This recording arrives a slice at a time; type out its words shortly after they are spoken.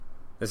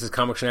This is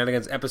Comic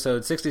Shenanigans,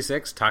 episode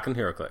 66, Talking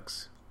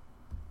HeroClix.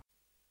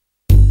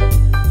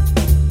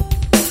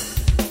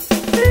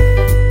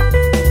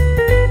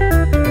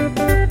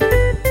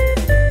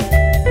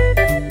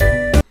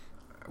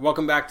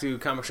 Welcome back to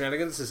Comic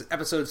Shenanigans. This is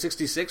episode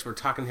 66. We're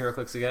talking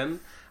HeroClix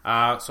again.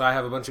 So I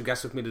have a bunch of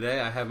guests with me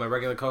today. I have my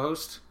regular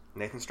co-host,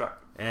 Nathan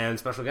Struck, and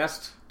special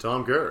guest,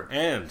 Tom Gurr,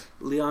 and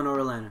Leon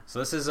Orlana. So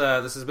this is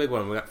a big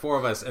one. We got 4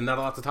 of us, and not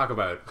a lot to talk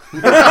about.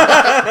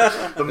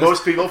 The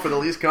most people for the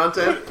least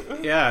content.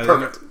 Yeah,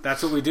 perfect.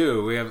 That's what we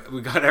do.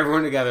 We got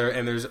everyone together,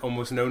 and there's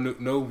almost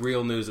no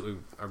real news that we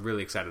are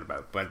really excited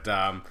about. But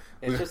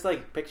it's just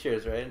like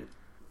pictures, right?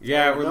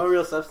 Yeah, no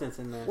real substance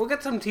in there. We'll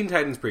get some Teen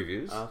Titans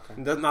previews. Oh,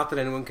 okay. Not that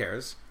anyone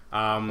cares.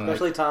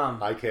 Especially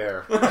Tom. I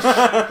care.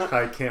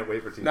 I can't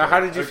wait for Teen Titans. Now, how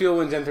did you feel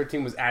when Gen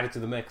 13 was added to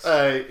the mix?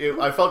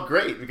 I felt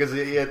great because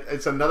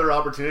it's another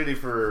opportunity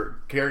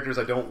for characters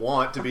I don't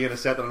want to be in a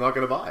set that I'm not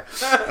going to buy.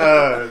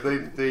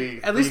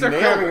 At least they're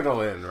cramming it all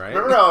in, right?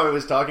 Remember how I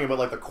was talking about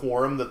like the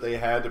quorum that they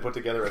had to put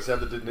together a set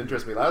that didn't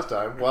interest me last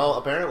time? Well,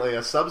 apparently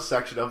a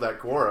subsection of that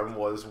quorum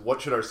was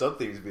what should our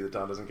sub-themes be that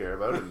Tom doesn't care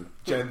about in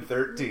Gen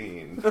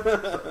 13.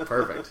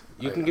 Perfect.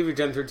 You can give your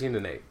Gen 13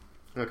 to Nate.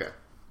 Okay.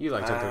 You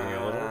like Gen 13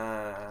 a little.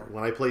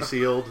 When I play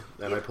Sealed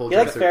and I pull He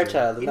Gen likes 13.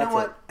 Fairchild, and you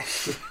know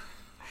that's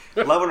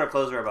what? Love when our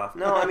clothes rub off.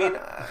 No, I mean,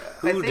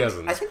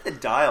 doesn't? I think the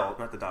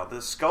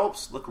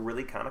sculpts look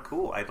really kind of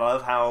cool. I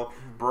love how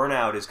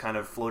Burnout is kind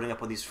of floating up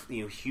with these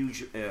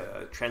huge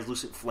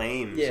translucent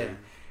flames. Yeah. And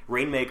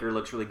Rainmaker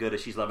looks really good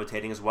as she's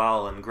levitating as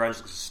well, and Grunge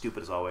looks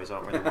stupid as always. I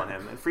don't really want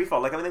him. And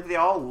Freefall, I think they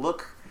all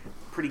look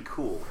pretty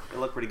cool. They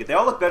look pretty good. They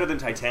all look better than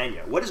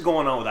Titania. What is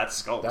going on with that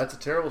sculpt? That's a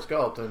terrible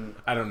sculpt, and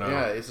I don't know.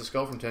 Yeah, it's a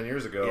sculpt from 10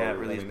 years ago. Yeah, it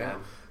really is bad.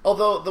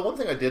 Although, the one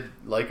thing I did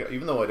like,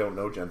 even though I don't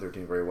know Gen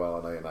 13 very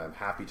well, and I'm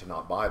happy to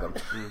not buy them,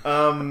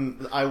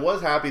 I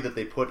was happy that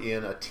they put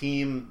in a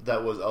team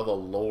that was of a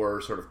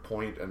lower sort of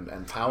point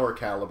and power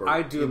caliber.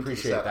 I do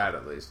appreciate that,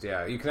 at least.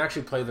 Yeah, you can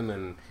actually play them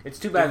in... It's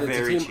too bad that it's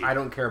a team cheap. I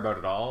don't care about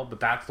at all, but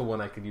that's the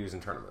one I could use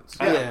in tournaments.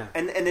 Yeah.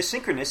 And the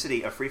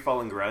synchronicity of Freefall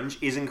and Grunge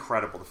is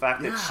incredible. The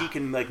fact that she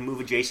can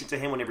move adjacent to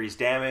him whenever he's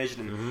damaged,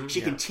 and she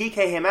can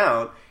TK him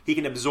out, he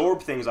can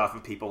absorb things off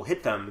of people,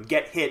 hit them,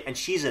 get hit, and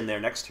she's in there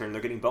next turn,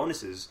 they're getting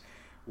bonuses.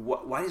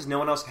 Why has no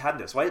one else had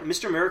this? Why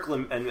Mr. Miracle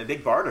and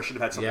Big Barda should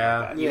have had something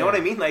like that? You know what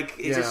I mean? Like,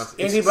 it's just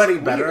anybody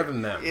better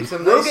than them.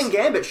 Rogue and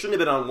Gambit shouldn't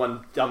have been on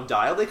one dumb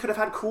dial. They could have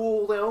had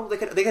cool. They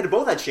could have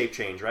both had shape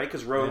change, right?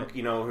 Because Rogue,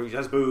 he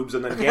has boobs,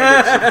 and then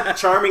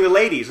Gambit's charming the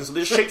ladies, and so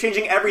they're just shape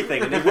changing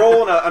everything, and they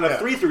roll on a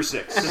 3 through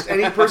 6. Just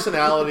any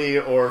personality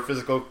or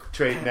physical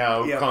trait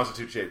now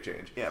constitutes shape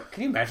change. Yeah.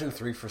 Can you imagine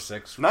 3 for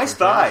 6? Nice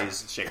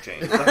thighs, shape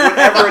change. Like,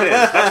 whatever it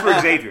is. That's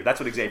for Xavier. That's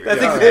what Xavier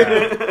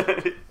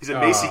is. He's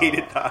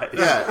emaciated thighs.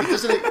 Yeah, it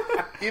doesn't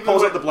even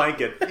pulls out the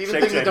blanket. Even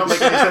things that don't make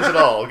any sense at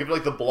all. Give it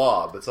like the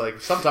Blob. It's like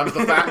sometimes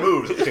the fat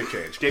moves. Shape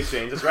change. Shape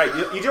change. That's right.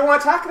 You don't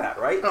want to attack that,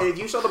 right? And if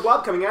you saw the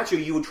Blob coming at you,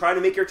 you would try to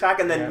make your attack,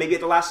 and then maybe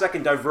at the last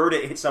second divert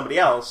it, hit somebody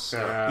else.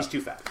 Yeah. He's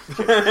too fat.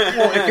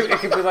 Well, it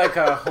could be like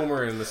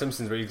Homer in The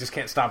Simpsons, where you just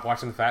can't stop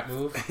watching the fat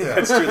move. Yeah.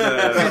 That's true.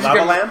 The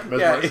lava lamp.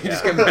 Yeah, you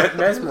just get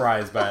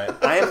mesmerized by it.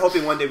 I am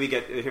hoping one day we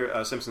get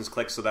Simpsons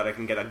clicks so that I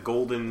can get a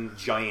golden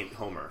giant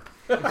Homer.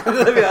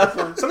 That'd be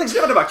awesome. Something's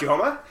different about you,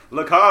 Homer.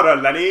 Look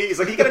harder, Lenny. He's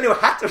like, you get a new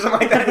hat or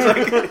something like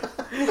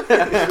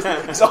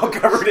that. He's all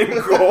covered in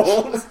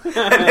gold.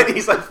 And then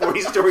he's like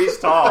 40 stories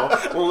tall,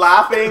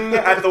 laughing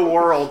at the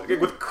world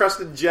with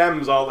crusted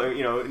gems all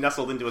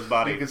nestled into his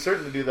body. You can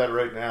certainly do that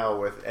right now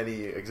with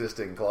any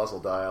existing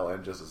Colossal Dial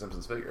and just a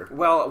Simpsons figure.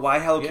 Well, why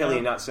Hello Kitty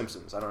and not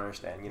Simpsons? I don't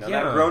understand.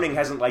 That Groening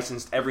hasn't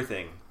licensed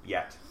everything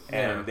yet.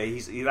 And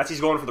he's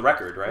going for the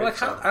record, right? Well,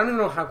 I don't even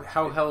know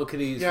how Hello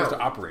Kitty is supposed to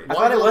operate. I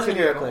thought it wasn't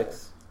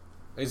HeroClix.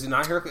 Is it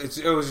not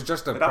HeroClix? It was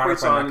just a it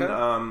product operates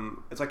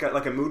on. It's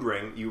like a mood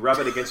ring. You rub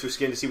it against your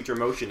skin to see what your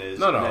emotion is.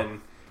 No. And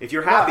then if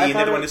you're happy and the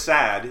other one is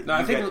sad,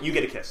 you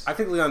get a kiss. I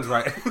think Leon's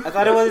right. I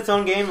thought it was its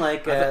own game,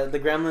 like the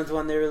Gremlins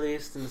one they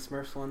released and the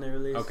Smurfs one they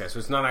released. Okay, so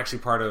it's not actually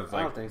part of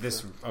I don't think this.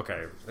 So.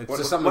 Okay, it's what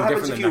just something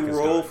different. What happens if you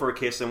roll for a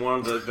kiss and one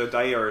of the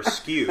die are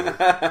askew? Do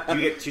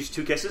you get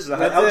 2 kisses?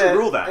 How would you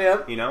rule that?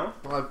 Yep.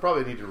 Well, I'd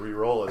probably need to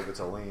re-roll it if it's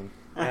a lane.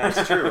 Yeah,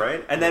 that's true,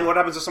 right? And then what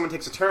happens if someone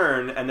takes a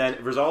turn and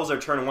then resolves their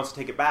turn and wants to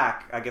take it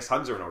back? I guess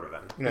hugs are in order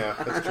then. Yeah,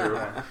 that's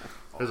true.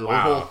 There's a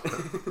wow.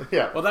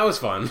 Yeah. Well, that was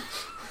fun.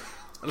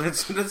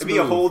 It'd be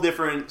a whole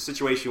different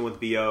situation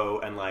with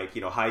BO and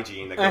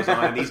hygiene that goes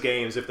on in these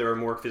games if there are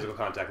more physical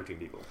contact between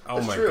people. Oh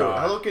That's my true. god!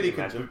 Hello Kitty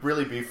could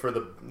really be for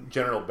the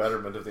general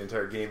betterment of the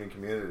entire gaming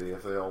community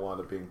if they all wound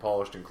up being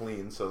polished and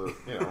clean, so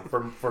that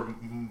for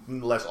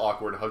less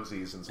awkward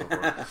hugsies and so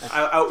forth.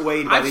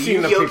 Outweighed by I've the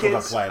seen Yu-Gi-Oh the people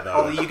kids, that play, though.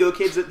 all the Yu-Gi-Oh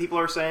kids that people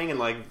are saying and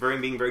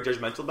being very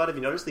judgmental about. Have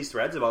you noticed these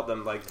threads about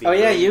them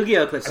being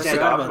Yu-Gi-Oh clips. stand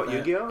up about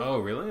Yu-Gi-Oh? Oh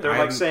really?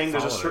 They're saying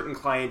there's a followed certain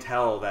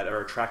clientele that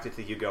are attracted to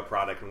the Yu-Gi-Oh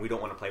product and we don't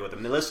want to play with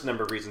them. list a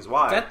number of reasons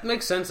why. That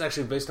makes sense,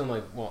 actually, based on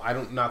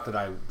not that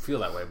I feel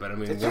that way, but I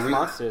mean, It's just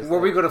monsters, where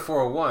though. we go to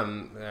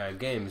 401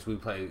 games, we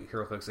play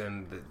HeroClix,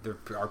 and there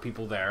are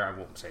people there. I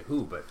won't say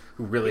who, but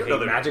who really hate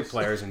their Magic names.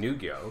 players and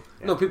Yu-Gi-Oh.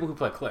 No, people who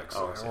play Clix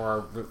Oh, I see. or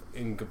are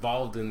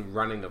involved in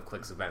running of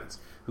Clix events,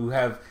 who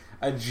have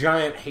a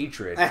giant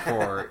hatred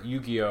for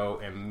Yu-Gi-Oh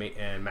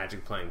and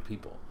Magic playing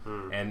people,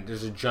 and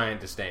there's a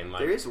giant disdain.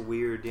 There is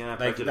weird,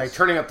 prejudice. like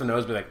turning up the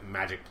nose, be like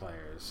Magic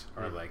players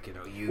or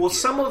Yu-Gi-Oh. Well,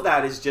 some of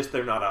that is just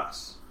they're not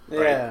us.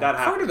 Right? Yeah. That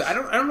Part of happens.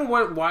 it. I don't know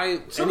why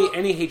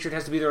any hatred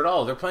has to be there at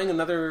all. They're playing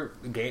another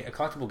game, a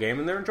collectible game,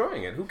 and they're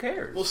enjoying it. Who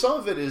cares? Well, some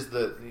of it is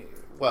that.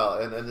 Well,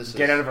 and this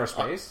Get is out of our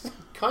space.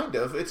 Kind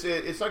of. It's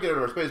not get out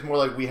of our space. It's more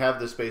like we have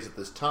this space at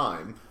this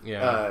time.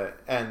 Yeah.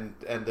 And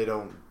they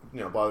don't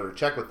bother to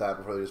check with that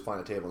before they just find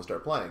a table and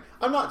start playing.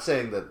 I'm not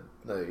saying that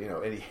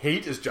any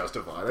hate is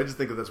justified. I just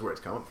think that that's where it's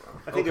coming from.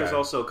 I think Okay. there's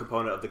also a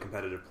component of the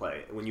competitive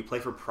play. When you play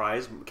for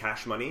prize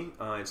cash money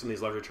in some of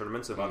these larger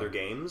tournaments of other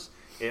games,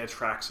 it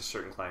attracts a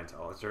certain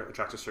clientele. It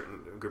attracts a certain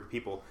group of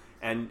people.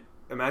 And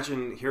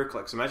imagine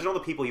HeroClix. Imagine all the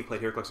people you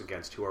played HeroClix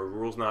against who are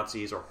rules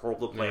Nazis or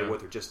horrible to play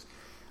with or just...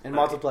 And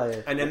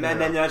multiplayer. And then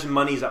imagine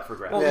money's up for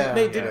grabs. Well, Yeah.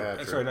 Nate,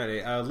 Yeah, sorry, not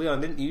Nate. Leon,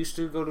 didn't you used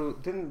to go to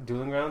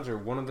Dueling Grounds or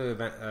one of the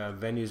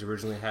venues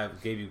originally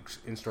gave you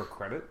in-store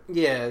credit?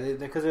 Yeah,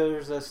 because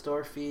there's a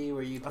store fee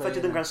where you I play. thought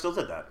Dueling Grounds still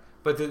did that.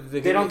 But They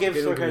don't give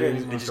store credit you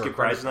anymore. They just in-store give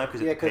prizes now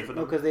because Yeah, you pay for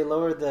them. because they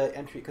lowered the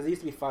entry because it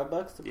used to be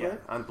 $5 to play. Yeah,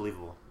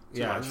 unbelievable.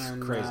 Yeah, much. it's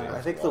And, crazy.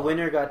 I think the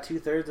winner got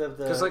 2/3 of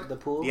 'Cause, like, the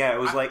pool. Yeah, it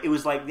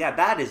was like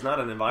that is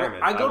not an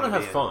environment. I go to wanna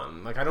have be in.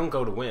 fun. Like, I don't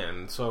go to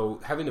win. So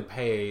having to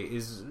pay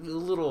is a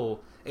little...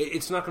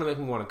 It's not going to make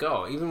me want to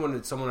go, even when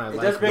it's someone I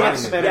like. does bring running out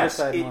it. competitive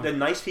side more. The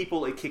nice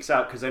people it kicks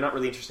out because they're not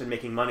really interested in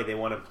making money. They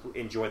want to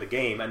enjoy the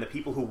game, and the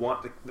people who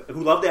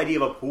who love the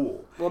idea of a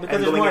pool. Well, because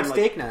and there's going more in, at like-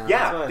 stake now. Yeah,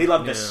 That's why. they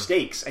love the Yeah.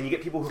 stakes, and you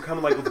get people who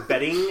come like with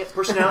betting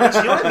personalities.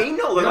 You know what I mean?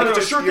 No, they're like, no,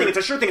 it's a sure you're- thing. It's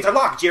a sure thing. It's a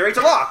lock, Jerry. It's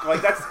a lock.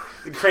 Like that's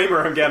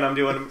Kramer again.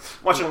 I'm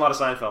watching a lot of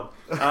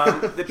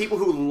Seinfeld. The people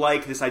who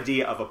like this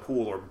idea of a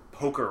pool or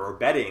poker or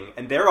betting,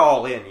 and they're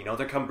all in.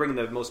 They come bringing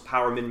the most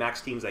power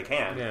min-max teams they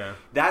can. Yeah.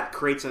 That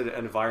creates an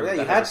environment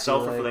Yeah, you that has a had to,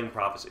 self-fulfilling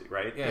prophecy,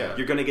 right? Yeah.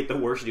 You're going to get the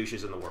worst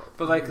douches in the world.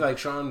 But like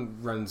Sean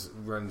runs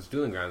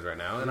Dueling Grounds right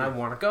now, and I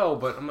want to go,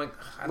 but I'm like,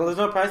 Well, there's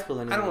no prize pool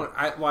anymore.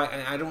 I don't want.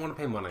 I don't want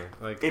to pay money.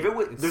 Like, If it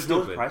was, it's there's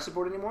stupid. no prize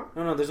support anymore.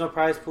 No, there's no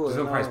prize pool. There's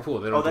no prize pool.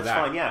 They don't Oh, do that's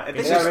that. fine. Yeah, if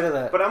It's they got just- rid of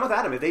that. But I'm with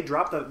Adam. If they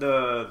drop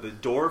the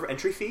door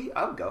entry fee,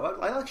 I would go.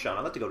 I like Sean.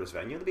 I'd like to go to his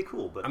venue. That'd be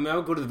cool. But I mean, I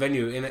would go to the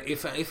venue, and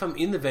if I'm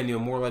in the venue,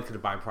 I'm more likely to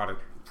buy a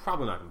product.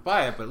 Probably not going to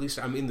buy it, but at least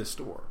I'm in the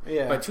store.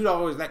 Yeah. But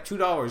 $2, that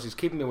 $2 is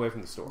keeping me away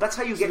from the store. that's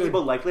how you So get they're-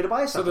 people likely to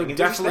buy So something. they're if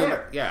they're just definitely,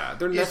 there.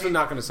 they're definitely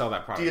not going to sell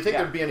that product. Do you think Yeah.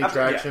 there'd be any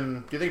Absolutely, traction?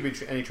 Do you think there'd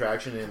be any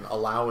traction in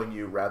allowing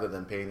you, rather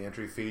than paying the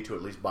entry fee, to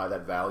at least buy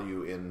that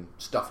value in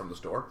stuff from the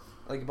store?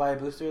 Like, you buy a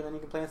booster, and then you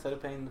can play instead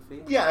of paying the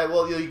fee. Yeah,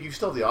 well, you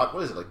still have the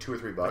what is it, like $2 or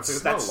 $3? It's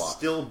That's not a lot.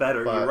 still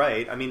better. But- You're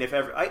right. I mean, if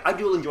ever I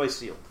do enjoy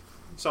sealed.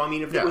 So I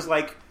mean, if Yeah. it was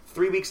like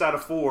 3 weeks out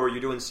of 4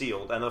 you're doing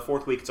sealed, and the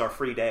 4th week it's our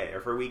free day or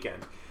for a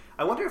weekend.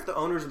 I wonder if the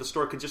owners of the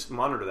store could just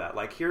monitor that.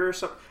 Like, here are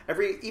some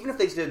even if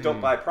they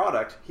don't buy a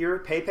product, here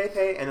pay,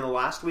 and in the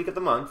last week of the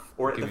month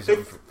or Give the you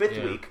something fifth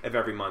yeah. week of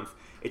every month,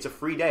 it's a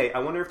free day. I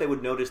wonder if they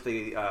would notice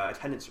the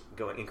attendance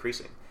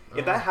increasing.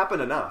 If that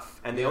happened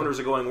enough, and the owners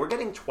are going, we're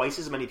getting twice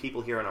as many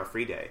people here on our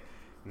free day,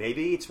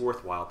 maybe it's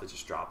worthwhile to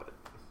just drop it.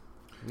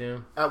 Yeah.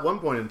 At one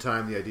point in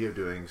time, the idea of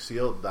doing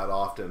sealed that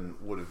often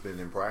would have been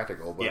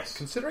impractical. But Yes.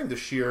 considering the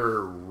sheer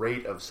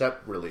rate of set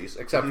release,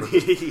 except for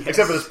Yes.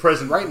 except for this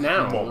present Right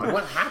now, moment.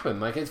 what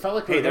happened? Like, it felt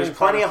like we Hey, were there's getting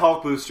plenty of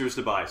products- Hulk boosters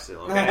to buy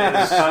still. Okay,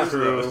 there's tons of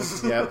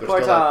those. Yeah, they're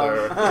Poor still out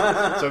Tom.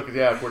 there. So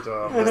yeah, poor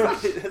Tom. I'll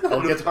get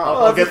Well,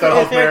 I'll it's get that a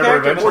Hulk fair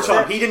Mariner character. Poor eventually.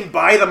 Tom, he didn't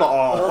buy them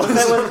all. Well,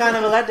 that was kind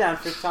of a letdown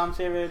for Tom's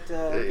favorite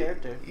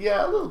character.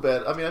 Yeah, a little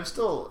bit. I mean, I'm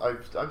still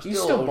You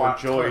still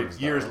bought overjoyed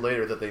tons, years though.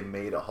 later that they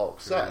made a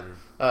Hulk set.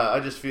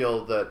 I just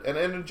feel that, and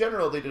in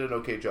general, they did an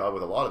okay job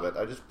with a lot of it.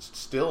 I just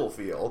still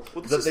feel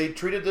Well, this that is- they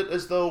treated it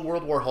as though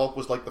World War Hulk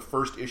was like the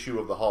first issue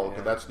of the Hulk,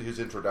 and that's his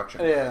introduction.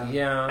 Yeah.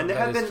 Yeah, And there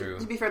that have is been, true.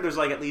 to be fair, there's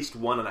like at least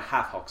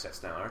 1.5 Hulk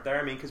sets now, aren't there?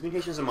 I mean, because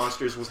Mutations and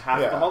Monsters was half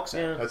of Yeah. the Hulk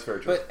set. Yeah. That's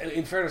very true. But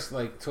in fairness,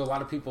 like, to a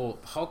lot of people,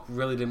 Hulk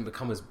really didn't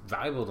become as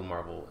valuable to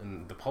Marvel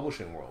in the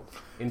publishing world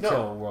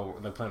until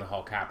the Planet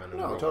Hulk happened. in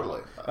No, World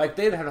totally. War. Like,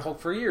 they had a Hulk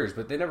for years,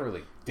 but they never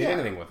really did Yeah.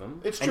 anything with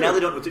him. It's true. And now they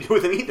don't know what to do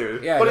with him either.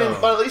 Yeah, But, no.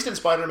 but at least in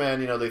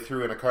Spider-Man, they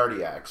threw in a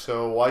cardiac.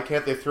 So why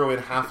can't they throw in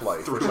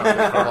Half-Life or something for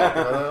Hulk?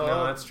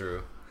 No, that's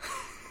true.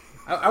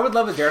 I would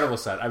love a Daredevil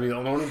set. I mean,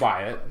 I'll only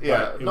buy it. Yeah,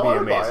 but it'd no, be I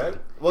would buy amazing.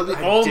 it. Well,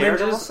 the, All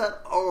Daredevil ninjas. set?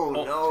 Oh,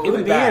 no. it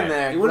would Be bad. in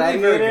there. It wouldn't be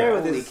very Gladiator good.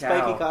 with Holy his cow.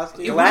 spiky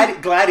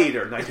costume.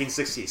 Gladiator,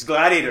 1960s.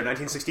 Gladiator,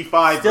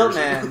 1965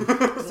 version.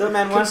 Stillman.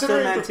 Stillman 1,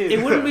 Considering Stillman the- 2.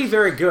 It wouldn't be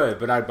very good,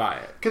 but I'd buy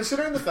it.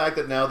 Considering the fact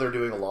that now they're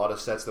doing a lot of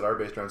sets that are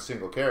based around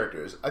single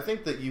characters, I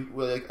think that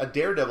a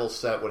Daredevil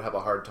set would have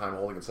a hard time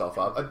holding itself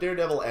up. A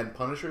Daredevil and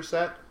Punisher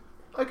set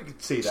I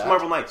could see It's that.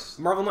 Marvel Knights.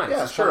 Marvel Knights.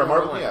 Yeah, It's sure. called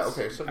Marvel. Knights.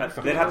 Yeah, okay. So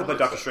They'd have to put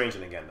Doctor Strange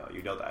in again, though.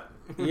 You know that.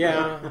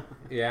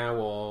 Yeah,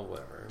 well,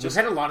 whatever. We've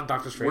had a lot of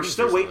Doctor Strange. We're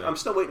still waiting. I'm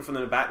still waiting for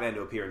the Batman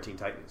to appear in Teen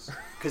Titans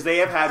because they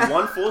have had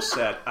one full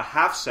set, a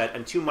half set,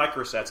 and 2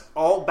 micro sets,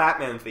 all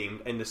Batman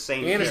themed in the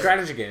same. And a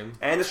strategy game.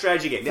 And a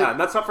strategy game. Yeah,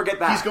 let's not forget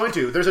that. He's going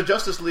to. There's a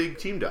Justice League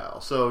team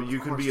dial, so you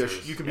can be there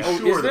is. you can be Oh,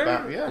 sure is that there?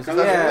 Batman. Yeah, Is 'cause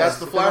that- that's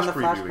the on Flash the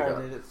preview we card,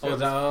 got. it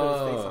shows- Oh,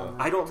 puts his face on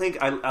I don't think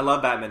I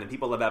love Batman and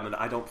people love Batman.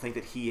 I don't think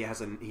that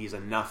he's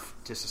enough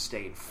to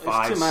sustain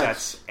 5 too much.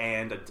 sets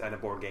and a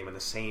board game at the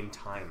same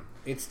time.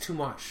 It's too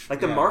much. Like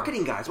the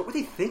marketing guys, what were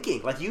they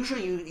thinking? Like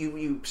usually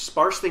you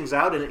sparse things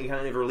out in a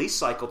kind of release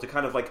cycle to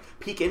kind of like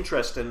pique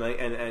interest and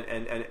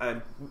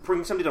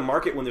bring somebody to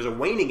market when there's a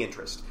waning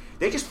interest.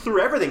 They just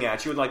threw everything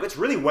at you and like, it's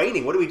really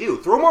waning. What do we do?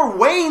 Throw more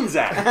wanes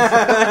at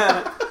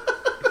it.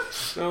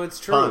 No, it's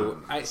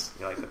true.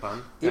 You like the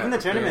pun? Even the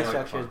tournament Yeah.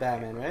 structure is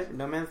Batman, right?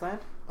 No Man's Land?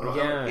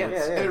 Yeah. Yeah.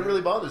 And it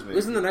really bothers me.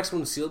 Isn't the next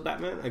one sealed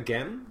Batman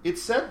again? It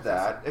said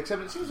that,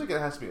 except it seems like it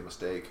has to be a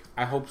mistake.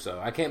 I hope so.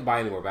 I can't buy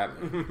any more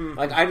Batman.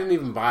 Like I didn't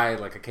even buy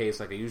like a case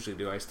like I usually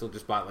do. I still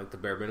just bought like the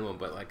bare minimum.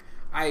 But like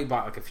I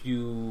bought like a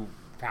few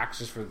packs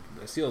just for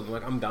sealed.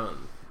 Like I'm done.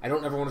 I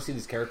don't ever want to see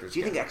these characters. Do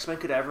you again. think X-Men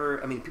could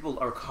ever... I mean, people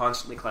are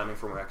constantly clamoring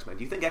for more X-Men.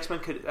 Do you think X-Men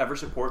could ever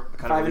support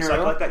kind of 5 a in a recycle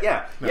row? like that?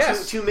 Yeah.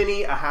 Yes. Two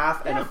mini, a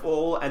half, and a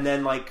full, and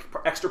then like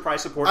extra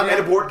prize support I mean,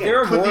 and a board game.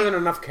 There are Could more the- than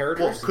enough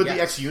characters. Well, could the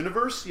yes. X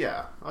Universe?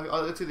 Yeah,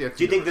 I'd say the X.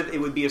 Do you think that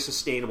it would be a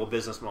sustainable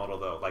business model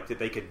though? Like that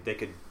they could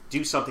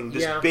do something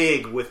this Yeah.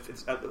 big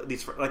with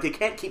these? Like they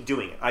can't keep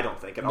doing it. I don't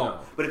think at all. No.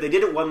 But if they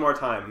did it one more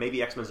time,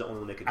 maybe X-Men's the only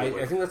one they could do it.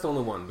 I think that's the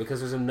only one because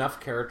there's enough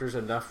characters,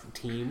 enough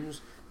teams,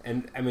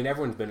 and I mean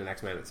everyone's been an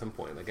X-Men at some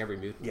point. Like every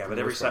mutant. Yeah, for but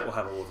the every most set part. will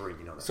have a Wolverine.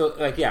 You know that. So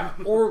like yeah,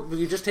 or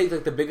you just take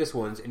like the biggest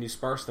ones and you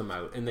sparse them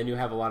out, and then you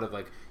have a lot of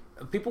like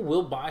people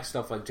will buy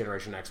stuff like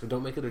Generation X, but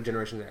don't make it a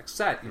Generation X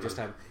set. You just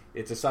have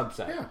it's a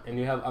subset, Yeah. and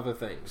you have other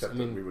things. Except I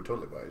mean, we would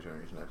totally buy a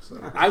Generation X.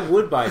 So. I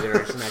would buy a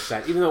Generation X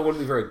set, even though it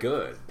wouldn't be very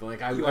good. But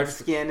like I You I want just,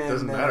 Skin and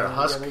doesn't matter. the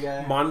Husk. other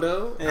guy.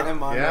 Mondo. Yeah,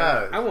 Mondo.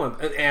 Yeah, I want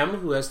an M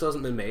who still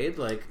hasn't been made.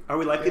 Like Are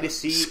we likely to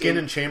see Skin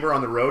and Chamber on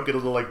the road get a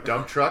little like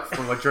dump truck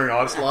from like during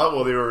Onslaught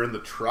while they were in the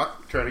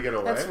truck trying to get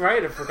away. that's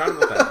right. I forgot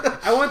about that.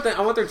 I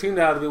want their team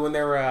now to be when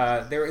they were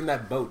in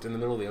that boat in the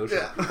middle of the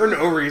ocean for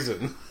no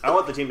reason. I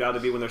want the team down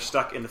to be when they're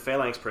stuck in the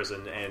Phalanx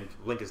prison and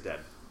Link is dead.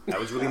 That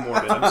was really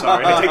morbid. I'm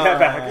sorry. I take that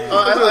back.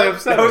 That's really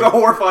upsetting. That was a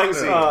horrifying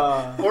scene.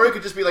 Or it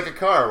could just be like a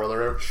car while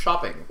they're out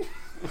shopping.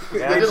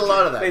 Yeah, They did a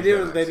lot of that. They in did.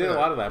 Gen They X, did a yeah.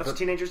 lot of that. That's what But,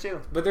 teenagers do.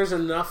 but there's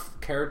enough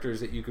characters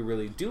that you could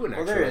really do an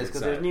Well, actual there is,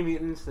 because set. there's New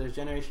Mutants, there's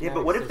Generation Yeah, X,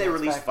 but what if they there's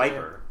release X Factor.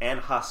 Viper and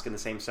Husk in the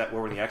same set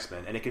where we're in the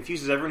X-Men, and it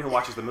confuses everyone who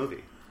watches the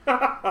movie?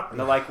 And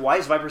they're like, why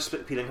is Viper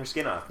peeling her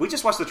skin off? We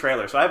just watched the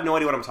trailer, so I have no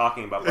idea what I'm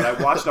talking about, but I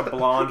watched a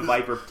blonde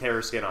Viper tear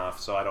her skin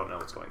off, so I don't know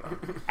what's going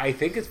on. I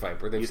think it's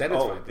Viper. They've said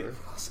it's Viper.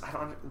 I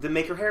don't... Then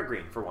make her hair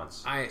green for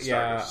once. I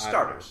Starters.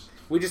 don't know.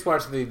 We just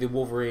watched the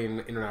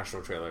Wolverine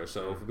International trailer,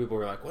 so for people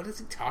who are like, "What is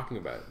he talking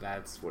about?"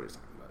 That's what he's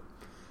talking about.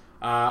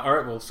 All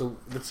right, well, so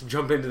let's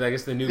jump into I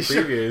guess the new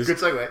previews. Good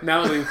segue.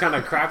 Now that we've kind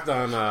of crapped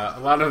on a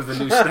lot of the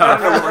new I don't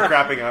know stuff. what we're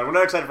crapping on. We're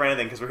not excited for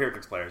anything because we're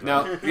Heretics players.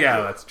 Now,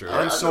 yeah, that's true.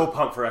 I'm so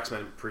pumped for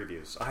X-Men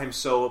previews. I'm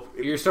so...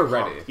 You're so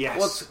ready. Yes.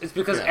 Well, it's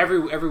because every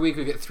week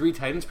we get 3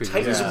 Titans previews.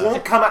 Titans Yeah.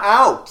 won't come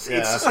out. Yeah.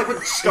 It's just like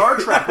with Star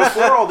Trek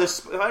before all this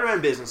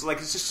Spider-Man business. Like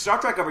it's just Star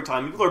Trek every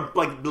time. People are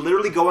like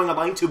literally going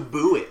online to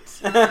boo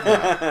it,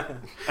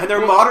 and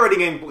they're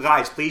moderating. And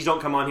guys, please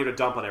don't come on here to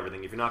dump on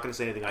everything. If you're not going to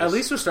say anything, At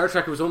least with Star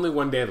Trek, it was only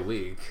one day of the week.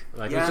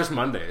 Like it was just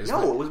Mondays.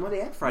 No, it was Monday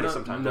and Friday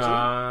sometimes. Wasn't it?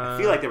 Nah. I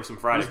feel like there were some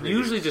Friday. It was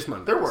usually just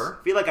Mondays. There were.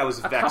 I feel like I was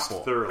vexed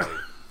couple. thoroughly.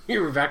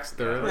 You were vexed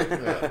thoroughly.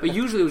 But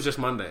usually it was just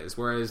Mondays,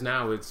 whereas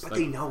now it's But like...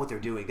 they know what they're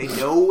doing. They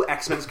know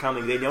X-Men's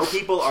coming. They know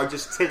people are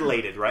just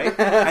titillated, right? And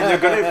they're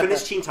going to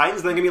finish Teen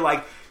Titans. They're going to be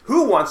like,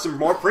 who wants some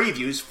more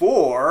previews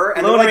for?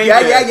 And Lone they're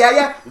like, Ranger.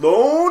 yeah.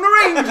 Lone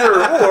Ranger.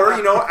 Or,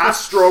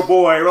 Astro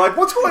Boy. We're like,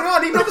 what's going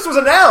on? I didn't know this was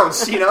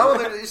announced,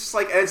 It's just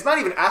like, and it's not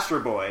even Astro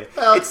Boy.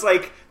 Well- It's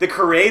like the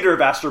creator of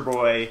Astro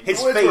Boy, his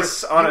Well, it's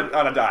face worth-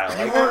 on a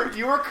dial.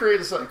 You were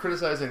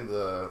criticizing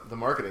the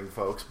marketing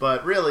folks,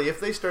 but really, if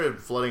they started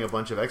flooding a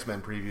bunch of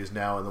X-Men previews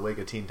now in the wake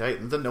of Teen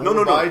Titans, then no one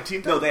would buy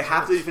Teen Titans. No, they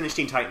have to finish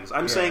Teen Titans.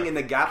 I'm saying in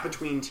the gap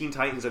between Teen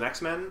Titans and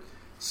X-Men,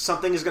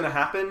 something is going to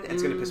happen, and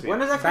it's going to piss me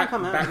When off. does that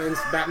come out?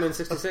 Batman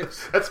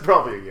 66. That's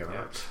probably a given.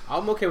 Yeah.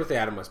 I'm okay with the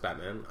Adam West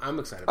Batman. I'm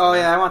excited. Oh about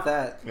yeah, that. I want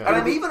that. Yeah. And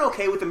I'm even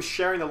okay with them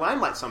sharing the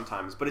limelight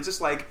sometimes, but it's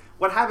just like,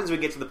 what happens when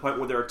we get to the point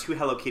where there are 2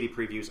 Hello Kitty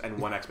previews and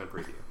 1 X-Men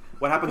preview?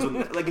 What happens when, you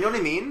know what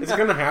I mean? It's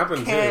gonna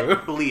happen Can't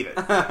too. believe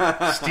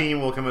it.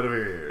 Steam will come out of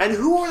your ears. And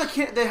who are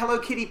the Hello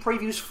Kitty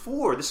previews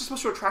for? This is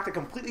supposed to attract a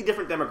completely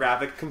different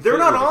demographic. They're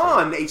not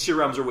different. on HC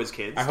Realms or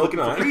WizKids I hope looking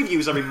not. for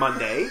previews every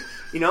Monday.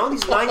 These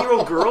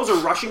 9-year-old girls are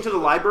rushing to the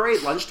library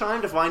at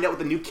lunchtime to find out what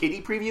the new Kitty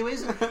preview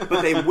is,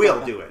 but they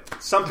will do it.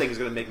 Something's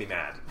going to make me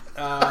mad.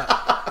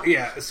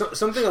 Yeah, so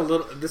something a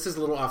little. This is a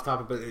little off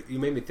topic, but you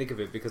made me think of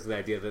it because of the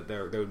idea that they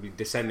would be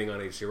descending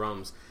on H.G.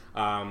 Rums.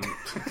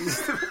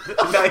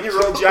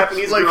 9-year-old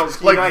Japanese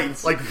girls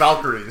unite. like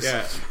Valkyries.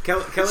 Yeah,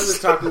 Kelly was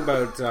talking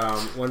about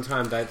one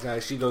time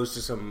that she goes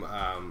to some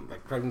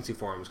like pregnancy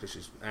forums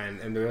because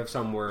and they have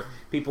some where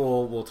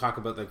people will talk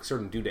about like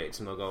certain due dates,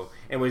 and they'll go.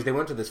 Anyways, they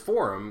went to this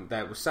forum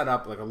that was set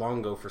up like a long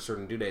ago for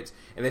certain due dates,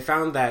 and they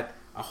found that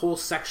a whole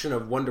section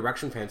of One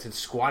Direction fans had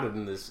squatted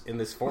in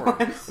this forum.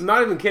 I'm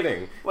not even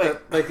kidding. Wait.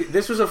 Like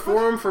this was a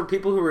forum for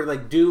people who were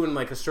like due in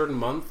like a certain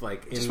month.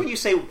 Like Just when you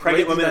say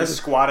pregnant women and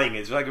squatting,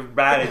 it's like a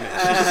bad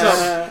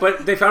image.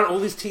 But they found all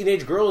these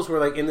teenage girls who were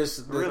like in this.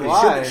 Really?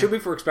 It should be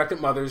for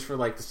expectant mothers for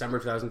like December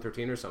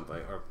 2013 or something.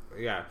 Or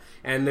yeah,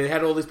 and they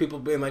had all these people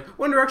being like,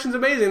 "One Direction's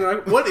amazing." And they're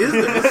like, what is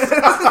this?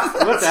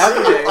 What's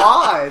happening?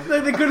 Odd.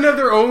 Like they couldn't have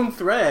their own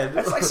thread.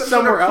 It's like some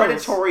somewhere sort of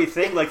else. predatory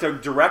thing. Like they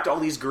direct all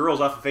these girls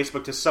off of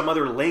Facebook to some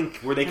other link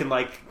where they can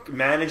like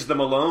manage them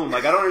alone.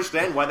 Like I don't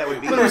understand why that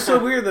would be. But it's so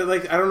weird that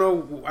like I don't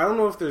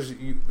know if there's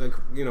like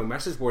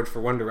message boards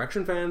for One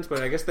Direction fans,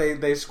 but I guess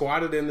they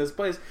squatted in this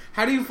place.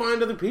 How do you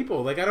find other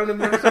people? Like I don't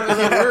even understand how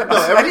that works.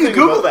 How do you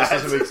Google about that?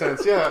 this doesn't make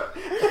sense. Yeah,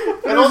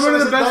 And it's one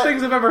of the best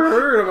things I've ever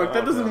heard. I'm like,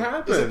 that doesn't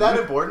happen. Is it that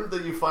important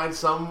that you find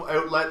some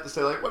outlet to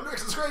say like One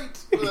Direction's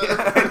great?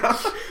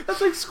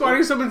 That's like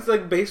squatting someone's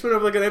like basement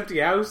of like an empty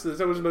house that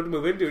someone's about to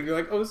move into, and you're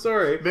like, oh,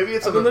 sorry. Maybe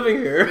it's I've been living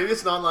here. Maybe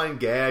it's an online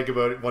gag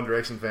about One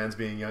Direction fans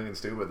being young and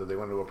stupid that they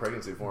went to a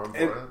pregnancy forum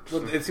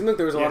for It seemed like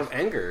there was a lot of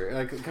anger.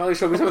 Like Kelly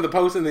showed me some of the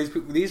posts, and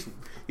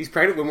these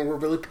pregnant women were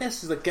really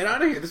pissed. She's like, "Get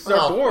out of here! This is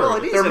our board." Well,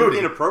 it is They're moody.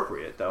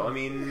 inappropriate, though. I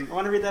mean, I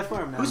want to read that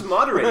forum now. who's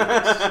moderating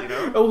this? You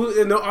know.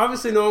 Oh, no!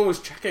 Obviously, no one was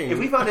checking. If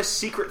we found a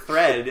secret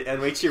thread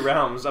in H.G.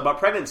 Realms about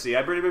pregnancy,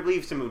 I really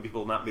believe some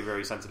people will not be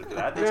very sensitive to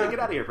that. They'd say, "Get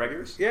out of here,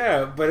 preggers."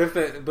 Yeah,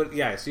 but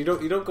yes, you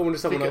don't go into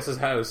someone else's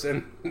house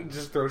and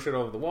just throw shit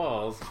over the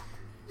walls.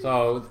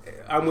 So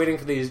I'm waiting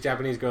for these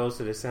Japanese girls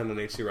to descend on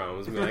H.C.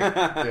 Ramos and be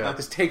like,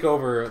 just take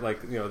over,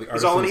 like the artisan.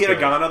 It's all in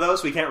hiragana though,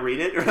 so we can't read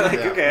it. We're like,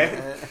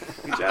 okay,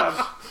 good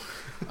job.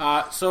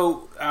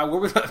 So where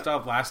we left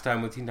off last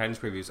time with Teen Titans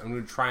previews, I'm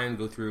going to try and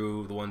go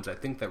through the ones I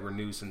think that were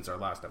new since our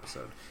last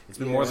episode. It's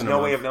been more than no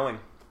a way month. of knowing.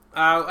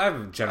 I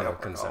have a general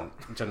recall.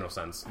 general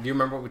sense. Do you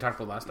remember what we talked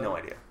about last time? No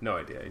idea. No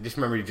idea. You just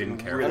remember you didn't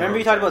care. I remember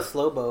you talked about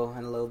Slowbo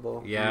and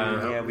Lobo.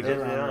 Yeah, Yeah, we did.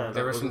 Yeah.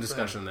 there was some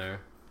discussion there.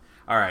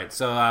 All right,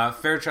 so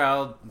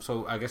Fairchild.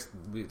 So I guess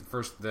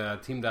the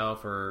Team Dial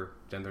for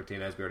Gen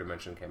 13, as we already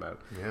mentioned, came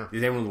out. Yeah.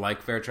 Did anyone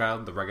like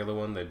Fairchild, the regular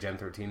one, the Gen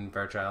 13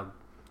 Fairchild?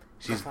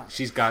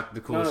 She's got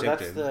the coolest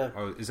shape.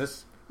 Oh, is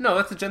this? No,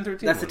 that's the Gen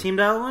 13. That's one. the Team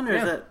Dial one, or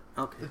Yeah. is that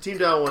okay? The Team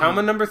Down one.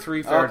 Common number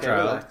 3 Fairchild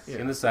relax.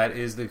 in the set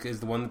is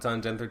the one that's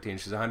on Gen 13.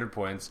 She's 100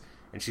 points,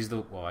 and she's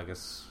I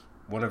guess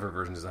one of her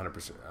versions is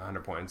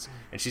 100 points,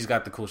 and she's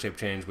got the cool shape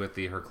change with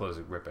her clothes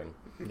ripping.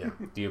 Yeah.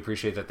 Do you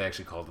appreciate that they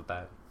actually called it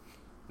that,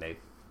 Nate?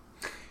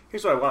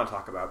 Here's what I want to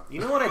talk about.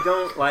 You know what I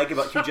don't like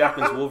about Hugh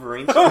Jackman's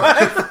Wolverine so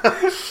much?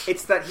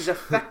 It's that he's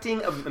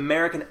affecting an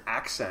American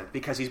accent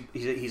because he's an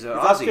Aussie.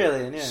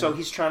 Australian, yeah. So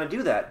he's trying to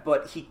do that,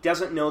 but he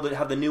doesn't know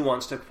have the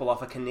nuance to pull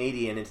off a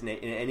Canadian in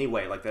any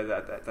way. Like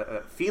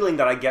the feeling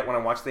that I get when I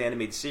watch the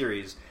animated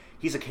series,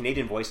 he's a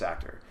Canadian voice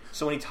actor.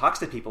 So when he talks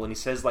to people and he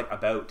says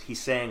he's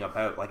saying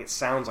about, like it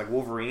sounds like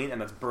Wolverine, and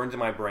that's burned in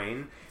my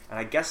brain. And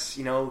I guess,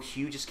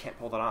 Hugh just can't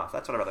pull that off.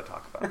 That's what I'd rather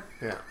talk about.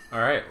 Yeah. All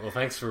right. Well,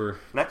 thanks for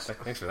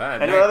that.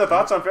 Any other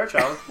thoughts on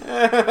Fairchild? All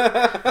I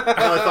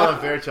thought on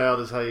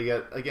Fairchild is how you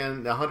get,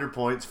 again, 100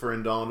 points for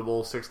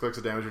Indomitable, 6 clicks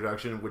of damage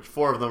reduction, which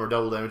 4 of them are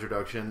double damage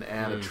reduction,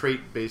 and a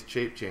trait-based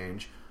shape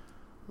change.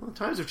 Well,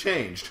 times have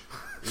changed.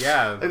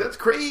 Yeah. Like, that's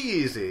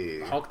crazy.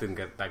 Hulk didn't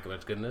get that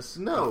much goodness.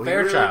 No, he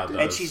Fairchild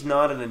really does. And she's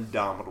not an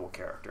indomitable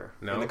character.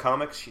 No? In the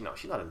comics, she's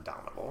not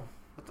indomitable.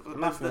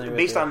 not familiar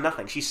Based with on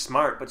nothing. She's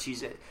smart, but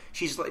she's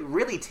like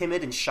really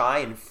timid and shy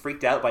and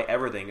freaked out by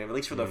everything. At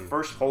least for the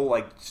first whole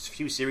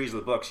few series of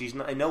the book, she's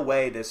in no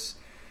way this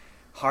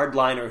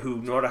hardliner who,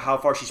 no matter how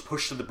far she's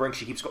pushed to the brink,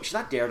 she keeps going. She's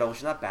not Daredevil.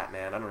 She's not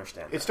Batman. I don't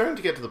understand. It's starting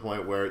to get to the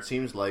point where it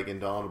seems like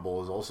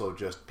Indomitable is also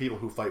just people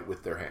who fight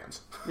with their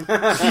hands.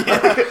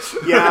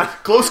 Yeah.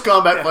 Close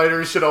combat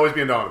fighters should always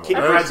be Indomitable. Kid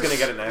Brad's going to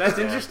get it next. That's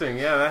Yeah. interesting.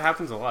 Yeah, that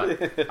happens a lot.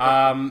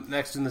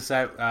 Next in the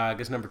set, I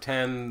guess number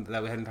 10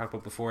 that we hadn't talked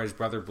about before is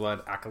Brother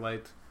Blood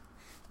Acolyte.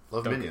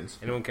 Love minions.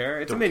 Anyone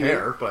care? It's Don't a minion.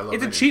 care, but I love it's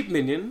minions. a cheap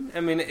minion.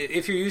 I mean,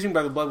 if you're using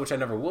Brother Blood, which I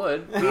never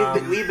would,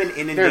 We've been they're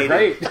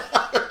inundated. great.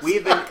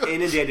 We've been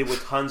inundated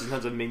with tons and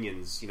tons of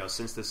minions,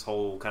 since this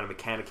whole kind of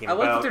mechanic came I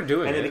about. like what they're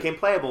doing, and it eh? became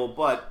playable.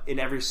 But in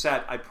every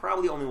set, I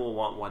probably only will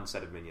want one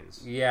set of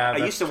minions. Yeah, I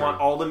that's used to true.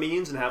 want all the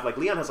minions and have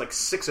Leon has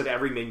 6 of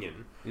every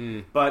minion.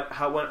 But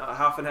how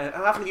often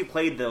have you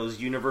played those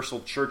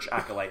Universal Church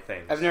Acolyte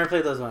things? I've never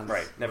played those ones.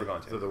 Right, never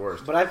gone They're to. the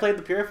worst. But I played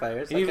the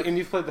Purifiers. And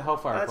you've played the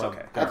Hellfire That's Club.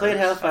 okay. I played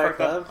Hellfire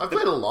Club. I've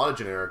played a lot of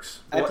generics.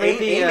 I played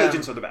the AIM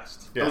agents are the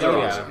best. Yeah. Those are Oh,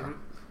 yeah.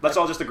 awesome. Let's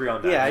all just agree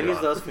on that. Yeah, I'd You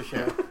use know. those for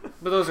sure.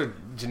 But those are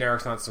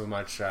generics, not so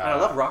much. I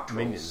love rock trolls.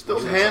 minions.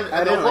 Those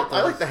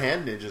I like the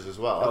hand ninjas as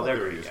well. Oh, I they're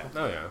think great. useful.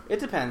 Yeah. Oh yeah, It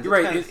depends. you're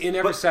right. In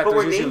every set, But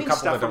there's we're usually a naming couple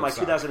stuff that from don't like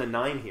suck.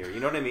 2009 here. You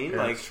know what I mean? Yeah,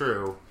 Like that's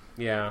true.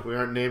 Yeah, We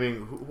aren't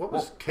naming what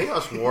was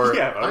Chaos War.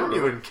 Yeah, I don't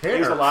even care. It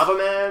was the Lava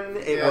Man.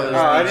 It Yeah. was Oh,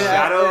 I didn't-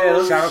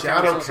 Shadow.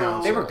 Shadow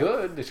Council. They were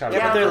good. The Shadow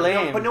Yeah, but Council. they're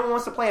no, lame. but no one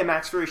wants to play a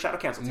Max Fury Shadow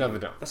Council team. No, they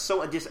don't. That's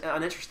so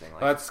uninteresting.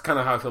 Like, Well, that's kind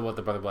of how I feel about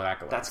the Brother Blood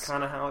Acolytes. that's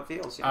kind of how it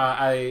feels.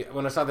 Yeah.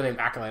 When I saw the name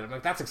Acolyte, I'm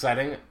like, that's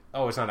exciting.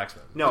 Oh, it's not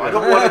X-Men. No, I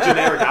don't want a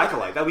generic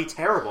acolyte. That'd be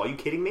terrible. Are you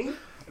kidding me?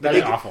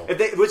 That'd be awful.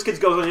 If Whiz Kids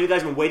goes on, you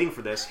guys have been waiting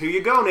for this. Here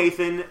you go,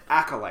 Nathan.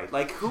 Acolyte.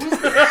 Like, who is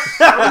this?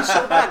 That would be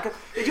so bad.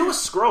 They deal with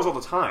Skrulls all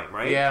the time,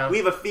 right? Yeah. We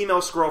have a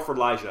female Skrull for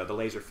Elijah, the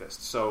Laser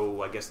Fist.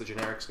 So I guess the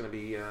generic's going to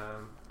be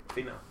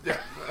female. Yeah.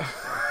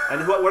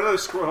 And what are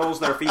those Skrulls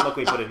that are female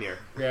can we put in here?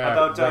 Yeah,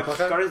 How about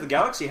Replica? Guardians of the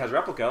Galaxy has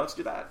Replica. Let's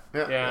do that.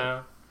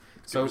 Yeah.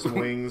 So Some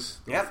wings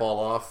Yep. fall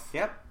off.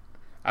 Yep.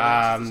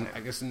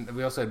 I guess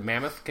we also had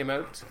Mammoth came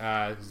out.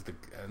 He's the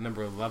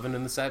number 11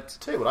 in the set.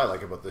 Tell you what I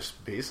like about this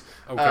piece.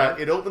 Okay.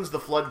 It opens the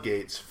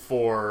floodgates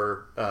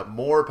for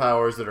more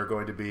powers that are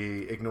going to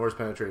be ignores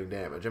penetrating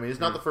damage. I mean,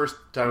 it's not the first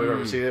time we've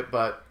ever seen it,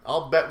 but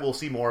I'll bet we'll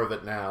see more of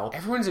it now.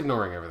 Everyone's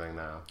ignoring everything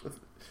now.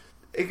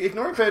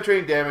 Ignoring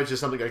penetrating damage is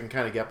something I can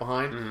kind of get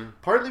behind,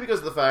 partly because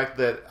of the fact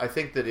that I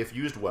think that if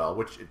used well,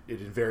 which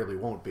it invariably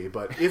won't be,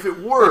 but if it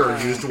were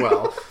used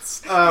well,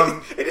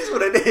 It is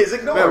what it is.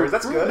 Ignores.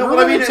 That's good. No, We're what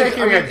I really mean,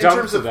 taking a in dump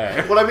terms of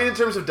today. what I mean in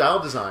terms of dial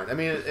design. I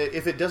mean,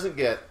 if it doesn't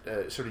get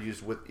sort of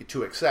used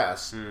to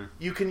excess,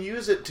 you can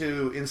use it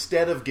to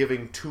instead of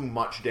giving too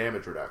much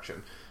damage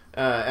reduction.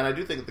 And I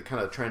do think the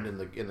kind of trend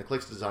in the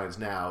Clicks designs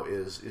now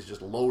is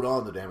just load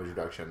on the damage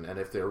reduction, and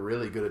if they're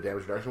really good at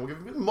damage reduction, we'll give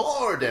them even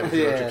more damage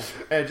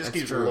reduction, and it just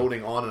keeps true.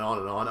 loading on and on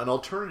and on. An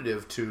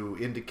alternative to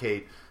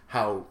indicate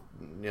how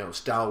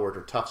stalwart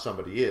or tough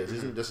somebody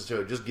isn't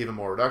necessarily just give him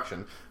more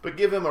reduction, but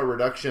give him a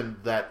reduction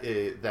that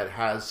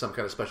has some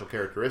kind of special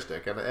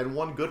characteristic, and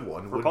one good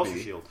one would Repulsor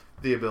be shield.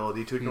 the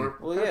ability to ignore.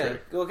 Well, yeah,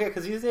 okay,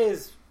 because these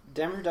days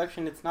damage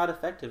reduction it's not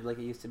effective like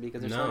it used to be because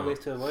there's so many ways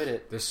to avoid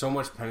it. There's so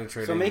much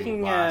penetrating. So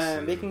making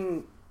blasts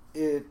making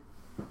it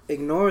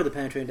ignore the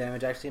penetrating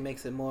damage actually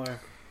makes it more.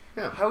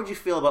 How would you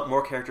feel about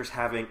more characters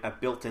having a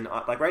built-in...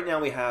 Like, right now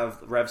we have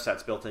rev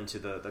sets built into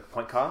the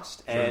point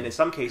cost, and in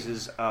some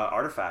cases,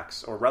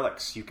 artifacts or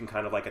relics, you can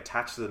kind of, like,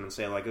 attach to them and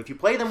say, like, if you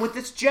play them with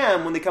this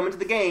gem when they come into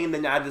the game,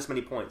 then add this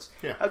many points.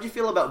 Yeah. How would you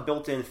feel about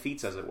built-in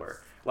feats, as it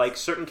were? Like,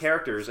 certain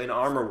characters in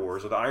Armor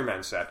Wars or the Iron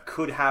Man set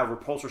could have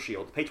Repulsor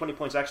Shield, pay 20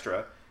 points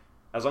extra.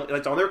 As long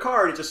it's on their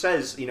card, it just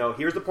says,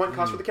 here's the point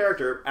cost for the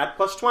character, add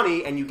plus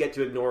 20, and you get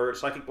to ignore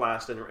Psychic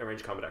Blast and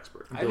Range Combat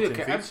Expert. I'd be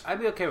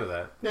okay with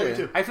that. Yeah, me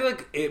too. I feel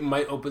like it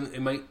might open.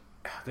 It might.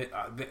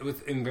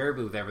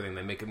 Invariably with everything,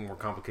 they make it more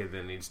complicated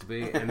than it needs to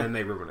be, and then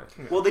they ruin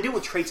it. Well, they do it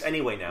with traits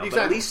anyway now, but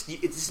Exactly. at least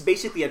it's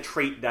basically a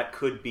trait that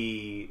could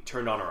be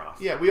turned on or off.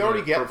 Yeah, we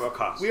already get for a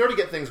cost. we already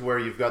get things where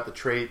you've got the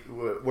trait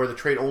where the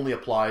trait only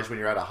applies when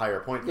you're at a higher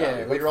point value, Yeah,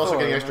 but like you're also Thor,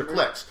 getting extra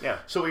remember? clicks. Yeah.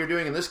 So what you're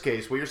doing in this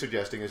case, what you're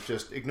suggesting is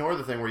just ignore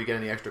the thing where you get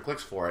any extra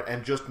clicks for it,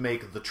 and just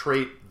make the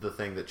trait the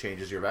thing that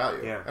changes your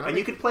value. Yeah, and, and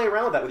you could play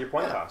around with that with your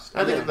point cost.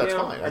 I think Yeah, that's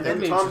yeah. fine. I And think then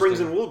be Tom brings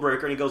in interesting. Rule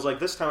Breaker, and he goes like,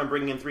 "This time I'm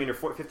bringing in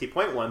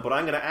 350.1, but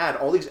I'm going to add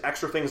all these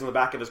extra things on the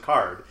back of his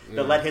card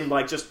that let him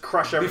like just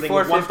crush everything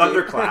with one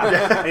 450.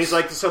 thunderclap." And he's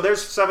like, "So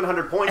there's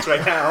 700 points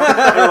right now."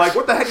 And they're like,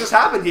 "What the heck just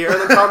happened here?"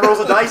 And then Tom rolls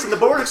a dice, and the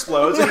board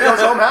explodes, and he goes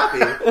home happy.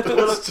 A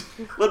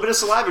little bit of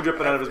saliva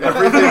dripping out of his mouth.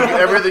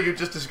 everything you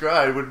just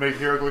described would make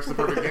HeroClix the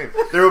perfect game.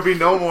 There would be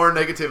no more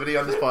negativity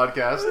on this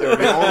podcast. There would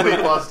be only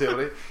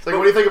positivity. It's like,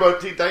 what do you think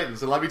about Teen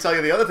Titans? And let me tell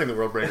you the other thing that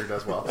World Breaker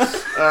does well.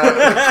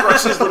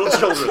 Crushes little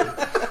children.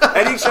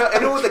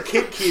 Anyone with a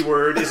kid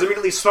keyword is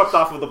immediately swept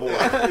off of the board.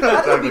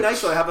 That would be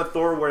nice though. To have a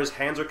Thor where his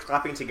hands are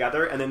clapping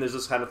together, and then there's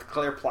this kind of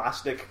clear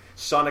plastic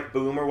sonic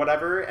boom or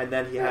whatever, and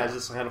then he has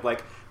this kind of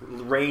like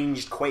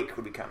ranged quake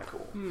would be kind of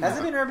cool. Has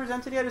it been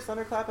represented yet as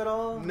Thunderclap at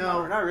all?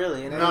 No. not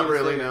really. in any Not of the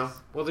really, series. no.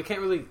 Well, they can't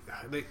really.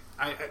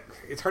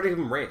 It's hard to give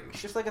them range.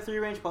 It's just like a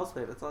 3-range pulse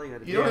wave. That's all you got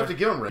to do. You don't have to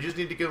give him range. You just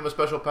need to give him a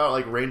special power,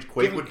 like Range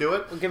Quake would do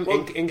it. Give them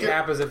Well,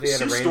 in-cap as if they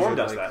had a Sue range Storm of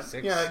does like that.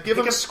 6. Yeah, give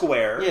Pick him a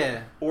square,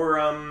 Yeah. or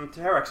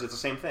Terrex. It's the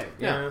same thing.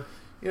 Yeah.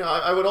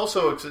 I would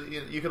also,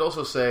 you could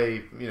also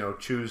say,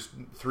 choose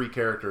 3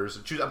 characters,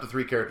 choose up to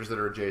 3 characters that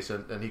are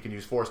adjacent, and he can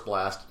use Force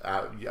Blast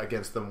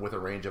against them with a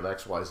range of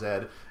X, Y, Z,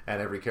 and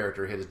every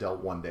character hit is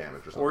dealt 1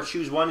 damage or something. Or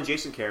choose one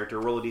adjacent character,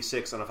 roll a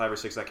d6 on a 5 or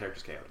 6. That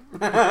character's KO'd.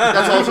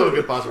 That's also a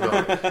good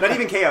possibility. Not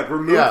even KO'd.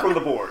 Removed from the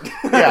board.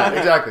 Yeah,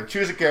 exactly.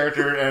 Choose a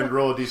character and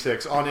roll a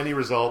d6 on any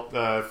result.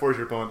 Force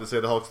your opponent to say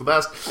the Hulk's the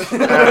best,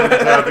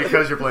 and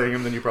because you're playing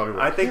him, then you probably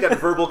will. I think that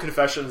verbal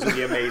confessions would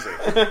be amazing.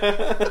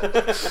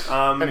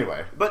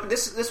 Anyway. But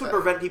this would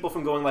prevent people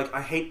from going like,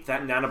 I hate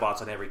that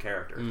nanobots on every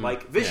character.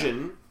 Like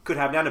Vision could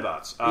have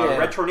nanobots. Yeah.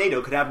 Red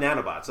Tornado could have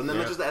nanobots, and then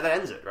that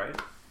ends it, right?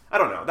 I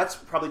don't know. That's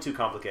probably too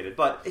complicated.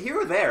 But here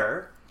or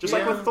there, Just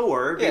like with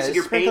Thor, basically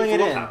you're paying sprinkling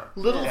for it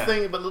in.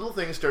 willpower. But little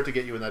things start to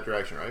get you in that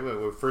direction, right?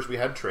 First we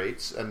had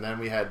traits, and then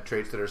we had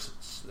traits that are,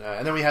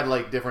 and then we had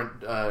like different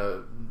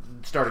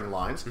starting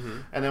lines,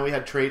 and then we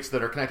had traits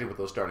that are connected with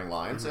those starting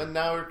lines, and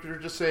now we're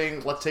just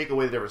saying let's take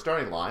away the different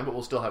starting line, but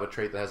we'll still have a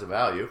trait that has a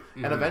value,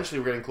 and eventually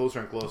we're getting closer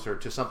and closer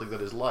to something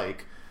that is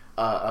like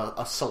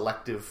a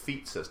selective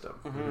feat system,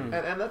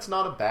 and that's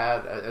not a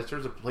bad, as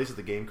terms of places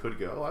the game could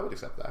go. I would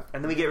accept that.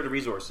 And then we get rid of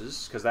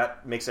resources because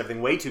that makes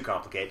everything way too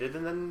complicated,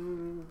 and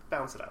then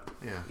balance it out.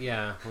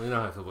 Yeah. Well, you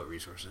know how I feel about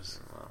resources.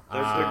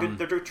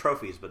 They're good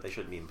trophies, but they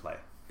shouldn't be in play.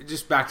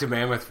 Just back to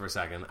Mammoth for a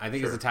second. I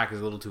think his attack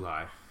is a little too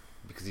high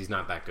because he's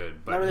not that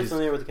good. But Not really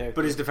familiar with the character.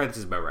 But his defense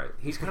is about right.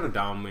 He's kind of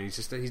dumb, and he's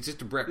just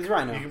a brick. He's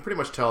Rhino. You can pretty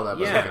much tell that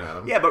by looking at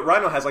him. Yeah, but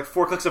Rhino has like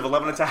 4 clicks of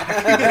 11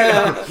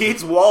 attack. He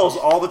hits walls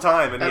all the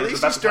time, and At he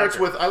least the he best starts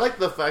attacker. with. I like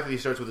the fact that he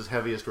starts with his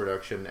heaviest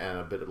reduction and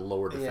a bit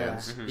lower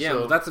defense. Yeah,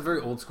 well, that's a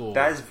very old school.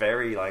 That is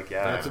very like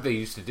That's what they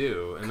used to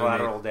do. And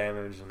collateral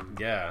damage.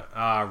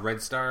 And...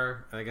 Red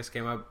Star, I guess,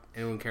 came up.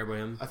 Anyone care about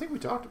him? I think we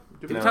talked.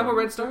 Did we talk about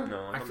Red Star? No,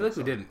 I I don't feel like think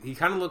we so. didn't. He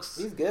kind of looks.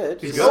 He's good.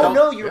 He's Oh good.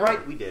 no, you're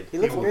right. We did. He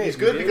looks great. He's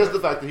good because of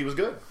the fact that he was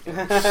good.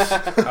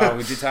 Oh,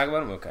 we did talk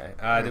about him. Okay.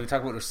 Did we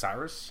talk about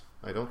Osiris?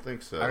 I don't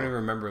think so. I don't even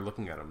remember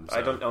looking at him. So.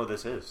 I don't know who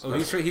this is. Oh,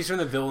 he's from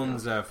the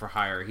Villains for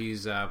Hire.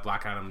 He's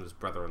Black Adam's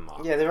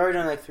brother-in-law. Yeah, they've already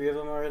done like 3 of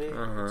them already.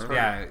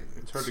 Yeah.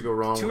 It's hard to go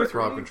wrong 2 or with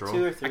 3? crowd control.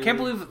 2 or 3. I can't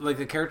believe like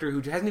the character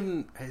who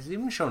has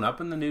even shown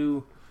up in the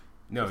new.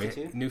 No,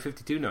 52? New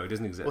 52. No, he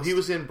doesn't exist. Well, he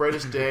was in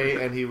Brightest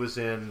Day and he was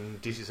in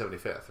DC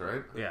 75th,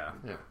 right? Yeah.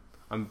 Yeah.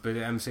 But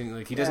I'm saying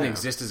like he doesn't Yeah.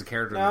 exist as a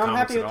character No, in the I'm comics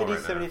happy at with all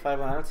the right now. D75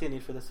 one. I don't see a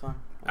need for this one.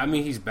 I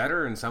mean, he's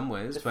better in some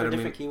ways, Just but for I mean,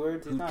 different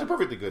keywords. He's It's not. a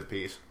perfectly good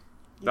piece.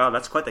 Wow,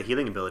 that's quite the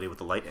healing ability with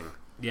the lightning.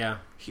 yeah.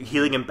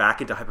 Healing him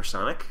back into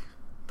hypersonic.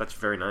 That's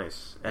very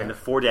nice. And the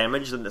 4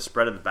 damage and the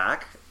spread of the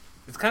back.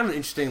 It's kind of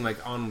interesting, like,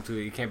 on to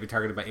you can't be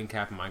targeted by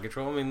incap and mind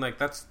control. I mean, like,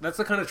 that's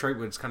the kind of trait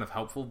where it's kind of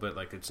helpful, but,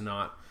 like, it's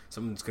not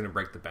something that's going to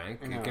break the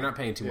bank. No. You're not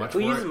paying too much Who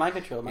for uses it. mind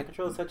control? Mind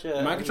control is such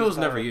a. Mind control is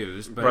never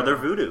used, but... Brother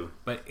Voodoo.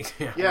 But,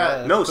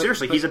 Yeah. No,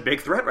 seriously, he's a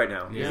big threat right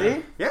now. Yeah. Is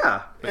he?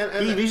 Yeah.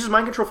 And He uses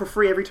mind control for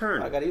free every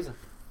turn. I gotta use him.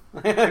 I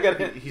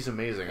gotta. He's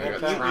amazing.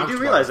 Yeah, You do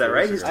realize that,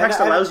 right? His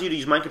text I know. allows you to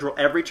use mind control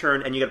every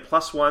turn, and you get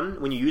 +1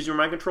 when you use your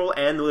mind control,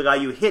 and the guy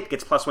you hit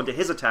gets +1 to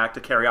his attack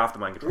to carry off the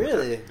mind control.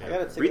 Really? attack. I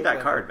gotta take Read a that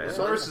look card, at man. it.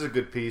 Osiris is a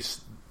good piece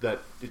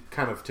that it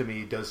kind of, to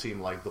me, does seem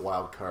like the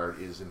wild card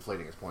is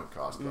inflating its point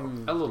cost, though.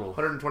 a little.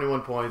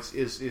 121 points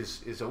is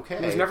okay.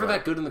 He was never but-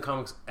 that good in the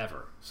comics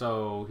ever,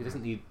 so he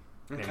doesn't need...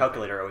 The anything.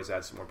 calculator always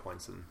adds some more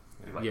points than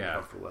you might be Yeah.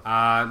 comfortable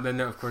with. Then,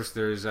 of course,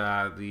 there's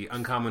the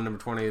uncommon number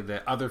 20,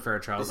 the other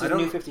Fairchild. This is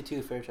New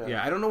 52 Fairchild.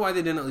 Yeah, I don't know why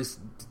they didn't at least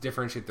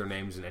differentiate their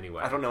names in any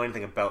way. I don't know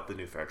anything about the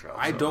new Fairchild.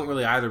 I so- don't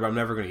really either, but I'm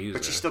never going to use it.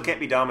 But she still can't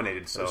be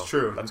dominated, so That's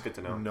true. That's good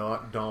to know.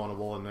 Not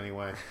dominable in any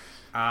way.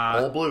 Uh,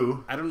 All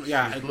blue. I don't.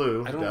 Yeah, She's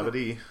blue. I don't.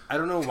 Davide. I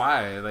don't know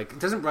why. Like, it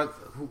doesn't.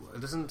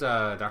 Doesn't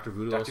Doctor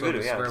Voodoo Dr. also Voodoo,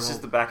 have a yeah. square This is roll?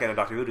 the back end of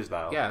Dr. Voodoo's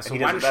dial. Yeah. and So he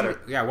why does did it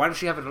better. she? Yeah. Why did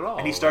she have it at all?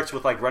 And he starts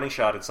with like running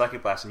shot and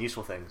psychic blast and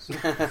useful things.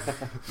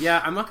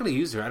 Yeah, I'm not going to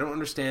use her. I don't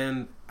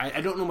understand. I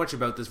don't know much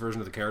about this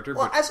version of the character.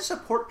 Well, but as a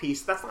support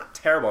piece, that's not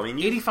terrible. I mean,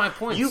 85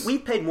 points. We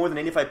paid more than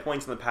 85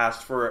 points in the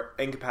past for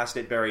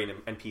Incapacitate, Barry,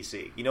 and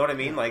PC. You know what I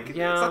mean? Like,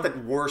 Yeah. it's not the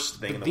worst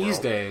thing in the these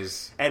world.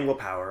 days. And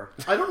willpower.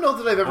 I don't know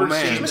that I've ever Oh,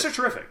 man. seen... He's Mr.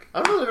 Terrific.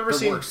 I don't know that I've ever The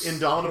seen worst.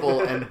 Indomitable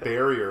and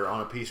Barrier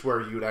on a piece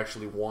where you'd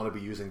actually want to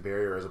be using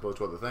Barrier as opposed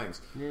to other things.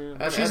 Yeah.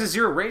 And- She's a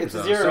zero range. It's a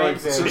though, zero so range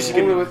it's- barrier. so She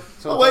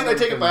can- Oh, wait, I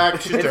take it back.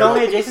 She's It's terrible.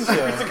 only a Jason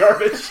show. It's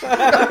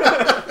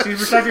garbage. She's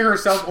protecting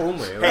herself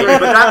only. Hey, but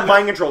that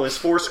mind control is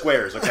 4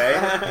 squares, okay?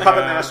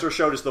 Puppet Master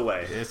showed us the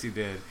way. Yes, he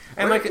did.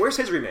 And like, Where's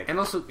his remake? and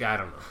also, yeah, I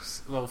don't know.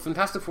 Well,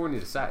 Fantastic Four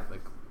need a set.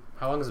 Like,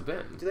 how long has it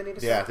been? Do they need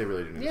to Yeah, they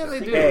really do. Need Yeah, to they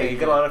say. do. Hey, you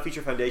got a lot of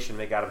Feature Foundation,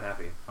 make Adam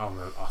happy. Oh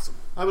man, awesome!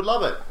 I would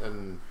love it.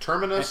 And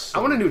Terminus. I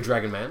want a new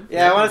Dragon Man.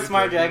 Yeah, I want a Good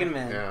smart Dragon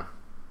Man. Yeah.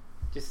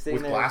 Just sitting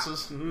With there.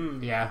 glasses.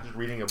 Yeah. Just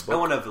reading a book. I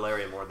want a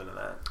Valeria more than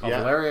that. Oh, Yeah.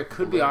 Valeria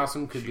could be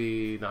awesome, could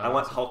be not. I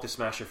want awesome. Hulk to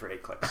smash her for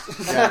 8 clicks.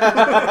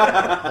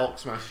 Hulk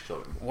smashes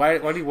children. Why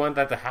do you want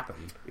that to happen?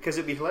 Because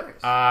it'd be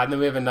hilarious. And then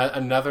we have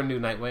another new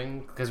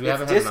Nightwing because we It's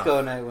haven't had Disco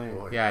enough.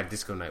 Nightwing. Yeah,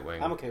 Disco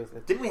Nightwing. I'm okay with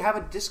it. Didn't we have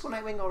a Disco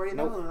Nightwing already,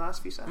 though, Nope. in the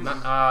last few sessions?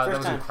 Not, that First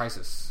was in time.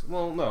 Crisis.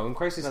 Well, no, in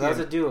Crisis. No, he that was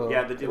a had- duo.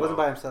 Yeah, the It duo. wasn't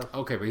by himself.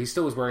 Okay, but he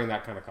still was wearing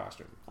that kind of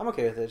costume. I'm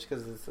okay with it just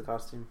because it's the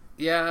costume.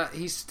 Yeah,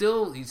 he's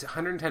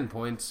 110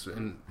 points,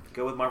 and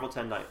Go with Marvel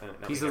 10 Night.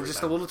 he's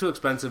just a little too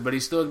expensive, but he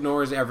still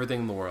ignores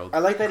everything in the world. I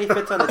like that he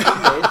fits on the Teen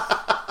Titans.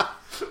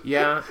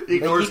 Yeah, He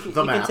ignores Like, he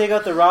the can map. take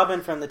out the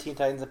Robin from the Teen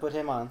Titans and put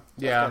him on.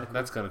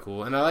 that's kind of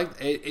cool. And I like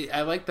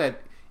I like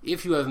that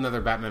if you have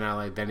another Batman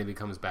ally, then he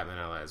becomes Batman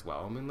ally as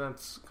well. I mean,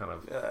 that's kind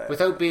of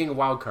without being a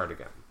wild card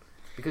again.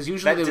 Because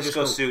usually That they would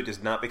disco just go, suit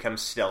does not become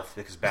stealth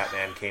because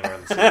Batman came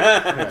around the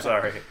scene. I'm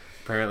sorry.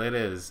 apparently it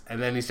is. And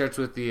then he starts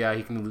with the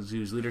he can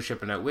use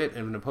leadership and outwit,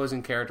 and an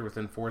opposing character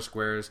within 4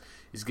 squares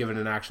is given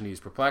an action to use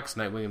perplex.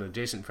 Nightwing and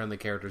adjacent friendly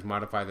characters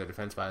modify their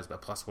defense values by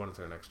 +1 to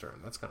their next turn.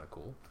 That's kind of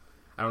cool.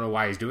 I don't know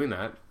why he's doing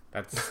that.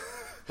 That's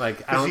Like,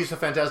 Because he's a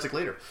fantastic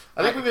leader.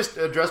 I think we just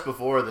addressed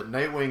before that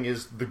Nightwing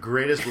is the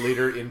greatest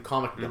leader in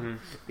comicdom.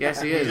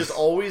 Yes, he is. He just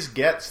always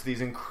gets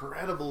these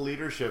incredible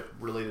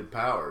leadership-related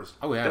powers.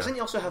 Oh yeah. Doesn't he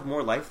also have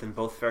more life than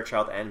both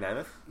Fairchild and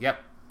Mammoth?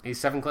 Yep. He's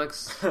 7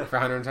 clicks for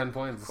 110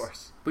 points. Of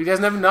course. But he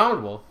doesn't have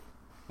Indomitable.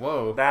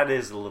 Whoa. That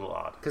is a little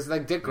odd. Because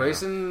like Dick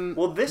Grayson,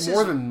 Well, this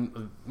more is-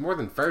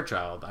 than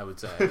Fairchild, I would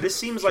say. This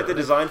seems like the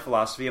design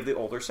philosophy of the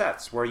older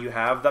sets, where you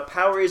have the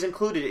power is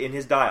included in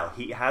his dial.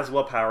 He has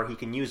willpower, he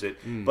can use it.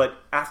 But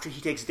after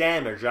he takes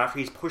damage, after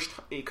he's pushed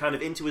kind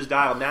of into his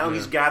dial, now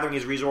he's gathering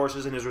his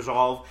resources and his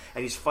resolve,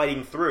 and he's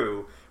fighting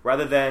through.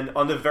 Rather than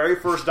on the very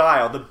first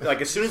dial,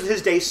 like as soon as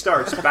his day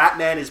starts,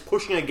 Batman is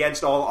pushing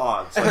against all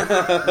odds.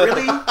 Like,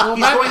 really? He's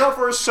going out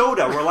for a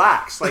soda.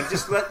 Relax. Like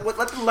just let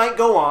the light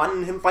go on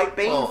and him fight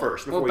Bane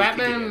first. Before Well, he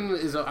Batman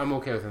is. I'm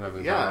okay with him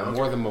having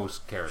more than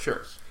most characters.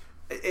 Sure.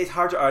 It's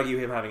hard to argue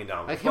him having a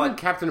dominant. Like him and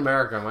Captain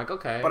America, I'm like,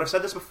 okay. But I've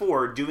said this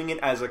before, doing it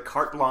as a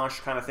carte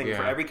blanche kind of thing Yeah.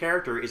 for every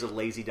character is a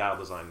lazy dial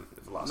design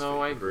philosophy.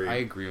 No, I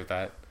agree with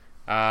that.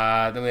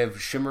 Then we have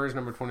Shimmer's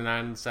number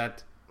 29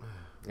 set.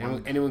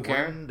 Anyone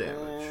care? 1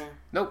 damage.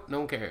 Nope, no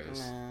one cares.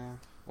 Nah.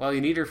 Well,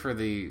 you need her for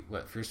the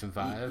Fearsome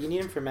 5. You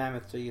need him for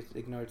Mammoth, so you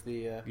ignore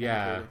the.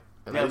 Yeah.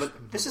 And Yeah, at but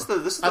least- this is the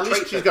at trait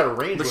least she's that- got a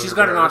range. But with she's her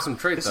got an bear. awesome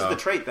trait, This though. is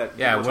the trait that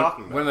Yeah, we're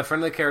talking about. when the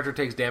friendly character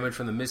takes damage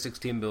from the Mystics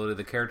team ability,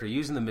 the character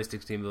using the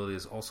Mystics team ability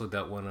is also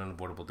dealt one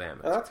unavoidable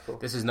damage. Oh, that's cool.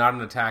 This is not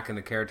an attack, and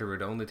the character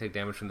would only take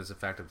damage from this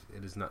effect if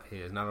he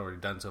has not already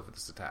done so for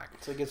this attack.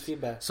 So it gives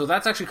feedback. So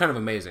that's actually kind of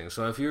amazing.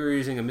 So if you were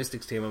using a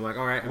Mystics team, I'm like,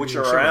 all right, I'm which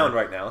using are Shimmer. around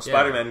right now.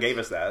 Spider-Man gave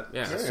us that.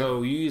 Yeah,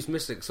 so you use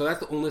Mystic. So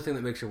that's the only thing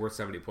that makes her worth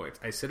 70 points.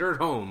 I sit her at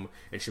home,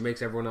 and she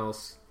makes everyone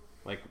else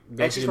like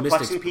go And to she's the perplexing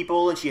Mystics.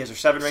 people, and she has her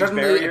 7-range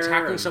Suddenly barrier.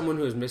 attacking and- someone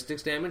who has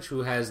Mystics damage, who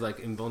has like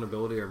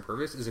invulnerability or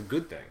impervious, is a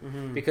good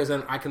thing because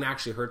then I can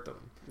actually hurt them.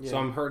 So Yeah.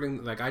 I'm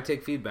hurting. Like I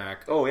take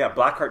feedback. Oh yeah,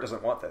 Blackheart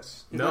doesn't want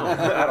this No,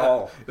 at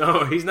all.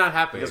 no, he's not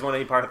happy. He doesn't want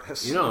any part of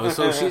this. You know,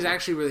 so she's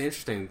actually really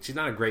interesting. She's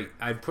not a great.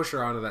 I'd push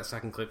her onto that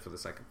second click for the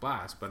second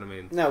blast, but I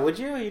mean, No, would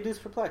you? You'd lose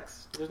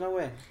Perplex. There's no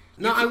way.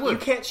 no, I would. You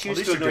can't choose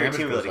least to your ignore your damage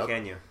team goes ability, up.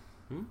 can you?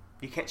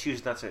 You can't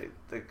choose not to.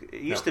 It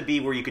used No. to be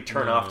where you could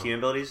turn No. off team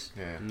abilities.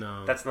 Yeah.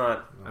 No, That's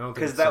not I don't think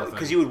because it's still a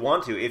because thing. you would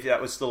want to if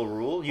that was still a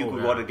rule. You Oh,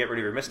 would yeah. want to get rid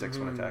of your mystics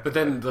when attacking. But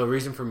then the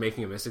reason for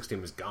making a Mystics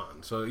team is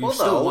gone. So you Well,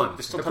 still no, won.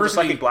 there's still The tons of person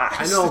Psychic you- Blast.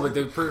 I know, but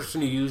the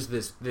person who used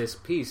this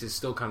piece is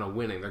still kind of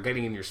winning. They're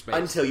getting in your space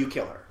until you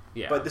kill her.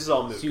 Yeah. But this is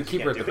all moot. So you 'cause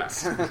keep her at can't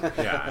the do it. back.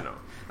 Yeah, I know.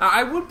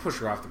 I would push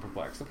her off the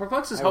Perplex. The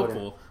Perplex is I wouldn't.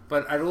 helpful,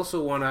 but I'd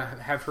also want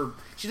to have her.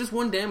 She does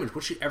 1 damage.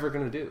 What's she ever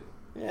going to do?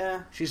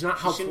 Yeah. She's not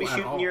You helpful shouldn't be at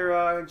shooting all.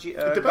 your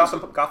depends.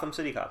 Gotham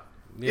City Cop.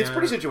 Yeah. It's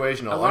pretty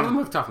situational. A lot of them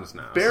have toughness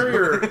now.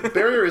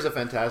 Barrier is a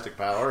fantastic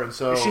power, and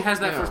so She has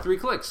that yeah. for 3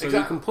 clicks, so you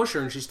Exactly. can push her,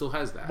 and she still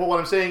has that. But what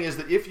I'm saying is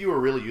that if you were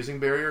really using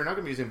Barrier, you're not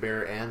going to be using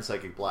Barrier and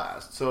Psychic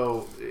Blast.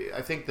 So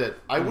I think that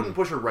I wouldn't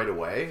push her right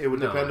away. It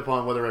would No. depend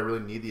upon whether I really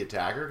need the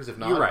attacker, because if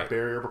not, You're right.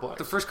 Barrier or Perplex.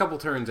 The first couple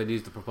turns, I'd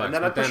use the Perplex, And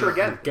then but I push her I'm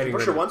again. getting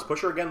Push rid her of- once,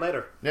 push her again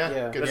later. Yeah,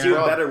 Yeah. good That's job.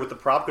 even better with the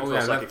prop control. Oh,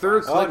 yeah, that Psychic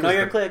third Blast. click Oh, is know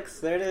your the- clicks.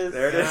 There it is.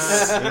 There it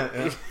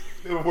is.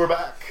 We're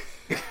back.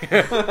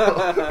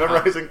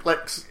 Memorizing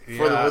clicks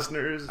for the Yeah.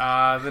 listeners.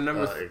 The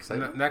number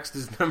exciting. next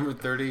is number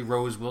 30,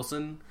 Rose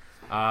Wilson.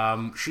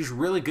 She's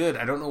really good.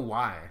 I don't know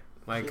why.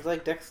 Like, She's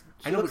like Dex.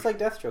 I She know, looks like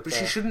Deathstroke. but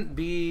she shouldn't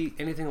be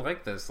anything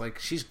like this. Like,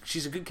 she's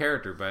a good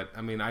character, but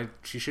I mean,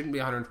 she shouldn't be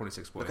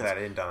 126 points. Look at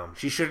that Indom.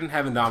 She shouldn't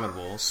have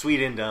Indomitable. Sweet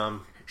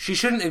Indom. She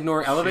shouldn't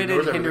ignore elevated,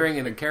 ignores hindering,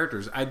 and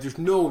characters. There's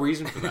no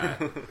reason for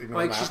that.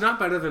 Ignore Like, that. she's not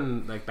better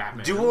than like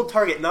Batman. Dual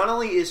target. Not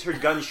only is her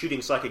gun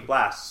shooting psychic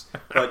blasts,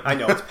 but I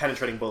know it's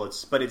penetrating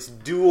bullets, but it's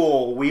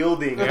dual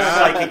wielding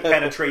psychic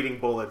penetrating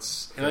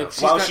bullets. And, like,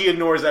 she's while got- she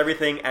ignores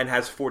everything and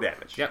has 4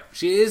 damage. Yep,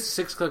 she is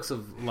 6 clicks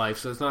of life,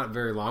 so it's not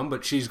very long.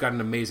 But she's got an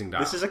amazing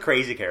dial. This is a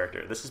crazy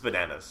character. This is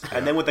bananas.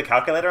 And then with the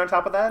calculator on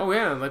top of that, Oh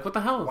yeah, like what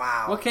the hell?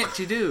 Wow. What can't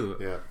she do?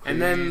 Yeah, and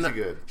then crazy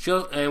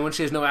good. and when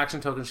she has no action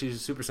token, she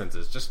uses super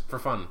senses just for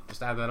fun.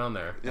 Just add that on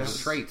there. It's Yes.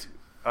 a trait.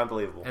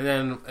 unbelievable. And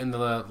then in the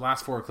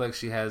last 4 clicks,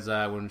 she has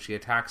when she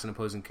attacks an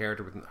opposing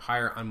character with a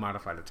higher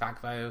unmodified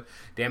attack value,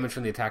 damage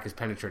from the attack is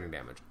penetrating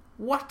damage.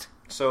 What?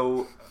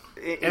 So,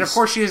 And of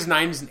course, she has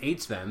 9s and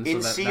 8s then.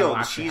 in so that'll sealed,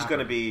 actually she's going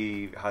to happen.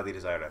 be highly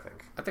desired. I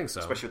think, I think so.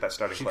 especially with that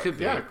starting She click. could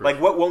be. Yeah, Like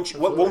what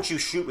won't you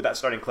shoot with that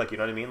starting click? You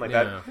know what I mean? Like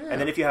Yeah. that.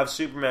 And then if you have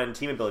Superman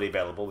team ability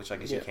available, which I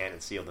guess you Yeah. can in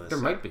sealed in this There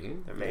set. might be.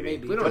 There may Maybe.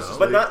 be. We don't know.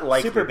 But not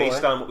likely Superboy.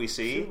 based on what we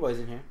see. Superboy's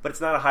in here. But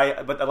it's not a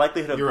high. But the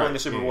likelihood of You're pulling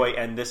right. the Superboy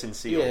and this in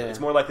sealed, Yeah. it's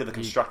more likely to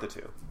construct the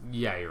two.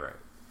 Yeah, you're right.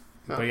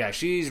 But yeah,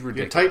 she's Get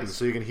ridiculous. Titans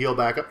so you can heal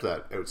back up to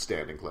that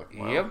outstanding click.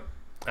 Wow. Yep.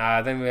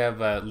 Then we have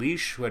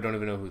Leash, who I don't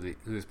even know who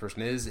this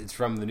person is. It's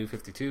from the New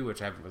 52,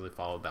 which I haven't really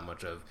followed that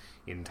much of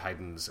in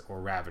Titans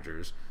or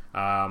Ravagers.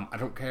 I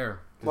don't care.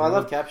 Well, I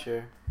love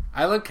Capture.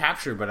 I like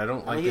Capture, but I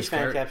don't I'm like a this huge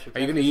fan of character. Capture.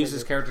 Are you going to use Capture's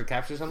this so character to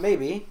capture something?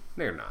 Maybe.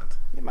 No, you're not.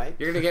 You might.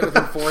 You're going to get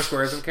within 4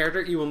 squares of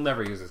character. You will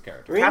never use this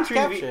character. Range Capturing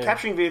capture.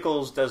 capturing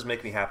vehicles does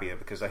make me happier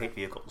because I hate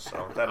vehicles.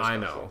 So that is I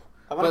kinda know. cool.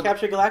 I want to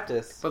capture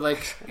Galactus. But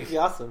like, it'd be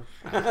awesome.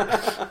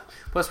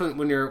 plus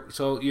when you're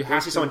you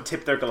have to see someone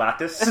tip their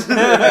Galactus,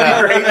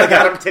 right? Like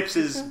Adam tips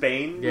his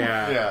Bane.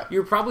 Yeah.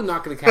 You're probably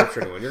not going to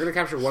capture anyone. You're going to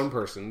capture one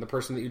person, the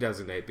person that you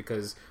designate,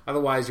 because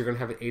otherwise you're going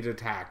to have an 8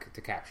 attack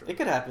to capture. It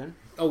could happen.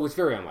 Oh, it's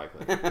very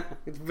unlikely.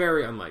 It's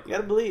very unlikely. You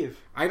gotta believe.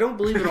 I don't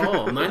believe at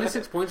all.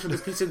 96 points for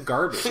this piece of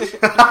garbage.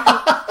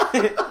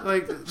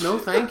 Like, no,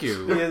 thank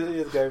you. He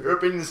is garbage. Your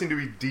opinions seem to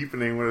be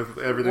deepening with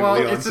everything Well,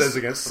 Leon it's says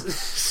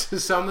against them.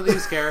 some of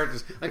these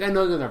characters, like I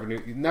know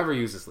you'll never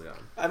use this, Leon.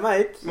 I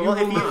might. Well,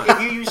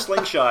 if you use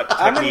slingshot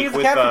I'm gonna technique use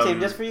with Captain Team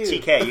just for you.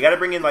 TK, you got to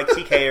bring in like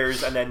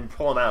TKers and then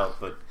pull them out.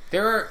 But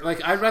There are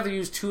like I'd rather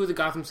use 2 of the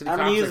Gotham City I'm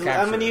cops. gonna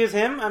use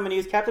him. I'm gonna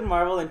use Captain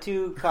Marvel and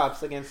 2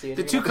 cops against you.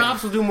 The 2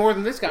 cops will do more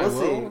than this guy We'll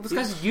will. see. This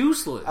guy's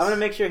useless. I'm gonna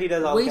make sure he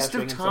does all the Waste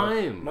of capturing himself.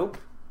 time. Nope.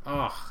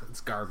 Oh,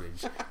 it's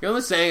garbage. You're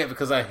only saying it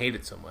because I hate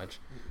it so much.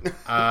 You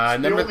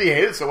only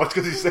hate it so much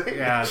because he's saying it.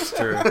 Yeah, it's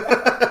true.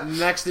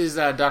 Next is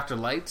Dr.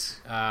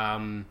 Light.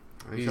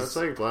 He's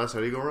like Blast.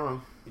 How do you go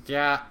wrong?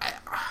 Yeah,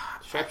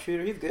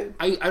 Sharpshooter, he's good.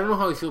 I don't know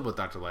how I feel about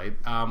Dr. Light.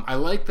 I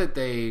like that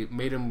they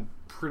made him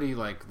pretty,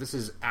 like, this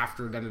is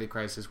after Identity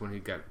Crisis when he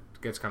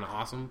gets kind of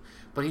awesome,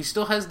 but he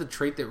still has the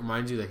trait that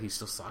reminds you that he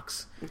still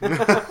sucks.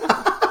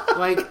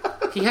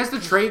 Like, he has the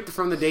trait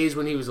from the days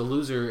when he was a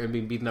loser and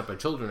being beaten up by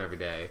children every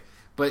day,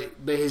 but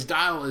his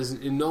dial is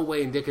in no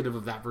way indicative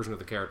of that version of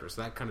the character,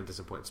 so that kind of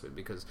disappoints me,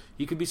 because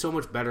he could be so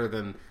much better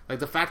than, like,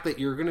 the fact that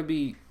you're going to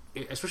be,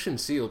 especially in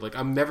Sealed, like,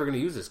 I'm never going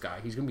to use this guy.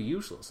 He's going to be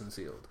useless in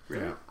Sealed.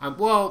 Yeah.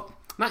 Well,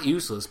 not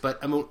useless,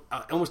 but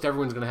almost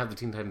everyone's going to have the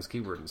Teen Titans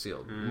keyword in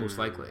Sealed, most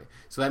likely.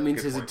 So that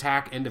means his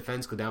attack and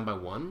defense go down by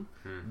 1.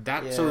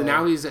 So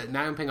now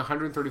I'm paying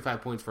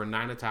 135 points for a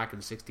 9 attack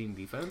and 16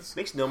 defense.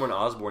 makes Norman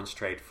Osborn's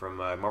trait from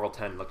Marvel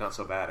 10 look not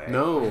so bad. Eh?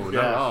 No,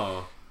 not at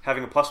all.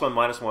 Having a +1,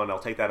 -1, I'll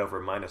take that over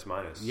minus.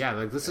 Yeah,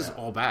 like this is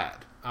all bad.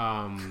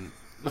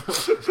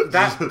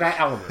 that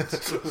element.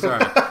 Sorry,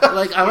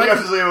 like I You like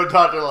have to say what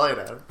Dr. Light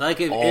had. like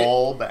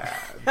All bad.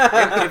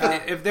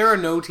 if there are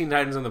no Teen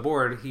Titans on the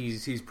board,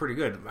 he's pretty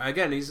good.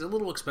 Again, he's a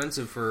little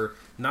expensive for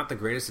not the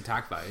greatest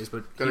attack values,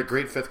 but Got a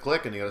great 5th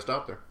click, and you got to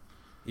stop there.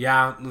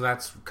 yeah,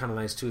 that's kind of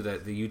nice too.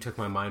 That the You Took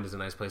My Mind is a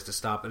nice place to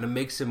stop, and it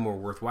makes him more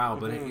worthwhile.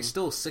 But he's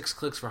still 6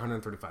 clicks for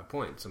 135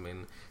 points. I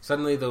mean,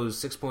 suddenly those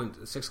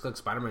 6-click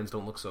Spider-Mans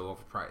don't look so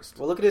overpriced.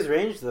 Well, look at his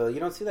range, though. You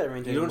don't see that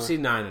range You anymore. don't see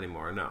 9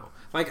 anymore, no.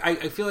 Like, I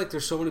feel like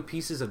there's so many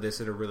pieces of this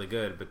that are really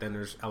good, but then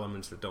there's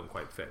elements that don't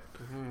quite fit.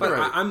 But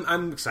Right.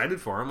 I'm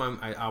excited for him.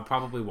 I'll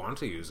probably want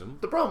to use him.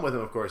 The problem with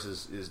him, of course,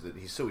 is that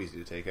he's so easy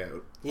to take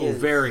out. He Oh, is.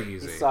 very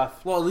easy. He's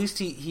soft. Well, at least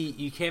he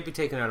you can't be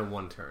taken out in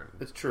 1 turn.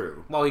 It's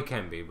true. Well, he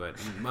can be, but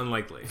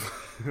unlikely.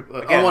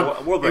 Again,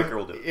 World Breaker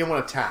will do. In one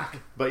attack,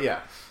 but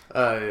yeah.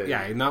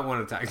 Yeah, not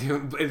 1 attack.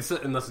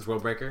 Unless it's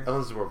World Breaker.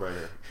 Unless it's World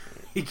Breaker.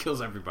 He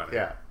kills everybody.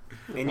 Yeah.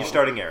 In your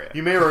starting area.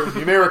 You may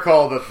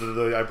recall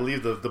that I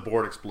believe the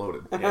board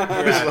exploded.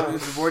 Yeah,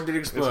 the board did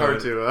explode. It's hard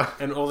to...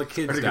 and all the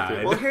kids to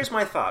died. Well, here's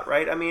my thought,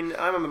 right? I mean,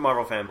 I'm a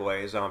Marvel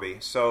fanboy, zombie,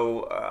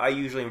 so I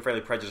usually am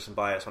fairly prejudiced and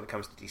biased when it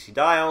comes to DC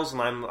dials,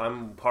 and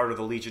I'm part of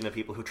the legion of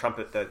people who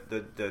trumpet that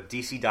the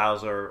DC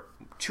dials are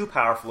too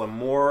powerful and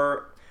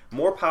more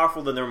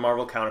powerful than their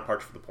Marvel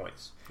counterparts for the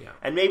points. Yeah.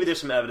 And maybe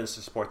there's some evidence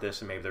to support this,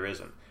 and maybe there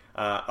isn't.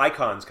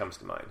 Icons comes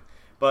to mind.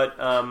 But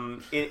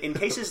in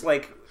cases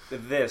like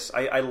this,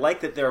 I like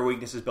that there are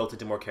weaknesses built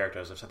into more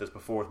characters. I've said this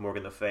before with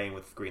Morgan Le Fay and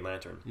with Green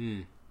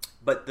Lantern.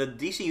 But the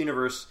DC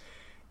Universe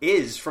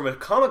is, from a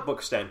comic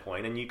book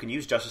standpoint, and you can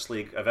use Justice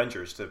League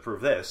Avengers to prove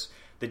this,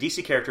 the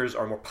DC characters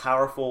are more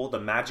powerful, the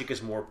magic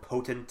is more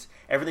potent,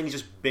 everything is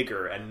just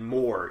bigger and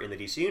more in the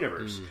DC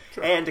Universe.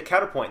 Sure. And to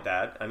counterpoint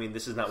that, I mean,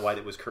 this is not why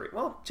it was created.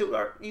 Well,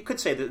 you could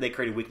say that they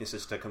created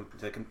weaknesses to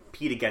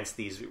compete against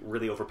these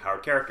really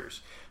overpowered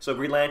characters. So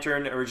Green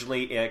Lantern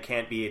originally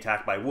can't be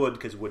attacked by wood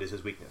because wood is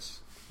his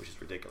weakness, which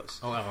is ridiculous.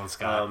 Oh, Alan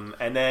Scott.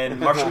 And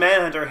then Martian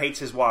Manhunter hates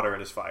his water and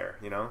his fire,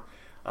 you know?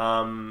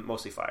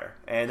 Mostly fire.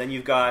 And then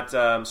you've got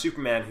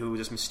Superman, who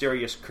this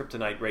mysterious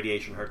kryptonite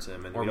radiation hurts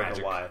him, and Or we don't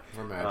magic. know why.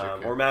 Or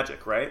magic, yeah. Or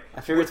magic, right?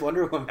 I figure it's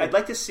Wonder Woman. I'd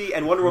like to see,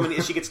 and Wonder Woman,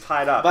 she gets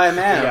tied up. By a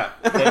man. Yeah.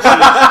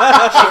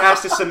 She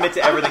has to submit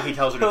to everything he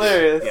tells her to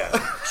Hilarious. do.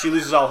 Yeah. She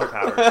loses all her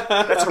powers.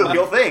 That's a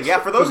real thing. Yeah,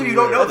 for those of you who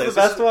don't know That's this,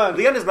 the best one.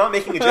 Leon is not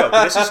making a joke.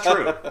 This is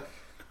true.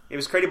 It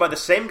was created by the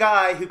same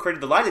guy who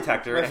created the lie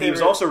detector, and he was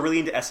favorite. also really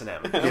into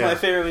S&M. My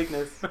favorite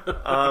weakness.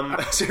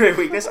 Favorite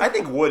weakness? I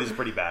think wood is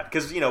pretty bad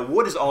because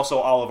wood is also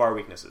all of our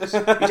weaknesses.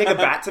 You take a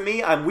bat to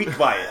me, I'm weak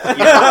by it.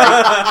 You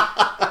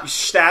know, like, you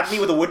stab me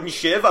with a wooden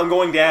shiv, I'm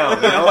going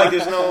down. You know, like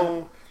there's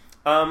no.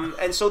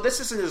 And so this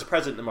isn't as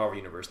present in the Marvel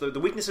universe. The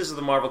weaknesses of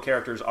the Marvel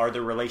characters are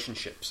their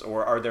relationships,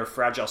 or are their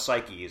fragile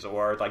psyches,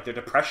 or like their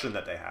depression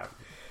that they have.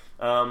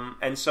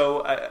 And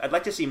so I'd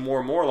like to see more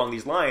and more along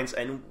these lines.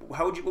 And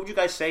what would you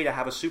guys say to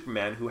have a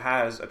Superman who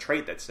has a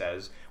trait that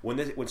says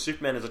when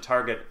Superman is a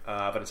target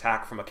of an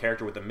attack from a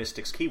character with a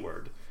Mystics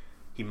keyword,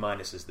 he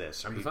minuses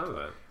this. I'd be fine with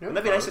that. Wouldn't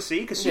that be nice to see?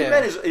 Because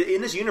Superman is,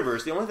 in this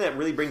universe, the only thing that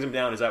really brings him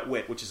down is that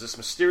wit, which is this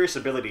mysterious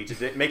ability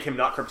to make him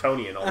not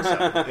Kryptonian all of a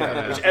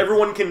sudden, which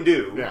everyone can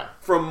do. Yeah.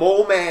 From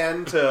Mole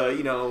Man to, I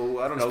don't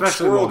know, Especially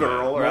Squirrel Mole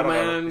Girl. Or Man. I don't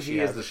Mole know. Man, he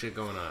has the shit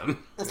going on.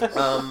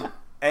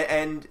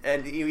 And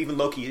even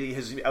Loki,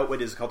 his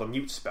outwit is called a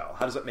mute spell.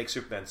 How does that make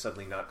Superman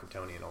suddenly not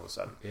Kryptonian all of a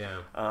sudden?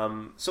 Yeah.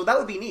 So that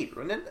would be neat,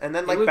 wouldn't it? And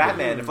then like would be.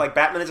 Batman, if like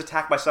Batman is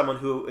attacked by someone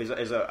who is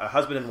a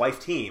husband and wife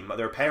team,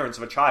 they're parents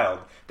of a child,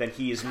 then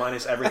he is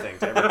minus everything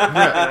to everyone.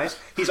 Nice.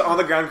 He's on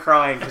the ground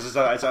crying because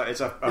it's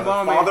a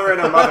father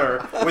and a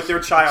mother with their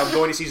child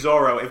going to see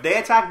Zorro. If they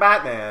attack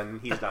Batman,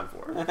 he's done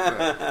for.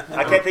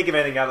 I can't think of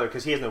anything other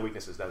because he has no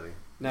weaknesses, does he?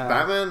 No.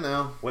 Batman,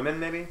 no. Women,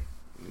 maybe.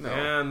 No,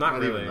 Yeah, not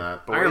really. even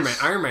that.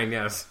 Iron Man,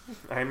 yes.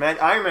 Iron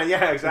Man,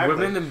 yeah, exactly.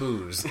 Women and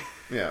booze.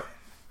 Yeah.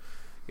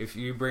 If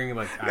you bring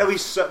like That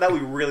would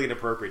be really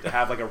inappropriate to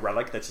have like a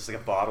relic that's just like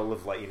a bottle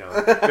of like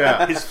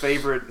Yeah. his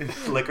favorite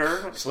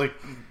liquor. It's like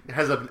it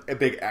has a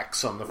big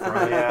X on the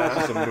front.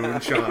 Yeah. Some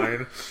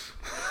moonshine.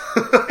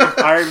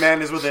 Iron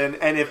Man is within,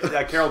 and if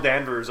Carol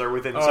Danvers are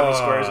within 7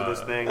 squares of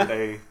this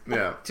thing,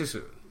 Yeah. too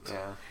soon.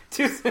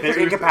 they're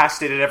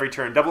incapacitated every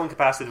turn, double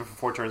incapacitated for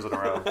 4 turns in a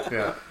row.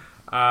 Yeah.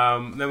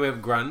 Then we have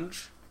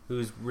Grunge,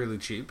 who's really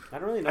cheap. I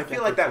don't really know. I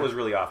feel like that was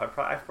really off.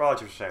 I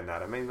apologize for saying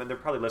that. I mean, there are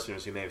probably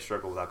listeners who may have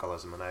struggled with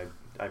alcoholism, and I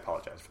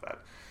apologize for that.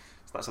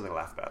 It's not something to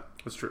laugh about.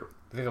 That's true.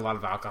 I think a lot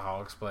of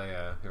alcoholics play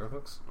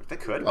HeroClix. They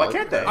could. Why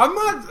can't they? I'm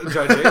not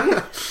judging.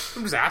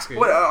 I'm just asking.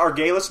 What, are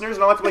gay listeners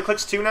and all have to play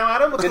clicks too now,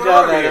 Adam? What's Good going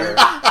on job, over Adam. here?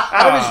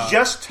 Adam has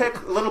just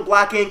took a little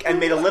black ink and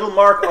made a little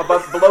mark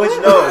below his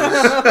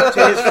nose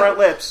to his front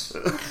lips.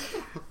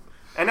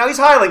 And now he's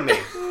hiling me.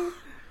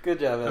 Good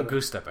job, I'm Adam.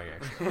 goose stepping,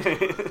 actually.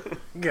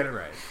 Get it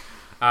right.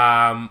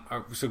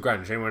 So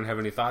Grunge, anyone have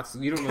any thoughts?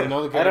 You don't really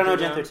know the I don't character know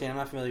Gen now? 13. I'm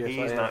not familiar with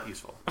He's it. not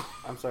useful.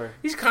 I'm sorry.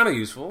 He's kind of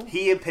useful.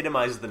 He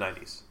epitomizes the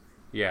 90s.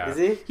 Yeah. Is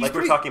he? Like we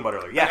were talking about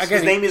earlier. Yes, Again,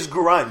 his name is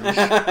Grunge.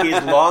 He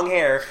has long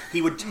hair.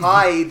 He would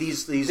tie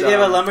these Did he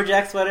have a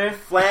lumberjack sweater?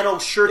 flannel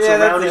shirts Yeah,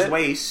 around that's his it.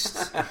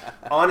 waist.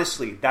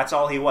 Honestly, that's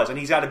all he was. And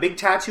he's got a big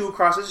tattoo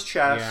across his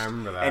chest. Yeah, I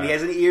remember that. And he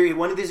has an ear.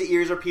 One of his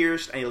ears are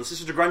pierced. And he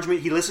listens to grunge.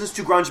 He listens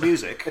to grunge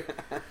music.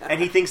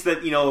 And he thinks that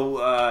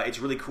it's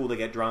really cool to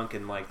get drunk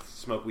and like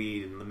smoke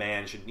weed. And the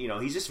man should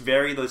he's just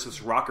very this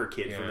rocker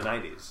kid from the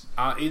 90s.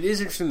 It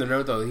is interesting to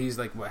note, though, he's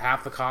like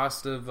half the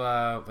cost of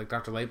like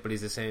Dr. Light, but he's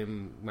the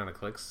same amount of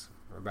clicks.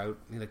 Or about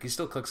he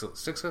still clicks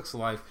 6 clicks a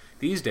life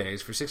these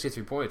days for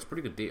 63 points.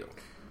 Pretty good deal.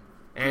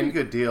 And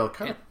Pretty good deal.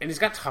 and he's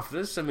got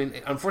toughness. I mean,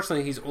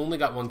 unfortunately, he's only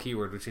got one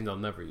keyword, which means I'll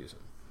never use him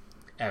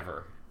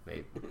ever.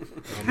 Mate.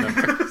 I'll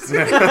never.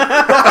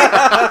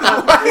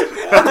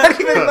 I'm not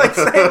even like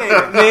saying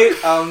it.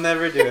 Nate, I'll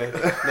never do it.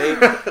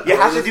 Nate, You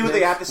have to do what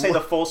they have to say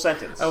the full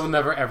sentence. I will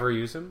never ever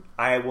use him.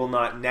 I will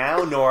not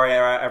now, nor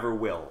I ever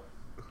will.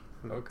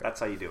 Okay. That's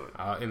how you do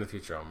it. In the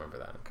future, I'll remember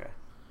that. Okay.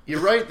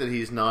 You're right that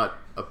he's not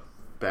a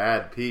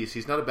bad piece.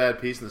 He's not a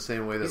bad piece in the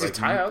same way that He's a like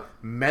tie-out.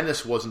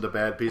 Menace wasn't a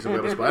bad piece of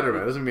Web of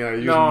Spider-Man. Doesn't mean I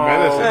use No,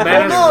 Menace.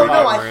 Menace No, is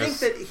I hilarious.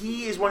 think that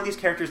he is one of these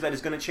characters that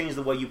is going to change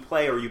the way you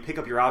play, or you pick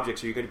up your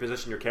objects, or you're going to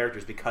position your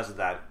characters because of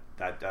that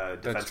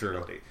defense true.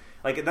 ability.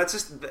 Like that's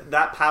just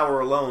that power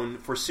alone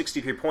for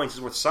 63 points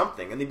is worth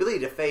something, and the ability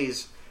to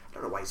phase. I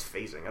don't know why he's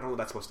phasing. I don't know what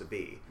that's supposed to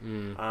be.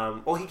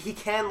 Well, he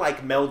can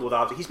like meld with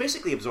objects. He's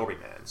basically absorbing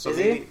man. So Is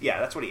he? Yeah,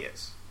 that's what he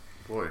is.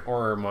 Boy,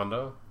 Or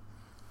Mondo.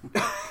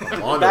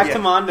 Mondo. back to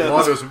Mondo.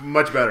 Mondo's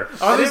much better.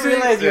 I didn't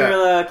realize you Yeah.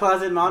 were a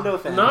closet Mondo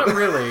fan. Not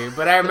really,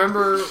 but I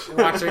remember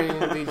watching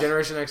the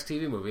Generation X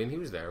TV movie, and he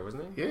was there,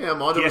 wasn't he? Yeah,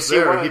 Mondo Yes, was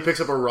there. he He was.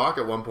 picks up a rock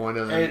at one point,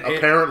 and then And-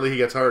 apparently he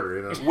gets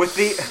harder. With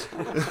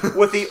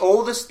the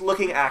oldest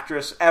looking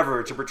actress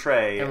ever to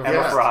portray Emma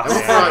Emma Frost.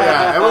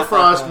 Emma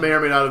Frost may or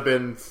may not have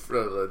been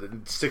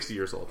 60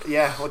 years old.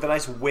 Yeah, with a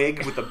nice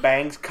wig with the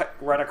bangs cut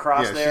right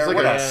across Yeah, there. she's like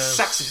What a- a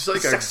sex, she's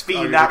like sex a-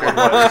 fiend that one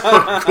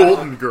was.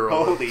 Golden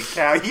Girl. Holy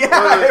cow.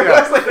 Yeah, it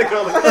was like the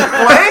girl.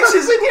 Blanche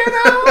is in here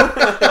now?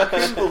 I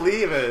couldn't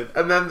believe it.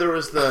 And then there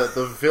was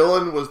the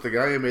villain was the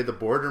guy who made the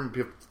boardroom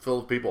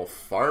filled with people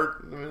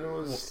fart. I mean, it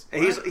was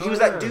He was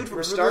yeah. that dude from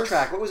Remember Star this?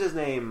 Trek. What was his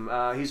name?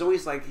 He's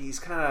always like, he's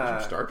kind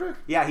of... Star Trek.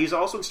 Yeah, he was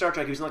also in Star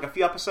Trek. He was in like a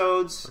few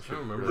episodes. I don't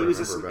remember. He was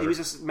remember he was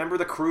this member of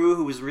the crew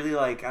who was really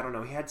like, I don't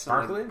know, he had some...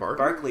 Barkley? Like,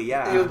 Barkley,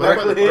 yeah. He was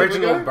Barkley. Barkley.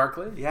 Original guy?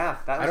 Barkley? Yeah,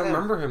 that was I don't him.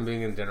 remember him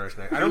being in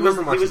Generation X. I He don't was-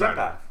 remember much He was about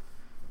Empath. it.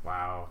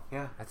 Wow.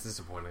 Yeah. That's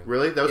disappointing.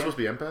 Really? That was Yeah. supposed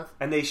to be Empath?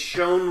 And they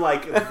shone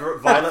like violet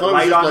thought it was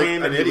light just, on like,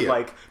 him, an and he would idiot.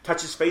 like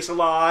touch his face a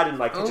lot, and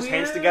like touch his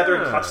hands together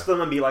and yeah. touch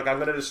them, and be like, "I'm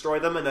going to destroy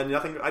them," and then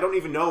nothing. I don't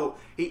even know.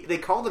 They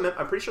called him.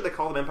 I'm pretty sure they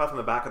called him Empath on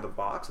the back of the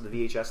box of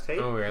the VHS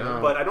tape. Oh, yeah.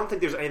 But I don't think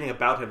there's anything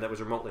about him that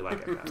was remotely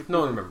like Empath. No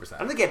one remembers I that.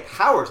 don't think he had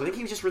powers. I think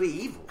he was just really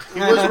evil. He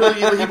was really.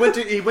 He went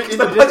into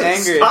The just budget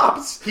angry.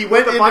 stops. He went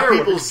with the into fireworks.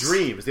 people's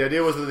dreams. The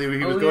idea was that he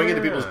was Oh, going yeah.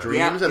 into people's dreams,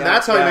 Yeah, and yeah,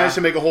 that's how he yeah. managed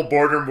to make a whole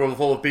boardroom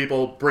full of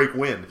people break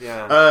wind.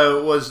 Yeah.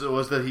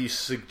 Was that he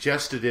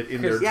suggested it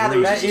in their Yeah, there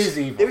dreams? was That just, is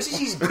evil. There was just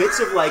these bits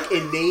of like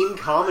inane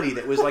comedy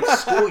that was like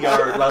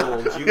schoolyard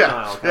level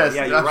juvenile. yes,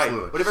 yeah, you're right.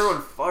 absolutely. What if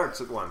everyone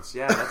farts at once?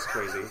 Yeah, that's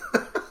crazy.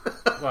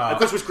 Of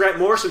course, which Grant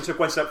Morrison took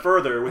one step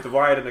further with the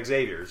Riot and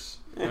Xavier's.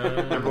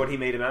 Remember what he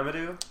made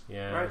Amadou?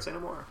 Yeah. Right, say no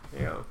more.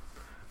 Yeah.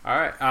 All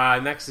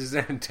right. Next is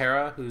then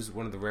Terra, who's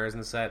one of the rares in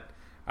the set.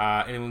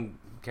 Anyone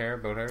care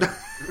about her?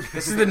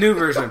 This is the new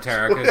version of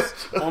Terra because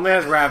only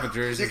has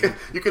Ravagers. You could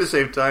have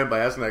saved time by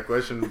asking that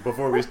question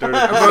before we started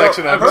the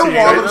section.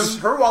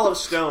 Her wall of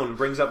stone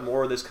brings up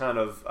more of this kind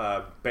of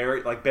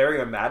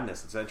barrier of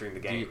madness that's entering the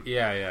game.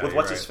 Yeah. With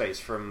what's his face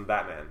from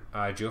Batman?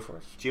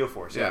 Geoforce.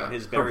 Geoforce. Yeah. And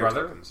his barrier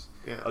brother? tokens.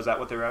 Yeah. Oh, is that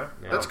what they are?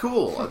 Yeah. That's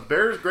cool.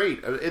 Bear's great.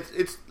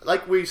 It's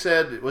like we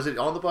said. Was it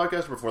on the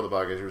podcast or before the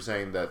podcast? You were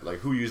saying that like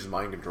who uses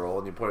mind control,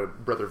 and you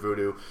pointed Brother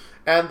Voodoo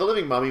and the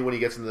Living Mummy when he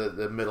gets in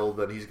the middle.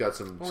 Then he's got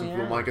some cool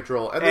mind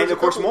control, and of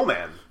course Mole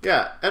Man.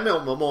 Yeah, and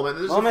Mole Man.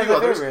 There's Mole a few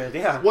others.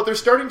 Yeah. What they're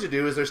starting to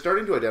do is they're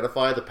starting to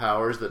identify the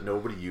powers that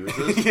nobody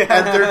uses,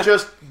 and they're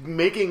just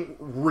making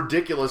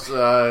ridiculous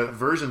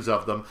versions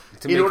of them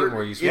to make it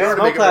more useful. In order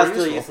to make it more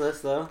Snowplow's still useful.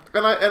 useless though.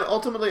 And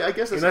ultimately, I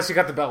guess Unless you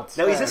got the belts.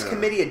 Now, is this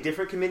committee a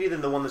different committee than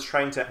the one that's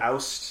trying to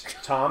oust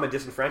Tom and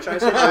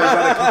disenfranchise him? Or is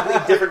that a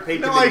completely different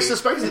paid No, committee? I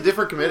suspect it's a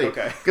different committee.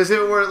 Okay. Because if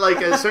it were like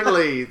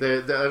certainly, I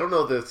don't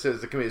know if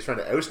the committee is trying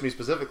to oust me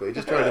specifically,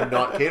 just trying to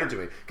not cater to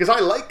me. Because I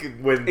like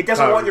when It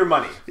doesn't want your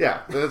money.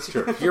 Yeah, that's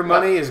true. Your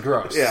money is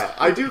gross. Yeah,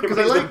 I do because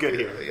I Everybody's like good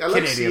here. I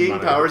like Canadian seeing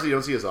money. powers that you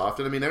don't see as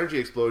often. I mean, Energy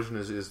Explosion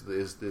is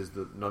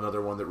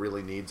another one that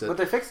really needs it. But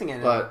they're fixing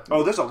it. But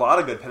Oh, there's a lot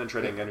of good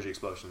penetrating energy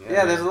explosion.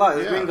 yeah, there's a lot.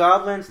 There's Yeah. Green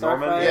Goblin,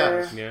 Norman,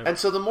 Starfire. Yeah. And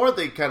so the more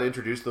they kind of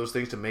introduce those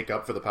things to make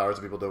up for the powers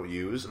that people don't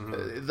use,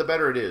 the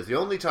better it is. The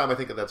only time I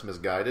think that's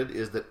misguided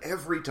is that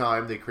every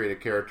time they create a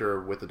character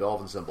with the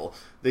dolphin symbol,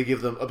 they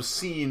give them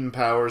obscene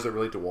powers that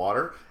relate to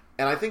water.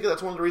 And I think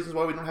that's one of the reasons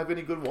why we don't have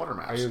any good water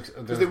maps.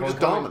 Because they would just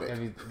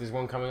dominate. There's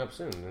one coming up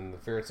soon in the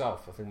Fear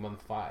itself. I think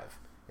month 5.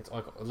 It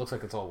looks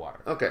like it's all water.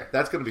 Okay,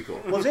 that's going to be cool.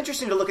 Well, it's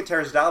interesting to look at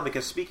Terra's dial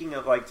because speaking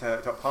of like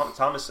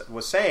Thomas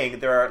was saying,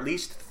 there are at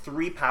least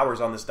 3 powers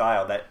on this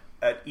dial that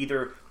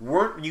either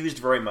weren't used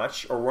very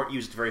much or weren't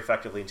used very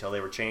effectively until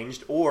they were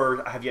changed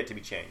or have yet to be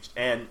changed.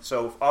 And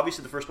so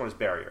obviously the first one is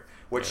Barrier,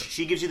 which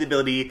she gives you the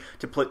ability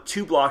to put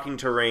 2 blocking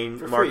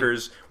terrain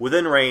markers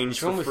within range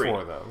for only free.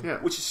 4 though. Yeah.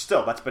 Which is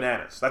still, that's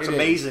bananas. That's It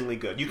amazingly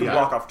good. You can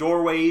block off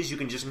doorways, you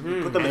can just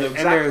put them in the And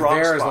exact they're wrong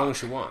there spot. as long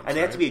as you want. And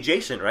they have to be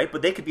adjacent, right?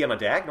 But they could be on a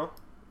diagonal.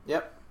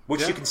 Yep.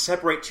 Which you can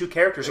separate 2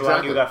 characters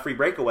allowing you that free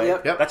breakaway.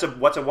 Yep. Yep.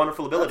 What's a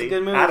wonderful ability.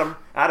 That's a good move.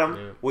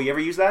 Adam, will you ever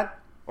use that?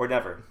 Or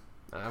never?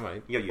 I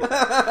might. You'll use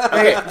that.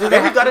 Okay,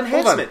 then we've got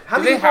enhancement.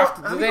 Do they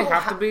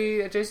have to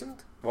be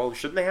adjacent? Well,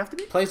 shouldn't they have to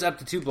be? Place up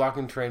to 2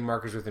 blocking terrain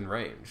markers within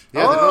range.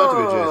 Yeah, they don't have to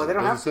be adjacent. They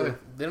don't have Doesn't to. say.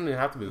 They don't even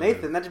have to be.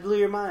 Nathan, that just blew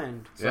your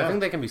mind. So I think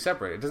they can be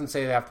separate. It doesn't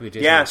say they have to be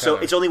adjacent. Yeah, to each so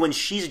other. it's only when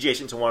she's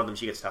adjacent to one of them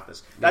she gets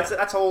toughness. That's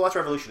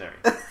revolutionary.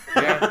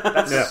 Yeah.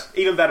 That's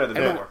even better than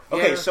before.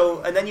 Okay, Yeah.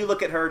 so and then you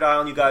look at her dial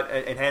and you got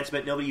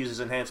enhancement. Nobody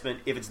uses enhancement.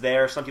 If it's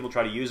there, some people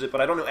try to use it,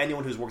 but I don't know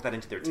anyone who's worked that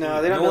into their team.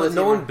 No, they don't. No build one- a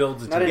no team one on-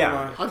 builds a Not team. Yeah.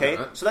 anymore. Okay,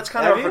 so that's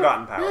kind of Have a you?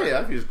 forgotten power. Yeah,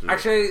 I've used it.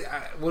 Actually,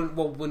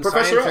 when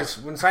Professor scientists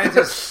X. when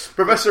scientists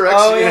Professor X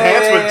Oh, yeah,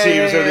 enhancement yeah,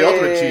 teams are the yeah,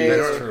 ultimate yeah, cheese. yeah,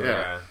 that's true. Yeah.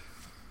 Yeah. Yeah,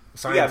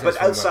 Scientists but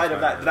will outside not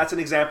of that, find that's an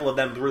example of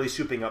them really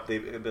souping up the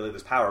ability of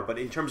this power. But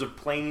in terms of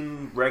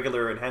plain,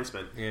 regular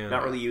enhancement,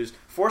 not really used.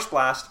 Force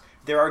Blast,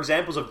 there are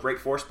examples of great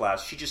Force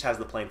Blast. She just has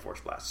the plain Force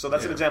Blast. So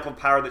that's an example of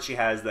power that she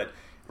has that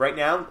right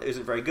now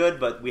isn't very good,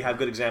 but we have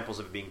good examples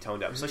of it being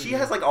toned up. So she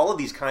has like all of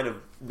these kind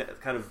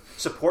of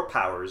support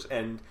powers,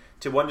 and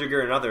to one degree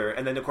or another.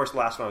 And then, of course, the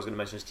last one I was going to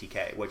mention is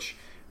TK, which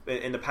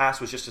in the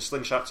past was just to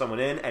slingshot someone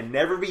in and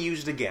never be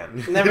used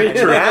again. Never And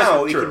used.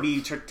 now it True. can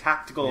be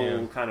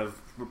tactical kind of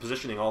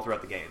positioning all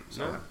throughout the game.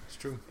 So No, it's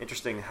true.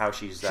 interesting how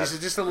she's She's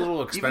just a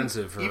little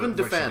expensive. for Even what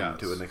she defend does.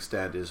 to an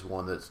extent is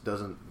one that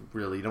doesn't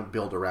really, you don't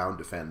build around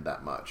defend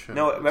that much.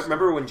 No,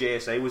 remember when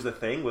JSA was the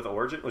thing with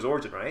Origin? It was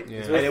Origin, right? Yeah.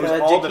 And it was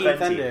With, all Jiki defend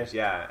Thunder. teams.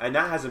 Yeah, and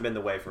that hasn't been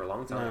the way for a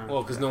long time.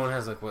 Well, because no one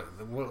has what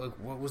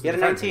was the You had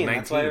a defense? 19,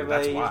 that's why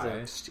everybody That's used why.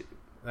 it. Stupid.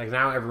 Like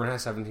now, everyone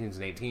has 17s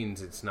and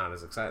 18s. It's not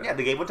as exciting. Yeah,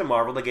 they gave one to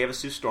Marvel. They gave us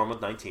Sue Storm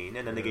with 19,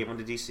 and then they gave one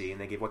to DC, and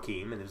they gave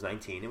Joaquin, and it was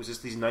 19. It was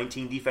just these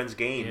 19 defense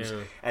games,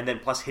 and then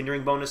plus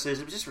hindering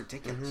bonuses. It was just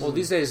ridiculous. Well,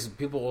 these days,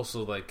 people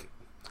also like.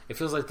 It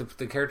feels like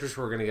the characters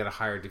who are going to get a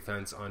higher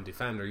defense on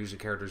defend are usually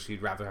characters who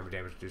you'd rather have a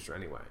damage reducer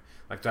anyway.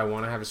 Like, do I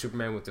want to have a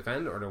Superman with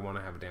defend, or do I want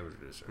to have a damage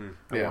reducer?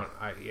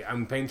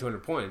 I'm paying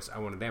 200 points. I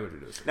want a damage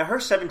reducer. Now,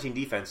 her 17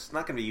 defense is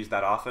not going to be used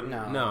that often.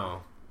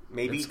 No,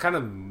 Maybe. it's kind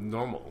of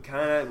normal.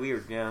 Kind of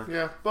weird, yeah.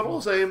 Yeah, but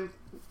all the same,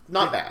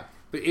 not bad.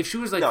 But if she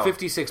was like No.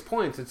 56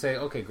 points, I'd say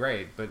okay,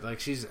 great. But like,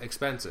 she's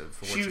expensive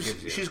for what she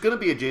gives you. She's going to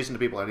be adjacent to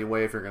people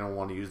anyway if you're going to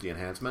want to use the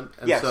enhancement.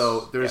 And Yes,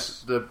 so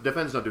yes. the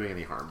defense not doing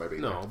any harm by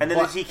being No. there. And then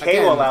But the TK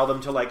again- will allow them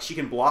to, like, she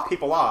can block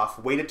people off,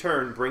 wait a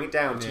turn, bring it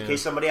down, TK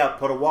somebody out,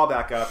 put a wall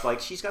back up.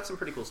 Like, she's got some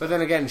pretty cool But stuff. then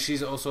again,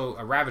 she's also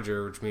a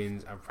Ravager, which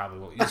means I probably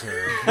won't use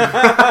her.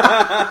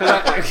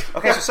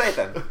 Okay, so say it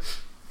then.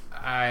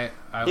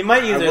 He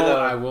might use her, though.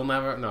 I will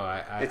never. No,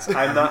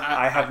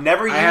 I have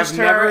never used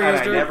her, and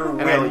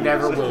I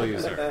never will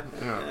use her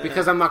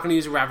because I'm not going to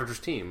use a Ravager's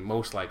team.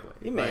 Most likely,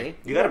 you may. Like,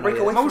 you got to break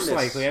away from this. Most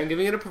likely, I'm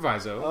giving it a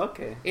proviso. Oh,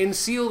 okay. In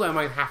sealed, I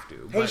might have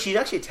to. Hey, she's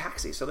actually a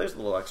taxi, so there's a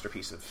little extra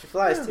piece of she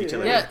flies too.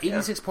 utility. Yeah,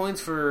 86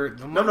 points for.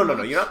 No.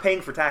 You're not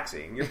paying for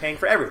taxiing. You're paying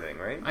for everything,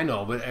 right? I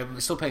know, but I'm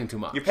still paying too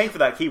much. You're paying for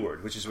that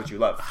keyword, which is what you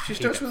love. She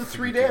starts with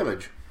 3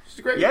 damage. She's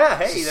great. Yeah,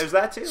 hey, there's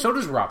that too. So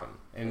does Robin,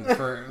 and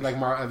for like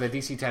the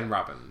DC 10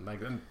 Robin, like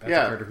that's a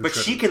character who but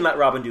she can let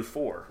Robin do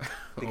 4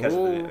 because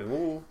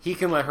he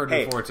can let her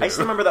do 4 too. I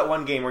still remember that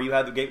one game where you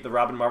had the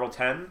Robin Marvel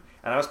 10.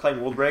 And I was playing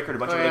Worldbreaker and a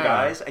bunch of other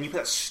guys, and you put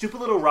that stupid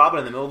little Robin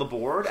in the middle of the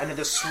board, and then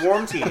the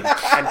swarm team, and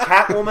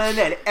Catwoman,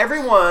 and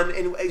everyone,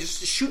 and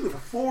just shooting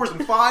for 4s and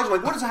 5s. I'm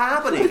like, what is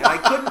happening? And I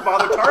couldn't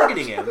bother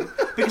targeting him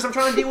because I'm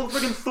trying to deal with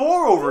freaking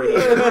Thor over here.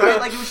 Right?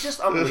 Like, it was just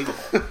unbelievable.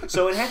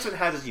 So enhancement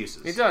has its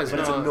uses. It does, but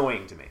it's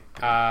annoying to me.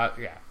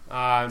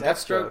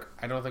 Deathstroke.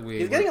 I don't think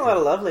he's getting a lot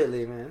of love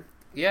lately, man.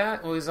 Yeah,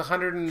 well, he's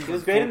 100. He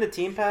was great in the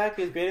team pack.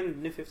 He was great in the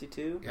New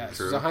 52. Yeah,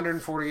 he's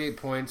 148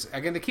 points.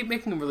 Again, they keep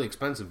making him really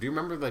expensive. Do you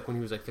remember like when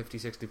he was like 50,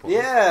 60 points?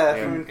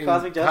 Yeah, from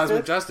Cosmic Justice.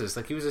 Cosmic Justice,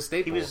 like he was a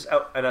staple. He was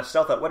out in a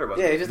stealth out Witter,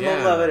 wasn't he? Yeah, he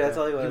just loved it. That's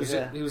all he was.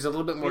 He was a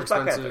little bit more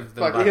expensive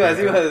than Black Panther.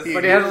 He was.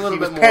 But he had a little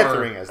bit more.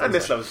 I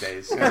miss those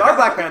days. Because our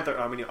Black Panther,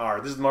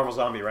 this is Marvel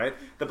Zombie, right?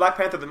 The Black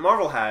Panther that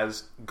Marvel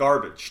has,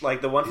 garbage.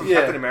 Like the one from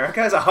Captain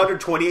America has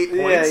 128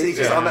 points. And he's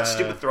just on that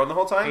stupid throne the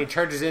whole time. And he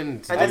charges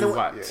in to and do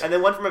what? And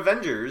then one from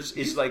Avengers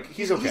is like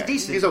he's okay. He's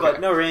decent. He's okay.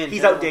 But no range.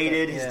 He's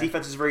outdated. His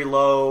defense is very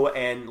low,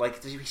 and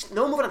like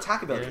no movement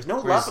attack ability. There's no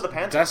love for the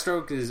Panther.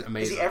 Deathstroke is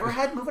amazing. Has he ever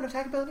had movement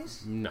attack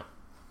abilities? No.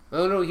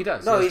 No, he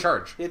does. No, he has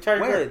charge. He has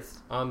charge blades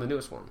on the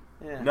newest one.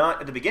 Yeah.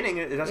 Not at the beginning.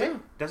 Does he?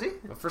 Does he?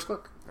 First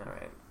look. All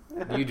right.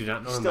 You do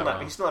not know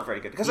him He's still not very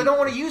good because I don't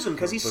want to use him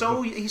because he's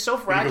so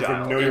fragile.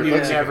 You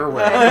never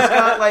will. And he's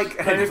got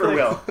I never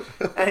will.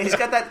 And he's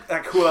got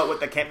that cool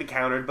outwit that can't be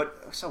countered.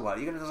 But so what?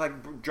 You're gonna just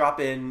like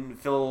drop in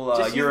Phil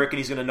Urich and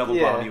he's gonna double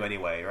bomb you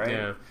anyway, right?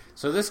 Yeah.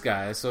 So this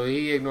guy,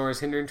 he ignores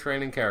hindering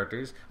terrain and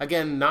characters.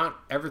 Again, not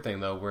everything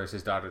though, whereas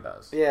his daughter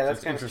does. Yeah,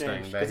 that's kind of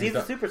interesting because he's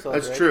a super soldier.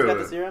 That's true. He's got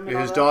the serum and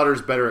his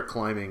daughter's better at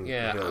climbing.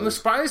 Yeah, hills. I'm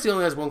surprised he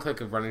only has 1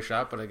 click of running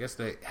shot, but I guess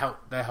that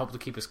helped to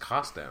keep his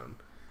cost down.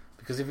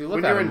 Because if you look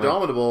when at you're him,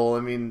 indomitable,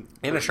 I mean,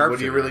 and what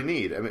do you really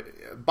need? I mean,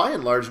 by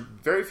and large,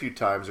 very few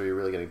times are you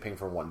really getting pinged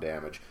for 1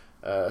 damage,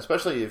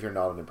 especially if you're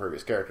not an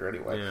impervious character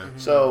anyway. Yeah.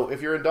 So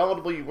if you're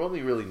indomitable, you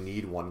only really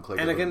need 1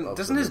 click. And again,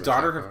 doesn't his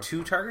daughter have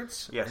 2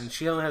 targets? Yes, and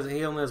he only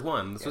has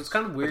 1. So it's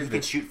kind of weird. But he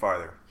can shoot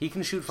farther. He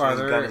can shoot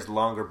farther. His gun is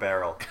longer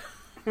barrel.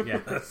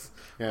 Yes,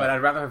 but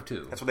I'd rather have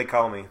 2. That's what they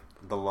call me.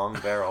 The long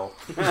barrel.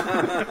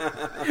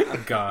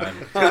 God.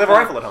 Because I have a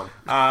rifle at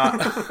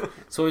home.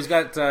 So he's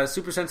got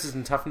super senses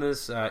and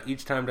toughness.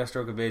 Each time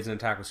Deathstroke evades an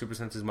attack with super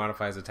senses,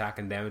 modifies attack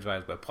and damage by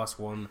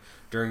 +1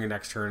 during your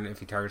next turn if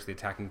he targets the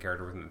attacking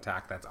character with an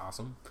attack. That's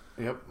awesome.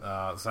 Yep.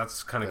 So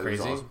that's kind of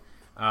crazy. Awesome.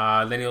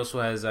 Then he also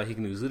has he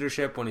can use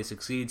leadership. When he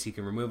succeeds, he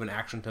can remove an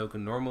action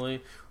token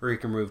normally, or he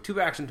can remove 2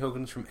 action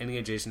tokens from any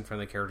adjacent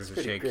friendly characters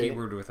that share a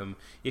keyword with him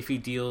if he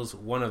deals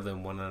one of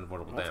them 1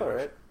 unavoidable damage. All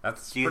right.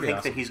 That's Do you think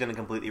awesome. that he's going to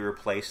completely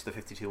replace the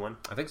 52 one?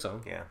 I think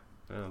so. Yeah.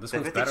 This the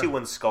one's 52 better.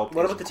 one sculpt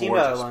what is about the team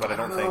gorgeous, one? but I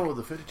don't think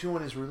the 52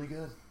 one is really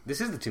good. This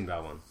is the Team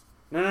Dial one.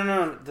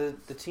 No.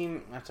 The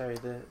team. I'm sorry.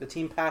 The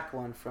team pack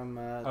one from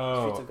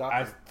Streets of Gotham.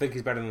 I think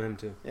he's better than him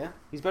too. Yeah,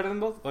 he's better than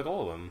both. Like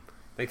all of them.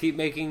 They keep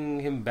making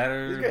him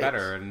better and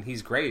better, and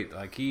he's great.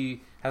 Like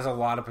he has a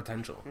lot of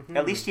potential. Mm-hmm.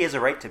 At least he has a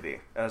right to be,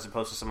 as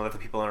opposed to some other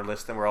people on our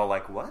list, and we're all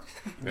like, "What?"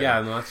 Yeah,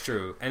 no, that's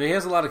true. And he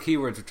has a lot of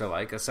keywords which I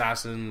like: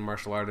 assassin,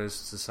 martial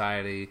artist,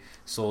 society,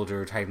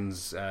 soldier,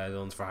 titans,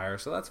 villains for hire.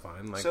 So that's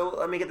fine. Like, so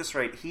let me get this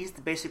right: he's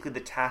basically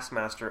the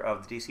Taskmaster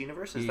of the DC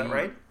universe. Is that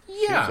right?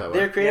 Yeah, so,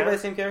 they're created by the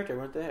same character,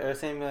 weren't they? Or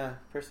same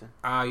person?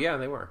 Yeah,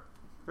 they were.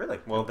 Really?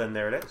 Well, then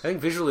there it is. I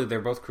think visually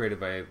they're both created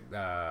by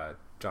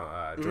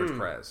George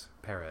Perez.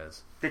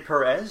 Did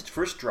Perez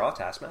first draw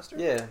Taskmaster?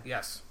 Yeah.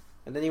 Yes.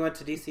 And then he went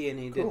to DC and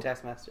he did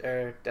Taskmaster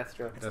or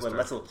Deathstroke. That's a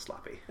little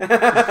sloppy,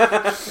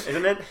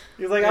 isn't it?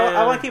 He was like,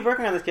 I want to keep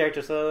working on this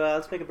character, so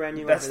let's make a brand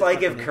new one. That's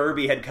like if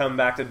Kirby had come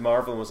back to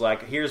Marvel and was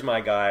like, "Here's my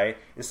guy.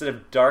 Instead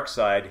of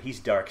Darkseid, he's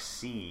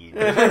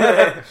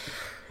Darkseid."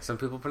 Some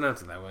people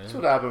pronounce it that way. That's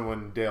what happened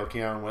when Dale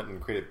Keown went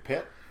and created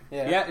Pitt.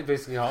 Yeah, it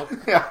basically Hulk.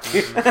 Yeah.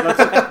 They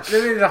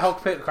did a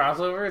Hulk Pit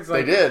crossover. It's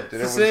like they did. It's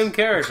the same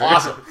character.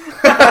 Awesome.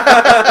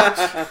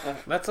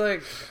 That's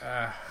like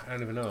I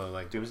don't even know.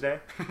 Like Doomsday.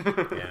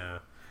 Yeah.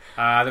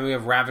 Then we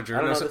have Ravager.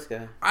 I don't know this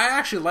guy. I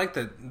actually like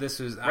that. This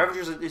is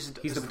Ravager's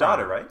he's the the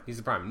daughter, prime. right? He's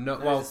the prime.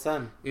 No, His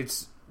son.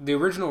 It's the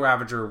original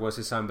Ravager was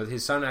his son, but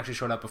his son actually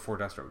showed up before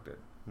Deathstroke did.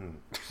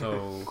 So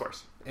of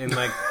course. And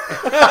like,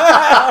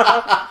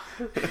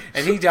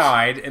 And he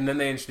died, and then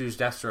they introduced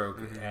Deathstroke,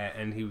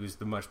 and he was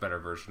the much better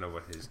version of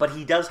what his... But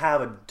he does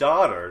have a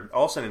daughter,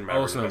 also named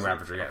Ravager. Also named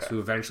Ravager, yes, who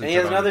eventually... And he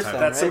has another son,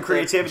 That's some right?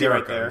 creativity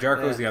right there.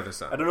 Jericho's the other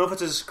son. I don't know if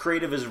it's as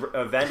creative as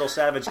Vandal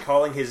Savage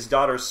calling his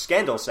daughter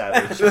Scandal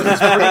Savage, but it's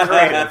pretty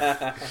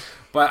creative.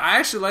 But I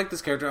actually like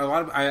this character.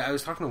 I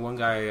was talking to one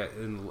guy at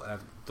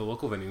the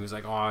local venue who was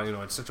like,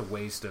 it's such a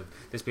waste of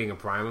this being a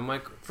Prime. I'm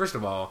like, first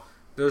of all,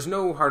 there's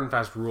no hard and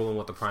fast rule on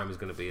what the Prime is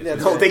going to be.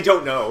 No, they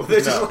don't know. They're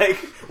just like,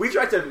 we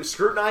tried to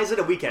scrutinize it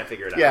and we can't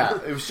figure it out. Yeah,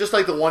 it was just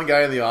like the one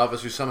guy in the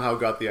office who somehow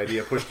got the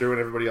idea pushed through, and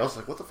everybody else was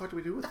like, what the fuck do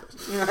we do with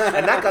this?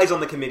 And that guy's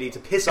on the committee to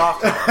piss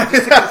off Tom,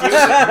 just to confuse him.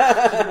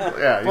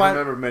 Yeah, he's a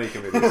member of many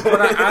committees.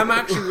 But I'm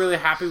actually really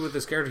happy with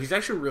this character. He's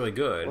actually really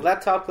good. Well,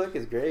 that top click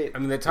is great. I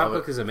mean, the top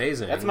click is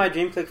amazing. That's my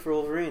dream click for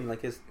Wolverine.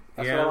 Like that's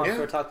what I want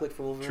for a top click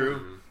for Wolverine.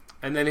 True.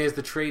 And then he has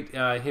the trait,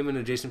 him and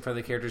adjacent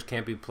friendly characters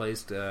can't be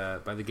placed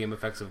by the game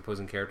effects of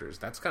opposing characters.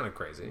 That's kind of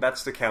crazy.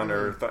 That's the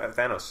counter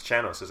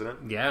Thanos, isn't it?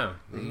 Yeah.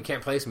 You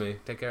can't place me.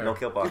 Take care. No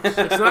kill box. It's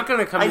not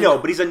going to come I know,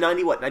 but he's a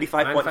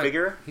 95 point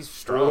figure? He's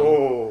strong.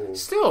 Oh.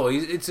 Still,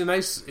 it's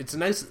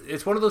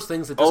one of those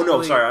things that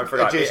doesn't I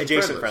forgot.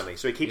 Adjacent friendly.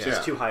 So he keeps his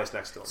two highest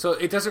next to him. So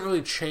it doesn't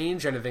really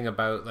change anything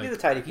about, like, He's a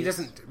tidy he piece.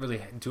 doesn't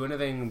really do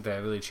anything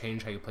that really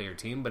change how you play your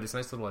team, but it's a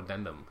nice little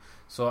addendum.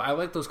 So I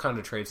like those kind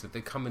of traits that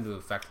they come into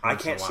effect. I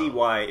can't see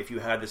why, if you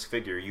had this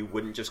figure, you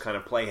wouldn't just kind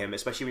of play him,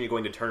 especially when you're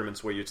going to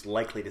tournaments where you're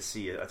likely to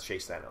see a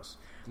Chase Thanos.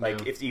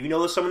 Like, if you know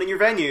there's someone in your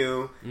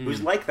venue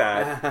who's like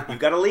that, you've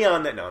got a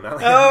Leon that... No, not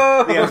Leon.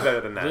 Oh! Leon's better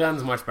than that.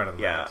 Leon's much better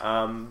than that.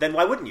 Yeah, then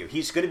why wouldn't you?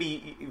 He's going to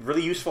be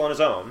really useful on his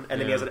own, and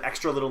then he has an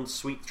extra little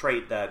sweet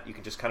trait that you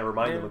can just kind of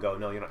remind him and go,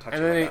 no, you're not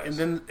touching my guys. And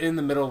then in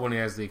the middle, when he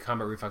has the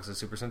combat reflexes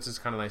super sense, it's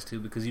kind of nice too,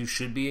 because you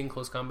should be in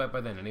close combat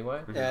by then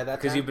anyway. Yeah,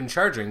 that's because you've been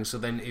charging, so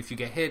then if you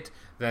get hit,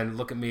 then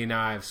look at me,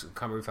 now I have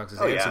combat reflexes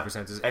and super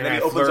senses. And then I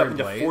he have opens up flurry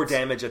into blades. 4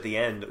 damage at the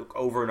end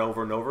over and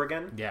over and over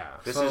again. Yeah,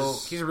 So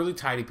he's a really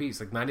tidy piece,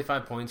 like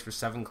 95 points for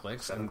 7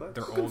 clicks. And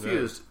they're all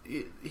Confused.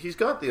 He's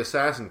got the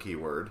assassin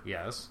keyword.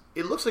 Yes.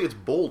 It looks like it's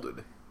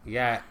bolded.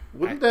 Yeah.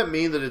 Wouldn't that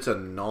mean that it's a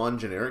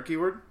non-generic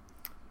keyword?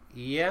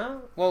 Yeah.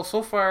 Well,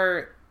 so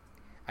far,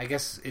 I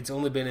guess it's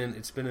been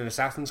in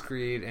Assassin's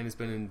Creed, and it's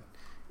been in.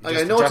 Like,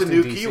 I know it's a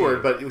new DC.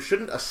 keyword, but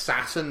shouldn't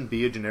assassin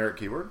be a generic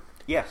keyword?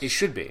 Yes. It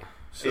should be.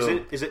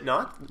 So, Is it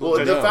not? well,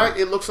 the fact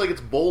it looks like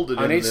it's bolded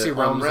On in HC the,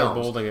 Realms, they're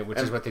Realms. bolding it, which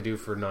is what they do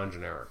for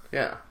non-generic.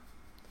 Yeah,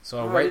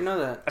 So I didn't know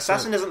that.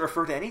 Assassin doesn't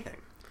refer to anything.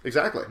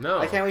 exactly. No,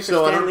 I can't wait for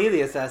So Stan Lee, the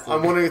assassin.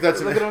 I'm wondering if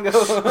that's Look at him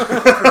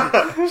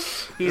go.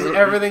 he's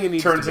everything he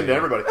needs turns to into be.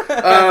 everybody.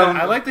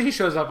 I like that he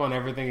shows up on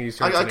everything.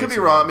 He's I could be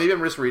wrong. Maybe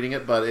I'm misreading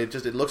it, but it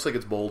looks like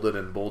it's bolded,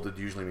 and bolded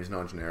usually means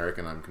non-generic,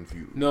 and I'm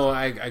confused. No,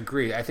 I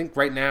agree. I think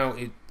right now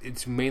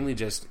it's mainly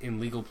just in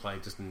legal play,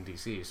 just in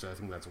DC. So I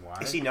think that's why.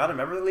 Is he not a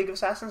member of the League of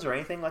Assassins or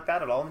anything like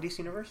that at all in the DC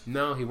universe?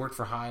 No, he worked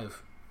for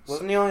Hive.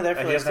 Wasn't he only there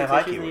for He like doesn't 6 have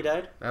issues and he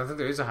keyword. died? I don't think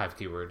there is a Hive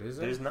keyword, is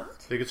there? There's not.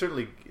 They could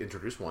certainly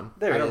introduce one.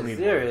 There I don't is. need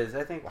There one. is.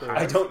 I think there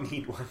I is. don't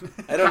need one.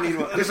 I don't need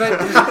one. There's going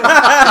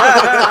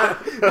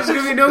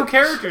to be no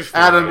characters for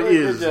Adam it.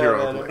 is Good job,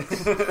 Hero Adam.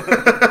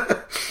 Play.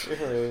 You're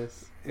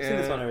hilarious. You've seen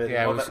this one already.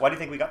 Yeah, Why do you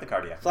think we got the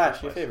card yet?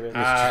 Flash, your favorite.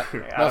 Yeah,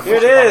 no, Here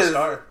it is.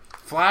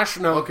 Flash,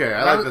 no. Okay,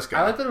 I like this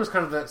guy. I like that it was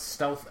kind of that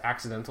stealth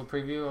accidental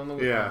preview on the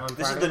Yeah. on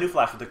This is Friday. the new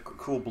Flash with the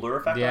cool blur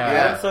effect. Yeah. on it.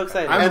 Yeah, I'm so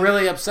excited. I'm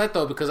really upset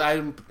though because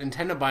I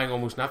intended buying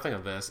almost nothing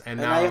of this, and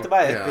now you have to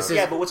buy it. Yeah. This is,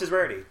 Yeah, but what's his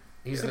rarity?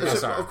 he's an Of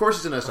SR. course,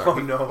 it's an SR. Oh,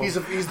 no. He's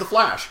the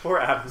Flash. Poor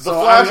Adam. The So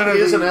Flash I'm gonna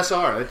is be- an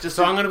SR. It just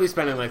So I'm going to be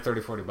spending like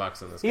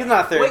 $30-40 on this. He's guy.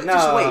 not 30. Wait, no.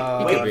 just wait.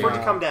 He Wait could be. for it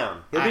to come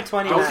down. He'll be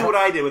 20 Don't now. do what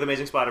I did with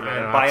Amazing I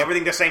Spider-Man. know. Buy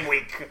everything the same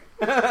week.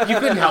 You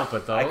couldn't help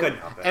it though. I couldn't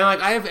help it. And like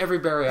I have every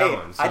Barry Hey,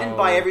 Allen. I didn't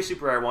buy every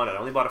super rare I wanted. I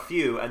only bought a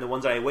few, and the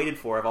ones I waited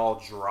for have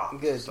all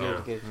dropped. Good,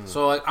 So. good.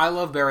 So like I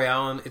love Barry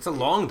Allen. It's a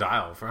long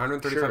dial for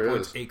 135 Sure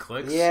points, is. 8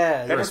 clicks.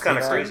 Yeah. That is kind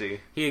of yeah. crazy.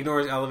 He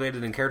ignores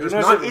elevated and characters.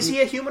 Ignores Not it- Is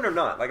he a human or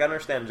not? Like, I don't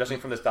understand, judging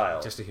from this dial.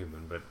 just a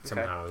human, but Okay.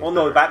 somehow. he's Well,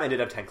 no, better. Batman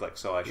did have 10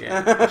 clicks, so I should be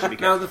Now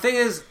careful. the thing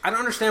is, I don't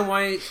understand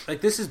why. Like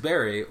this is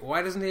Barry.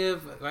 Why doesn't he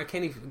have? Why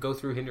can't he go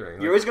through hindering?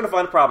 Like, You're always going to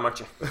find a problem, aren't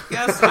you?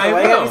 yes, I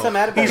Why you gotta be will. so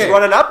mad about He's it?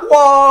 running up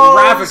walls.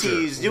 Ravager.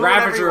 He's doing whatever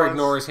he Ravager wants.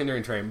 ignores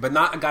hindering train, but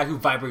not a guy who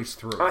vibrates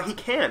through. He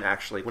can,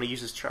 actually, when he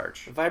uses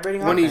charge.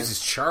 Vibrating when he offense.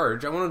 uses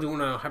charge, I want to do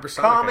a hypersonic.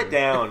 Calm thing. it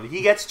down.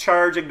 He gets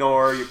charge,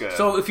 ignore, you're good.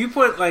 So if you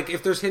put like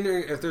if there's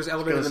hindering, if there's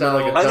elevated in the sound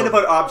middle, like I'm going to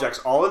put objects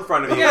all in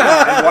front of you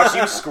Yeah. and watch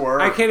you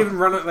squirt. I can't even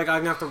run it. Like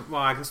I'm gonna have to.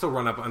 Well, I can still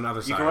run up on other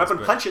sides. You can run up and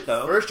but punch it,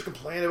 though. First you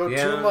complain about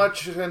Yeah. too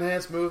much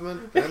enhanced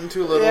movement, then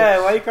too little. Yeah,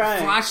 why are you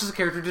crying? Flash as a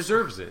character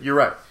deserves it, You're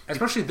right.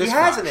 especially He this.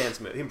 has Flash.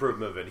 enhanced improved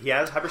movement. He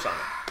has hypersonic.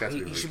 That's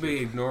He really should good.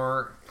 be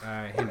ignore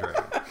hindering,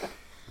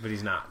 but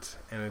he's not,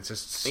 and it's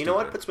just. You know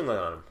what? stupid. Put swing line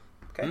on him.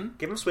 Okay?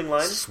 Give him swing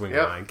line. Swing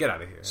Yep. line. Get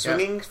out of here.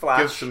 Swinging Give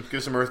Flash.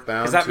 some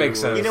Earthbound. 'Cause that to, makes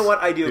sense. You know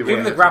what? I do Give agree. Give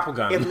him the grapple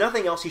gun. If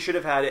nothing else, he should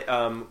have had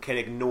can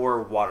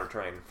ignore water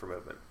train for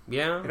movement.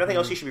 Yeah. If nothing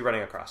else, he should be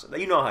running across it.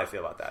 You know how I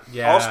feel about that.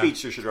 Yeah. All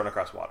speedsters should run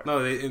across water.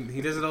 No,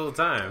 he does it all the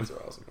time. Those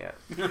are awesome. Yeah.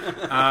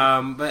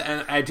 But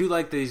and I do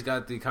like that he's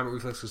got the comet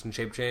reflexes and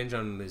shape change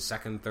on his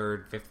second,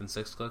 third, fifth, and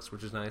sixth clicks,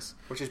 which is nice.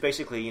 Which is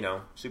basically,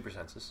 super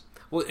senses.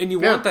 Well, and you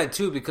want that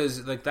too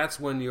because like that's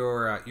when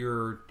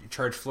you're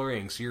charge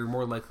flurrying, so you're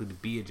more likely to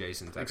be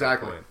adjacent. At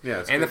Exactly. That point. Yeah,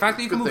 it's and good- the fact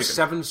that you can good move thinking.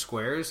 7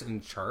 squares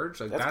and charge,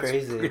 like that's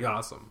crazy. pretty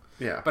awesome.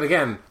 Yeah. But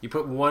again, you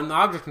put one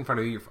object in front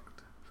of you, you're fucked.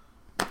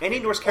 Any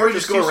Norse Or you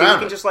characters just go too, so around you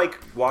can it. just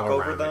walk Go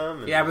over around it. them.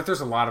 And... Yeah, but there's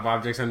a lot of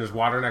objects and there's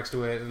water next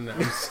to it, and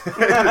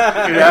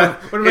Yeah.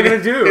 what am I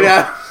gonna do?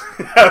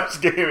 This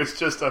game is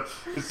just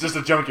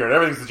a junkyard.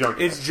 Everything's a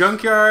junkyard. It's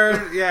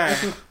junkyard, yeah,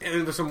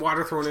 and there's some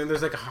water thrown in.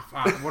 There's like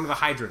one of the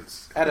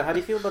hydrants. Adam, how do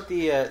you feel about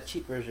the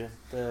cheap version,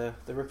 the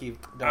rookie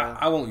dial?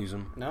 I won't use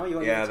them. No, you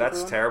won't. Yeah, use the that's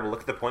cheaper one? terrible.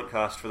 Look at the point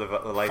cost for the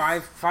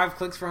life. Five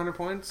clicks for 100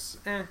 points.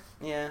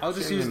 Yeah, I'll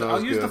just Seems use not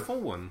as the good.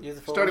 full one. use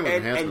the full Starting one.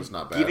 with And enhancement's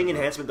not bad. giving but-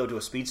 enhancement though to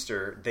a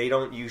speedster, they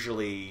don't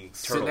usually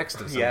Sit turtle. next to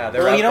someone. Yeah,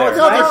 they're Well, out you know there.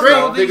 what's nice? they're great.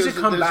 Well, they usually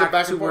There's come a back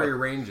back to and where forth. your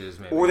range is,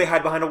 maybe. Or they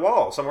hide behind a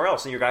wall somewhere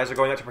else, and your guys are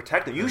going out to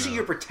protect them. Usually,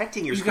 you're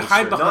protecting your You speedster,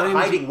 can hide behind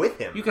not hiding with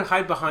him. You can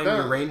hide behind Yeah.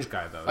 your range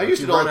guy though. I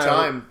used you it all run the out,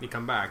 time. You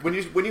come back. When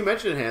you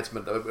mentioned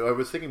enhancement, I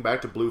was thinking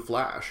back to Blue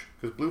Flash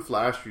because Blue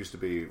Flash used to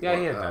be Yeah,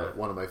 he had that.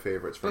 one of my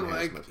favorites for But,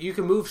 enhancement. like, you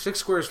can move 6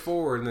 squares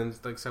forward and then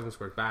like 7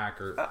 squares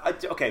back, or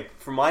Okay,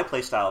 for my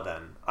playstyle,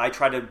 then I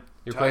try to.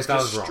 Your playstyle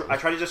is wrong. I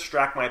try to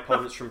distract my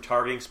opponents from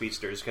targeting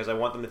speedsters because I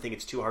want them to think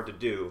it's too hard to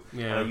do.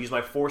 Yeah. And I use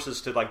my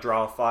forces to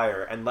draw a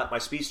fire and let my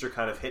speedster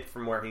kind of hit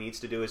from where he needs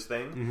to do his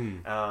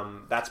thing.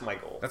 That's my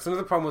goal. that's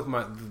another problem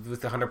with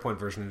the 100-point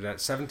version. Is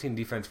that 17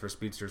 defense for a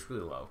speedster is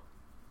really low.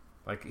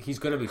 Like he's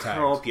going to be tagged.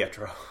 Oh,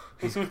 Pietro.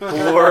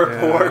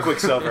 Poor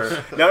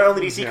Quicksilver. Not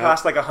only does he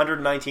cost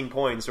 119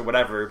 points or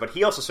whatever, but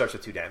he also starts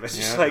with 2 damage.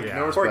 Just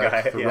No poor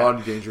respect guy. for Yeah.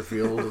 Rodney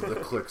Dangerfield of the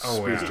Clicks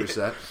Oh, yeah. speedster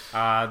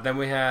set. Then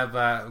we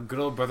have good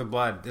old Brother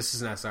Blood. This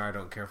is an SR I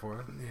don't care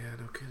for. Yeah,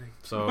 no kidding.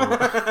 So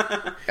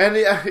And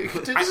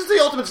this is the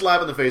ultimate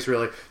slap in the face,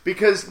 really,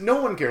 because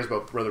no one cares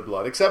about Brother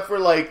Blood except for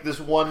this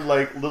one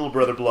little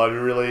Brother Blood who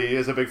really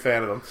is a big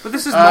fan of him. But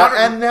this is modern.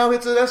 and now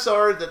it's an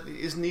SR that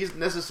is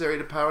necessary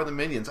to power the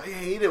minions. I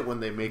hate it when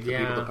they make the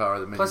people to power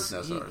the minions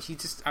Plus, in SRs. he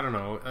just I don't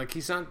know. Like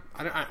he's not.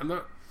 I'm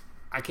not.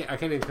 I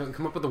can't even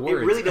come up with the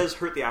words. It really does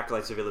hurt the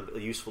Acolyte's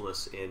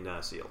usefulness in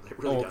Sealed. It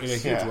really in a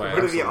does. huge way.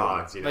 What are the absolutely.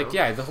 odds? Like,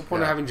 yeah, the whole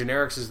point of Yeah. having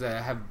generics is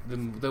that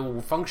they will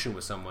function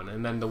with someone,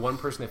 and then the one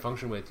person they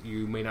function with,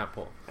 you may not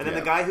pull. And then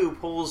the guy who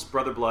pulls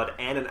Brother Blood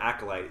and an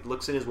Acolyte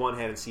looks in his one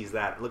hand and sees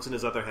that, looks in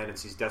his other hand and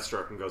sees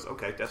Deathstroke and goes,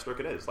 okay, Deathstroke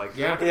it is. Like,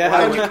 Yeah.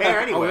 why would you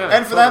care anyway? Oh, yeah.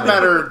 And for that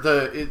Totally.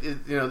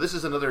 matter, this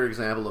is another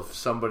example of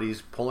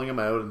somebody's pulling him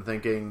out and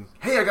thinking,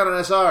 "Hey, I got an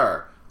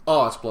SR."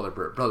 Oh, it's Brother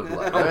Blood.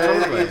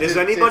 totally. Does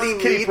anybody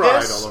it's kitty need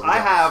pride this? all over I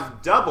the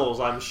have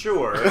doubles, I'm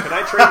sure. Can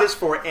I trade this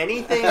for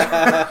anything?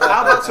 How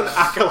about some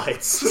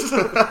Acolytes?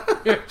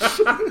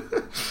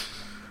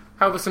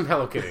 How about some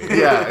Hello Kitty?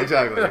 Yeah,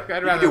 exactly. I'd You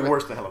can rather do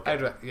worse than Hello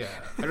Kitty.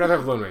 I'd rather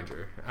have Lone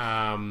Ranger.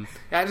 I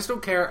just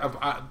don't care.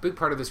 A big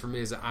part of this for me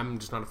is that I'm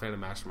just not a fan of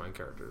Mastermind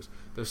characters.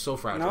 They're so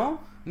fragile.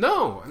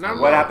 No? not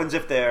What at all. happens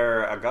if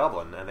they're a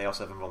goblin and they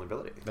also have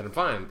invulnerability? Then I'm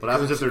fine. What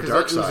happens if they're Because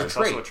dark it was side? a It's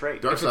also a trait.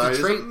 trait. Dark If it's a Side is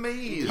trait-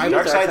 amazing.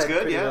 Dark Side's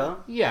pretty good, yeah.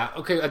 well. Yeah.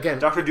 Okay. Again,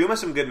 Dr. Doom has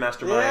some good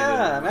mastermind.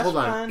 Yeah, and hold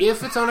on. Mastermind.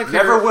 If it's on a never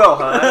character, will,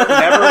 huh?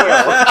 Never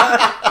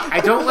will.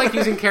 I don't like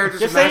using characters.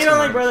 Just with say you don't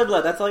like Mastermind. Brother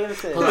Blood. That's all you gotta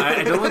say. Hold on,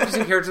 I don't like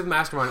using characters with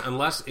Mastermind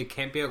unless it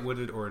can't be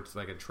outwitted or it's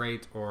like a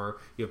trait or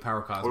you have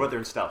power cosmic. What about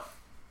their stealth?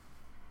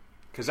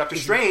 Because Doctor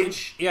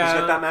Strange, Yeah, he's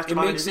got that it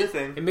mastermind makes new it,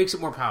 thing. it makes it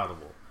more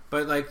palatable.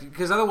 But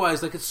because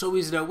otherwise, it's so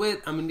easy to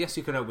outwit. I mean, yes,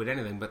 you can outwit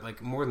anything,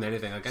 but more than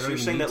anything, I So don't you're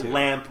even saying need that to.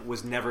 Lamp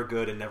was never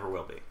good and never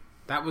will be.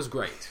 That was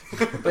great,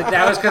 but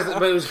that was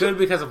but it was good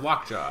because of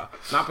Lockjaw,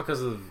 not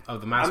because of the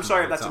mastermind. I'm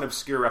sorry, that's an itself.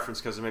 obscure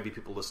reference because there may be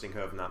people listening who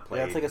have not played.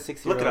 Yeah, it's like a Look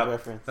 6-year-old it up.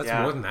 reference. That's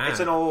more than that. It's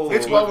an old.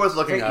 It's well worth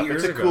looking 8 up.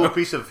 years It's a ago. cool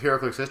piece of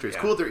HeroClix history. It's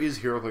Yeah. cool there is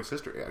HeroClix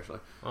history, actually.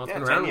 Well, it's Yeah,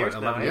 been 10 around years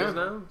 11 now, years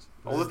yeah. now.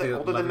 older This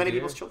is the than many 11th year.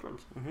 people's children.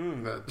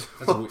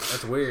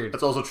 That's weird.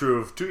 That's also true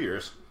of 2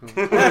 years.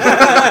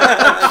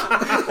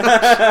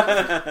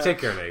 Take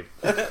care, Nate.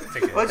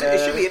 Take care. Well, it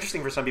should be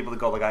interesting for some people to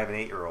go like I have an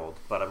 8-year-old,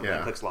 but I'm Yeah.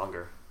 it clicks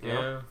longer. You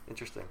Yeah. know?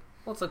 Interesting.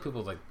 Well, it's like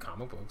people like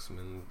comic books. I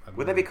mean,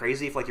 Wouldn't that be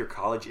crazy if your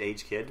college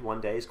age kid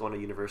one day is going to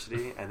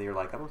university and you're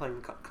like, I've been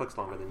playing clicks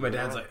longer than you. My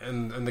dad's like,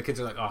 and the kids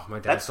are like, oh, my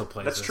dad still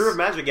plays. That's this. true of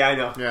Magic. Yeah, I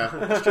know. Yeah.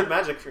 That's true of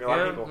Magic for a lot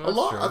of Yeah. people. That's A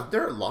lot. true.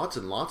 There are lots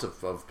and lots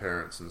of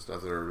parents and stuff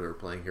that are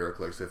playing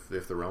HeroClix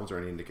if the realms are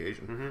any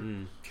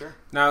indication. Sure.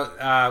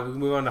 Now we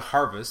move on to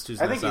Harvest.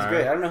 Who's I think he's SR.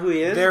 great. I don't know who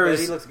he is, There but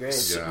is- he looks great.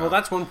 Yeah. Well,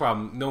 that's one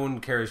problem. No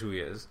one cares who he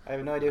is, I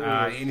have no idea who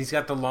he is. and he's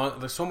got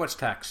there's so much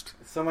text.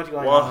 So much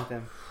going Well, on with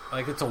him.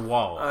 Like it's a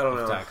wall I don't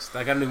of know. text.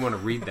 Like I don't even want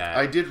to read that.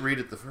 I did read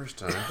it the first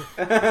time.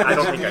 I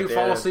don't think Did I you did.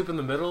 fall asleep in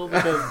the middle?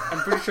 Because I'm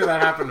pretty sure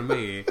that happened to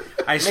me.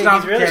 I he's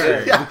stopped really caring.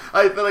 good. Yeah,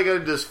 I felt like I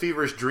had this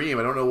feverish dream.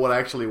 I don't know what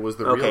actually was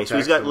the real Okay, text. so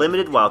he's got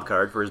limited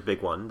wildcard for his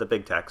big one, the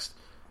big text.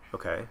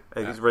 Okay,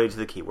 it's related to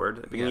the keyword.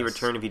 At the beginning of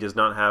Yes. your turn, if he does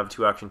not have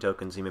 2 action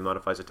tokens, he may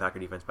modify his attack or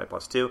defense by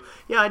 +2.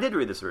 Yeah, I did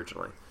read this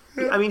originally.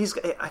 I mean,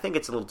 I think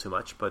it's a little too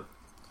much, but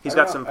he's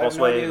got some pulse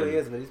wave. I have no idea who he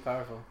is, but he's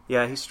powerful.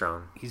 Yeah, he's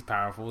strong. He's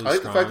powerful. He's I like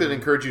strong. the fact that it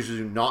encourages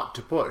you not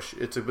to push.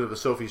 It's a bit of a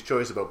Sophie's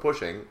choice about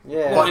pushing.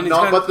 Yeah. Well, and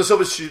but the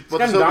Sophie's... He's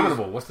kind of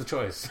indomitable. What's the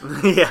choice?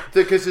 Yeah.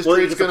 Because his Well,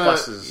 trade's you get the going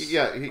pluses. to...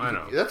 Yeah, I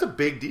know. that's a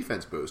big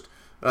defense boost.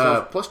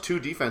 Plus 2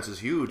 defense is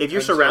huge. If you're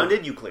And so-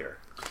 surrounded, you clear.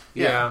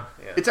 Yeah.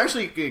 It's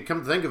actually,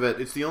 come to think of it,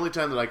 it's the only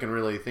time that I can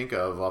really think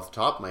of, off the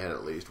top of my head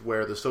at least,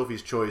 where the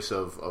Sophie's choice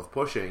of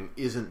pushing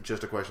isn't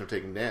just a question of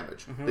taking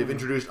damage. They've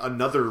introduced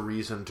another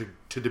reason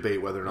to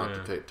debate whether or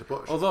not to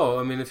push. Although,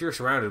 I mean, if you're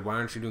surrounded, why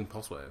aren't you doing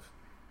pulse wave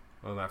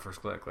on that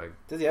first click? Like,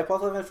 Does he have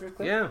pulse wave at first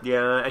click? yeah.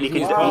 Yeah, and You you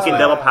can can- you can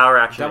double power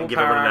action Double and give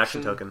power everyone an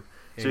action. action token.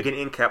 So you can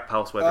in-cap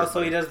pulse with Oh, everybody.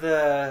 so he does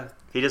the...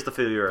 He does the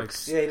Philior. Like,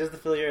 Yeah, he does the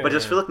Philior. But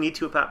does Philip need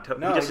to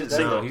No, he just he hits doesn't.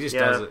 single. He just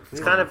yeah, does it.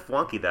 It's kind of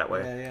wonky that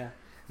way. Yeah.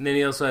 And then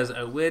he also has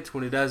Outwit.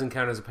 When he does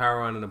encounters a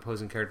power on an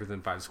opposing character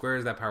within 5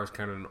 squares, that power is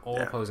counted on all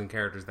opposing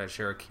characters that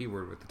share a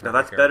keyword with the target Now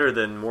that's character. better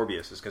than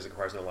Morbius, because it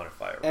requires no line of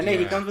fire. And then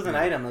he Yeah. comes with an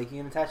item. Like, you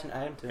can attach an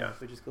item to him, Yeah.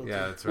 which is cool, Yeah,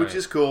 too. that's right. Which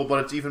is cool,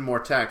 but it's even more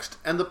text.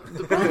 And the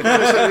problem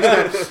to a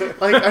certain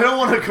extent, like, I don't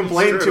want to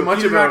complain too much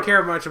you do about... not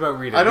care much about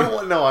reading. I don't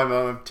want... No, I'm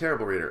a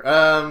terrible reader.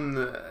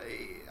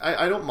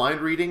 I don't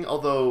mind reading,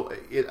 although,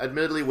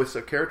 admittedly, with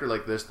a character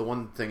like this, the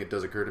one thing that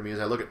does occur to me is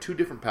I look at 2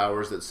 different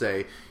powers that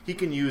say he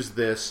can use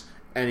this,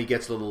 and he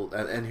gets a little...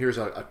 And here's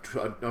a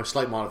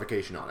slight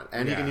modification on it.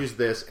 And he can use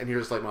this, and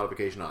here's a slight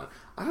modification on it.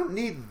 I don't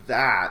need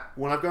that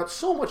when I've got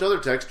so much other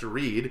text to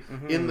read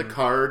in the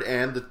card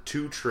and the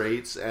 2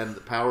 traits and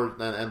the power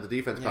and the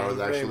defense power he's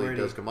that very actually wordy.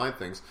 does combine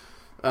things.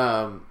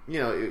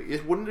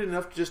 Wouldn't it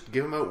enough to just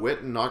give him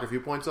Outwit and knock a few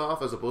points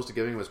off as opposed to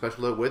giving him a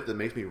special Outwit that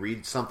makes me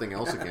read something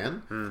else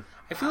again?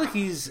 I feel like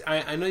he's...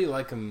 I know you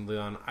like him,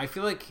 Leon. I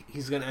feel like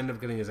he's going to end up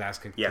getting his ass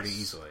kicked pretty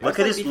easily. Look That's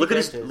at like his BT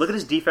look at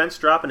his defense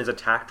drop and his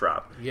attack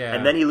drop. Yeah.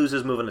 And then he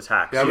loses move and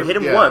attack. Yeah, So you hit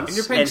him yeah. once, And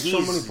you're paying so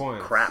he's many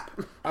points. crap.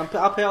 I'll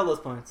pay all those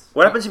points.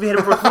 What happens if you hit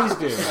him for Please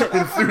do.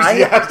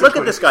 Look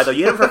at this guy though.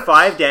 You hit him for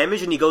 5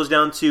 damage, and he goes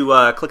down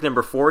to click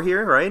number 4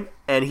 here, right?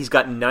 And he's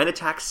got 9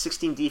 attacks,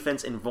 16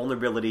 defense, and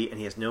vulnerability, and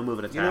he has no move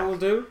and attack. You know what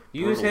we'll do?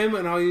 Use Brutal. him,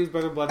 and I'll use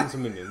Brother Blood and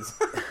some minions.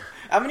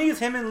 I'm gonna use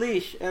him and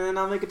Leash, and then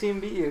I'll make a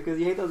team beat you, because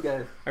you hate those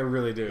guys. I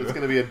really do. It's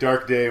going to be a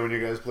dark day when you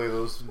guys play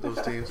those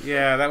teams.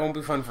 Yeah, that won't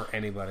be fun for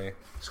anybody.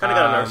 He's kind of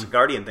got an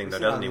Guardian thing though,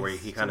 We've seen doesn't he? all Where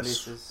these he kind of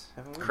releases,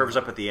 haven't we? curves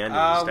up at the end, We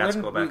and his stats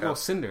haven't- go back well, up.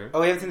 Cinder.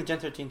 Oh, we haven't seen the Gen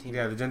 13 team.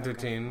 Yeah, the Gen Okay.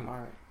 13.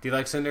 Alright. Do you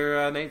like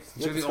Cinder, Nate?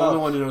 You're You're the the only Skulls.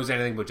 one who knows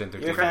anything about Gen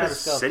 13. You're a fan of the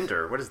Skulls.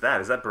 Cinder. What is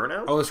that? Is that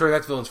Burnout? Oh, sorry,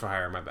 that's Villains for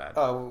Hire. My bad.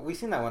 Oh, we've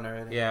seen that one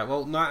already. Yeah,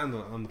 well, not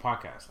on the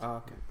podcast. Oh,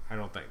 okay. I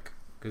don't think.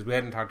 Because we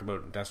hadn't talked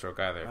about Deathstroke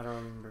either. I don't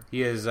remember.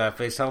 He has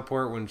face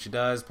teleport when she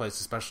does, place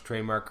a special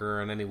terrain marker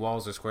on any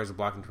walls or squares of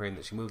blocking terrain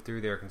that she moved through.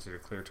 They are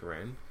considered clear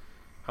terrain.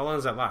 How long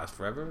does that last?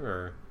 Forever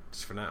or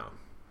just for now?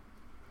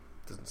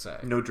 Doesn't say.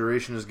 No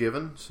duration is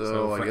given,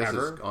 so I guess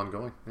forever? it's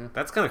ongoing. Yeah.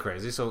 That's kind of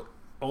crazy. So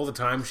all the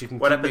time she can.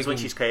 What keep happens when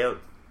making- she's KO'd?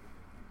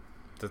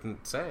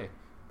 Doesn't say.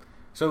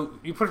 So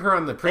you put her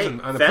on the Hey,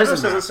 prison on the Thanos prison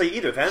doesn't map. say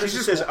either. Thanos She's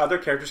just just says other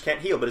characters can't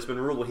heal, but it's been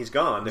ruled when he's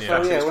gone. The Yeah. So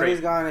effects of yeah, his when trait.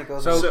 he's gone, it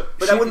goes. So- But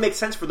she- that wouldn't make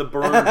sense for the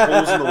burn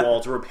holes in the wall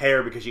to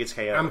repair because she gets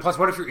KO'd. And plus,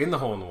 what if you're in the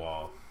hole in the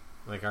wall?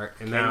 Like, and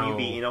Can now you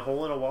be in a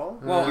hole in a wall?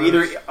 Well,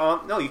 You're either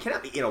no, you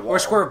cannot be in a wall. or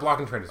square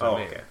blocking terrain is what Oh, I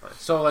mean. okay, fine.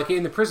 So, like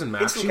in the prison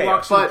map, Instant she chaos.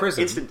 walks through the But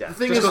prison. instant death. The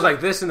thing Just is, goes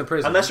like this in the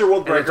prison. Unless you're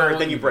world And it's breaker, all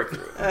then you even. break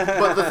through.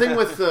 but the thing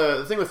with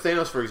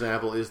Thanos, for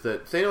example, is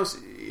that Thanos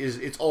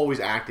it's always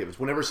active. It's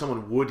whenever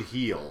someone would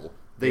heal,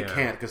 they Yeah.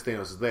 can't because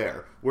Thanos is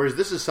there. Whereas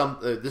this is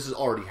this has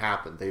already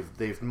happened.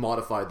 They've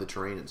modified the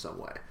terrain in some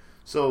way.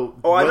 So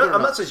Oh, whether or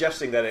I'm not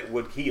suggesting that it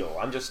would heal.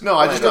 I'm just No,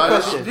 I just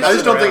question.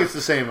 don't think it's the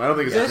same. I don't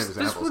think it's the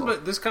same This example.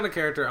 would, this kind of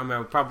character, I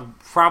mean, I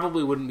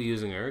probably wouldn't be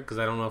using her because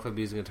I don't know if I'd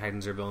be using a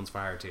Titans or Villains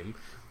Fire team.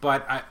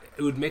 But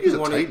it would make He's me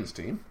a want Titans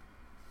team.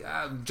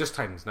 just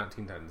Titans, not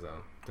Teen Titans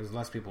though. There's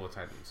less people with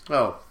Titans.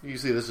 Oh, you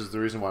see, this is the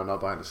reason why I'm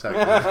not buying the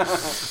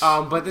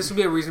second. But this would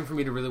be a reason for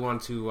me to really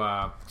want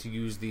to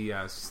use the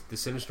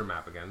Sinister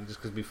map again, just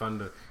because it'd be fun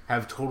to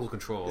have total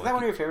control. Is that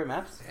one of your favorite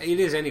maps? It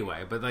is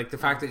anyway, but like the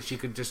fact that she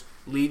could just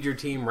lead your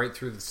team right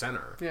through the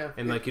center, Yeah.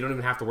 and like you don't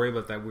even have to worry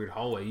about that weird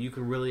hallway. You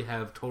can really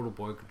have total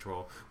board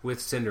control with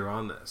Cinder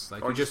on this.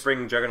 Like Or you just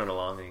bring Juggernaut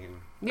along and you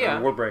can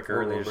Yeah. World Breaker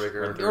Or and they World just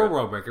Breaker. run through or it.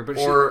 World Breaker, but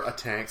or a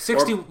tank.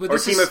 60 or, but or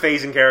this team is, of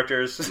phasing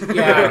characters.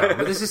 yeah,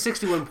 but this is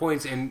 61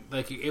 points, and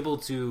like you're able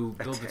to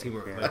build the team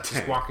yeah. like, A just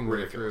tank. walking right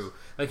Ridiculous. through.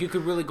 Like you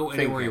could really go Thing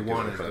anywhere you can't do it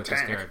wanted for the with this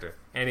tank. character.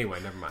 Anyway,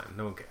 never mind.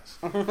 No one cares.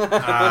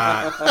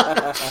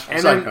 Side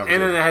And then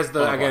conversation. it has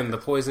the Oh, again okay. the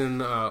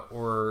poison,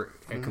 or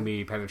it can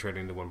be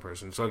penetrating to one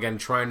person. So again,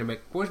 trying to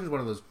make poison is one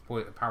of those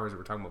powers that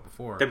we are talking about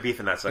before. They're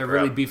beefing that sucker They're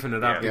really up. beefing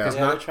it up Yeah. because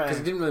Yeah, not they're trying.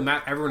 because it didn't really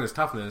matter. Everyone has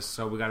toughness,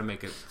 so we got to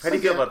make it. How do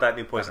you feel about that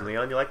new poison,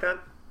 Leon? You like that?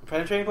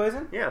 Penetrating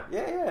poison? Yeah.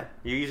 Yeah.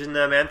 You using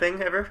the man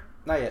thing ever?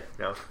 Not yet.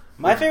 No.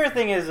 My favorite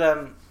thing is,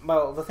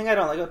 well, the thing I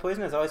don't like about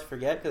poison is I always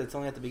forget because it's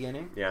only at the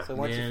beginning. Yeah. So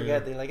once Yeah. you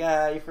forget, they're like,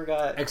 you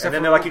forgot. Except And then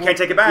for- they're like, you can't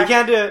take it back. You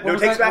can't do it. No, What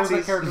was takes that, what was that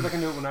backsies. character that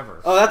can do it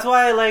whenever? Oh, that's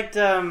why I liked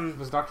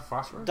Was Dr.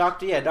 Phosphorus?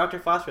 Dr.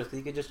 Phosphorus because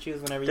you could just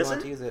choose whenever you Does want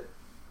it? to use it.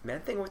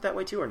 Man-Thing work that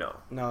way too, or no?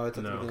 No, it's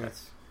at the No. beginning. Okay.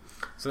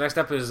 So next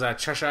up is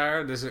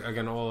Cheshire. This is,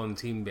 again, all on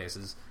team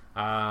basis.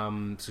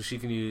 So she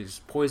can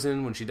use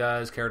poison when she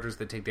does. Characters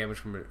that take damage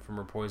from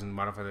her poison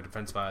modify their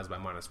defense files by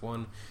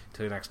 -1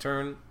 till your next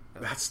turn.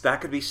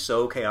 That could be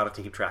so chaotic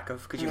to keep track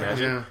of. Could you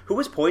imagine? Yeah. Who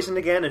was poisoned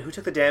again, and who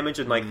took the damage,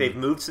 and like they've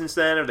moved since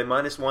then, or they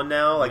 -1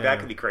 now? Like that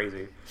could be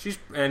crazy.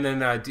 And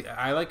then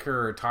I like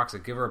her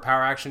toxic. Give her a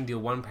power action, deal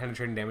 1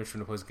 penetrating damage from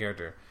the opposing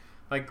character.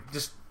 Like,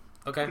 just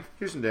okay.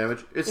 Here's some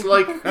damage. It's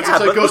like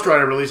but Ghost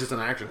Rider releases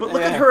an action. But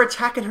look at her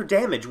attack and her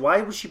damage.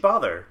 Why would she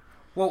bother?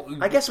 Well,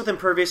 I guess with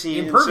Impervious and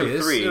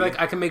Impervious, 3,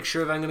 like I can make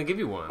sure that I'm going to give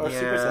you one. Or Yeah.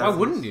 super Why senses.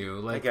 wouldn't you?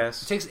 Like, I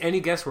guess. it takes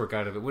any guesswork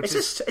out of it. Which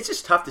it's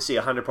just tough to see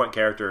a 100-point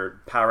character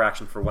power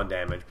action for 1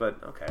 damage. But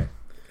okay,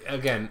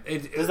 again,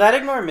 Does that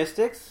ignore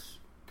Mystics?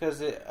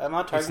 Because I'm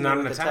not targeting not it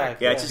an with attack.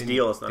 yeah, it's just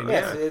deal. It's not.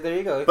 Yeah, so there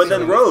you go. But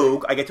then So-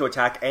 Rogue, I get to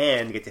attack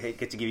and get to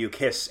give you a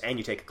kiss, and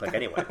you take a click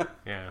anyway.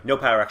 yeah, No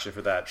power action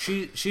for that.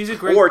 she's a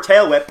great. Or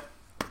tail whip.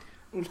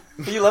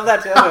 You love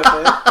that tail whip,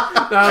 eh?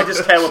 I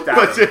just tail whipped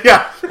out. But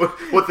yeah,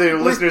 what the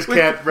listeners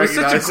can't With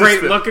recognize. such a great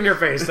is that look in your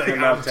face, like,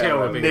 love I'm tail tail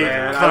whipping, whipping.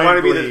 man. Kindly, I want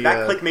to be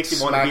that click makes me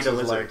want to be smacks the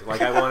his lizard. leg.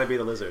 Like I want to be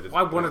the lizard.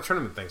 Well, I won a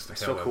tournament thanks to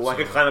So tail whip, cool. I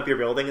could climb up your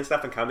building and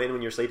stuff and come in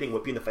when you're sleeping,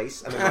 whip you in the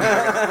face. And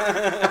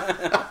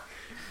then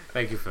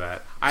Thank you for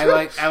that. I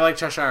like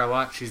Cheshire a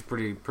lot. She's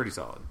pretty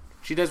solid.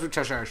 She does what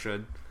Cheshire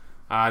should.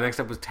 Next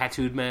up was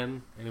Tattooed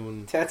Man.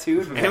 Anyone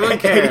Tattooed. Anyone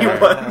care? Anyone?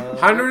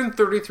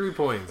 133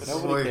 points.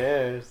 Nobody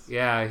cares.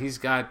 Yeah, he's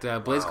got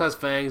Blaze Claw's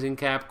Fangs,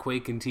 Incap,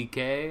 Quake, and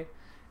TK.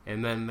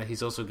 And then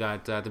he's also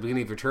got, at the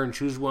beginning of your turn,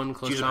 choose one,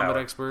 Close Choose a Combat power.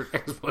 Expert,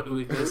 Exploit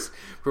Weakness,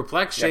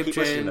 Perplex, Yeah, Shape keep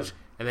listing Change, them.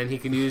 and then he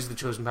can use the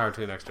chosen power to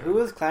the next turn. Who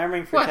was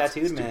clamoring for What?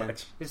 Tattooed It's too Man?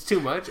 much. It's too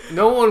much.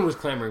 No one was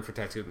clamoring for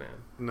Tattooed Man.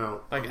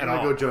 No, Like, I'm at gonna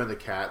all. go join the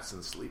cats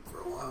and sleep for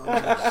a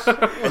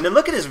while. And then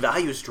look at his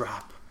values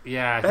drop.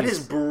 Yeah, That is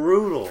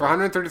brutal. for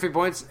 133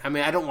 points. I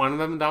mean, I don't want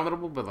them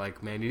indomitable, but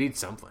like, man, you need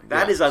something.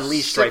 That is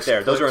unleashed right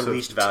there. Those are clicks of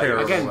unleashed values.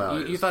 terror. Again,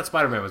 values. you thought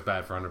Spider-Man was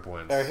bad for 100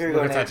 points. All right, here we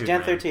Look go. at Now. Tattooed Gen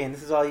Man. 13.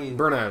 This is all you.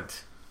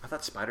 Burnout. I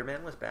thought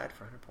Spider-Man was bad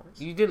for 100 points.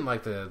 You didn't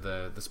like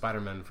the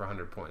Spider-Man for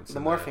 100 points. The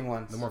and morphing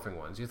ones. The morphing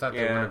ones. You thought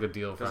they Yeah. weren't a good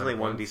deal for There's 100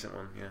 only one points. decent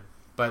one, yeah.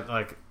 But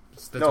like,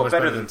 that's No, much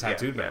better better than- than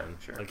Tattooed yeah, Man.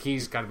 sure. Like,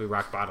 he's got to be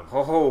rock bottom.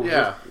 Oh,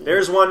 Yeah.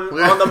 There's one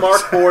on the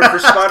mark board for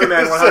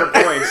Spider-Man 100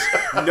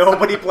 points.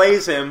 Nobody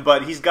plays him,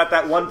 but he's got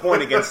that 1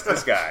 point against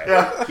this guy.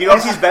 Yeah. You know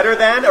what he's better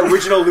than?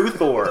 Original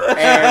Luthor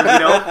and,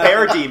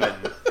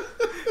 Parademon.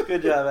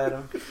 Good job,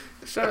 Adam.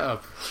 Shut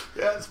up.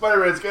 Yeah,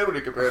 Spider-Man's good when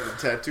you compare it to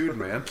Tattooed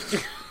Man.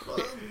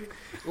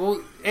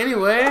 Well,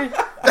 anyway,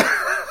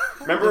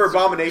 Remember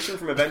Abomination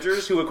from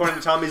Avengers, who, according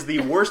to Tom, is the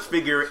worst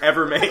figure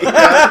ever made?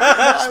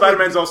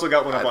 Spider-Man's also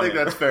got one up I on think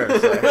him. that's fair to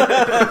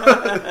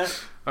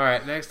say. all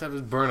right. Next up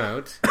is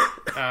Burnout.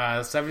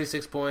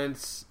 76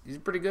 points. He's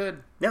pretty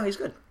good. No, he's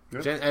good.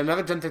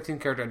 Another Gen 13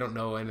 character I don't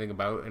know anything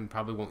about and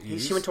probably won't use.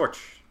 He's Human Torch.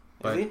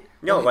 But, Is he?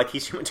 No, like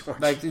he's Human Torch.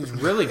 like, he's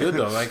really good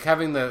though. Like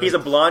having the He's a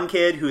blonde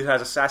kid who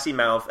has a sassy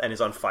mouth and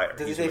is on fire.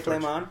 Does he He's say Human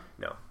flame Torch. on?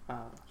 No.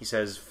 Oh. He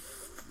says...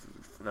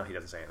 No, he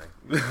doesn't say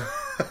anything.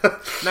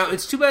 Now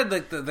it's too bad.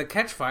 Like the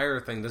catch fire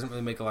thing doesn't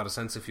really make a lot of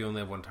sense if you only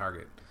have one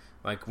target.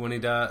 Like when he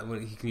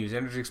can use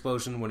energy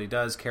explosion. When he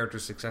does,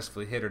 characters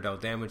successfully hit or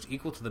dealt damage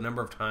equal to the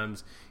number of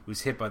times he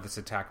was hit by this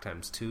attack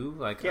times 2.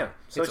 Like Yeah,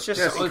 so it's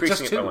just it's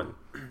increasing it by 2. 1.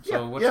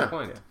 So what's yeah. the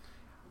point?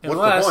 What's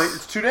Unless, the point?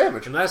 It's 2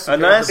 damage. Unless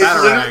Unless the it's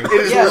batarang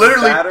It is Yes.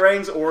 literally...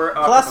 Batarangs or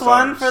Plus octopus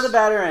 1 arms. for the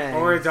Batarang.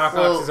 or Doc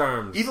Well, Ock's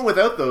arms. even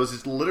without those,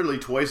 it's literally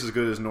twice as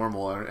good as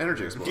normal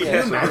energy explosion.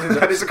 Yeah, So-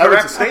 that is a I would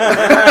correct say- statement.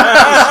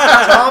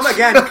 Tom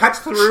again cuts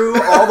through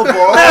all the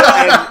ball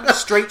and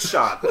straight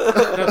shot.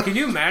 Now, can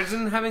you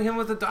imagine having him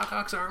with the Doc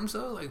Ock's arms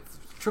though? Like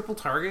triple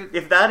target.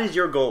 If that is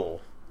your goal,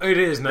 It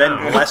is now.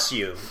 then bless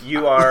you.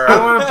 You are,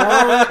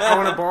 I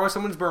want to borrow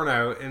someone's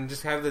Burnout and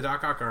just have the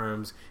Doc Ock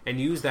arms and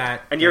use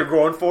that. and you're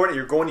going for it. And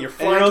you're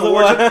flying you're the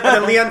towards one. it, and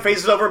then Leon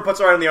faces over and puts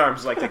her right on the arms.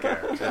 He's like, take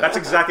care. That's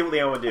exactly what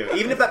Leon would do.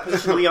 Even if that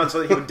positioned Leon so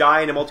that he would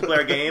die in a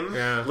multiplayer game,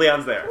 Yeah.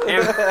 Leon's there.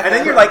 And And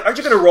then you're like, aren't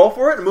you going to roll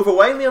for it and move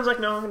away? And Leon's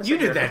like, no, I'm going to you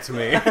did that to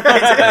me.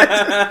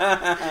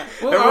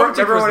 What Remember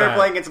object when was we were that?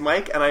 playing against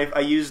Mike and I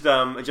used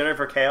a generator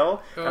for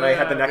Kale Oh, and I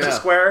had the yeah. Nexus Yeah.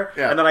 square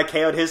Yeah. and then I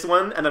KO'd his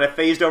one and then I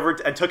phased over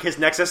and took his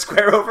Nexus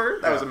square over?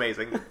 That was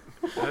amazing.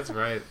 That's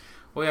right.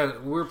 Well, yeah,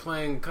 we were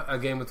playing a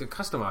game with a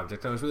custom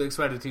object. I was really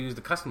excited to use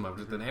the custom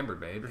object that Amber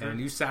made, and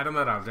you sat on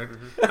that object.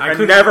 I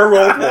never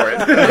rolled for it.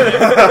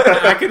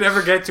 I could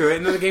never get to it,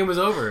 and then the game was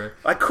over.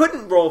 I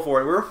couldn't roll for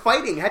it. We were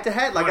fighting head to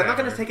head. Like, I'm not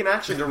going to Whatever. take an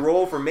action to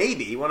roll for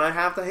maybe when I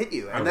have to hit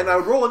you. And then I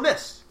would roll and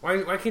miss. Why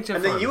can't you have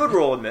And fun? then you would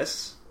roll and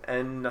miss,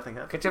 and nothing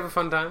happened. Can't you have a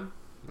fun time?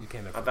 You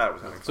can't have I fun. thought it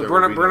was having So There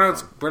would be no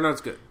Burnout's, fun. Burnout's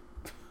good.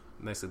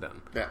 Nicely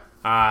done.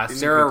 Yeah.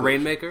 Sarah conclusion.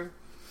 Rainmaker.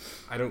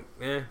 I don't...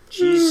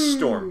 She's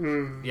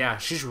Storm. Yeah,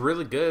 she's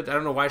really good. I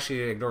don't know why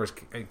she ignores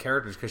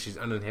characters because she's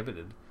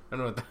uninhibited. I don't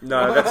know what that...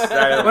 No,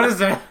 that's... What is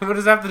that? What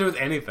does that have to do with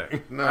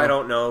anything? No. I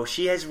don't know.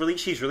 She's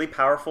really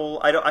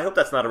powerful. I hope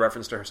that's not a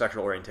reference to her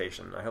sexual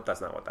orientation. I hope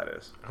that's not what that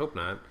is. I hope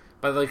not.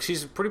 But like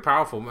she's pretty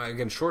powerful.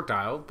 Again, short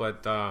dial,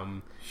 but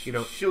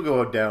she'll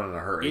go down in a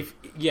hurry.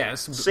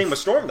 Yes. Same with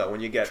Storm though. When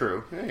you get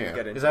True.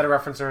 Is that a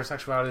reference to her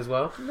sexuality as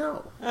well?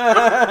 No.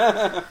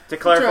 To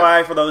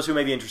clarify, for those who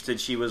may be interested,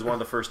 she was one of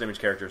the first Image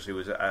characters who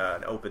was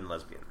an open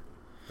lesbian.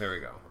 There we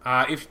go.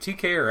 If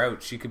TK her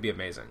out, she could be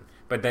amazing.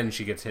 But then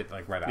she gets hit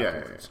like right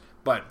afterwards. Yeah.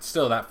 But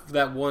still,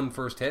 that one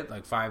first hit,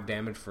 like 5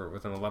 damage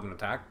with an 11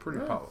 attack, pretty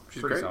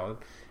great. solid.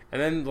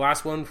 And then the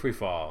last one, Free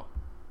Fall.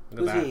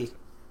 Look at Who's that.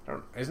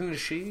 he? Isn't it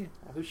she?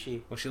 Who's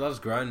she? Well, she loves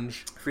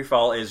grunge.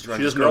 Freefall is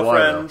Grunge's doesn't know why,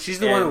 girlfriend. though. She's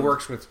the one who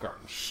works with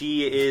grunge.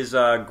 She is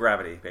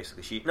Gravity,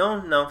 basically. She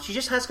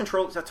just has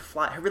control to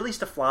fly. Her ability is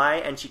to fly,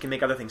 and she can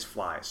make other things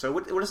fly. So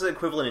what is the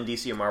equivalent in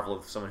DC or Marvel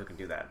of someone who can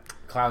do that?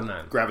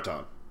 Cloud9.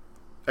 Graviton.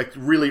 Like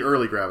really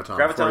early Graviton.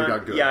 Before he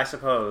got good. Yeah, I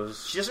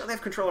suppose. She doesn't really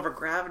have control over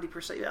gravity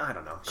per se. I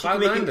don't know. She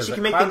Cloud9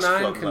 can make things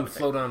float. Cloud9 can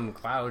float on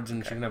clouds,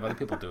 and she can have other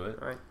people do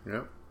it. Right.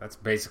 Yep. That's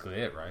basically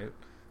it, right?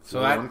 So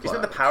Float on that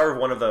Isn't that the power of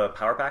one of the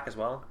Power Pack as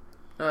well?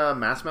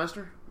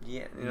 Massmaster?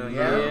 Yeah.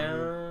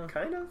 Yeah.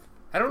 Kind of.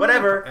 I don't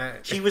Whatever. know.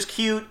 She was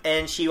cute,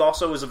 and she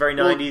also was a very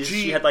 90s.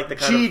 She had like the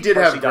kind G of did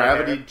have Percy dyed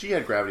gravity. hair. G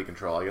had gravity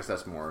control. I guess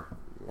that's more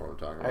what we're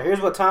talking All right, about.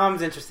 here's what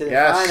Tom's interested in.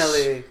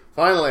 Yes.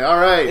 Finally. All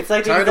right. It's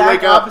like the time to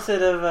exact wake up.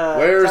 opposite of.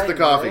 Where's Titans,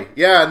 the coffee? right?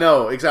 Yeah,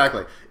 no,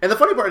 exactly. And the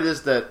funny part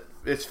is that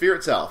it's Fear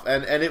itself,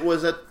 and it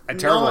was a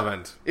terrible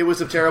event. It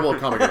was a terrible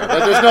comic event.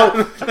 There's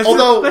no,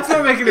 although let's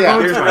not make it yeah, about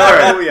there's time.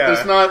 not, Oh, yeah.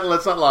 there's not.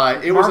 Let's not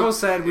lie. It Marvel was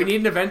said we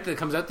need an event that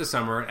comes out this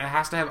summer. It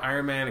has to have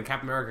Iron Man and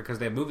Captain America because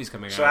they have movies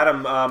coming So out.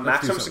 Adam, Let's do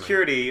Maximum something.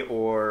 Security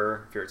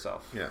or Fear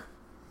itself? yeah.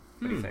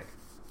 What do you think?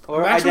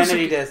 Or Maximum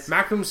Identity Disc.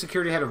 Maximum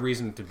Security had a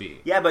reason to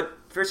be. Yeah, but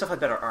Fear itself had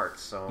better art,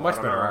 so Much I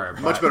don't better know.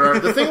 art. Much better.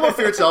 The thing about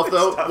Fear itself,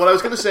 though, what I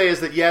was going to say is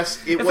that yes,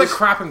 it It's was like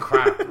crap and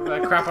crap.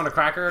 Like crap on a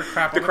cracker,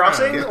 crap The on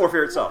Crossing a or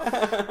Fear itself?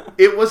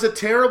 it was a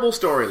terrible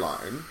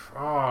storyline.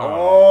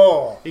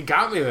 Oh, he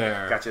got me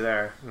there. Got you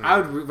there. I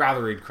would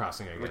rather read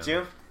Crossing again. Would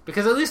you?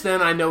 Because at least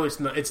then I know it's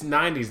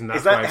 90s and that's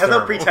Is why that it's has no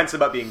terrible. pretense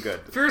about being good?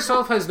 Fear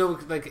itself has no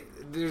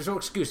there's no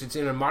excuse. It's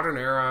in a modern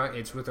era.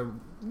 It's with a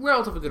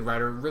relatively good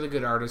writer, really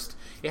good artist.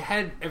 It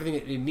had everything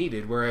it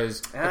needed.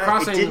 Whereas the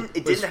Crossing it was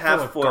didn't full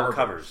have of foil garbage.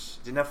 covers.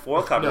 It didn't have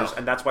foil covers, No.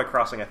 and that's why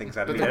Crossing I think is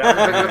out of But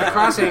it. the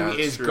Crossing Yeah,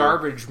 is true.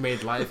 garbage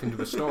made life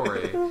into a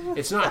story.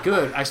 It's not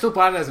good. I still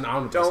bought it as an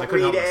omnibus. I Don't couldn't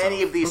read help myself.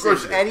 any of these Of course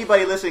things. you did.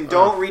 Anybody listening,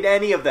 don't read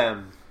any of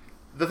them.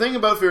 The thing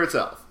about Fear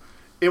itself,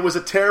 it was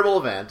a terrible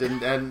event,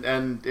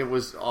 and it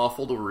was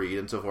awful to read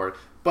and so forth.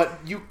 But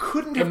you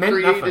couldn't have meant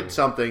created nothing.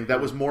 something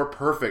that was more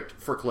perfect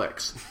for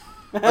clicks.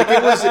 Like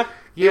it was,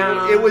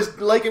 Yeah. it was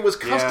like it was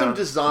custom Yeah.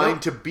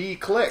 designed to be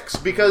clicks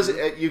because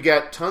you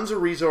get tons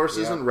of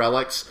resources Yeah. and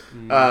relics.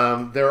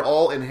 They're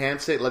all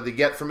enhanced. Like they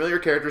get familiar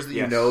characters that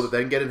you Yes. know that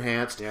then get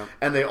enhanced, Yeah.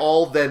 and they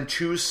all then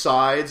choose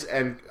sides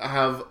and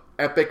have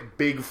epic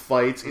big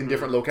fights in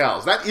different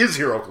locales. That is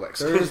HeroClix.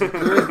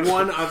 There is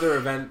one other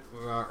event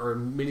or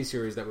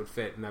miniseries that would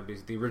fit, and that'd be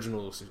the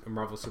original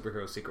Marvel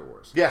Superhero Secret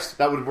Wars. Yes,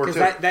 that would work too.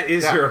 Because that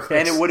is Yeah. HeroClix.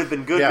 And it would have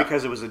been good Yeah.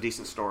 because it was a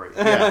decent story.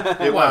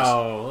 Yeah, it was.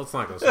 Well, let's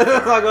not go so Let's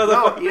not far. go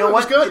No, you know It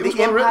was what? good. It was The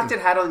well impact written.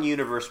 it had on the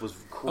universe was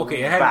cool.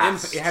 Okay, it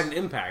had an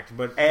impact,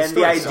 but And the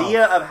story itself-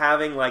 idea of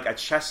having like a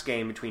chess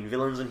game between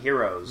villains and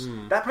heroes,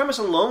 Hmm. that premise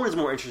alone is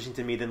more interesting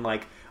to me than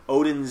like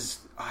Odin's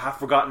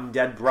half-forgotten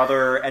dead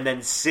brother and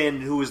then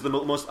Sin, who is the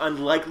most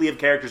unlikely of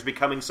characters,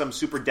 becoming some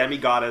super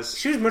demigoddess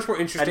she was much more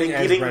and interesting then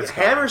as giving Red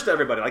Scar. hammers to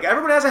everybody. Like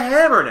everyone has a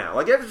hammer now.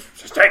 Like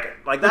just take it.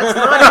 Like that's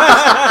not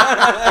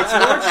interesting.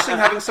 It's more interesting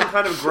having some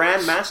kind of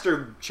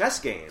grandmaster chess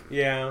game.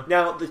 Yeah.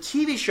 Now the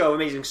TV show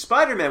Amazing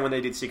Spider-Man, when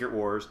they did Secret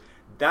Wars,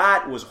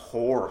 that was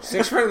horrible.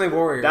 Six Friendly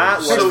Warriors. That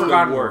was Six the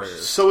Forgotten worst.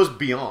 Warriors. So is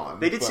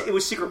Beyond. They did. but- It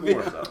was Secret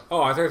Wars though.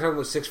 Oh, I thought you were talking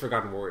about Six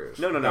Forgotten Warriors.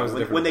 No. That was a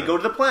different When they event. go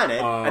to the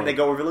planet Oh. and they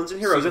go where villains and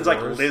heroes, Secret it's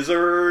like Wars.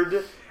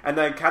 Lizard, and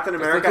then Captain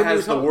America couldn't has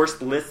use the Hulk.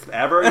 worst lisp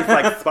ever. He's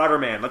like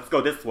Spider-Man. Let's go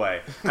this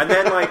way. And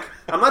then like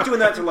I'm not doing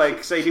that to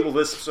like say people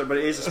lisps, but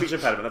it is a speech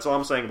impediment. That's all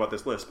I'm saying about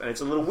this lisp. And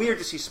it's a little weird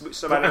to see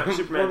Superman,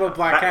 What about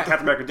Black Cat?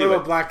 Captain America do What it.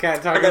 about Black Cat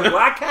And talking then about...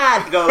 Black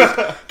Cat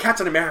goes,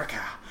 Captain America,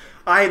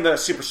 I am the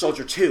super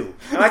soldier too,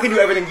 and I can do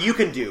everything you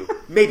can do,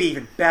 maybe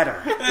even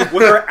better,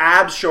 with her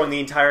abs showing the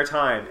entire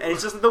time. And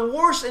it's just the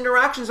worst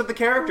interactions of the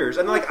characters.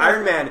 And then like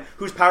Iron Man,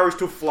 whose power is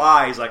to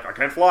fly, he's like, I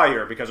can't fly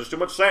here because there's too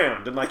much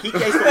sand. And like he has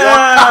to walk,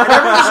 and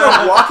everyone's just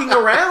like, walking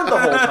around the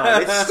whole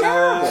time. It's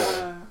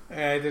terrible.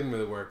 Yeah, it didn't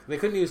really work. They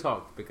couldn't use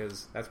Hulk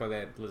because that's why they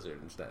had Lizard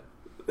instead.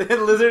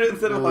 Lizard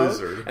instead of Hulk.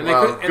 Lizard. And they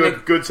Wow, couldn't-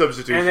 and good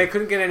substitution. And they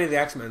couldn't get any of the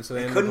X-Men, so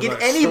they ended Couldn't up get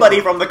with, like, anybody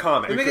Storm. from the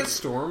comic. Did they get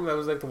Storm? That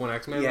was like the one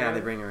X-Men. Yeah, they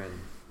bring her in.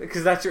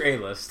 Because that's your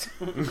A-list.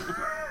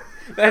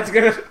 That's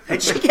gonna.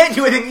 And she can't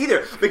do anything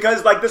either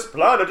because like this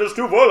planet is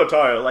too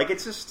volatile. Like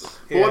it's just.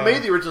 Well, what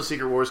made the original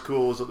Secret Wars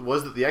cool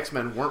was that the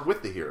X-Men weren't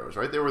with the heroes,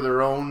 right? They were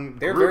their own.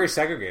 They're group. very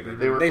segregated.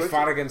 They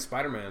fought against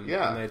Spider-Man.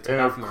 Yeah, and they took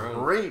off on their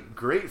own.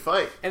 Great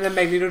fight. And then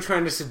Magneto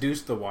trying to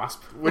seduce the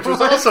Wasp, which was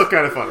also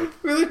kind of funny.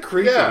 Really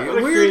creepy.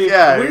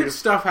 Yeah, weird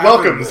stuff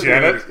happens. Welcome,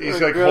 Janet.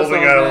 He's like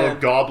holding out a little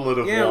goblet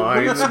of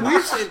wine.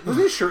 Was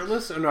he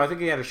shirtless? Or no, I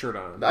think he had a shirt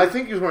on. I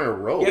think he was wearing a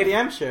robe. Yeah, the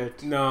M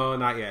shirt. No,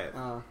 not yet.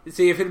 Oh.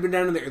 See, if it had been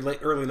done in the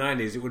early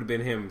 90s, it would have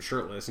been him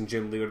shirtless, and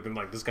Jim Lee would have been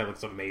like, this guy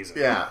looks amazing.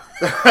 Yeah.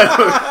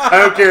 I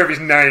don't care if he's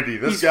 90.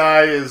 This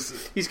guy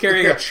is... He's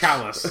carrying a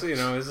chalice, you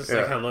know. It's just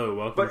like, hello,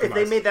 welcome But if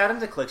they made that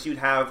into clicks, you'd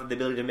have the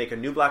ability to make a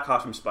new black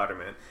costume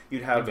Spider-Man.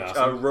 You'd have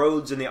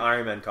Rhodes in the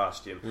Iron Man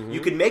costume. Mm-hmm.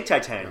 You could make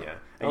Titania.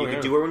 And you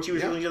could do her when she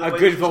was usually the way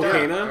good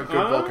Volcana. A good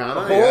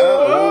Volcana,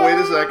 Oh, wait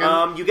a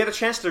second. You get a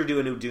chance to do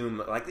a new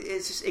Doom. Like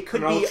it's just, it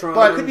could be Ultron,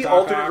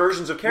 alternate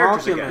versions of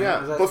characters Malcolm, again.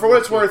 Yeah, but for what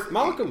it's worth,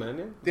 Malcolm,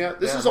 man. Yeah,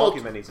 this is all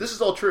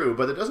true,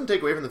 but it doesn't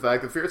take away from the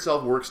fact that Fear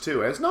itself works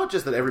too. And it's not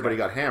just that everybody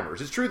got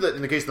hammers. It's true that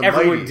in the case of the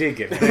everyone Mighty, did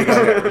get they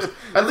got hammers.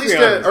 At least,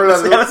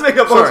 let's make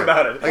no bones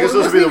about it. I guess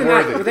those would be the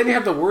Worthy. But then you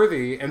have the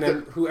Worthy, and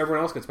then who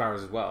everyone else gets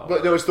powers as well.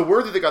 But no, it's the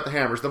Worthy that got the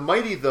hammers. The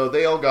Mighty, though,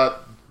 they all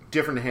got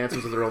different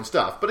enhancements of their own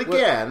stuff. But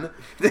again,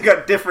 they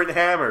got different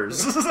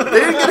hammers. They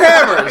didn't get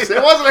hammers.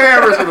 It wasn't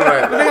hammers for the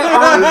right.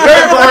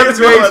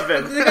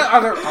 They got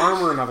other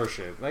armor and other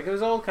shit. Like it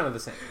was all kind of the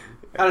same.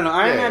 I don't know.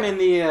 Iron Man in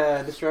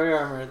the Destroyer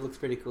armor looks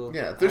pretty cool.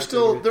 Yeah, they're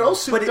all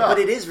souped up. But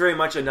it is very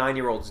much a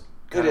 9-year-old's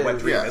kind of wet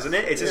dream, isn't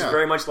it? It's just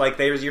very much like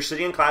you're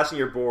sitting in class and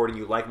you're bored and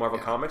you like Marvel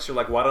comics. You're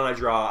like, why don't I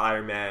draw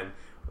Iron Man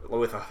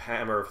with a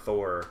hammer of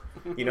Thor?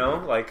 You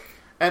know, like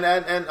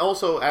and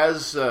also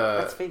as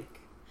that's fake.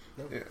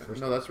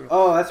 No, that's real.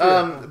 Oh, that's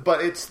real.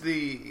 But it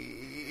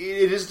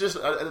is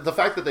just the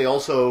fact that they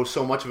also,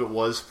 so much of it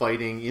was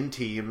fighting in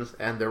teams,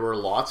 and there were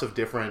lots of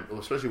different,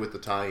 especially with the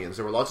tie-ins,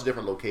 there were lots of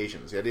different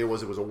locations. The idea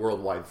was it was a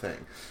worldwide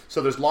thing.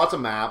 So there's lots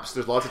of maps,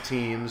 there's lots of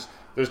teams,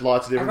 there's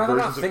lots of different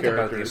versions of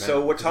characters.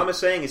 So what Tom is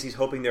saying is he's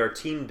hoping there are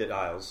team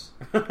dials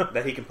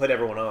that he can put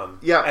everyone on.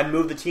 Yeah. And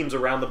move the teams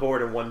around the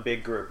board in one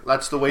big group.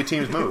 That's the way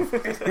teams move.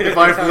 If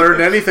I've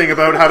learned anything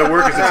about how to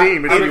work as a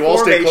team, it's you all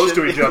stay close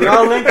to each other. You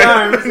all link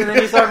arms, and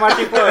then you start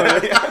marching forward.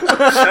 Like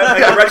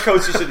the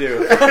Redcoats used to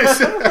do.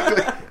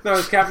 Exactly. No,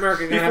 it's Captain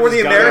America. Before the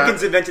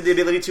Americans invented the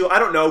ability to, I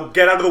don't know,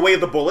 get out of the way of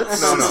the bullets.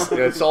 No,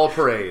 it's all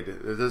parade.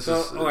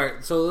 All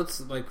right, so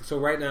let's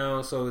right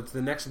now. So it's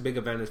the next big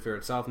event is Fear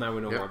itself. Now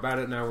we know more about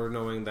it. Now we're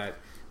knowing that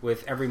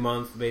with every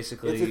month,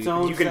 basically,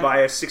 you can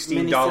buy a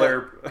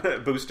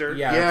 $16 booster.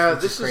 Yeah,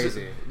 this is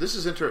crazy. This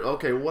is interesting.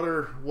 Okay, what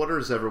are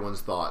everyone's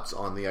thoughts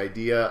on the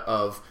idea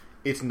of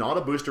it's not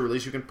a booster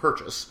release you can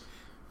purchase?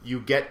 You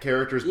get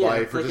characters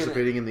by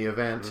participating in the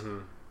event. Mm-hmm.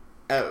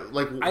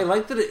 I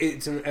like that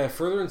it's a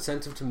further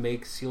incentive to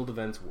make sealed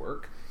events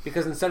work,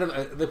 because instead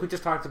of like we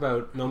just talked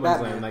about No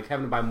Man's Land, like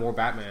having to buy more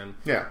Batman.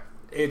 Yeah.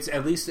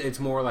 It's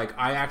more like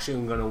I actually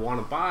am going to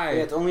want to buy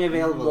it's only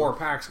available more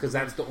packs because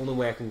that's the only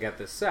way I can get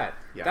this set.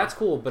 Yeah. That's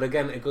cool, but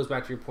again, it goes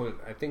back to your point,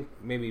 I think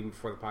maybe even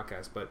before the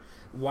podcast, but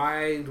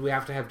why do we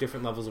have to have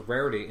different levels of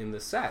rarity in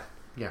this set?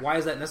 Yeah. Why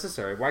is that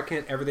necessary? Why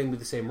can't everything be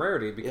the same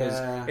rarity?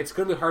 Because it's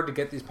going to be hard to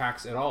get these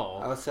packs at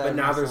all. But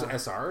now there's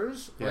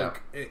SRs,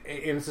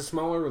 and it's a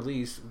smaller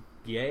release.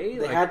 Yay!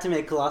 They had to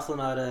make Colossal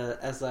not a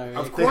SR.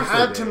 Of course, they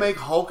had to make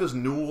Hulk as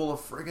Newell a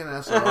friggin'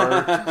 SR.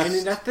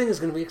 And that thing is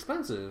going to be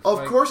expensive.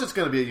 Of course, it's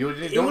going to be. You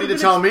don't need to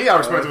tell me how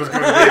expensive it's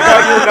going to be. They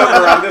got your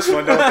number on this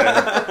one, don't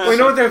they? We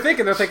know what they're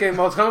thinking. They're thinking,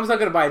 well, Tom's not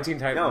going to buy a Teen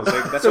Titans.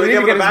 No, that's so we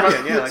need to get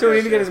his money. So we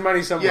need to get his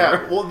money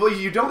somewhere. Yeah, well,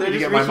 you don't need to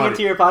get my money.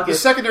 Into your pocket. The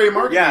secondary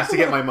market needs to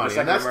get my money,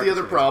 and that's the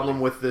other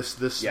problem with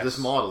this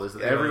model is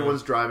that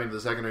everyone's driving to the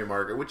secondary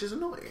market, which is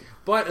annoying.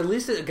 But at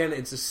least again,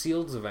 it's a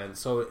sealed event,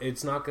 so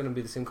it's not going to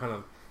be the same kind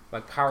of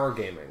like power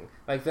gaming.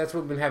 Like that's what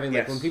we've been having.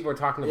 Like when people are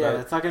talking about,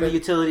 it's not going to be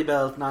utility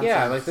belt nonsense.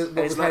 Yeah, like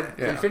we've had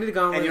Infinity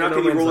Gauntlet, and you're not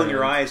going to be rolling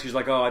your eyes. You're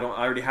like, oh, I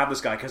already have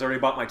this guy because I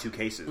already bought my 2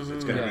 cases. Mm-hmm.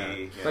 It's going to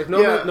be like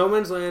No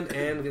Man's Land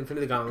and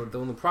Infinity Gauntlet. The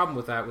only problem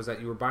with that was that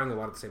you were buying a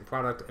lot of the same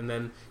product, and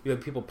then you had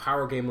people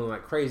power gaming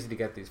like crazy to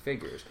get these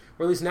figures.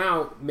 Or at least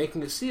now,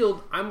 making it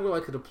sealed, I'm more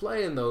likely to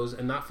play in those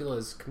and not feel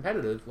as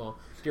competitive. Well,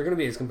 you're going to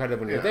be as competitive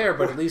when you're there,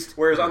 but at least...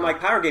 Whereas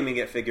unlike power gaming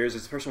get figures,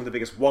 it's the person with the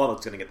biggest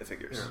wallet's going to get the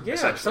figures.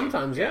 Yeah,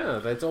 sometimes,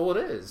 that's all it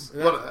is.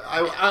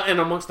 And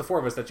amongst the 4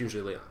 of us, that's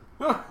usually Leon.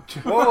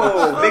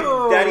 Whoa, Big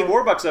Daddy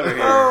Warbucks over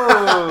here.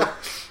 Oh.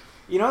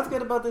 You know what's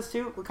good about this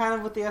too? Kind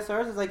of with the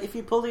SRs is like if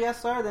you pull the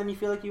SR, then you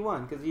feel like you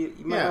won because you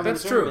might have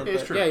that's true.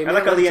 It's true. I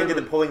like how Leon did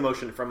the pulling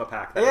motion from a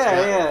pack.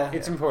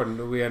 It's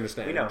important. We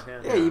understand. We know.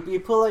 You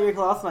pull out your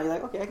Colossal, you're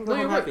like, okay, I can go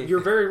home happy. You're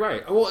very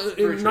right. Well,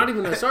 not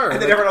even SR.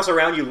 And then everyone else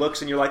around you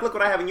looks and you're like, look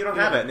what I have and you don't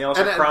have it, and they all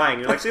start crying.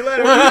 You're like, see you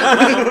later.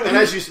 And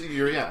as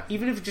you're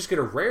even if you just get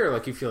a rare,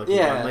 like you feel like you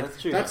won. Like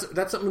that's true.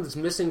 That's something that's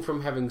missing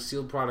from having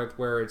sealed product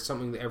where it's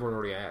something that everyone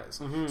already has.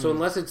 Mm-hmm. So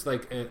unless it's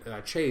like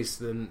a chase,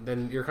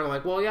 then you're kind of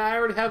like, well, yeah, I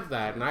already have that.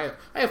 that, and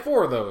I have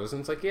 4 of those, and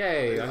it's like,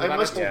 yay! I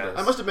must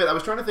admit, I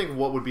was trying to think of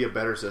what would be a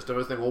better system. I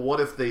was thinking, well, what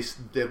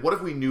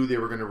if we knew they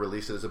were going to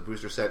release it as a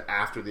booster set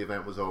after the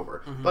event was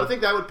over? But I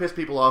think that would piss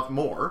people off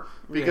more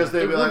because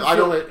they'd be like,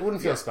 it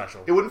wouldn't feel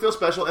special. It wouldn't feel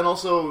special, and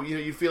also,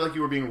 you feel like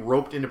you were being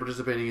roped into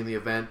participating in the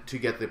event to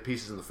get the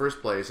pieces in the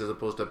first place, as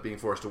opposed to being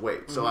forced to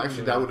wait. So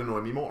actually, that would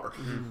annoy me more.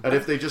 And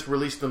if they just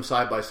released them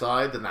side by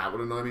side, then that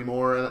would annoy me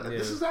more. And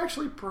this is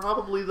actually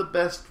probably the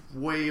best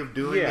way of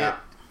doing it.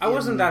 I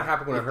wasn't that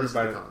happy when I heard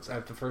about it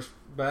at the first,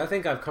 but I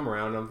think I've come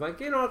around and I'm like,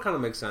 it kind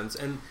of makes sense.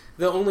 And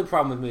the only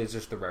problem with me is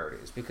just the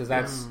rarities, because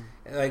that's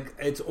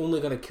it's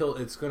only going to kill,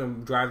 it's going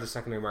to drive the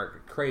secondary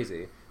market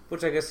crazy,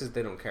 which I guess is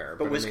they don't care.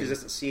 But Wizkers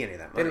doesn't see any of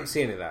that money. They don't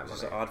see any of that money.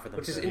 Which is odd for them.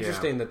 Which is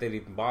interesting that they'd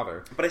even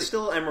bother. But I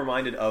still am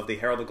reminded of the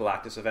Herald of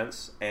Galactus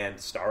events and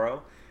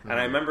Starro. And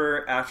I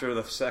remember after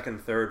the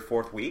 2nd, 3rd,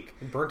 4th week,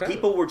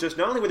 people were just,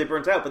 not only were they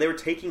burnt out, but they were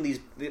taking these,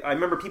 I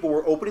remember people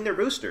were opening their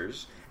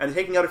boosters and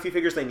taking out a few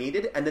figures they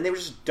needed, and then they were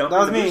just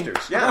dumping the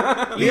boosters.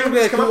 Yeah. You'd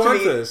be like, who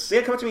wants this?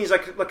 They'd come up to me, he's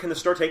like, look, can the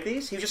store take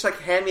these? He would just like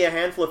hand me a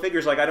handful of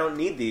figures, like, I don't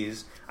need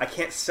these. I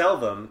can't sell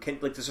them.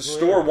 Does a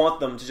store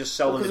want them to just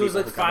sell them to people? Because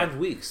it was like 5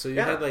 weeks, so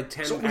you had like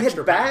 10 extra we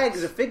had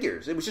bags of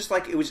figures. It was just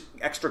like, it was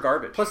extra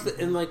garbage. Plus,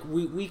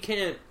 we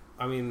can't,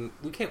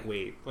 we can't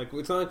wait. Like,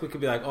 it's not like we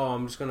could be like, oh,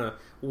 I'm just going to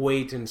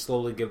wait and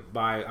slowly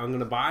I'm going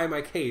to buy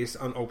my case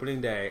on opening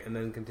day and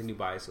then continue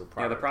buy sealed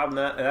product. Yeah, the problem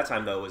at that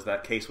time, though, was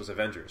that case was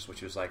Avengers,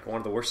 which was like one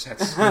of the worst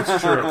sets.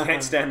 It's true. I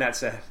can't stand that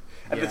set.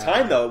 At the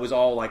time, though, it was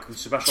all like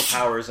special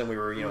powers and we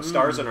were,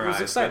 stars in our eyes.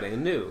 It was exciting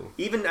and new.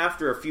 Even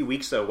after a few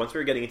weeks, though, once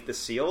we were getting into the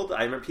sealed,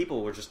 I remember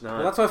people were just not...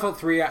 Well, that's why I felt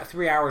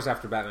 3 hours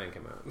after Batman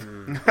came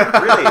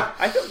out. Really?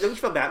 Don't you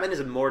feel Batman is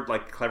a more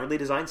like cleverly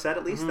designed set,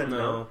 at least?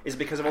 No. Is it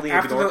because of all the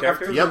ignored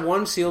characters? After the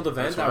one sealed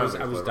event, I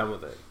was done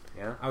with it.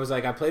 Yeah. I was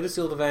like, I played a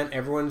sealed event,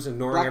 everyone's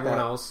ignoring everyone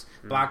else.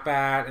 Black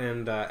Bat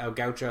and El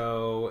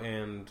Gaucho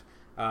and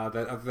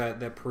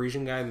that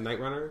Parisian guy, the Night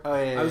Runner.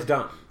 Oh, yeah, I was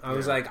done. I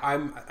was like,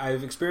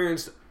 I've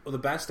experienced the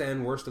best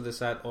and worst of the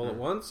set all at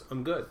once.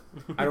 I'm good.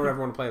 I don't ever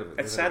want to play with it.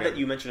 It's sad that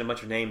you mentioned a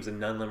bunch of names and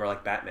none of them are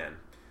like Batman.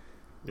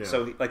 Yeah.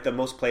 So, like, the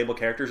most playable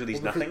characters are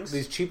these nothings?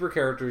 These cheaper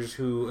characters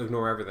who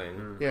ignore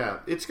everything. Yeah,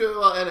 it's good.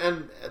 Well,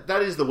 and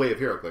that is the way of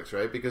HeroClix,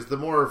 right? Because the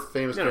more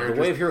famous characters...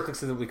 the way of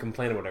HeroClix is that we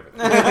complain about everything.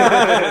 But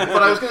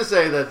I was going to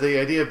say that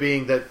the idea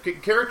being that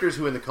characters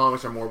who in the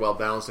comics are more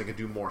well-balanced and can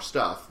do more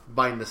stuff,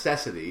 by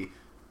necessity,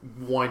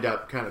 wind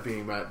up kind of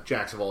being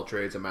jacks of all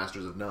trades and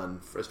masters of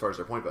none as far as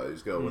their point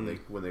values go when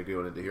they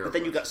go into HeroClix. But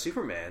then you got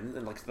Superman,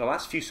 and like the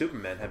last few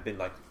Supermen have been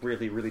like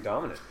really, really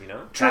dominant.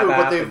 True,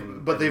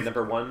 but they've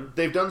number one.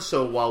 They've done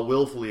so while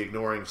willfully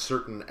ignoring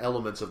certain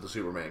elements of the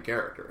Superman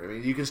character. I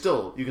mean, you can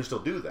still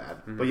do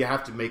that, but you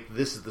have to make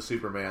this is the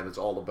Superman that's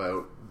all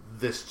about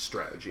this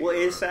strategy. Well,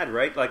 it is sad,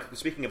 right? Like,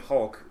 speaking of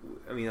Hulk,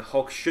 I mean,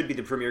 Hulk should be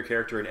the premier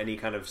character in any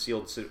kind of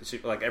sealed...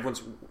 Like,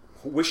 everyone's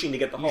wishing to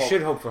get the Hulk. You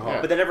should hope for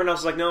Hulk. But then everyone else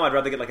is like, no, I'd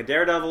rather get like a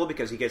Daredevil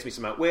because he gets me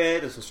some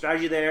outwit, there's some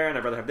strategy there, and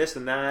I'd rather have this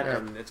than that,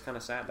 and it's kind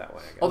of sad that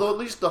way, I guess. Although at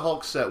least the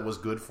Hulk set was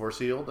good for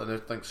sealed, and I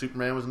think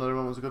Superman was another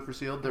one that was good for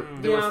sealed. They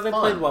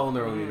played well in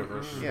their own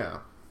universe. Yeah.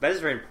 That is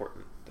very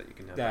important. That you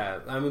can have. Yeah,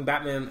 I mean,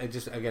 Batman. It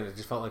just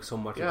felt like so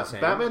much of the same.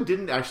 Batman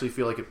didn't actually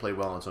feel like it played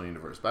well in its own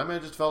universe. Batman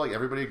just felt like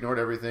everybody ignored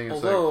everything.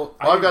 It's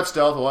I've got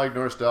stealth. Well, I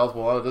ignore stealth.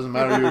 Well, it doesn't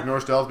matter. You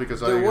ignore stealth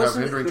because I have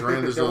hindering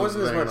terrain. There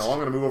wasn't as much. I'm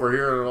going to move over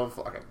here. And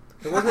fuck it.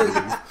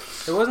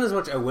 There wasn't as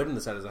much outwit in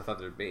the set as I thought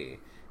there'd be.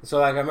 So,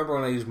 like, I remember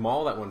when I used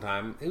Maul that one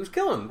time, he was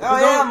killing.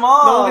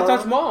 Maul! No one could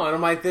touch Maul, and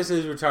I'm like, this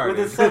is retarded. With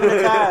his sudden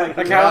attack.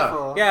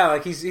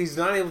 Like, he's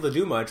not able to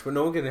do much, but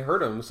no one can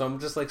hurt him, so I'm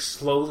just, like,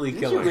 slowly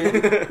killing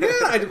him.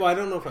 I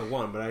don't know if I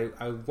won, but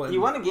I won. You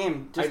won a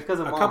game just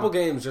because of Maul. A couple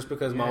games just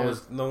because Maul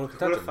was, no one could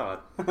touch him.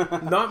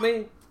 Thought? Not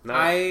me. No.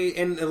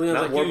 And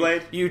Leon's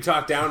like, you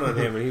talked down on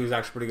him, and he was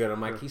actually pretty good. I'm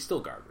like, he's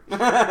still garbage.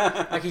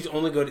 Like, he's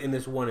only good in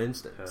this one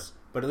instance.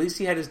 But at least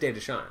he had his day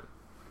to shine.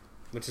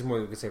 Which is more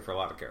than we could say for a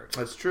lot of characters.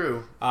 That's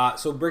true.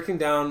 So breaking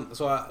down,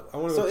 I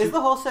want to. So is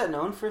the whole set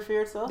known for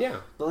Fear itself?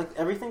 Yeah, but like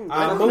everything.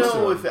 I don't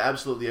know if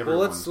absolutely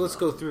everyone. Well, let's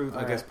go through.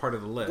 I guess part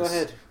of the list. Go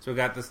ahead. So we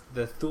got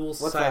the Thule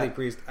Society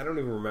Priest. I don't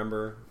even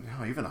remember.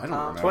 No, even I don't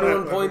remember.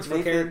 21 points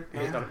for Karen.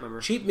 I don't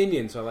remember. Cheap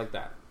minions. So I like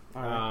that.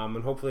 Right.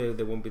 And hopefully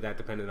they won't be that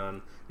dependent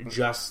on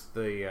just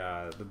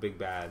the big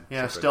bad.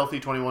 Yeah,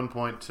 stealthy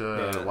 21-point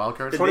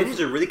wildcard. The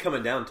minions are really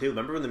coming down too.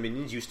 Remember when the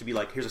minions used to be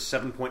like, here's a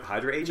 7-point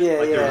Hydra agent?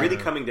 They're really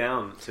coming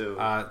down to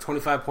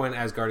 25-point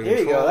Asgardian. Here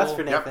you go. That's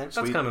for Nathan.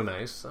 That's kind of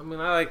nice. I mean,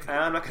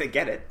 I'm not going to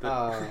get it.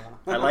 I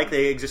like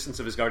the existence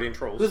of Asgardian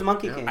trolls. Who's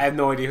Monkey King? I have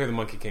no idea who the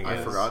Monkey King is.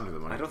 I've forgotten who the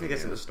Monkey King is. I don't think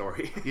it's in the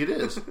story. It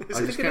is.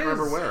 I just can't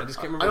remember where.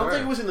 I don't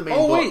think it was in the main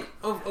book. Wait.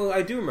 Oh,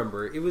 I do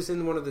remember. It was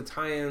in one of the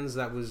tie-ins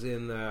that was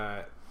in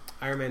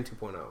Iron Man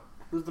 2.0.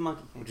 Who's the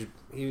Monkey King? Which is,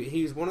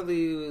 he's one of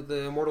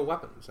the immortal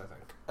weapons, I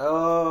think.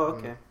 Oh,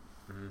 okay.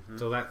 Mm-hmm.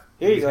 So that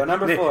here you go,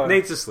 number 4.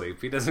 Nate's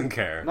asleep. He doesn't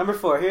care. Number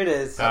 4. Here it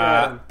is.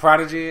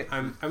 Prodigy.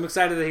 I'm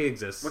excited that he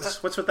exists.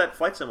 What's with that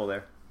flight symbol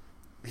there?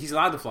 He's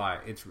allowed to fly.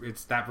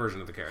 It's that version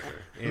of the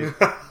character.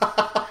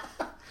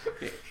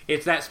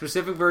 It's that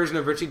specific version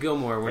of Richie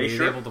Gilmore when Are you he's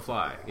sure? able to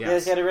fly. Yeah,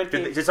 Yes. he had a red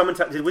cape. Did someone?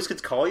 Did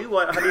Whiskets call you?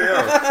 What? How do you know?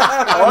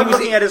 All I'm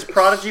looking at is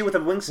Prodigy with a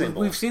wing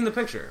symbol. We've seen the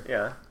picture.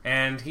 Yeah,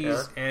 And he's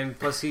Yeah. and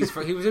plus he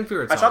was in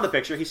Fear I Itself. saw the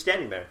picture. He's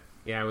standing there.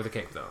 Yeah, with a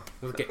cape though.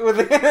 With a cape.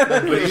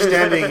 But he's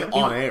standing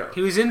on air.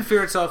 He was in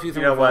Fear Itself. Youth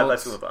You know what? Revolt.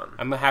 Let's move on.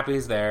 I'm happy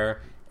he's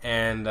there.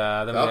 And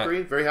then we got-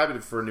 Valkyrie, very happy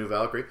for a new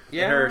Valkyrie.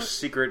 yeah, In her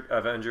secret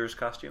Avengers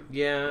costume.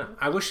 yeah.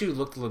 I wish she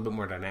looked a little bit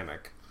more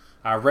dynamic.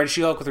 Red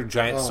She-Hulk with her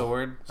giant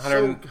sword.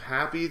 So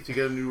happy to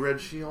get a new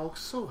Red She-Hulk.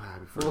 So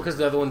happy for Well, her. because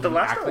the other one The didn't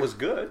last act one like- was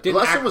good. didn't The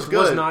last act- one was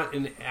good. not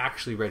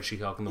actually Red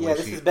She-Hulk in the Yeah, way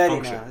this she is Betty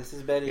functioned. now. This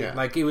is Betty. Yeah.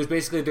 Like, it was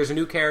basically, there's a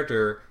new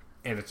character,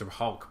 and it's a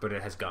Hulk, but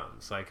it has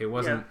guns. Like, it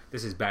wasn't, Yeah.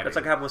 this is Betty. That's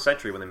like happened with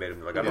Sentry when they made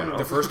him like, I don't know.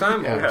 The first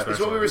time? Yeah, Oh, it's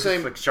what we were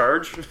saying. Like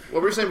charge. What we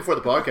were saying before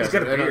the podcast, He's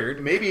got a and beard.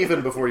 maybe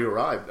even before you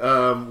arrived,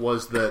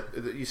 was that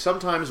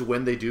sometimes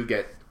when they do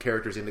get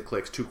characters into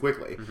clicks too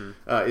quickly,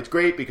 it's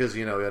great because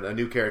a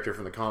new character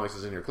from the comics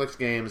is in your clicks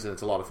games and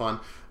it's a lot of fun.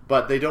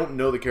 But they don't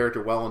know the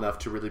character well enough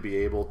to really be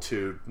able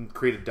to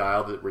create a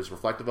dial that was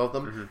reflective of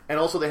them, and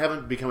also they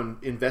haven't become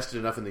invested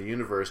enough in the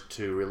universe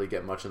to really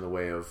get much in the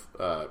way of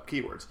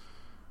keywords.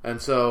 And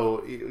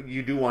so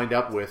you do wind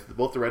up with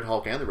both the Red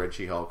Hulk and the Red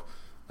She-Hulk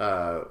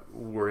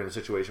were in a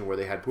situation where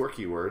they had poor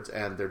keywords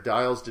and their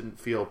dials didn't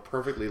feel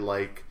perfectly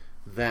like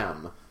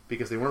them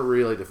because they weren't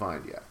really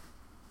defined yet.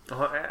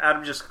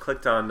 Adam just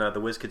clicked on the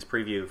WizKids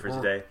preview for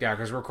today. Yeah,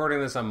 because we're recording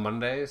this on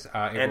Mondays,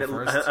 And April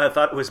 1st. I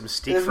thought it was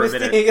Mystique It was for a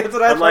Mystique, minute. that's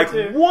what I I'm thought like,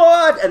 too.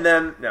 what? And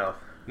then, no.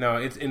 No,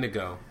 it's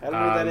Indigo. I don't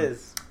know what that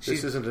is.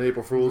 This isn't an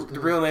April Fool's. The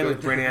real name is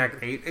Brainiac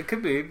 8. It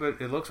could be, but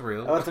it looks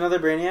real. Oh, it's another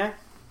Brainiac?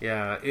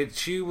 Yeah,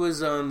 she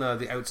was on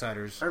The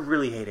Outsiders. I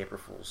really hate April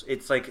Fools.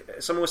 It's like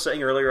someone was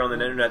saying earlier on the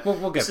internet,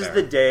 We'll get this there. is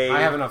the day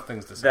I have enough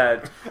things to say.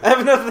 that I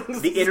have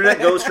nothing the internet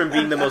goes from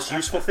being the most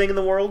useful thing in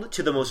the world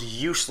to the most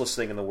useless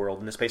thing in the world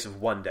in the space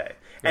of one day.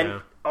 And Yeah.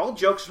 all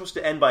jokes are supposed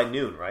to end by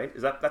noon, right?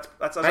 Is that's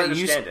as I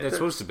understand it. That's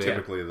supposed to be.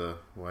 Typically the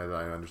way that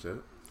I understand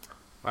it.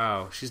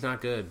 Wow, she's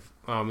not good.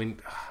 I mean,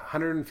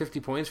 150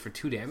 points for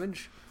 2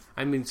 damage?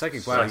 I mean,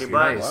 Psychic Blast Psychic is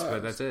Blast. nice,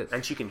 but that's it.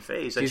 And she can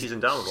phase, and she's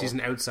indomitable. She's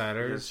an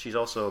outsider. Because she's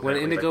also When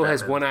apparently Indigo like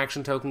has Batman. one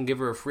action token, give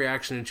her a free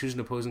action and choose an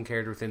opposing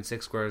character within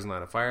 6 squares and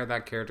line of fire.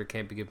 That character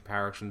can't be given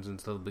power actions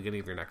until the beginning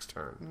of your next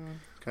turn.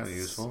 Kind of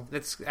useful.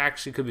 That's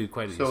actually could be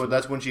quite useful. So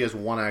that's when she has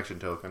one action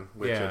token,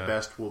 which Yeah. at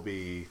best will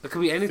be. It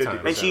could be any time.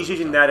 50%. And she's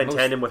using So that in most-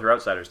 tandem with her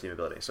Outsider's team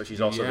ability. So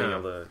she's also Yeah. being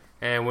able to...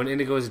 And when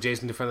Indigo is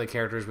adjacent to friendly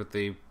characters with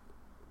the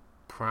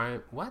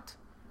prime... What?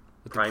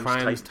 With Primes the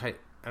primes... Titan.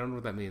 I don't know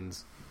what that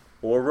means.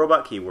 Or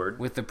robot keyword.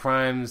 With the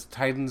primes,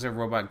 Titans, or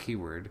robot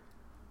keyword.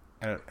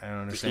 I don't Just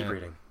understand. keep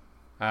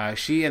reading.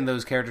 She and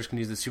those characters can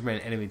use the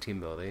Superman enemy team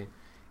ability.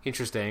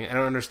 Interesting. I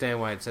don't understand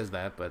why it says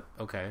that, but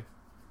okay.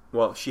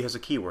 Well, she has a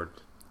keyword.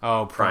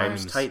 Oh,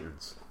 Primes primes.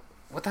 Titans.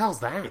 What the hell's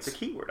that? It's a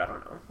keyword. I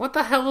don't know. What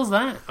the hell is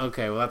that?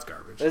 Okay, well that's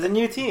garbage. There's a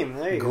new team.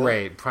 There you go.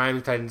 Great.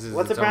 Prime Titans is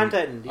What's a its Prime own-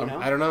 Titan? Do you know?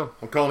 I don't know.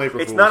 I'm calling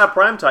April It's Fools. not a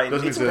Prime Titan.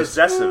 Doesn't It's exist.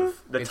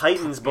 possessive. The It's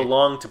Titans pri-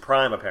 belong to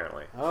Prime,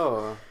 apparently.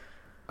 Oh.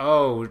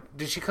 Oh,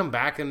 did she come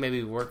back and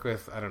maybe work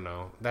with? I don't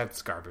know.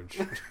 That's garbage.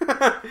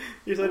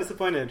 You're so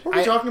disappointed. Were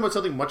we talking about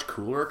something much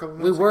cooler a couple We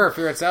minutes ago? were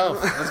Fear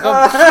Itself. Let's go.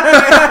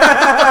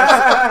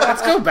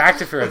 Let's go back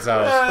to Fear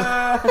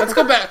Itself. Let's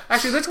go back.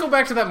 Actually, let's go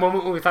back to that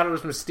moment when we thought it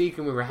was Mystique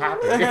and we were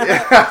happy.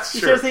 Yeah, You should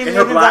sure. have seen In her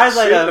Nathan's black eyes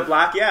light suit, the up.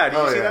 black, yeah. Did you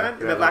Oh, see yeah. that? In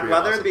Yeah, the black that'd be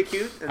leather, awesome. it'd be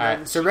cute. And All then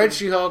right, so Red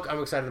She-Hulk,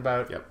 I'm excited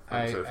about. Yep,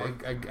 I'm excited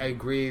for I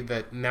agree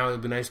that now it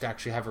would be nice to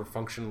actually have her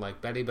function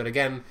like Betty, but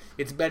again,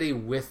 it's Betty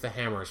with the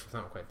hammers, so it's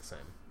not quite the same.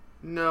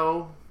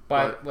 No.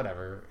 But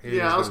whatever. It is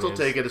Yeah, I'll what still is.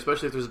 take it,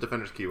 especially if there's a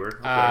defender's keyword.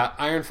 Okay.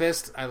 Iron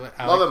Fist, I Love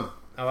like, him.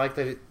 I like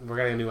that we're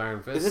getting a new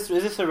Iron Fist.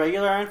 Is this a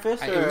regular Iron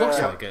Fist? It Or, looks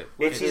like it.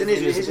 He's in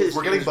his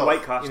We're getting both.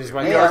 white costume. In his we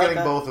white Yeah, are I like getting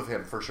that. both of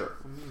him, for sure.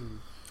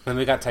 And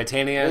we got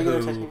Titania, Regular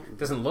who Titania.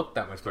 doesn't look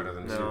that much better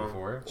than she did No.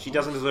 before. She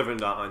doesn't deserve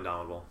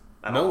Indomitable.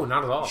 At No, all.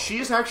 not at all. She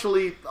is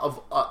actually,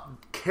 of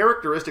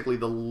characteristically,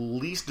 the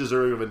least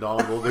deserving of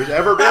Indomitable there's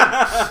ever been.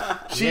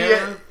 She,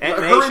 Yeah. Aunt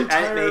her May, should,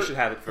 entire- Aunt May should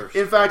have it first.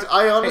 In fact,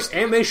 I honestly,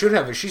 Aunt May should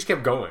have it. She's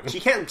kept going. She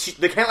can't.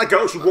 They can't let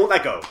go. She won't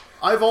let go.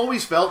 I've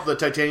always felt that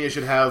Titania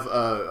should have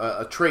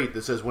a trait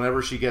that says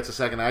whenever she gets a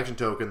second action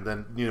token,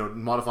 then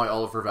modify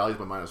all of her values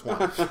by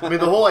 -1. I mean,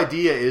 the whole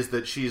idea is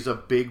that she's a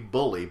big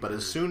bully, but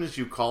as soon as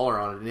you call her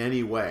on it in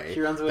any way,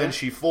 She runs away. then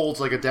she folds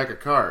like a deck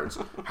of cards.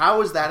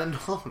 How is that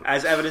Indomitable?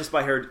 As evidenced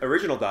by her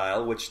original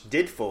dial, which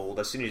did fold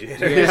as soon as you hit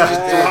her. Yeah. It just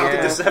dropped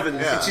Yeah. into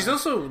sevens. Yeah. She's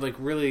also like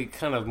really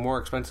kind of more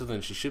expensive than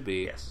she should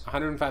be. Yes.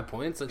 105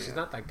 points. Like she's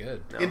not that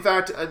good. No. In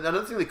fact,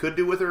 another thing they could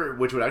do with her,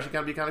 which would actually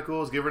kind of be kind of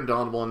cool, is give her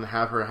Indomitable and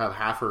have her have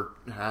half her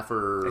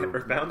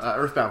Earthbound?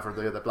 Earthbound for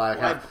the black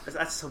half.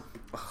 That's so.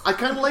 I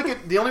kind of like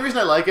it. The only reason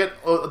I like it,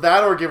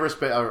 that or give her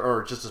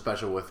or just a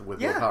special with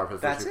Yeah, willpower for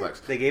the that's first two it. clicks.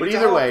 They gave but it to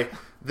either Hulk.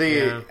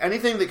 way,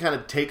 anything that kind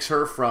of takes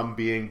her from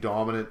being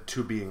dominant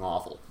to being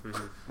awful.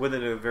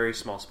 Within a very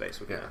small space.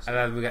 Yeah. And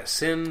then we got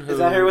Sin. Who, Is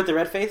that her with the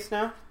red face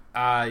now?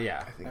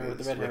 Yeah. I think With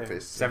it's the red hair.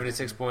 red-faced.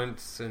 76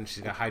 points, and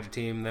she's got Hydra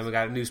Team. Then we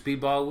got a new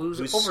Speedball, who's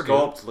Whose overdue.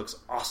 sculpt looks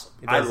awesome.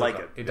 It I does like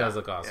look- it. It does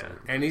look awesome.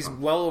 Yeah. And he's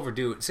well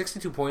overdue.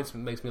 62 points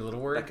makes me a little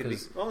worried. That could be.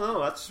 'cause Oh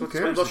no, that's what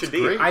cares? Speedball should It's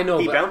be. great. I know,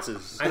 he but-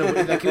 bounces. I know,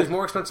 like, he was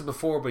more expensive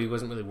before, but he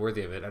wasn't really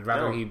worthy of it. I'd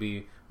rather No. he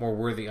be more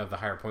worthy of the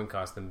higher point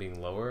cost than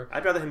being lower.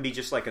 I'd rather him be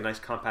just like a nice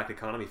compact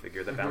economy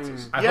figure that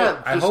bounces.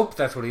 Yeah, I just- hope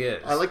that's what he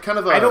is. I like kind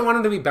of a... I don't want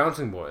him to be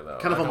Bouncing Boy, though.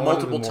 kind of Like, a I want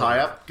him to multiple be more than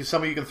tie-up, because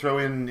somebody you can throw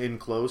in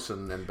close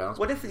and then bounce.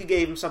 What if you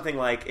gave him something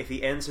like, if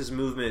he ends his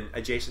movement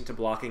adjacent to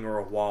blocking or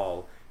a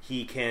wall,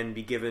 he can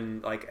be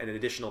given like an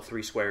additional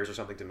 3 squares or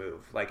something to move.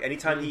 Like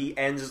anytime he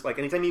ends, like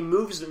anytime he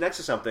moves next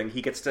to something,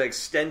 he gets to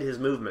extend his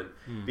movement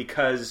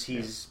because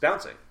he's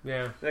bouncing.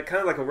 Yeah. That kind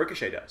of like a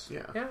Ricochet does.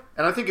 Yeah. Yeah.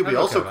 And I think it'd be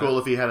I'm also okay with cool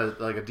if he had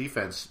a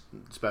defense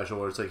special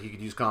where it's like he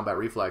could use combat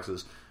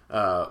reflexes.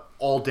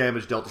 All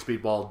damage dealt to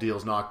Speedball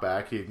deals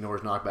knockback. He ignores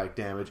knockback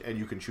damage, and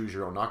you can choose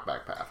your own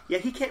knockback path. Yeah,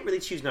 he can't really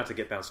choose not to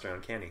get bounced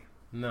around, can he?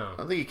 No.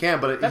 I think he can,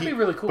 but That'd be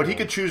really cool. But he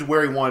could choose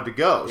where he wanted to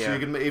go. So Yeah. you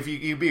can, if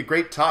you'd be a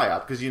great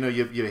tie-up because you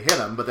hit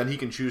him, but then he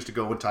can choose to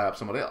go and tie up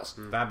somebody else,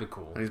 That'd be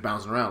cool. and he's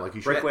bouncing around like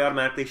he should. Breakaway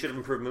automatically should have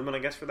improved movement, I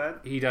guess, for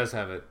that. He does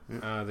have it.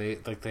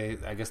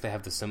 I guess they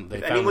have the symbol. They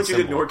If found anyone the should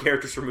symbol. ignore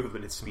characters for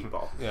movement, it's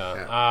Speedball. Yeah.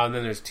 Yeah. And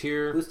then there's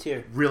Tyr, Who's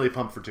tier? Really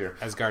pumped for Tyr.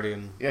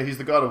 Asgardian. Yeah, he's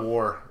the god of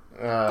war.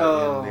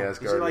 Oh. In the Is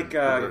he Asgardian like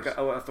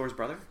universe. Thor's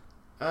brother?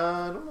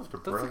 I don't know if they're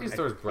Don't think he's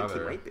brothers. Thor's I think he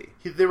brother. might be.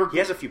 He He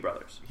has a few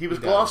brothers. He was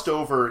He glossed does.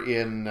 over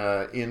in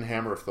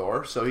Hammer of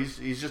Thor, so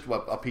he's just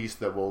a piece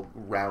that will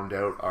round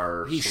out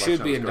our. He selection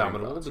should be of Asgardian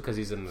Indomitable gods. because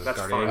he's in the That's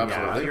Guardian. fine.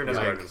 Absolutely. You're an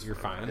Like, Asgardian. you're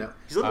fine. Yeah.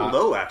 He's a little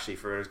low, actually,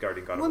 for his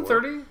Guardian God of War.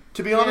 130.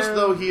 To be honest, Yeah.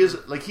 though, he is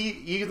like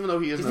even though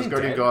he is Isn't an he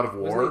Asgardian dead? god of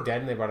Wasn't war. he dead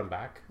and they brought him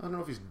back? I don't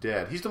know if he's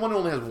dead. He's the one who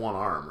only has one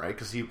arm, right?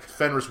 Because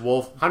Fenris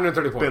Wolf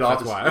 130 points. bit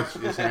off That's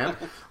his, why. his hand.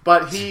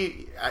 But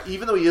he,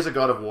 even though he is a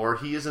god of war,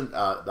 he isn't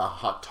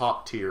the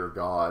top tier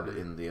god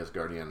in the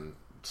Asgardian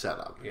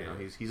setup. You know,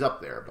 he's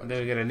up there. But Then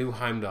we get a new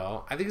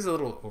Heimdall. I think he's a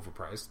little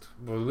overpriced.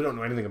 Well, we don't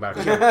know anything about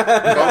him.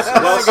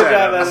 Well Good said.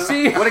 job, Adam.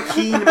 See, What a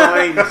keen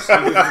mind you've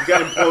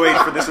got employed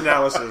for this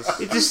analysis.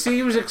 it just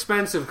seems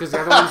expensive because the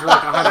other ones were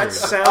like 100. That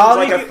sounds All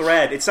like we a get-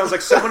 thread. It sounds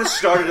like someone has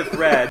started a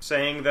thread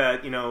saying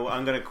that,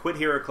 I'm going to quit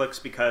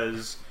HeroClix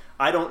because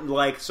I don't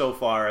like so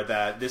far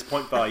that this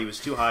point value is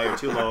too high or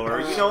too low. Or,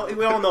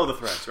 we all know the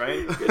threads,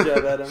 right? Good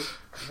job, Adam.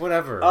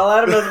 Whatever. All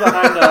Adam knows about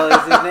Heimdall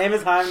is his name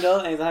is Heimdall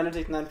and he's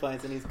 169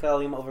 points and he's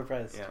calling him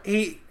overpriced.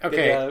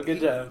 Yeah.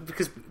 Good job.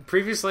 Because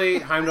previously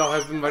Heimdall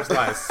has been much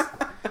less,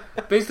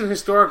 based on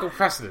historical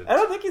precedent. I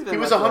don't think he's been he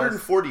was much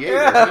 148.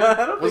 Yeah, Wasn't I he?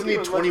 don't think Wasn't he he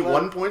was much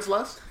 21 less. points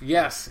less?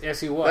 Yes,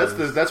 he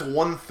was. That's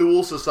one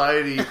Thule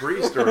Society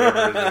priest or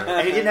whatever. his name is.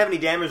 And he didn't have any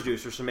damage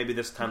reducer, so maybe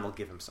this time they'll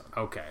give him some.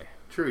 Okay.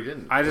 True, he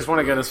didn't. I just want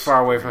to get as far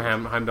away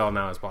from Heimdall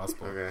now as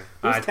possible. Okay.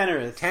 Who's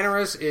Tenorus?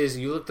 Tenorus is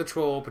Ulick the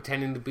Troll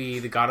pretending to be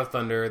the God of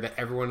Thunder that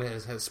everyone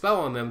has a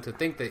spell on them to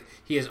think that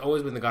he has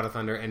always been the God of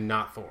Thunder and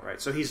not Thor. Right,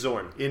 so he's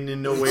Zorn.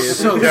 In no way is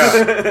So yeah.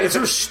 it's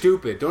so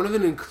stupid. Don't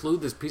even include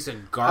this piece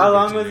of garbage. How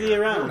long in was he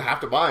there. I don't around? have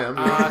to buy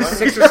him.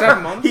 6 or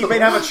 7 months. He may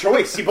have a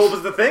choice. He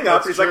opens the thing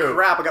up, That's and he's like, true.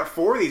 crap, I got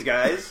 4 of these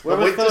guys. Where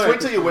But was just Thor? wait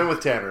till you win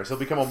with Tanner. He'll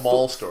become a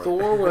mall store.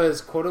 Thor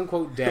was quote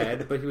unquote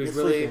dead, but he was He's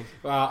really sleeping.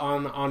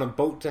 on a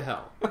boat to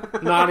hell.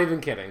 Not even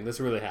kidding. This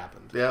really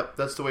happened. Yeah,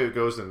 that's the way it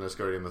goes in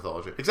Asgardian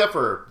mythology, except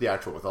for the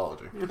actual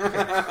mythology.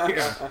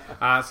 Yeah. So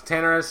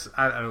Tenorus,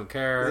 I don't Is he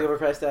care.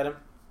 overpriced, Adam?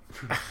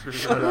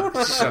 Shut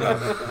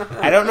up.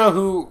 I don't know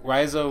who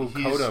Raizo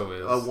He's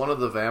Kodo is. one of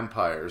the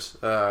vampires.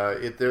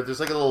 There's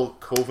like a little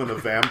coven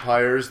of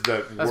vampires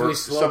that That's me work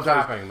slow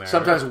clapping there.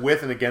 sometimes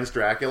with and against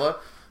Dracula.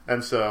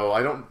 And so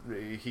I don't.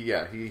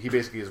 He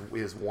basically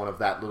is one of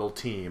that little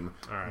team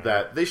Alright.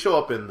 that they show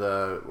up in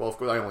the. Well, of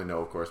course, I only know,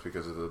 of course,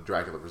 because of the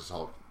Dracula versus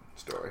Hulk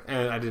story.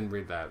 And I didn't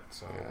read that,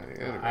 so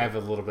Yeah, I have a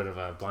little bit of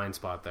a blind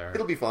spot there.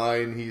 It'll be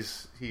fine. He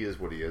is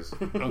what he is.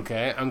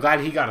 Okay, I'm glad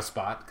he got a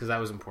spot because that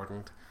was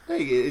important.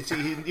 Hey,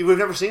 we've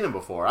never seen him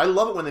before. I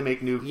love it when they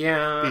make new.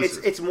 Yeah,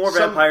 pieces. It's more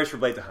Some- vampires for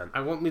Blade to Hunt.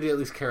 I want me to at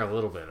least care a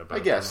little bit about. I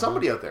guess them.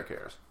 somebody out there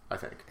cares. I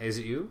think. Is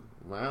it you?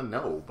 Well,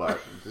 no, but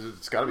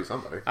it's got to be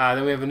somebody.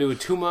 Then we have a new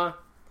Atuma.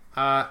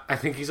 I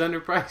think he's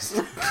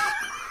underpriced.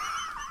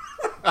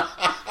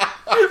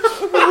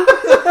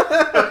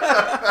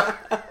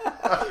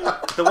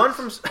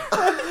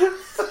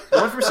 The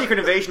one from Secret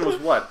Invasion was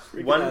what?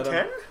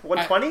 110?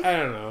 120? I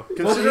don't know.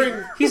 Considering-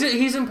 Well,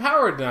 he's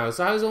empowered now,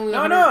 so how's only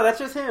No, 100 that's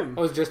just him.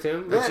 Oh, it's just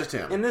him. That's just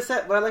him. In this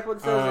set, but I like what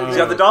it says. He's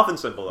got the dolphin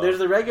symbol, though. There's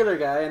the regular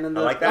guy, and then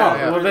the... I like Oh, that.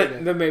 Yeah. well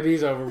then maybe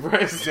he's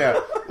overpriced. Yeah.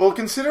 Well,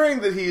 considering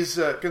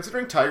that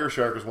considering Tiger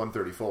Shark is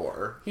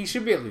 134, He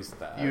should be at least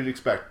that. you'd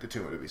expect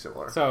Atuma to be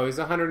similar. So he's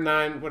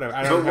 109. Whatever.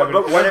 I But, don't, what, but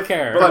I what don't if?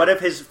 care. But what if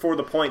his for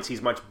the points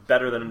he's much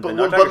better than But,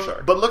 not Tiger but,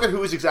 Shark? but look at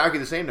who is exactly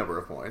the same number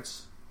of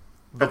points.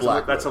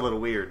 That's a little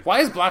weird.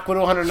 Why is Black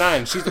Widow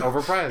 109? She's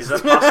overpriced. Is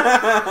that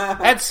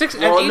possible? At 6,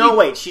 Well, at 80, no,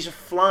 wait. She's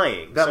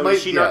flying. That so might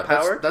is she not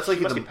powered? That's like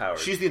she must the, be powered.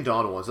 she's the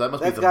Indomitable one, so that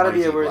must That's be the got to be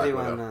mighty a worthy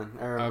Black one Widow.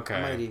 then, or Okay.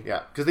 a mighty.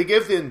 Yeah, because they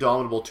give the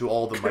Indomitable to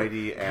all the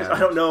mighty, and I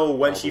don't know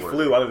when all she the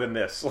flew worthy. other than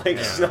this. Like,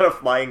 she's not a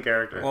flying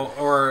character. well,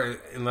 or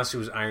unless she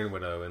was Iron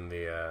Widow in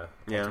the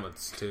Yeah.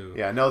 Ultimates too.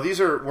 Yeah, no,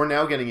 we're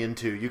now getting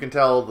into. You can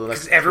tell the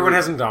Because everyone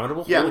has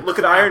Indomitable. Yeah, Holy Look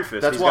at crap. Iron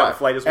Fist. That's He's why got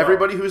flight as well.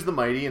 everybody who's the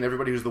mighty and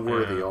everybody who's the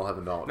worthy Yeah. all have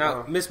Indomitable.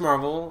 Now, Miss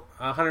Marvel,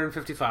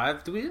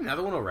 155. Did we get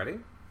another one already?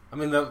 I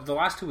mean, the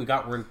last two we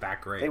got weren't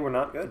that great. They were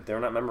not good. They were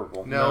not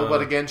memorable. no, no.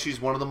 but again, she's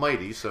one of the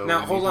mighty. So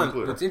Now, we hold need to on.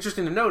 include her. What's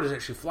interesting to note is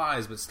that she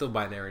flies, but still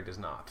binary does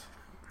not.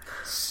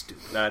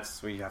 Stupid.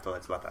 That's you have to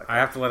let that. I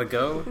have to let it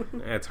go.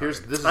 It's hard.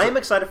 This is I am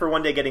excited for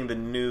one day getting the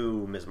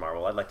new Ms.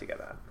 Marvel. I'd like to get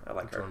that. I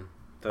like her. one?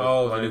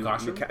 The new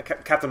costume?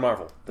 Captain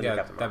Marvel. The new Yeah,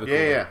 Captain that'd Marvel. be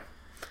cool. yeah.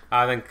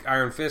 I think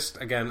Iron Fist,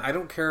 again, I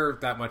don't care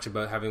that much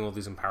about having all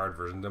these empowered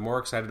versions. I'm more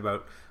excited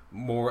about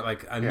more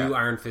like a new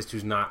Iron Fist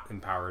who's not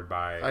empowered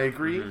by I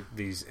agree.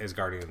 these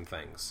Asgardian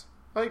things.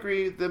 I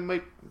agree. They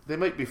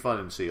might be fun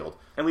and sealed.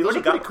 And we Those already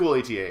are pretty got- cool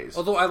ATAs.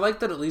 Although I like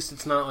that at least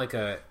it's not like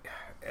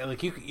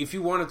you if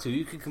you wanted to,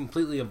 you could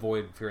completely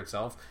avoid Fear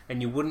itself,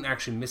 and you wouldn't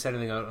actually miss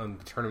anything out on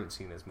the tournament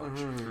scene as much.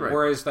 Right.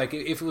 Whereas, like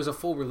if it was a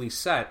full release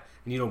set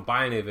and you don't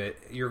buy any of it,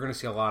 you're going to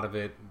see a lot of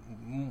it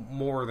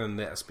more than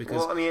this. Because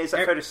Well, I mean, is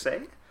that fair to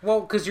say?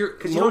 Well, because you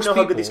don't know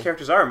how good these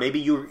characters are. Maybe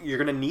you're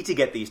going to need to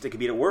get these to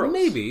compete at Worlds.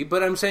 Maybe,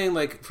 but I'm saying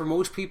like for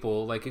most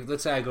people, like if,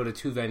 let's say I go to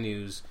two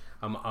venues,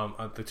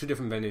 the two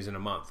different venues in a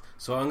month,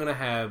 so I'm going to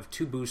have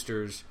two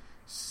boosters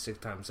 6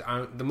 times.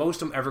 The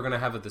most I'm ever going to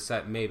have at the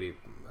set maybe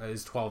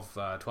is 12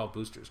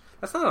 boosters.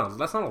 That's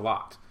not a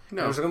lot.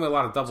 No. There's going to be a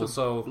lot of doubles. a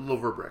So little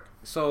over a brick.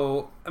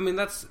 I mean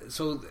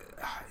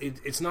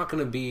it's not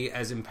going to be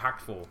as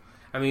impactful.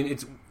 I mean,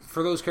 it's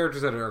for those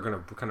characters that are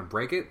going to kind of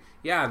break it.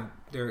 Yeah,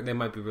 they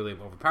might be really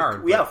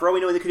overpowered. Yeah, but for all we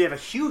know, they could have a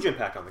huge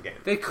impact on the game.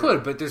 they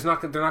could, but they're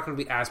not going to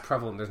be as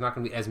prevalent. There's not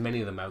going to be as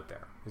many of them out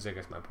there. Is I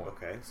guess my point.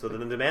 Okay, so then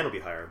the demand will be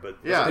higher, but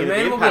Yeah. doesn't mean The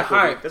demand the will be impact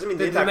high. doesn't mean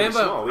the The impact will be demand-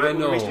 small. I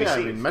know. Remains to be Yeah, I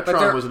seen. mean, But Metron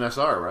there- was an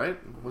SR,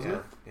 right? Wasn't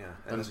it? Yeah,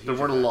 And that's a there huge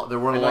weren't a impact. lot. There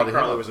weren't And a lot of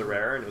Nightcrawler him. was a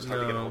rare, and it was hard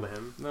to get a hold of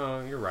him.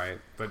 No, you're right,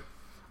 but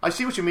I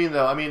see what you mean,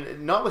 though. I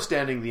mean,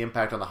 notwithstanding the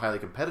impact on the highly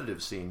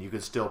competitive scene, you can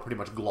still pretty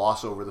much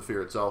gloss over the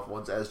Fear itself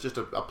once as just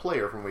a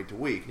player from week to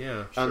week.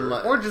 yeah,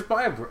 Unless- or just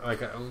buy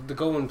to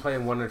go and play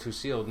in 1 or 2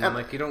 sealed, and And-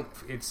 like you're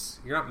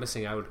not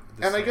missing out.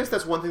 the And I same. guess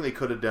that's one thing they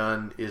could have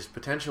done is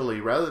potentially,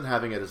 rather than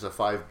having it as a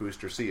 5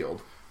 booster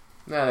sealed,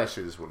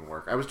 actually this wouldn't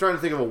work. I was trying to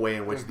think of a way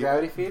in which There's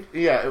gravity feed?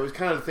 Yeah, it was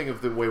kind of the thing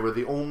of the way where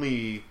the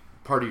only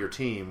part of your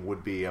team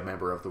would be a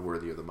member of the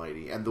Worthy or the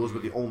Mighty, and those were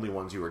the only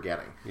ones you were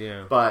getting.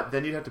 Yeah. But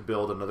then you'd have to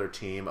build another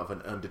team of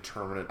an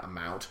indeterminate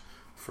amount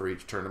for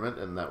each tournament,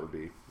 and that would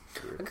be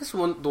weird. I guess the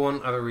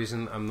one other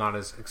reason I'm not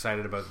as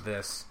excited about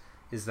this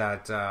is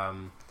that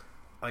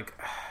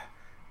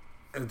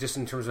just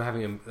in terms of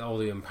having all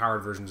the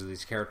empowered versions of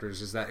these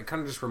characters, is that it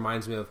kind of just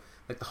reminds me of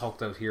like the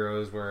hulked out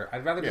heroes, where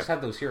I'd rather just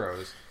have those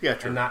heroes Yeah,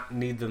 true. and not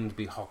need them to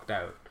be hulked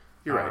out.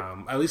 You're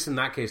right. At least in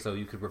that case, though,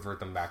 you could revert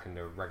them back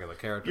into regular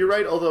characters. You're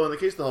right, although in the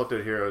case of the Hulked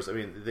Out Heroes, I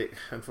mean,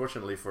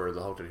 unfortunately for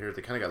the Hulked Out Heroes,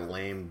 they kind of got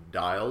lame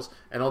dials,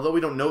 and although we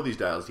don't know these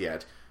dials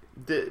yet,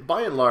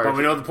 by and large... But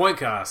we know the point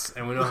costs,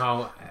 and we know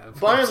how.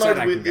 By and upset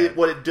I large, can get.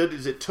 what it did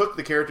is it took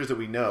the characters that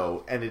we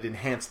know and it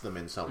enhanced them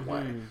in some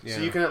way. Yeah.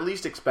 So you can at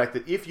least expect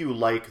that if you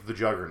like the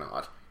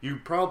Juggernaut, you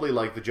probably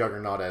like the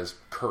Juggernaut as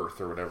Kurth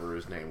or whatever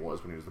his name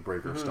was when he was the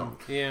Breaker of Stone.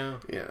 Yeah.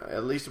 Yeah,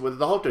 at least with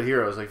the Hulked Out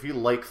Heroes, like if you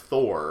like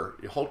Thor,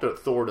 Hulked Out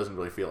Thor doesn't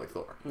really feel like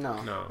Thor.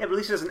 No. No. Yeah, but at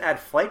least it doesn't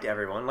add flight to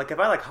everyone. Like, if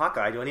I like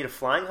Hawkeye, do I need a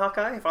flying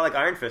Hawkeye? If I like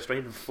Iron Fist, do I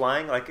need him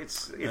flying? Like,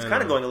 it's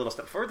kind of going a little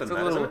step further than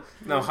that, isn't it?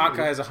 No,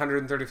 Hawkeye has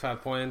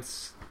 135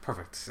 points.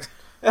 Perfect.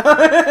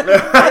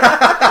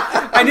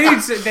 I knew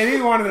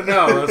you wanted to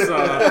know. So.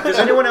 Does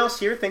anyone else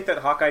here think that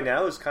Hawkeye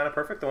now is kind of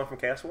perfect? The one from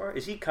Chaos War,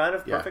 is he kind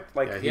of perfect?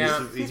 Like,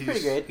 Yeah. He's pretty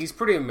good. He's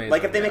pretty amazing.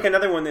 like if they make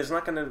another one, there's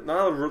not a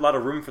lot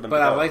of room for them. But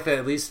to I go. like that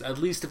at least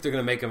if they're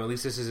going to make him, at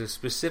least this is a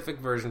specific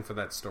version for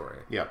that story.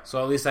 Yeah.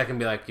 So at least I can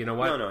be like, you know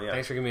what? No, yeah.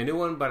 Thanks for giving me a new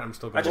one, but I'm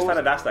still. I just thought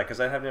I'd ask that because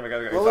I have never got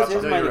any What was thoughts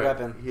his on it. mighty you're right.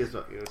 weapon? He is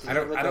not, I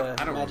don't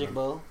magic remember.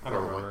 bow. I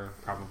don't remember.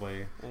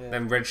 Probably. Yeah.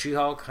 Then Red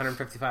She-Hulk,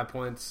 155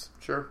 points.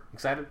 Sure.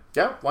 Excited?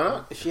 Yeah, why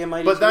not? Is she a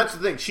mighty? But too? that's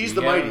the thing. She's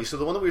the Yeah. mighty. So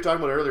the one that we were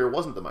talking about earlier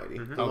wasn't the mighty.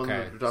 The one Okay.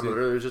 that we were talking about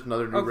earlier is just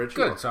another new Oh, Red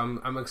good. She-Hulk. So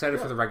I'm excited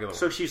for the regular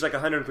So one. she's like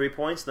 103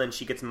 points, then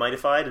she gets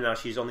mightified, and now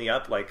she's only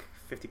up like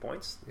 50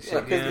 points.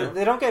 Yeah, because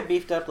they don't get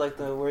beefed up like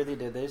the Worthy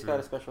did. They just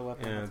got a special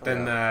weapon. Yeah. That's all.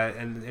 Then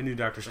and a new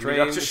Doctor I mean, Strange.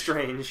 Doctor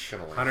Strange.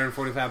 Kinda like-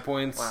 145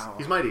 points. Wow.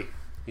 He's mighty.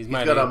 He's He's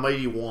mighty. got a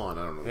mighty wand.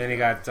 I don't know. Then you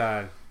got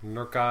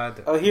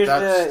Nurkad. Oh, here's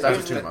That's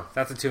here's a Tuma.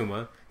 That's a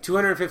Tuma.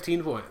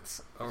 215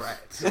 points. All right.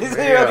 Is he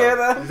okay with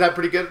that? Is that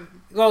pretty good?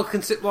 Well,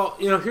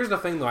 here's the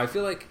thing though. I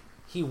feel like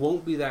he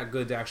won't be that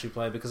good to actually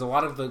play because a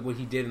lot of what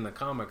he did in the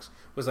comics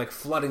was like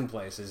flooding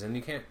places, and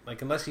you can't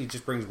unless he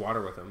just brings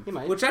water with him, He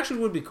might. which actually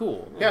would be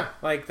cool. Yeah.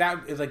 like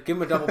that. Like give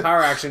him a double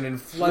power action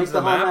and floods Makes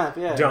the the whole map. map,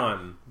 yeah.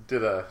 Done.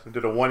 did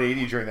a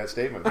 180 during that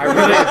statement.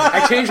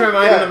 I changed my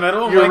mind in the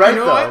middle. I'm You're like, right, you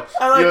know though. what?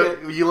 I like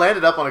it. You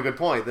landed up on a good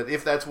point that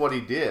if that's what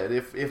he did,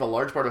 if a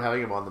large part of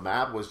having him on the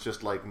map was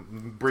just like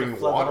bringing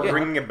flood water, water.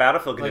 Bringing a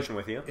battlefield condition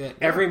with you. Yeah,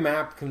 every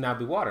map can now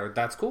be water.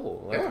 That's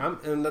cool. Like, Yeah.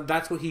 and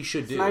that's what he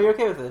should do. Now you're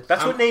okay with it.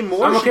 That's what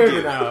Namor I'm okay should with do.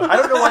 it now. I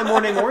don't know why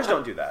more Namors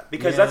don't do that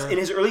because Yeah. that's in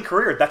his early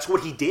career. That's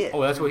what he did.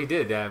 Oh, that's what he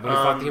did. Yeah, when he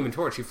fought the Human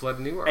Torch, he fled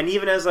to New York. And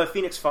even as a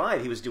Phoenix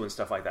 5, he was doing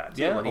stuff like that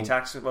too. Yeah. When he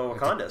attacks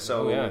Wakanda,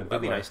 so Oh, yeah,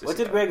 that'd be nice to What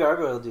see. did Grey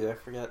Gargoyle do? I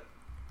forget.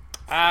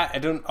 I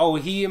don't. Oh,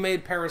 he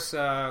made Paris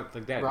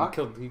like that. Rock?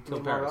 He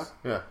killed More Paris rock?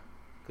 yeah.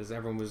 because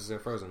everyone was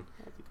frozen.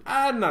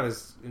 Not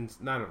as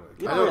not.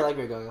 You I don't don't- really like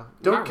Grey Gargoyle.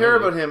 Don't Not care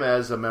really. about him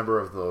as a member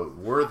of the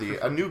Worthy.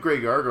 A new Grey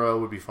Gargoyle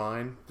would be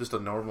fine. Just a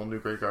normal new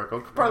Grey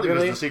Gargoyle. Probably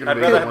Really? because the Secret I'd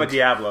Invasion rather have a one's-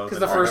 Diablo. Because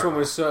the first one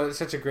was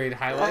such a great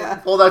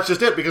highlight. Well, that's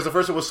just it. Because the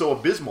first one was so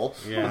abysmal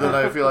Yeah. that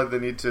I feel like they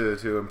need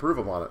to improve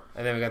upon it.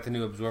 And then we got the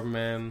new Absorber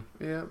Man.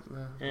 Yeah.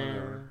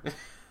 Whatever.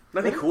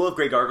 That'd be cool if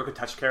Grey Gargoyle could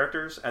touch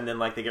characters, and then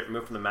like they get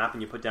removed from the map,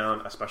 and you put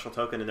down a special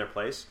token in their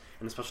place,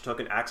 and the special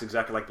token acts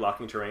exactly like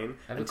blocking terrain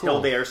That'd be until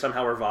cool. they are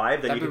somehow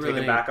revived. Then That'd you be can take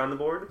really them back on the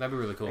board. That'd be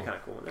really cool. Kind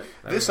of cool, isn't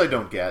it? This I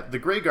don't get. The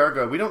Grey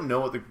Gargoyle. We don't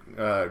know what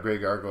the Grey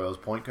Gargoyle's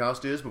point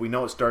cost is, but we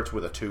know it starts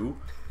with a 2.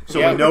 So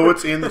Yeah. we know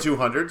it's in the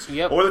 200s.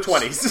 Yep. Or the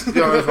 20s.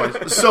 Yeah, that's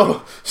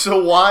right.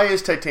 So why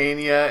is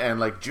Titania and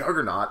like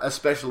Juggernaut,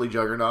 especially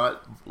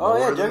Juggernaut, Oh,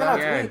 yeah, lower than that?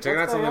 Juggernaut's Yeah, What's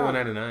Juggernaut's going only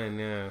on? 199.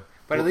 Yeah,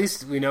 but at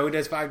least we know he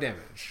does 5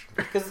 damage.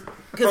 Because his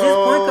point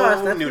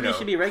cost, that's Nuno. when he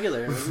should be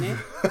regular, isn't he?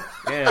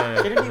 Yeah.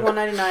 Shouldn't he be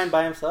 199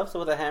 by himself? So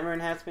with a hammer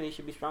enhancement, he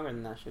should be stronger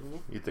than that, shouldn't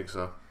he? You'd think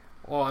so.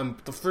 Well,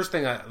 the first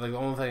thing, the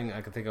only thing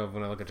I can think of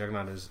when I look at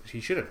Juggernaut is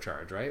he should have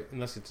charged, right?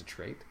 Unless it's a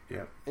trait.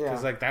 Yeah. Yeah.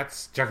 Because like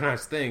that's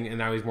Juggernaut's thing, and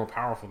now he's more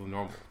powerful than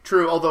normal.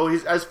 True, although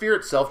he's as Fear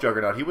itself,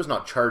 Juggernaut, he was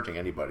not charging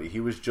anybody. He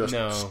was just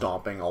No.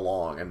 stomping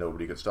along, and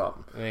nobody could stop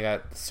him. And they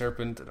got the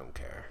Serpent. I don't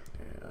care.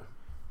 Yeah,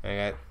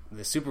 And I got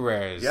the super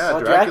rares. yeah,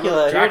 Oh,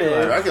 Dracula, here it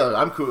is. Dracula.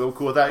 I'm cool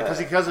with that because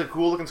he has a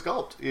cool looking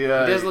sculpt.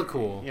 Yeah, He does look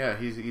cool. Yeah,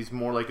 he's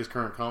more like his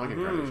current comic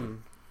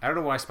incarnation I don't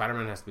know why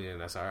Spider-Man has to be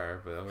an SR,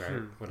 but okay,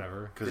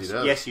 whatever. because he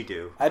does. Yes, you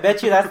do. I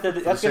bet you that's same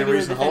going to be the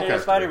reason Hulk definitive has to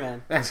be.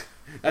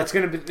 Spider-Man. That's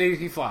gonna be.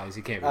 He flies.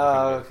 He can't be.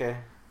 Oh, defended. okay.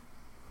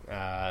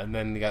 And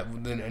then you got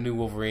a new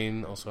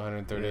Wolverine, also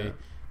 130. Yeah.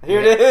 Here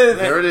it is.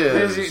 There it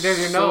is. There's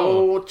your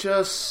so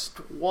just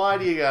why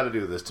do you got to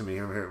do this to me,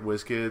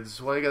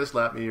 WizKids? Why you got to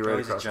slap me right Oh,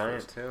 he's a across the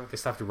giant face? too. They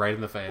slapped you right in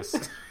the face.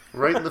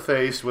 Right in the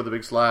face with a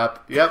big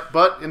slap. Yep,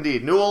 but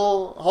indeed,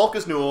 Newell, Hulk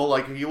is Newell.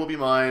 Like he will be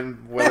mine,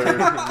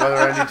 whether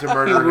I need to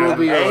murder He will him.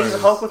 be And yours. he's a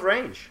Hulk with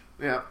range.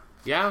 Yeah,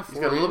 Yeah, he's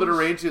got a little bit of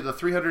range. The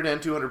 300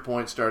 and 200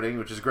 points starting,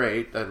 which is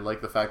great. I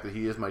like the fact that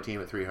he is my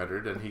team at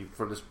 300, and he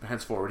from this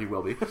henceforward he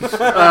will be.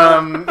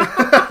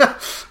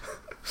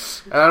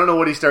 And I don't know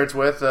what he starts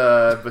with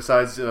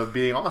besides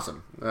being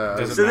awesome.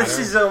 Does it So this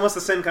matter? is almost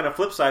the same kind of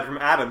flip side from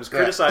Adams,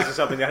 criticizing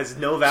something that has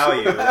no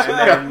value, and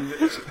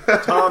then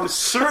Tom's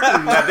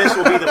certain that this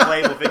will be the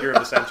playable figure of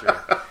the century.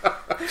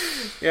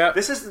 Yeah,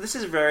 This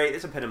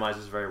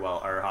epitomizes very well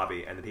our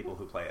hobby and the people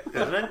who play it,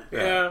 doesn't it?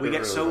 Yeah. We It get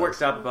really so does.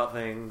 worked up about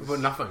things, but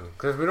nothing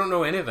because we don't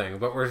know anything.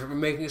 But we're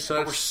making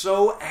such. we're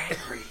so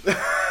angry.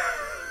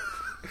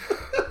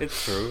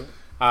 It's true.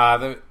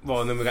 And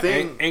then we got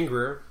Thing-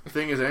 Angrier.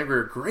 Thing is,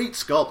 Angrier, great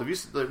sculpt. Have you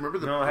remember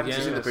the? No, I haven't have you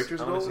seen seen the this. pictures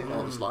I of wanna those? see them.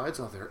 All the slides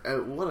out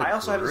there. What a I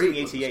also haven't great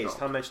seen the looking ATAs. sculpt.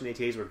 Tom mentioned the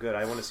ATAs were good.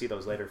 I want to see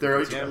those later.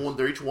 They're each Yeah.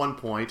 they're each 1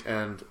 point,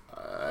 and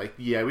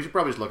yeah, we should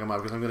probably just look them up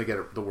because I'm going to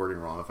get the wording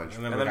wrong if I just.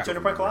 And then And we then got-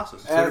 Centerpoint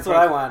Colossus. Yeah, that's what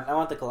I want. I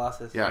want the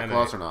Colossus. Yeah, I know.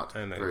 close or not.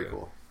 I know Very you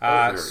do.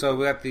 cool. So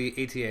we got the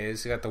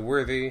ATAs. We got the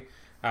Worthy.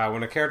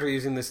 When a character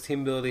using this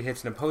team ability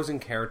hits an opposing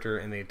character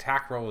and the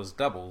attack roll is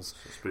doubles,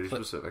 It's pretty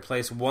specific.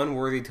 place 1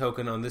 Worthy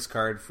token on this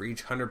card for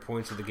each 100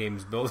 points of the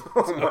game's build.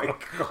 Oh my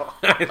god!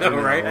 I know,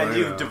 right? And I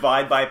you know.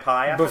 divide by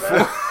pi after Before,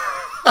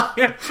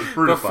 that.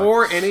 Brutal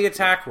before any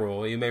attack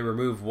roll, you may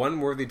remove 1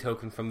 Worthy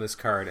token from this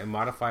card and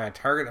modify a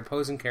target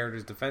opposing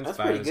character's defense That's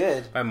pretty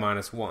values good. by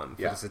 -1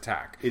 for Yeah. this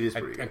attack. It is a,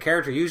 pretty a good.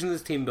 character using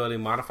this team ability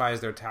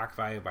modifies their attack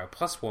value by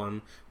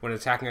 +1 when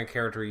attacking a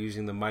character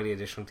using the Mighty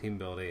additional team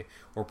ability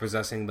or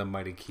possessing the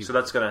Mighty key. So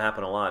that's going to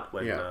happen a lot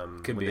when Yeah.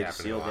 Could when be they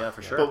happening sealed. a lot, Yeah,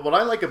 for yeah. sure. But what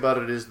I like about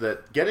it is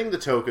that getting the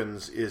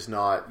tokens is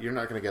not. You're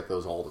not going to get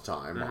those all the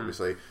time, Mm-hmm.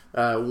 obviously.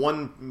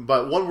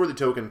 One worthy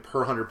token per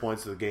 100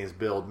 points of the game's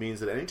build means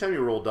that anytime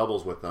you roll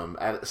doubles with them,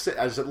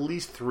 as at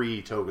least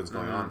 3 tokens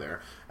going Mm-hmm. on there.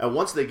 And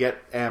once they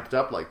get amped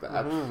up like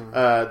that,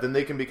 then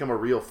they can become a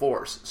real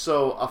force.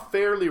 So a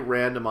fairly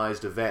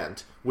randomized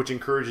event, which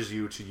encourages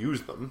you to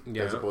use them as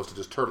Yeah. opposed to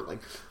just turtling,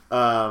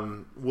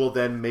 will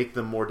then make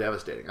them more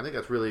devastating. I think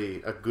that's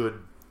really a good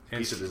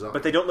piece of design.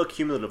 But they don't look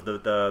cumulative.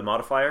 The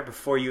modifier,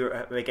 before you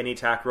make any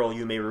attack roll,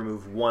 you may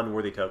remove one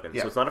worthy token.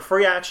 Yeah. So it's not a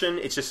free action.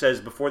 It just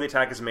says before the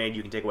attack is made,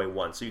 you can take away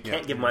one. So you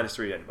can't give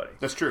 -3 to anybody.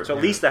 That's true. So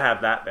at least they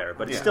have that there,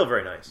 but it's still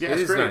very nice. Yeah, It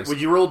it's is great. nice. When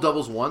you roll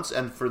doubles once,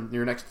 and for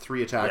your next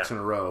 3 attacks Yeah.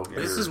 in a row,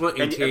 This is what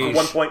And ATA for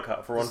 1 point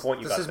cut. For 1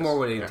 point, you This got is more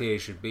what ATA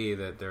should be.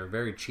 That they're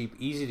very cheap,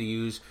 easy to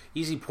use,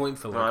 easy point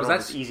filler. No, I don't 'Cause know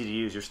if it's easy to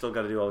use. You're still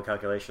got to do all the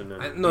calculation.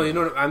 And, no, you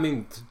know what I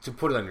mean. To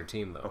put it on your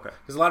team, though, Okay.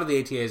 because a lot of the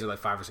ATAs are like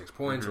 5 or 6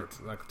 points, or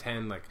like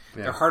 10. Like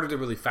they're harder to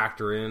really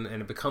factor in,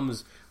 and it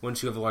becomes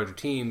once you have a larger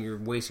team, you're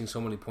wasting so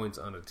many points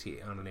on an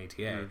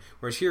ATA.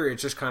 Whereas here,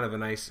 it's just kind of a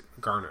nice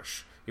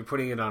garnish. You're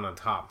putting it on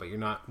top, but you're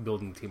not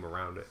building a team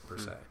around it per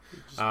se.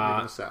 just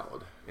making a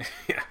salad.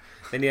 Yeah.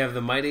 Then you have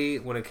the Mighty.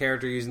 When a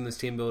character using this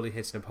team ability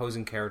hits an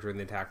opposing character and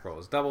the attack roll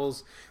is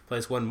doubles,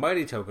 place 1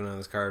 Mighty token on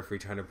this card for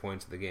each 100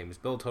 points of the game's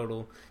build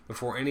total.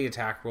 Before any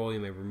attack roll, you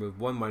may remove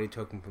 1 Mighty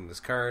token from this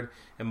card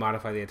and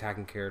modify the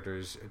attacking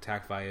character's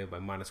attack value by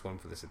 -1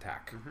 for this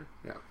attack.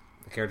 Yeah.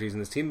 The character using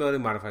this team ability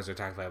modifies their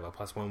attack value by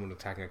 +1 when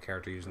attacking a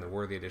character using the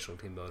worthy additional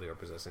team ability or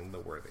possessing the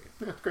worthy.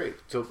 Yeah, great.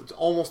 So it's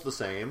almost the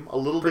same, a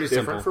little Pretty bit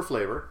different simple. for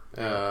flavor,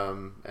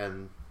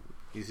 and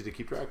easy to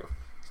keep track of.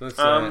 So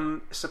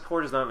that's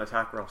support is not an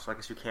attack roll, so I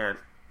guess you can't.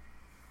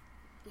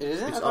 It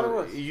isn't? I It's thought it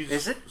was.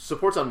 Is it?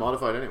 Support's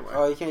unmodified anyway.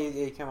 Oh, you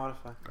can't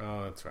modify.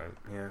 oh, that's right.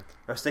 Yeah.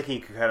 I was thinking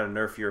you could kind of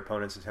nerf your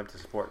opponent's attempt to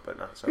support, but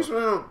not so. Here's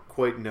what I don't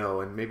quite know,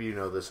 and maybe you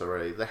know this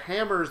already. The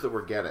hammers that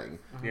we're getting,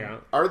 Yeah,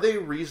 are they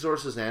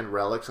resources and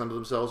relics unto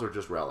themselves, or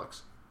just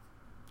relics?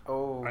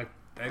 Oh.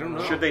 I don't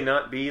know. Should they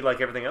not be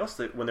like everything else?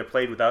 That when they're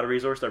played without a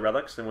resource, they're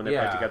relics, and when they're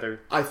Yeah. played together,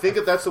 I think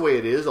that's the way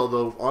it is,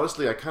 although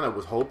honestly I kind of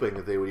was hoping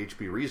that they would each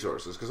be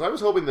resources, because I was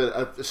hoping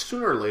that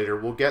sooner or later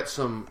we'll get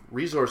some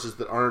resources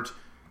that aren't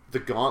the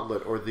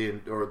gauntlet or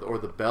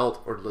the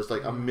belt or just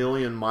like a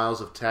million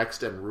miles of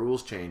text and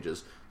rules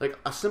changes. Like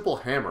a simple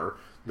hammer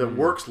that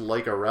works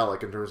like a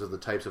relic in terms of the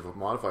types of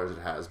modifiers it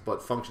has,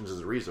 but functions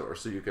as a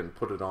resource, so you can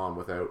put it on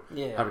without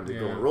having to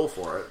go and roll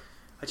for it.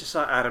 I just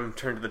saw Adam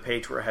turn to the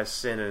page where it has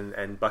Sin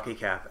and Bucky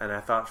Cap, and I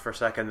thought for a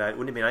second that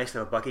wouldn't it be nice to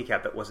have a Bucky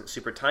Cap that wasn't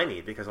super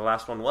tiny, because the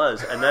last one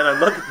was. And then I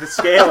look at the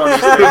scale on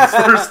these things,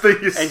 First thing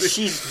you and see.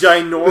 she's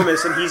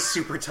ginormous, and he's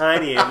super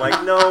tiny. I'm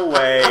like, no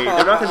way.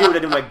 They're not going to be able to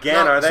do him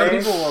again, are Some they?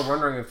 people are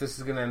wondering if this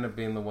is going to end up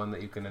being the one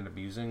that you can end up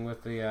using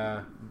with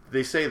the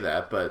They say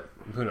that, but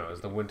who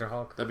knows, the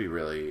Winterhawk. that'd be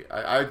really.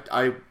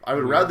 I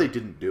would rather they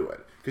didn't do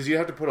it, because you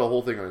have to put a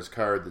whole thing on his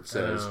card that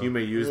says know. you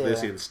may use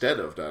this Yeah. instead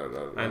of. Da, da,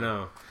 da, da. I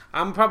know.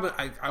 I'll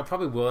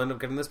probably will end up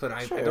getting this, but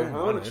I Sure, don't why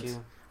want wouldn't it.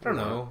 you? I don't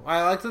know.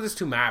 I like that there's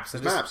 2 maps.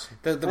 Maps.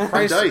 The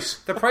price. dice.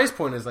 The price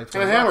point is like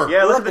And a $20. hammer.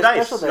 Yeah, look Look, at the there's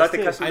dice. special You like dice, the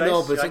too. custom I dice?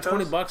 know, but You it's like like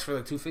those? $20 for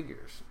like 2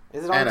 figures.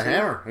 Is it on And a two?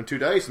 hammer and 2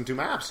 dice and 2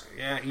 maps.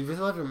 Yeah, you really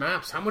love your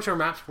maps. How much are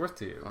maps worth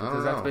to you? I don't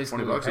Because that's know,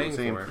 basically $20 what it we're would paying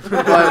seem. for.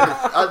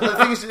 But the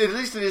thing is, at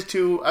least it is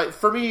 2.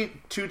 For me,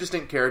 2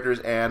 distinct characters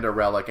and a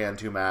relic and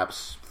 2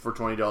 maps for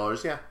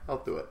 $20. Yeah, I'll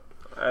do it.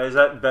 Is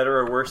that better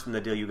or worse than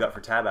the deal you got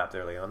for Tab App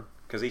there, Leon?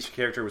 Because each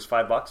character was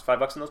 $5.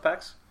 $5 in those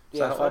packs? Is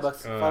Yeah, that how it $5.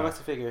 was? $5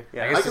 a figure.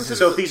 Yeah, I guess this is-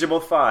 so if these are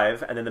both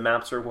 5, and then the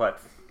maps are what,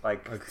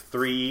 like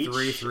 3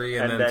 each, 3,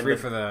 and then 3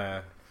 for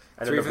the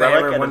and 3 then for the the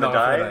hammer, relic, and then $1 the for the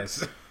die.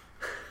 dice.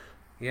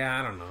 Yeah,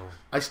 I don't know.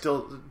 I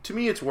still, to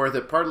me, it's worth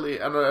it.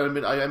 Partly, I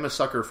mean, I'm a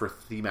sucker for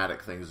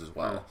thematic things as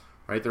well.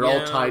 Right? They're all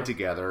Yeah. tied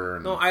together.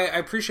 And, No, I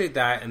appreciate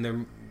that, and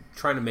they're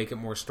trying to make it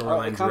more Oh,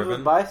 storyline it comes driven.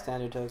 with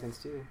bystander tokens,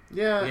 too.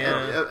 yeah,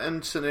 Yeah.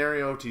 And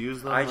scenario to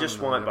use them. I just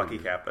don't know, want whatever.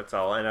 Bucky Cap, that's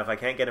all. And if I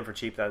can't get him for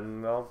cheap,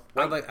 then I'll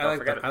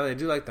forget it. I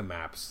do like the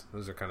maps.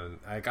 Those are kind of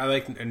I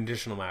like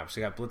additional maps.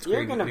 You got Blitzkrieg.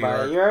 You're gonna New buy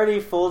York. it. You're already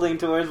folding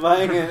towards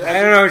buying it.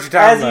 I don't know what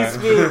you're As talking you about.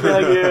 speak, you're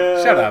like,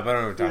 yeah. Shut up! I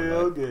don't know what you're talking Yeah,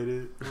 I'll about.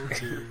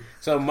 get it.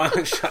 So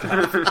shut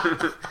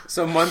up.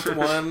 So month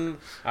 1,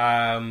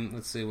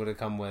 let's see what it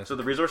come with. So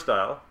the resource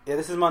dial. Yeah,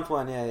 this is month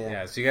 1. Yeah.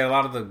 Yeah, so you got a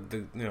lot of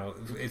the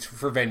it's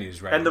for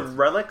venues, right? And the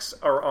relics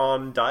are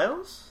on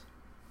dials?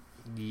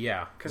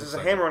 yeah, Because there's looks a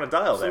like hammer on a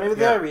dial So there. maybe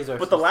they are resources.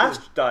 But the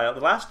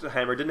too. last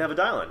hammer didn't have a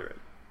dial under it.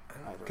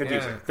 it.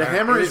 Confusing. The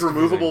hammer It is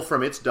removable confusing.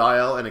 from its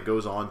dial, and it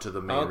goes on to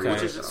the main Okay,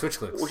 resource. switch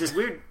clicks. Which is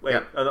weird. Wait,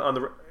 Yeah. on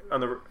the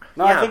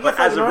No, yeah, I think but it's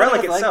like, as a normally relic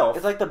it's like, itself,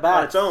 it's like the on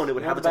bats. its own, it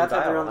would You have know, its the own bats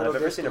have their dial. own I've little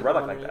never disc seen a and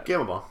relic one like on that.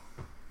 Gamma Ball.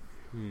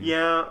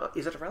 Yeah,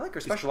 is that a relic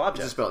or special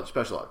object? It's a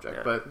special object,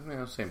 Yeah.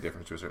 but same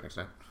difference to a certain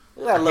extent.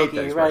 Look at I hate Loki that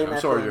right in expression. I'm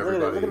that sorry thing. to Look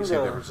at everybody. him Same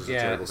go. difference is a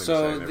Yeah, terrible thing to say.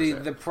 so I never the say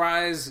it. the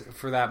prize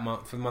for that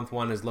month for month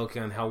 1 is Loki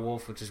on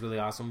Hellwolf, which is really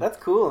awesome. That's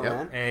cool, Yep.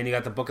 man. And you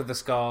got the Book of the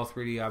Skull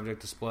 3D object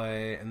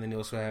display, and then you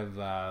also have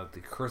the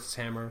Kurth's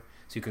hammer,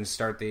 so you can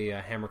start the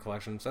hammer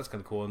collection. So that's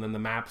kind of cool. And then the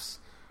maps.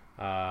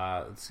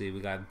 Let's see, we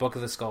got Book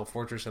of the Skull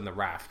Fortress and the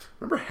Raft.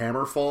 Remember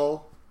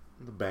Hammerfall,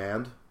 the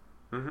band?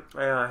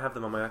 Yeah, I have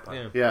them on my iPod.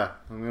 Yeah. Yeah,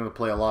 I'm going to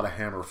play a lot of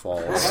Hammerfall. all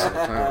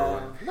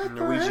the time.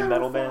 Norwegian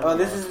metal band. Oh,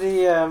 this is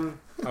the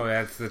Oh,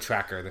 that's the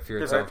tracker, the Fear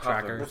They're very Itself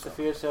popular. tracker. that's the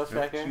Fear Itself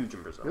tracker. Huge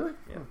in Brazil. Really?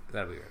 Yeah.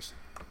 That'll be yours.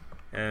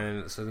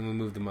 And so then we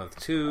move to month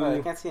 2. Oh,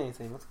 I can't see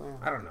anything. What's going on?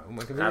 I don't know.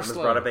 My computer's Adam's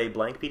slow. brought up a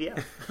blank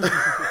PDF.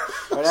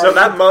 Right, So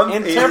that month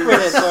interpret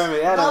is- it for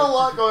me, Not a Adam.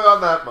 lot going on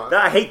that month.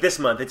 I hate this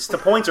month. It's the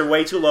points are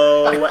way too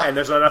low, and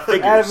there's not enough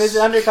figures. Adam, is it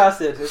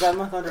undercosted? Is that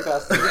month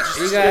undercosted?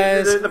 You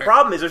guys... the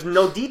problem is there's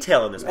no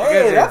detail in this month.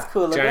 Hey, guys are that's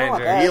cool. Look, I giant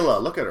want jerks. that. Gila,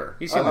 look at her.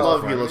 You I seen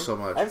love this, Gila right? so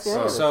much. I've seen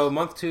it. So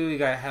month 2, you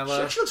got She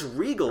Hela. actually looks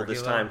regal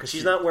this Gila. time because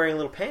she's not wearing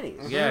little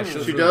panties. Yeah,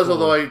 she, She does,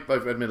 although I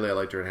admittedly I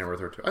liked her in Hammer with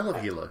her too. I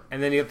love Gila.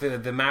 And then you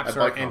have the maps I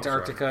are like comics,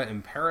 Antarctica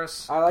and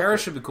Paris. I like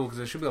Paris it. should be cool because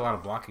there should be a lot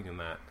of blocking in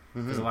that.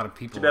 There's a lot of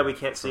people. Too bad we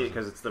can't see it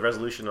because it's the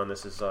resolution on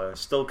this is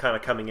still kind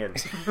of coming in.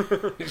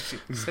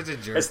 Such a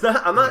jerk. It's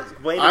not. I'm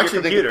not blaming I your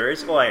actually think computer.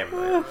 Well, I am.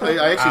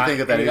 I actually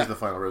think that and you is got- the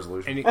final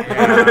resolution. And you,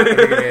 yeah, I think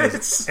it is.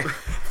 It's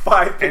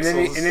 5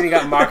 pixels. And then you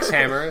got Mox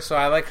Hammer. So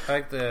I like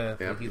the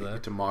Yeah, Gila.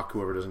 to mock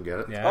whoever doesn't get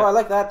it. Yeah. Oh, I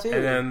like that too.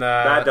 And then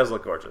that does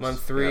look gorgeous.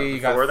 month 3, Yeah, you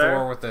got Thor Thor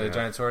there? with the Yeah.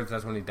 giant swords.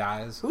 That's when he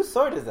dies. Whose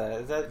sword is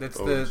that? Is that That's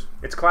Odin's.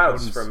 It's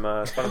Clouds Odin's. from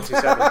Final Fantasy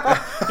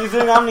VII. he's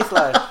doing Omni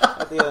Slash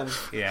at the end?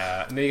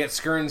 yeah. And then you got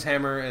Skirn's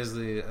Hammer as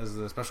the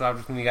special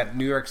object. And you got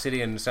New York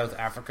City and South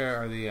Africa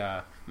are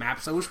the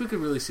maps. I wish we could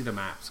really see the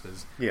maps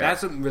because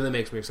that's what really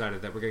makes me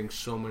excited that we're getting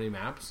so many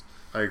maps.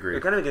 I agree.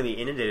 You're kind of going to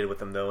be inundated with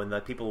them though, and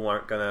like people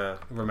aren't going to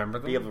Remember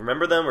them? be able to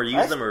remember them or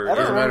use them or. I don't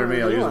Doesn't matter to me.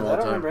 remember I'll use the them new all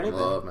ones. the I time. don't I remember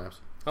love maps.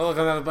 Oh, look,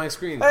 another blank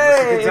screen.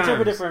 Hey, Look at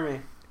interpret it times. for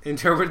me.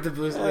 Interpret the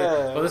blue screen.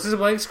 Yeah. Well, this is a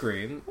blank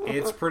screen.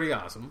 It's pretty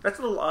awesome. That's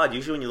a little odd.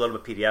 Usually, when you load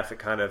up a PDF,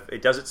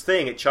 it does its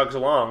thing. It chugs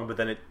along, but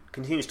then it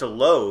continues to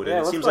load. Yeah, And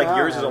it what's seems going like on,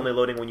 yours is Adam? only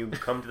loading when you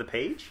come to the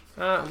page.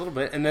 A little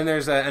bit. And then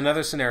there's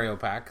another scenario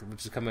pack,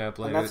 which is coming up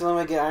And later. that's the one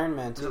we get Iron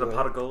Man Is too. it a with.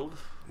 pot of gold?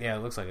 Yeah, it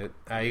looks like it.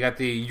 You got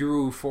the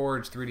Euro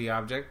Forge 3D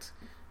object.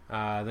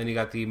 Then you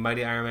got the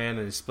Mighty Iron Man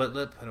and the Split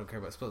Lip. I don't care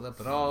about Split Lip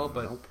at all,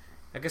 but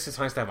I guess it's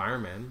nice to have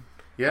Iron Man.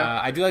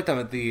 Yeah. I do like them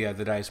at the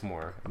dice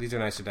more. These are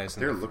nicer dice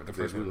than the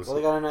first they do ones. Well,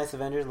 they got a nice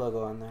Avengers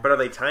logo on there. But are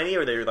they tiny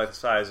or are they like the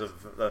size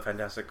of the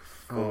Fantastic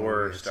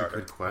Four that's a starter?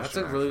 good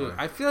question. That's a really.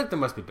 actually. I feel like they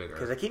must be Because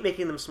bigger. I keep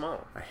making them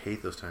small. I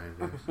hate those tiny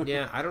things.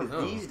 Yeah, I don't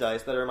know. These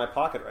dice that are in my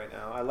pocket right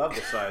now, I love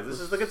this size.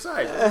 This is the good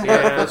size.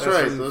 Yeah, That's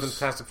right. from Those-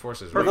 Fantastic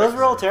Forces. But right? those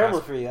were all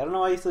terrible Fantastic- for you. I don't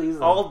know why you still use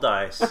them. All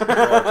dice roll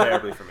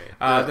terribly for me.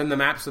 Then the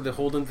maps of the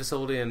Holden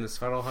facility and the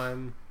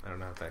Svartalheim. I don't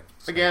know if that.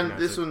 Again,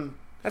 this one,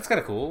 That's kind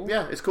of cool.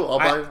 yeah, it's cool. I'll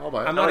buy it. I'm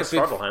I not like a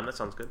big. Svartalheim. That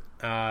sounds good.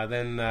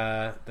 Then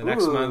the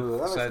next Ooh, month. that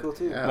looks so cool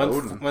too. Yeah.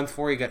 Odin. month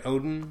 4, you got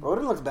Odin.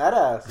 Odin looks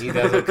badass. He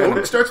does it.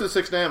 Odin starts with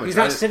 6 damage. He's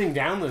not sitting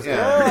down this time.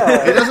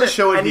 Yeah. It doesn't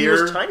show it And he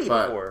here. was tiny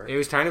but before. He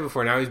was tiny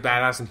before. Now he's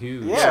badass and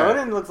huge. Yeah,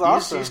 Odin looks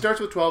awesome. He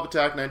starts with 12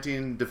 attack,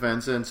 19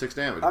 defense, and 6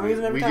 damage. I'm using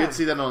him every we time. did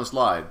see that on the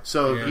slide.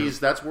 So Yeah.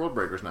 that's World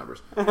Breakers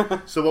numbers.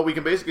 So what we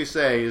can basically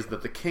say is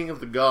that the King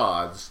of the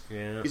Gods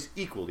Yeah. is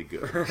equally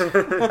good.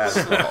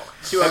 as well.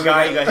 To a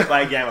guy who got hit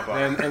by a gamma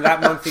bomb. And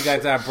that month you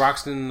got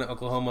Broxton,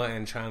 Oklahoma,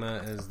 and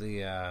China as the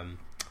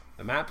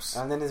maps.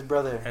 And then his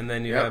brother. And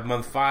then you Yep. have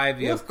month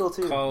 5. You That's have cool,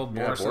 too. Carl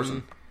Yeah, Borson.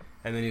 Borson.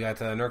 And then you got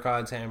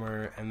Nurkod's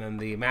Hammer. And then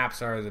the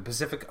maps are the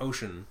Pacific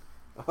Ocean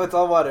Oh, it's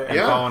all water. and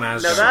Yeah. Fallen Now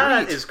Asgard.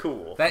 that is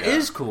cool. That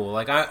is cool.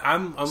 Like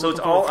I'm So looking it's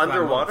all forward to that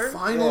underwater? month.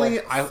 Finally,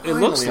 Yeah. It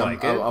looks finally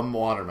like a, it. a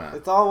water map.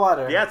 It's all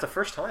water. Yeah, it's the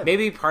first time.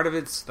 Maybe part of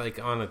it's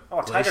like on a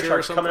Oh, glacier Tiger or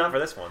Shark's something. coming out for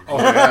this one. Oh,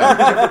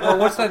 yeah. Well,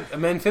 what's that?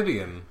 An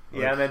amphibian.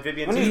 Yeah, and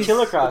amphibian. When you too.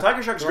 Chillicross. Well,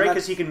 Tiger Shark's The great one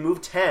because he can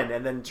move 10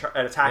 and then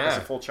attack us Yeah.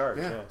 at full charge.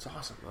 Yeah, Yeah. it's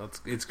awesome. Well,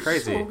 it's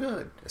crazy. So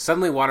good.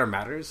 Suddenly, water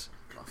matters.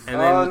 And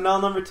Oh, then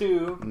null number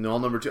 2. Null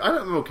number 2.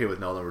 I'm okay with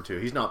null number 2.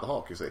 He's not the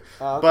Hulk, you see.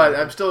 Oh, okay. But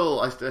I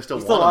still still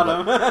want want him.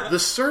 him. but the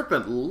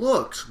serpent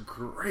looks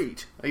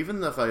great.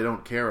 Even if I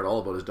don't care at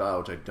all about his dial,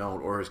 which I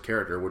don't, or his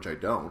character, which I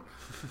don't.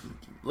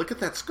 Look at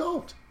that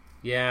sculpt.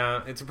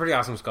 yeah, it's a pretty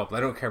awesome sculpt. I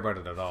don't care about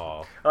it at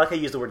all. I like how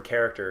you use the word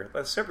character.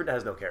 The serpent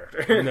has no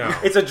character. No.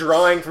 It's a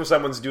drawing from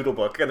someone's doodle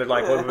book, and they're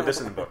like, what would this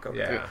in the book?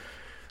 Okay.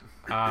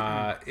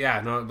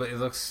 Yeah. No, but it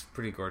looks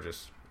pretty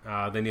gorgeous.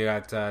 Then you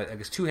got I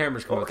guess 2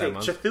 hammers coming Okay, out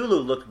that month.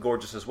 Cthulhu looked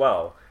gorgeous as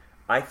well.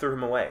 I threw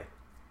him away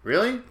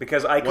Really?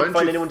 because I Why couldn't didn't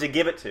find you- anyone to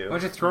give it to. Why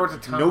don't you throw it to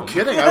Tom? No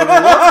kidding. I would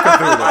have loved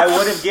Cthulhu. I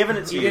would have given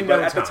it to You you, didn't but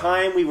know at the Tom.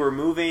 time we were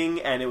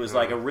moving, and it was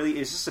like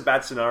it's just a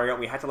bad scenario. And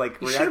we had to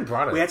You should have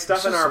brought it. We had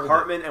stuff You in should our have sold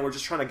apartment, and we're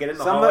just trying to get it in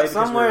the hallway. because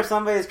Somewhere, we're-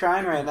 somebody's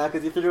crying right now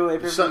because you threw away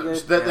perfectly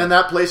So, good. and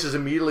that place is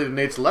immediately to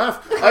Nate's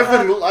left.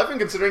 I've been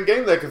considering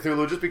getting that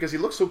Cthulhu just because he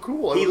looks so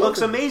cool. I He would love looks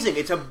to- amazing.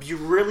 It's a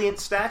brilliant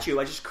statue.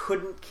 I just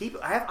couldn't keep.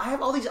 I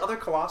have all these other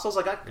colossals.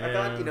 I got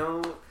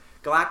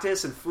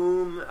Galactus and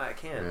Foom. I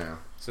can't. Yeah.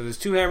 So there's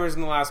 2 hammers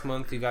in the last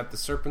month. You got the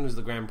Serpent, who's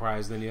the grand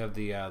prize. Then you have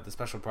the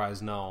special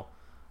prize Null.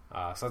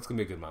 So that's gonna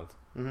be a good month.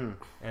 Mm-hmm.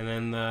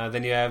 And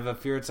then you have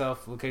Fear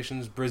Itself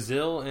locations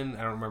Brazil, and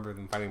I don't remember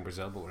them fighting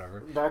Brazil, but whatever.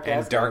 Dark and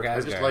Asgard. Dark I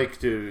Asgard. just like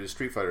to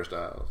Street Fighter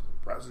styles.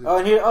 Brazil. Oh,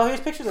 and here's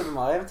pictures of them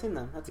all. I haven't seen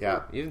them. That's Yeah.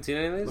 cool. You haven't seen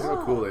any of these? Look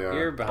how cool they are.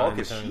 You're behind Hulk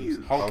is the times.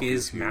 huge. Hulk Hulk is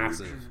is huge.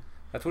 massive.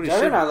 That's what he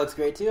Juggernaut should. looks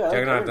great too. I like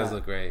Juggernaut does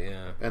look great.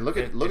 Yeah. And look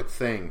at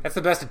Thing. That's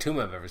the best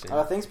Atum I've ever seen.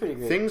 Oh, Thing's pretty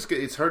great. Things.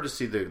 It's hard to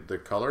see the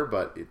color,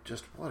 but it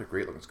just what a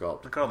great looking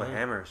sculpt. Look at all the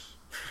hammers.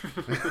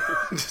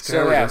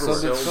 So yeah, so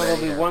everywhere. there'll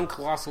be many. one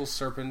colossal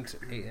serpent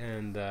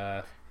and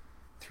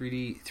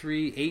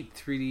 8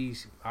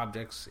 3D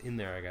objects in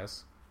there, I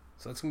guess.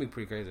 So that's gonna be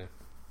pretty crazy.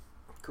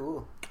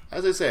 Cool.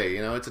 As I say,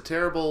 it's a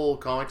terrible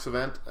comics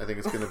event. I think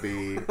it's going to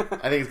be.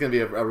 I think it's going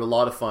to be a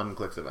lot of fun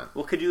Clicks event.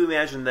 Well, could you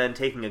imagine then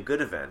taking a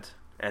good event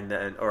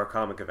or a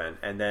comic event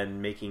and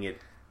then making it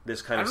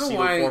this kind of sealed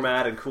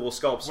format and cool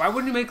sculpts? Why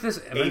wouldn't you make this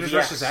Avengers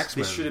vs.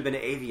 X-Men? This should have been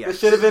AVX. This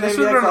should have been This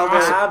would have been AVX.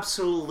 awesome.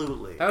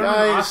 Absolutely. That would have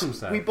been an Guys, awesome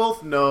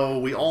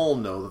set. we all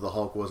know that the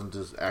Hulk wasn't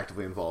as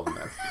actively involved in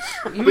that.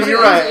 He But you're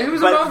right. He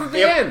was But involved at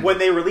the end. when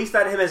they released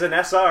that him as an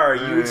SR,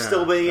 you would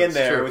still be in that's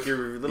there true. with your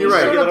little, You're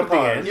right. your little Showed up at the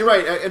paws. end. You're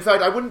right. In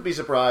fact, I wouldn't be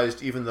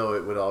surprised, even though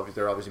it would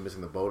they're obviously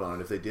missing the boat on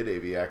it, if they did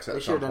AVX They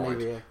at should some have done point.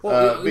 AVX.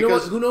 Well, you know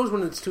because what? Who knows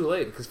when it's too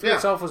late? Because Fear Yeah.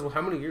 itself was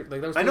how many years?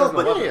 Like that was I know,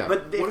 but 2011. yeah.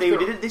 but if What they if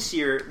did they're- it this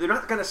year, they're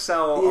not going to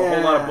sell a whole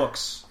lot of Yeah.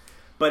 books.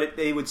 But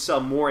they would sell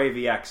more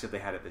AVX if they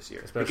had it this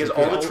year. Especially Because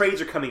all the because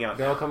trades are coming out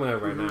They're all now. coming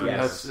out right now.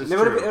 Yes. It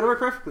would have worked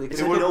perfectly. It's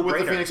Because a With no-brainer.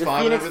 the Phoenix the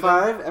 5 Phoenix and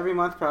everything? 5 every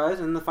month prize,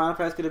 and the final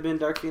prize could have been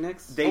Dark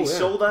Phoenix. They Oh, yeah.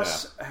 sold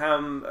us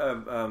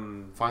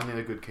Finally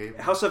a good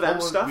cable. House of M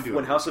we stuff do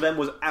when it. House of M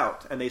was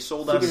out. And they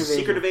sold Secret us Invasion.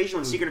 Secret Invasion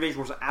when Secret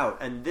Invasion was out.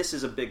 And this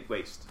is a big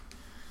waste.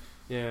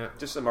 Yeah.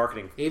 Just a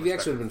marketing AVX would have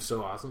perspective. been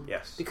so awesome.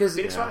 Yes. Because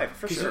Phoenix 5,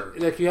 for 'cause sure.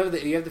 you have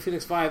the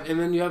Phoenix 5, and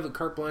then you have the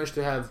carte blanche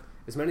to have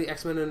as many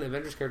X-Men and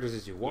Avengers characters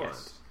as you want.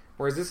 Yes.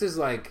 Whereas this is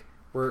like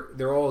where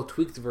they're all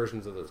tweaked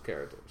versions of those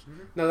characters.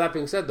 Mm-hmm. Now that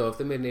being said, though, if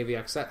they made an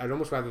AVX set, I'd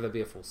almost rather that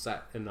be a full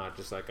set and not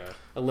just like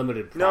a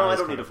limited. No, I prize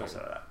don't kind need a of full thing.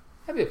 set of that.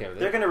 I'd be okay with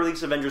They're it. going to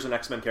release Avengers and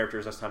X-Men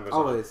characters as time goes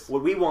Always. on.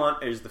 What we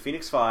want is the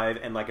Phoenix 5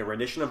 and like a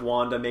rendition of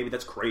Wanda, maybe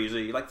that's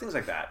crazy, like things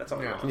like that. That's all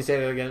we Yeah. Can you want. say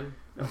that again?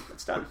 No,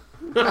 it's done.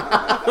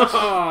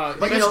 Oh,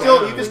 But You you know,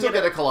 still, we you can still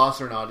get get a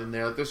Colossonaut in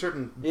there. There's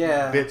certain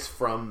Yeah. bits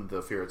from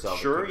the Fear itself.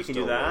 that Sure, could you can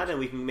still do that, work. and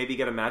we can maybe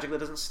get a magic that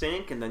doesn't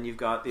stink, and then you've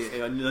got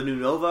the new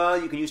Nova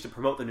you can use to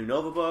promote the new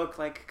Nova book.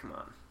 Like, come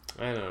on.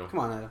 I know. Come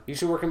on, Adam. You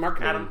should work in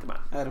marketing. Adam, come on.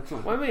 Adam, come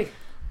on. Why me?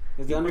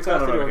 Is the What's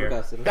going on undercasted or over here?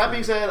 overcasted? That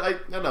being said, I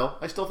don't know.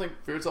 I still think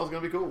Fear itself is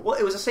going to be cool. Well,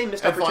 it was the same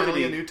missed And finally,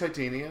 opportunity. a new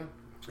Titania.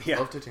 Yeah.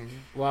 Love Titania.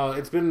 Well,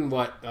 it's been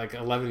like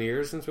 11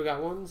 years since we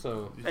got one,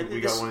 so And We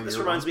this, got one in this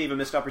year reminds one. me of a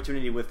missed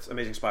opportunity with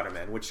Amazing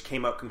Spider-Man, which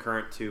came out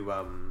concurrent to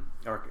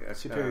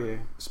Superior.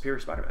 Superior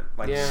Spider-Man.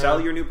 Like, Yeah.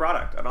 sell your new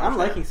product. I don't I'm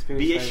understand. liking Superior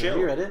Be a Spider-Man. shill. Have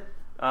you read it?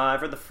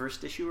 I've read the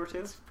first issue or two,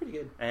 It's pretty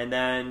good. and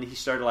then he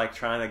started like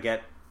trying to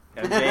get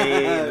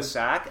MJ in the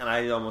sack, and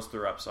I almost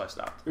threw up, so I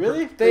stopped.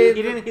 Really? They-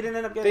 he didn't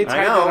end up they getting it. I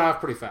tied know, that off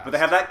pretty fast. But they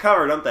have that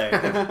cover, don't they?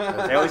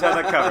 They always have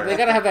that cover. They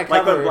gotta have that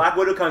Like cover. when Black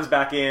Widow comes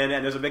back in,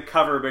 and there's a big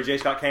cover by J.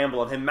 Scott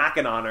Campbell of him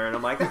macking on her, and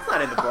I'm like, that's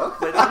not in the book,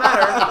 but it doesn't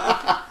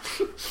matter.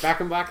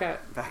 Back in Black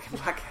Hat. Back in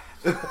Black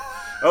Cat.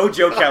 Oh,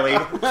 Joe Kelly.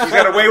 He's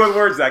got a way with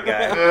words, that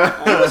guy.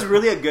 He was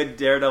really a good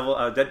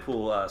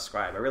Deadpool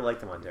scribe. I really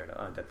liked him on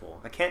Deadpool.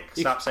 I can't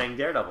stop saying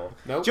Daredevil.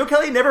 Nope. Joe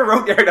Kelly never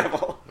wrote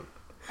Daredevil.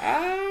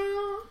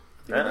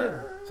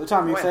 So,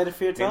 Tom, you What? excited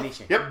for your talk? Yep.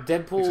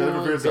 Excited for Fear Deadpool,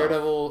 itself.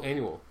 Daredevil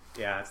annual.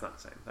 Yeah, that's not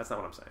the same. That's not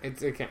what I'm saying.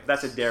 It can't.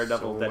 That's a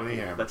Daredevil So many Deadpool.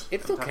 hammers. That's,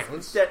 It still I'm talking-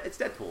 counts. It's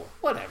Deadpool.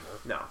 Whatever.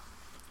 No.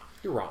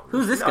 You're wrong.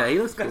 Who's this No, guy? He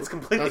looks cool. That's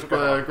completely That's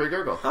wrong. Greg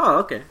Gargo. Oh,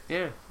 okay.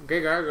 Yeah,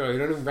 Greg Argo. You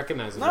don't even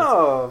recognize him.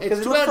 No, It's because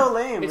it too looks bad. so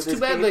lame. It's with too his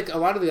bad. cape. Like a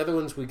lot of the other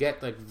ones, we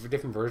get like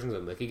different versions of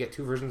them. Like you get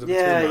two versions of the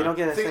Yeah, two you don't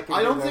get a See, second.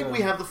 I don't Greg think Gargo.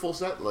 we have the full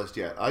set list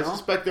yet. I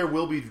suspect there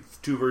will be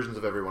two versions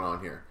of everyone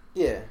on here.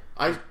 Yeah.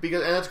 And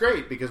that's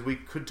great because we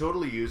could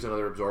totally use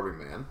another Absorbing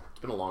Man. It's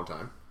been a long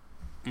time.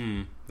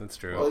 That's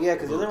true. Well, yeah,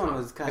 because the other one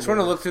was I kind just of. want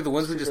to look through the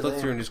ones we just super looked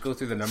through lame. and just go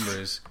through the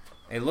numbers.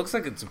 It looks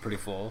like it's a pretty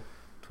full.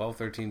 12,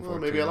 13, 14. Well,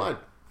 maybe I lied.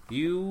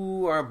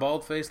 You are a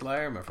bald-faced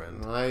liar, my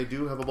friend. I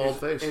do have a bald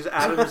face. Is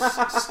Adam's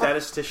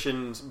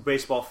statistician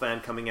baseball fan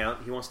coming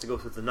out? He wants to go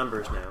through the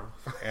numbers now.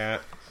 Yeah.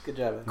 Good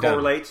job. Ed. Done.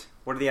 Correlate.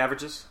 What are the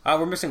averages?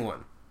 We're missing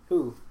one.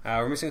 Who?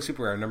 We're missing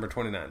Super Rare, number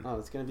 29. Oh,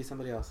 it's gonna be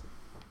somebody else.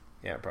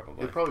 Yeah, probably.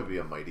 It'd probably be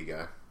a Mighty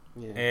guy.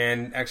 Yeah.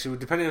 And actually,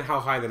 depending on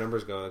how high the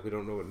numbers go, like we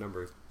don't know what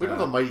number. We don't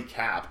have a Mighty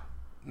Cap.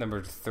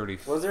 Number 30.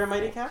 Was there a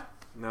Mighty Cap?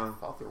 No, I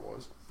thought there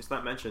was. it's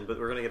not mentioned, but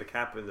we're going to get a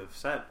cap in the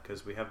set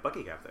because we have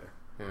Bucky Cap there.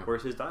 Yeah.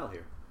 Where's his dial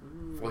here?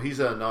 Well, he's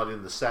not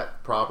in the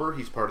set proper.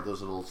 He's part of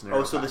those little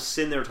scenario Oh, so the packs.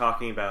 sin they're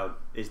talking about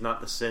is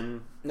not the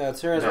sin? No,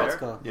 it's her as There? well.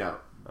 Skull. Yeah.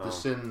 Oh, The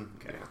Sin.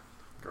 okay. Yeah.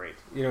 Great.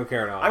 You don't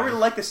care at all. I really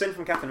like the sin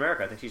from Captain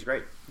America. I think she's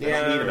great. Yeah,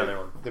 I don't need right. another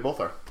one. They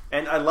both are.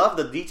 And I love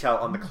the detail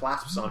on the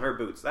clasps on her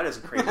boots. That is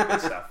crazy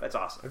good stuff. That's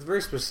awesome. It's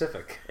very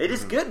specific. It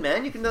is good,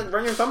 man. You can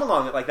run your thumb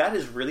along it. Like, that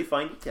is really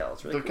fine detail.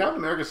 It's really The cool. Captain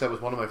America set was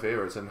one of my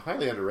favorites and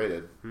highly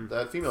underrated.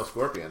 That female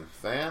Scorpion,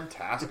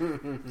 fantastic.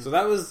 So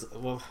that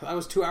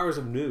was 2 hours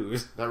of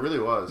news. That really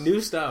was. New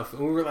stuff.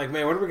 And we were like,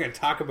 man, what are we going to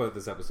talk about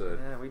this episode?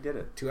 Yeah, we did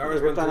it. 2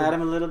 hours Ripped went on through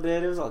Adam a little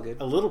bit. It was all good.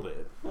 a little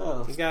bit.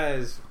 Oh, You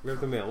guys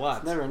ripped on me a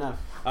lot. never enough.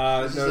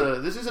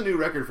 This is a new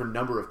record for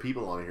number of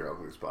people on Hero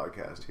Blues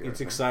podcast here. I It's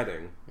think.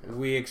 exciting.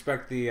 We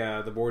expect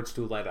the boards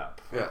to light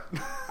up. Yeah.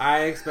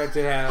 I expect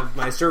to have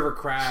my server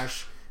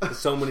crash with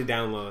so many I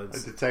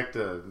downloads. detect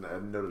a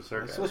note of I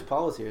sarcasm. wish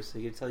Paul was here so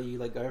he could tell you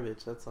like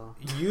garbage. That's all.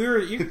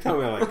 You can tell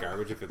me I like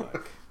garbage if you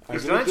like.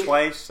 He's done it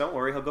twice. Don't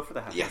worry. He'll go for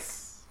the hat.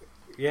 Yes.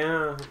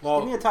 Yeah. Give me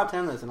Well. a top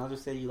 10 list, and I'll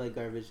just say you like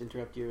garbage.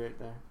 Interrupt you right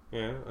there.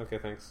 Yeah. Okay.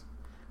 Thanks.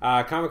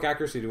 Comic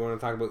accuracy. Do you want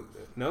to talk about?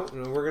 No.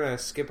 We're gonna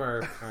skip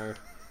our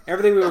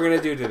everything we were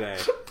gonna do today.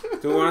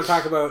 Do we want to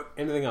talk about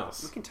anything We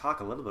else? can talk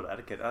a little bit of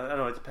etiquette. I don't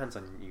know. It depends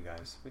on you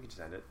guys. We can just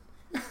end it.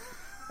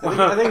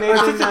 I think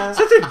Nathan.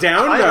 Such a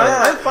down note.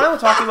 I'm fine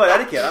with talking about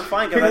etiquette. I'm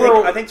fine. 'Cause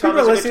I think Tom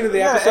people is are listening to the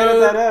Yeah, episode.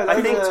 edit that out.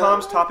 I think That's,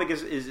 Tom's topic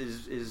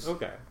is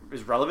Okay.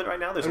 is relevant right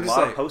now. There's I'm a just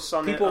lot saying, of posts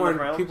on people the are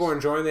realms. people are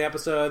enjoying the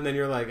episode, and then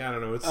you're like, I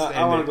don't know. It's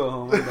I want to go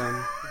home. I'm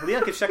done.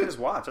 Leon keeps checking his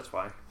watch. That's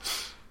why.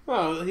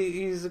 Well,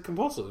 he's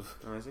compulsive.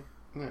 Oh, is he?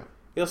 Yeah.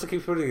 He also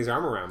keeps putting his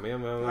arm around me.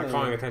 I'm not Yeah.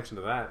 calling attention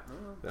to that.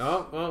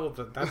 Oh, well,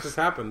 that just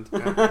happened.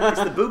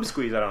 It's the boob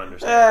squeeze I don't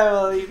understand. Yeah,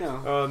 well, you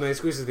know. Oh, and then he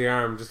squeezes the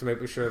arm just to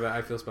make sure that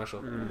I feel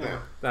special. Yeah.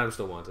 That I'm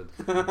still wanted.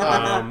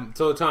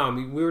 So,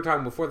 Tom, we were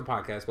talking before the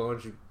podcast, but why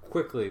don't you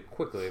quickly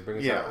bring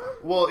us Yeah. up?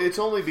 Well, it's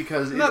only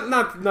because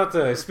Not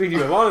to speed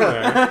you along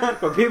there,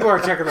 but people are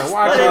checking their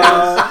watches.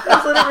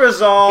 Let's let it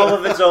resolve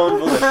of its own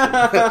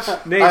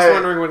volition. Nate's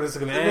wondering when this is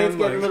going to Nate's end.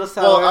 getting a Like, little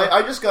sour. Well,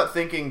 I just got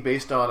thinking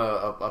based on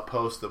a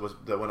post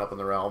that went up in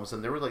the realms,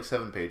 and there were like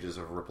 7 pages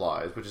of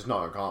replies, which is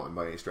not uncommon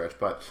by any stretch,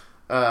 but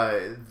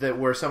that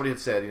where somebody had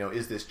said,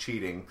 is this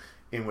cheating?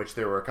 In which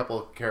there were a couple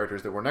of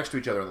characters that were next to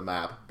each other on the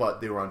map, but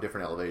they were on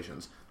different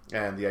elevations.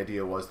 And the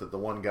idea was that the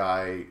one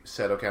guy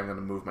said, okay, I'm going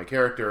to move my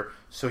character,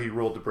 so he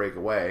rolled to break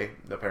away,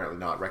 apparently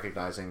not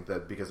recognizing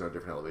that because they're on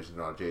different elevations,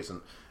 they're not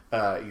adjacent.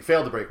 He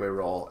failed the breakaway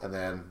roll, and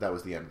then that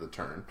was the end of the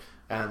turn.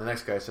 And the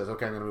next guy says,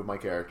 okay, I'm going to move my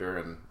character,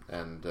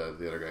 and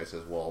the other guy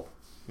says, well,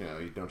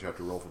 don't you have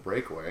to roll for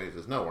breakaway? He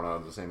says, no, we're not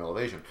on the same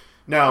elevation.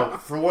 Now,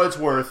 for what it's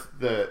worth,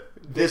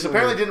 this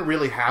apparently didn't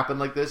really happen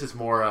like this. It's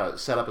more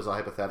set up as a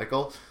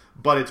hypothetical,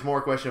 but it's more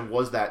a question,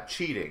 was that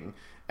cheating?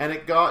 And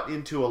it got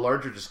into a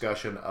larger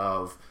discussion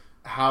of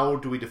how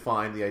do we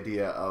define the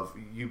idea of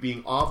you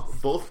being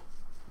both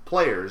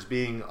players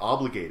being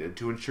obligated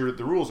to ensure that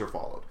the rules are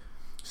followed.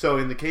 So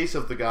in the case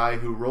of the guy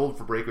who rolled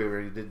for breakaway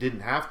where he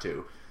didn't have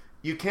to,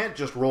 you can't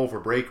just roll for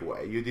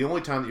breakaway. The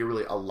only time that you're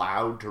really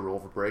allowed to roll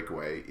for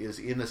breakaway is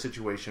in a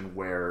situation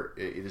where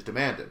it is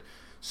demanded.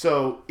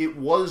 So it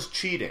was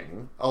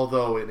cheating,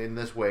 although in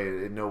this way,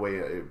 in no way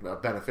a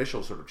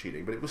beneficial sort of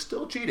cheating, but it was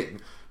still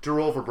cheating to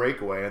roll for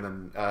breakaway, and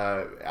then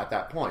at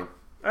that point,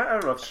 I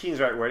don't know if cheating is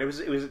the right word.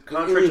 It was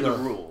contrary to the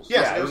rules.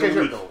 Yes, it was okay,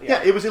 sure. illegal.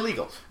 Yeah, it was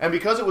illegal. And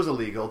because it was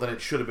illegal, then it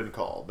should have been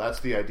called. That's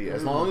the idea.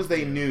 As long as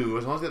they knew,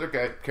 as long as the other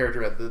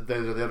character at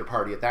the other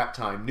party at that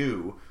time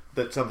knew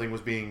that something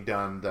was being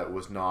done that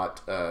was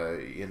not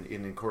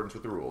in accordance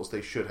with the rules,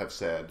 they should have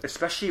said.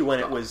 Especially when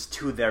it was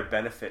to their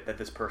benefit that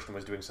this person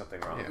was doing something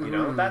wrong.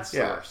 Yeah. That's the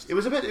worst. It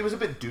was a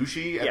bit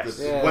douchey at Yes.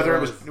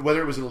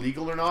 whether it was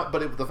illegal or not.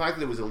 But the fact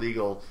that it was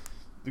illegal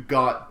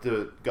got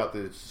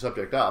the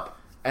subject up.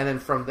 And then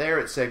from there,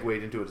 it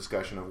segued into a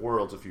discussion of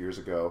Worlds a few years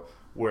ago,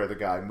 where the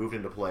guy moved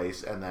into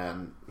place and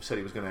then said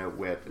he was going to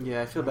outwit.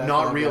 Yeah, I feel bad.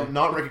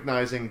 Not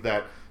recognizing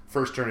that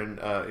first turn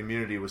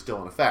immunity was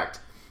still in effect.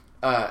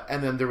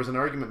 And then there was an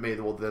argument made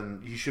that, well,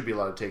 then he should be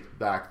allowed to take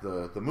back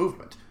the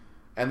movement.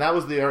 And that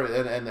was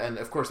and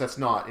of course that's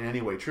not in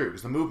any way true,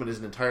 because the movement is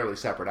an entirely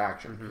separate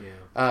action. Mm-hmm.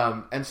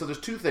 Yeah. And so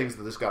there's 2 things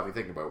that this got me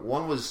thinking about.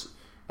 One was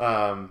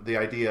the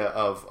idea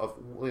of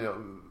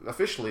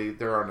officially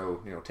there are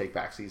no take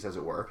backsies, as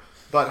it were,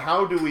 but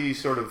how do we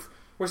sort of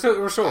we're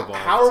so evolved.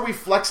 how are we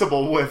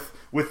flexible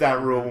with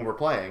that rule when we're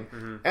playing?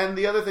 Mm-hmm. And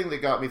the other thing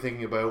that got me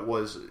thinking about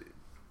was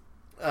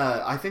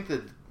I think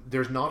that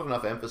there's not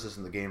enough emphasis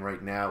in the game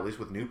right now, at least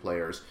with new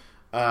players,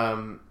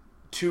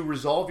 to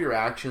resolve your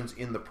actions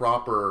in the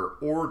proper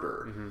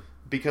order,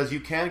 because you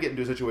can get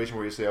into a situation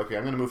where you say, okay,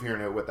 I'm going to move here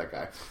and outwit that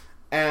guy,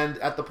 and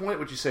at the point at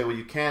which you say, well,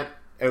 you can't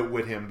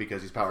outwit him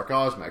because he's power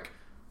cosmic,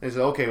 they say,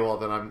 okay, well,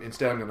 then I'm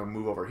going to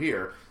move over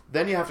here.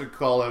 Then you have to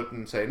call out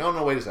and say,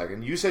 no, wait a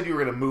second. You said you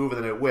were going to move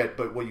and then outwit,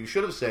 but what you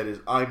should have said is,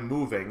 I'm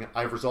moving.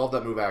 I've resolved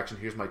that move action.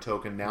 Here's my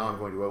token. Now I'm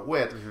going to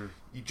outwit.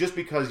 Just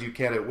because you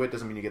can't outwit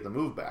doesn't mean you get the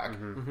move back.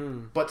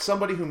 But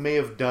somebody who may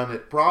have done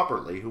it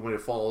properly, who would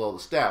have followed all the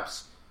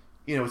steps,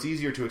 it's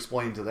easier to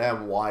explain to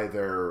them why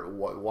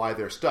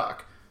they're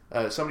stuck.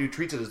 Somebody who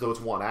treats it as though it's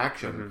one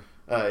action,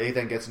 it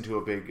then gets into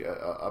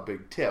a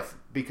big tiff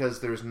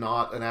because there's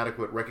not an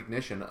adequate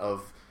recognition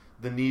of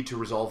the need to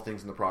resolve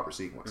things in the proper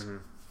sequence.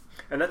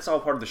 And that's all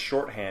part of the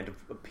shorthand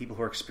of people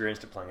who are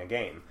experienced at playing a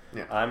game.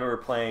 Yeah. I remember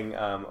playing,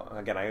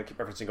 again, I keep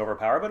referencing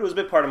Overpower, but it was a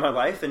big part of my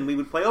life, and we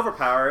would play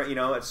Overpower,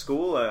 at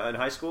school, in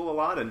high school a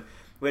lot, and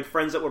we had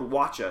friends that would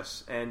watch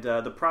us, and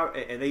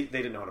they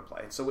didn't know how to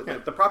play. So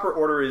the proper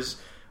order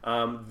is,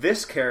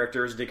 this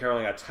character is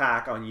declaring an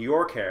attack on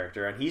your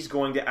character, and he's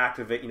going to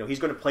activate, he's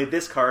going to play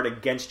this card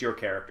against your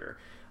character.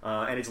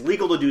 And it's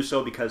legal to do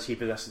so because he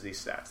possesses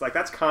these stats. Like,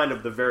 that's kind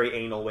of the very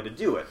anal way to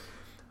do it.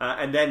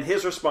 And then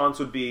his response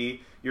would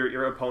be,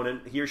 your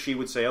opponent, he or she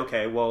would say,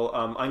 okay, well,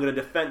 I'm going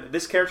to defend,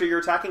 this character you're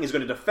attacking is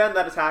going to defend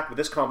that attack with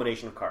this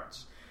combination of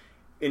cards.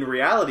 In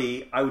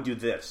reality, I would do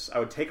this. I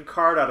would take a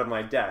card out of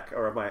my deck,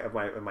 or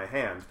of my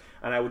hand,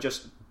 and I would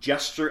just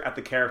gesture at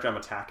the character I'm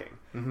attacking.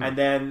 And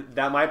then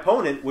my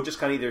opponent would just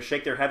kind of either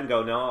shake their head and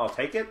go, no, I'll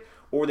take it,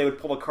 or they would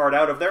pull a card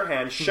out of their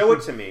hand, show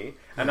it to me,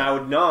 and I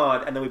would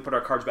nod, and then we put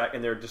our cards back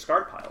in their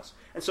discard piles.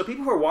 And so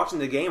people who are watching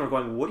the game are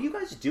going, "What are you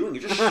guys doing?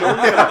 You're just showing them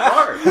the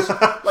cards.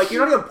 Like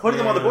you're not even putting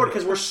them on the board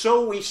because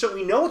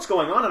we know what's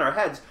going on in our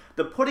heads.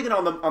 The putting it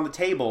on the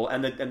table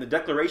and the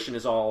declaration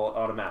is all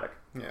automatic.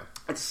 Yeah,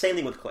 it's the same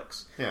thing with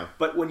clicks. Yeah,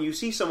 but when you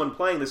see someone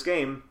playing this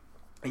game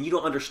and you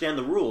don't understand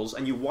the rules,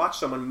 and you watch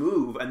someone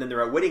move, and then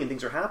they're outwitting and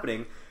things are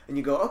happening, and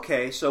you go,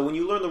 okay, so when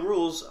you learn the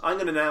rules, I'm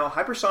going to now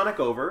hypersonic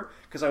over,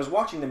 because I was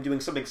watching them doing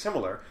something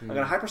similar. I'm going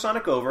to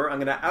hypersonic over, I'm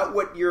going to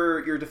outwit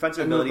your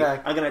defensive ability,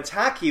 I'm going to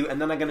attack you, and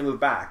then I'm going to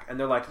move back. And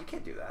they're like, you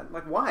can't do that. I'm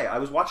like, why? I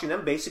was watching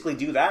them basically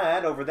do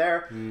that over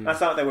there.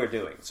 That's not what they were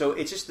doing. So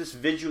it's just these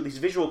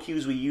visual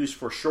cues we use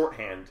for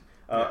shorthand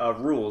of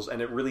rules,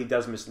 and it really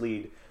does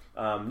mislead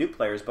new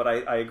players, but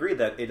I agree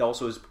that it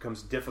also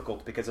becomes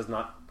difficult because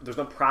there's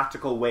no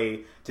practical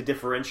way to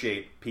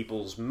differentiate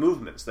people's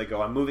movements. They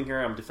go, I'm moving here,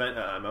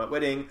 I'm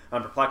outwitting,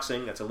 I'm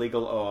perplexing, that's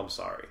illegal, oh, I'm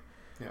sorry.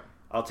 Yeah.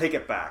 I'll take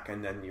it back.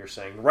 And then you're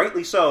saying,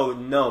 rightly so,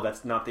 no,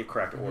 that's not the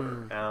correct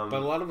order. But a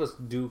lot of us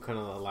do kind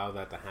of allow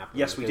that to happen.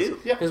 Yes, we do.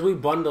 Because we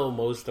bundle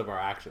most of our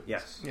actions.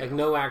 Yes. Like,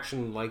 no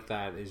action like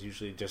that is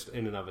usually just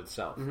in and of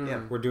itself.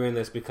 Yeah. We're doing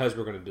this because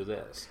we're going to do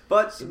this.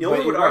 But no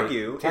one would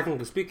argue...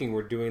 Technically speaking,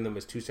 we're doing them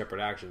as two separate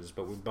actions,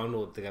 but we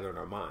bundle it together in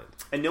our mind.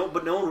 But no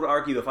one would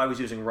argue if I was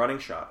using running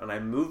shot, and I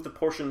moved the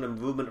portion of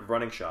movement of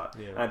running shot,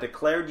 and I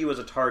declared you as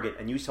a target,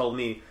 and you told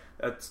me,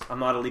 I'm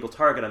not a legal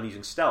target, I'm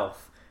using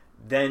stealth,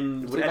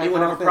 then would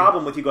anyone have a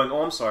problem with you going,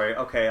 oh, I'm sorry,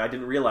 okay, I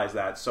didn't realize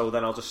that, so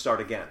then I'll just start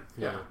again.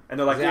 Yeah. And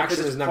they're like, the because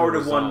it's part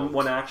of resolved.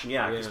 one action,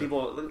 because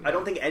people, I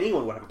don't think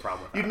anyone would have a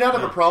problem with that. You'd not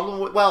have a problem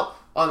with,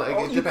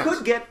 it you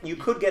depends.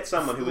 could get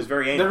someone who was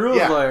very anal. The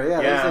rules lawyer,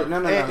 Yeah.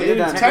 No, you're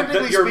done.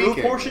 Technically your move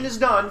speaking, portion is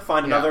done,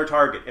 find another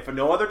target. If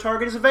no other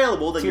target is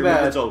available, then your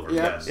movement's over.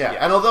 Yeah. Yes. Yeah,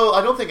 and although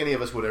I don't think any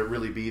of us would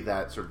really be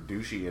that sort of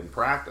douchey in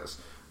practice.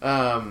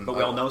 But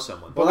we all know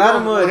someone. Well,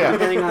 Adam would,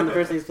 depending on the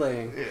person he's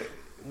playing.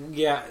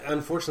 Yeah,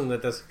 unfortunately,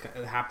 that does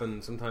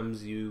happen.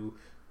 Sometimes you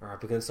are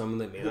up against someone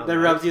that may not. That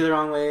rubs you the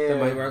wrong way. That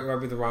might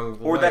rub you the wrong way.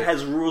 Or that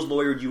has rules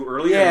lawyered you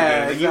earlier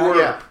Yeah, in the game. That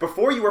you were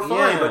before you were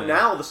fine, but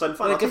now all of a sudden,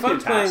 fine. Like I'll take your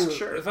task.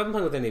 Sure. If I'm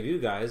playing with any of you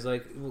guys,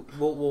 like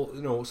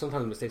we'll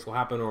sometimes mistakes will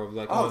happen, or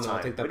like all the I'll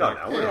time. take that We back.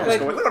 don't know. We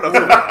don't know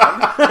what's going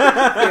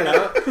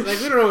on.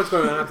 Like we don't know what's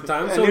going on at the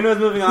time. And So Nuno's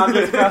moving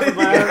objects across the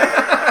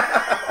planet.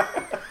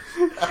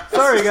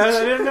 Sorry, guys,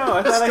 I didn't know.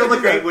 I That's thought still I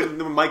the great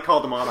when Mike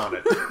called him on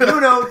it.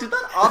 Nuno, did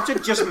that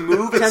object just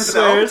move 10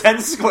 itself squares.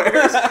 10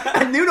 squares?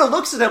 And Nuno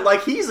looks at him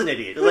like he's an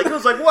idiot. Like, he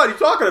was like, what are you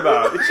talking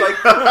about? It's like,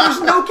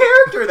 there's no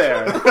character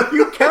there.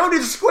 You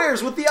counted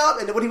squares with the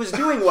object. And what he was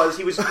doing was,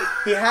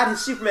 he had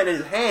his Superman in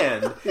his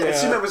hand, and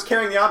Superman was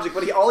carrying the object,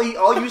 but all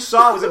you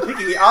saw was him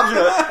picking the object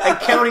up and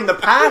counting the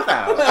path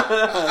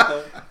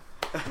out.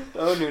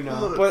 Oh,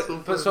 no.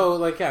 But so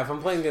like if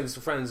I'm playing against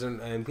friends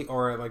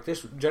or like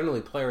this generally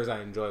players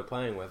I enjoy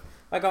playing with,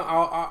 like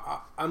I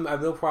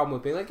have no problem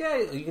with being like, yeah,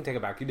 you can take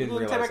it back. You didn't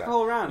realize take back that. the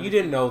whole round. You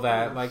didn't know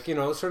that. Like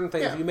certain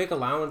things you make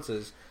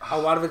allowances. A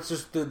lot of it's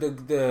just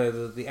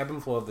the ebb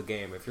and flow of the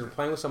game. If you're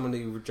playing with someone that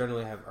you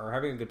generally are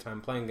having a good time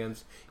playing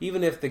against,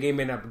 even if the game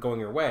may not be going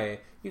your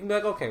way, you can be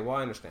like, okay, well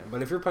I understand.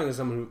 But if you're playing with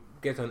someone who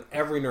gets on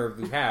every nerve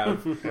you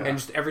have, and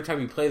just every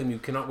time you play them, you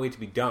cannot wait to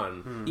be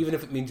done, even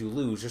if it means you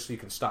lose, just so you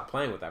can stop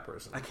playing with that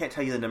person. I can't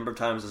tell you the number of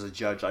times as a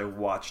judge I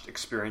watched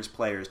experienced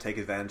players take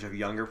advantage of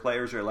younger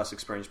players or less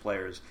experienced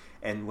players,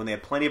 and when they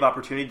had plenty of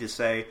opportunity to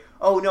say,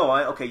 "Oh no,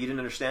 okay, you didn't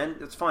understand.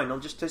 That's fine. I'll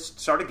just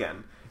start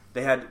again."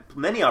 They had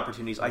many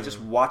opportunities. I just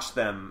watched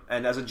them,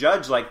 and as a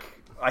judge, like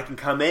I can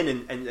come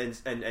in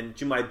and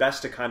do my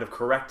best to kind of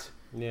correct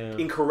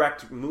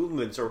incorrect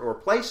movements or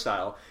play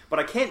style, but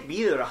I can't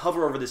be there to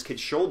hover over this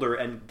kid's shoulder,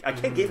 and I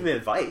can't give him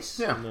advice.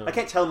 I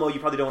can't tell him, "Oh, you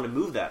probably don't want to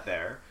move that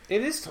there."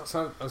 It is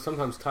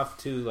sometimes tough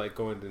too, like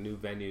going to new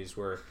venues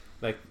where,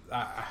 like,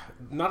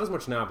 not as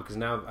much now because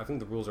now I think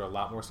the rules are a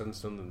lot more set in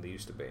stone than they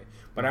used to be.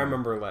 But I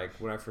remember, like,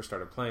 when I first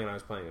started playing, I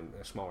was playing in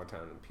a smaller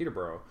town in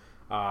Peterborough.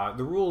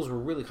 The rules were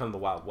really kind of the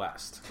Wild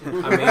West.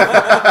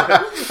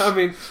 I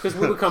mean, because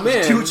we would come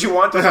in, do what you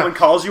want till someone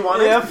calls you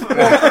on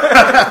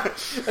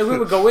it. And we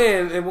would go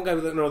in, and one guy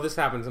would be like, "No, this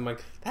happens." I'm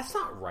like, "That's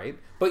not right."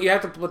 But you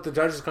have to. But the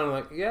judge is kind of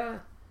like, "Yeah."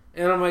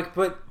 And I'm like,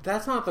 but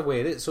that's not the way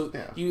it is. So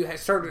you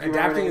start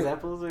adapting.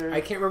 Examples, or? I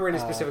can't remember any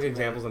specific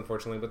examples,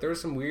 unfortunately, but there were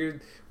some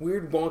weird,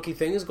 wonky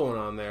things going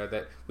on there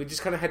that we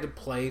just kind of had to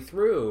play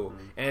through.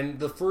 And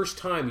the first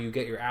time you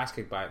get your ass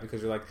kicked by it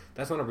because you're like,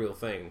 that's not a real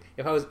thing.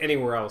 If I was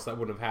anywhere else, that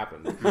wouldn't have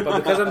happened. But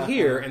because I'm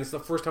here and it's the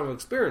first time I've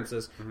experienced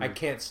this, I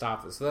can't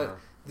stop this. So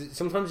that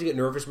sometimes you get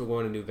nervous about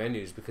going to new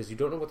venues because you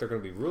don't know what they're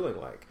going to be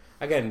ruling like.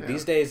 Again,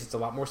 these days it's a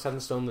lot more set in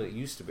stone than it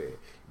used to be.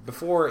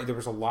 Before, there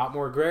was a lot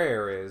more gray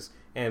areas,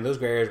 and those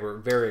gray areas were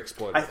very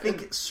exploited. I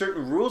think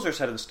certain rules are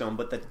set in stone,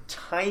 but the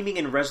timing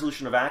and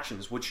resolution of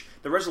actions, which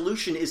the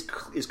resolution is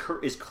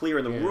clear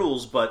in the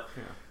rules, but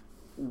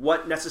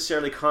what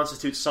necessarily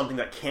constitutes something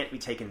that can't be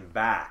taken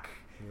back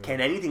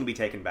Can anything be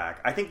taken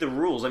back? I think the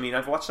rules. I mean,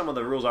 I've watched some of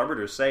the rules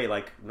arbiters say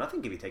like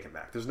nothing can be taken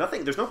back. There's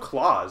nothing. There's no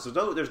clause.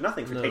 There's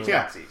nothing for take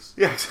backsies.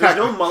 Yeah, exactly. There's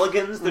no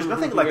mulligans. There's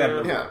nothing like that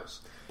in the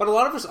rules. But a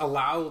lot of us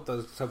allow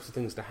those types of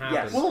things to happen.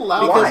 Yes. We'll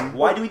allow Why?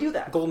 Why do we do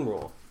that? Golden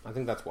rule. I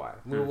think that's why.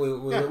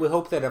 We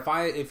hope that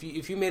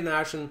if you made an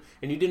action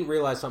and you didn't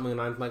realize something,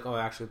 and I'm like, oh,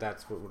 actually,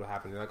 that's what would have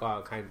happened. You're like,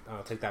 oh,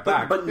 I'll take that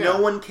back. But no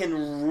one can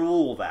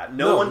rule that.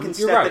 No one can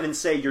step in and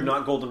say you're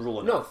not golden rule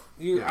enough.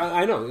 No,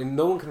 I know, and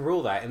no one can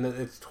rule that, and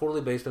it's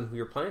totally based on who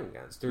you're playing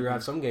against. There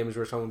have some games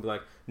where someone will be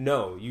like,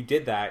 no, you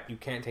did that, you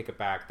can't take it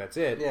back. That's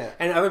it. Yeah.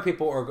 And other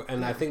people are,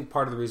 and I think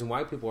part of the reason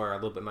why people are a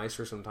little bit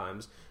nicer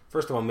sometimes.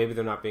 First of all, maybe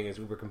they're not being as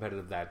uber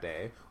competitive that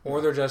day, or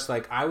they're just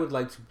like, I would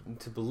like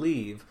to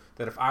believe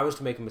that if I was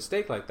to make a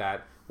mistake like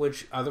that,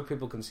 which other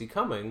people can see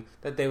coming,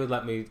 that they would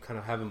let me kind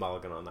of have a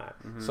mulligan on that.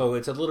 So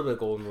it's a little bit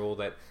golden rule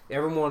that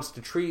everyone wants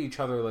to treat each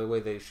other the way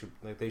they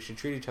should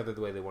treat each other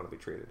the way they want to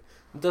be treated.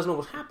 It doesn't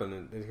always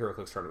happen in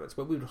HeroClix tournaments,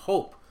 but we would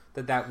hope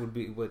that would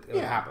be what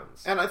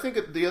happens. And I think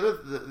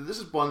this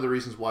is one of the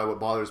reasons why what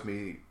bothers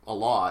me a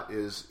lot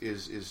is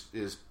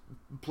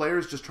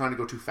players just trying to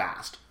go too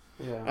fast.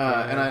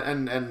 Yeah.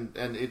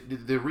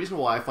 The reason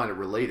why I find it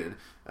related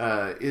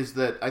is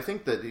that I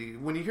think that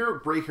when you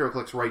break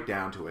HeroClix right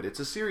down to it,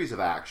 it's a series of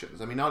actions.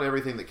 I mean, not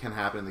everything that can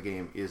happen in the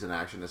game is an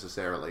action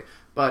necessarily,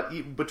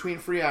 but between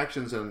free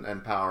actions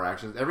and power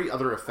actions, every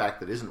other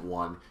effect that isn't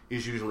one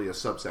is usually a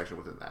subsection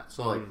within that.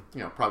 So,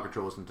 like, Prog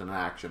Control isn't an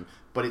action,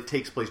 but it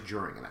takes place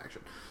during an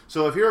action.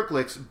 So if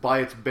HeroClix, by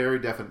its very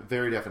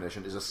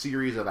definition, is a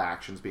series of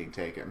actions being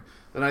taken,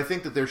 then I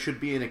think that there should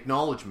be an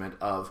acknowledgement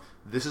of,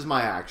 this is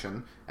my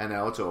action, and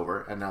now it's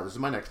over, and now this is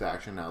my next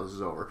action, now this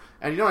is over.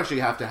 And you don't actually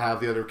have to have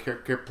the other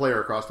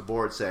player across the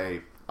board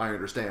say, I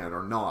understand,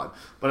 or nod.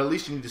 But at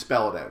least you need to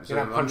spell it out.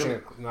 You're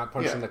not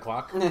punching the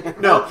clock?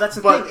 No, that's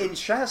the thing. In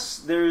chess,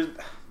 there's...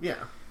 Yeah.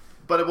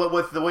 But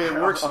with the way it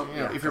works,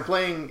 if you're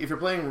playing,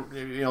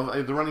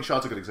 the running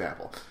shot's a good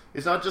example.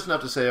 It's not just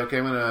enough to say, okay,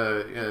 I'm going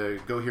to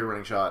go here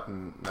running shot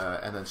and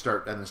then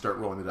start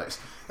rolling the dice.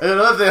 And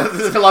another thing,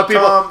 there's a lot of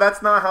people.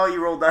 That's not how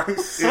you roll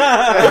dice.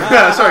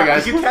 Sorry,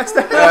 guys. Did you catch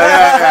that?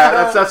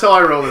 That's how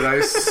I roll the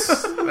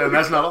dice, and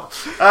that's not all.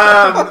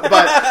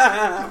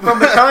 But from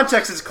the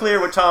context, it's clear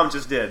what Tom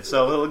just did.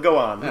 So go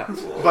on.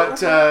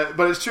 Yeah.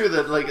 But it's true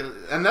that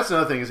and that's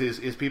another thing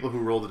is people who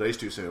roll the dice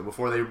too soon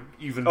before they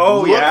even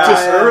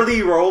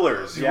early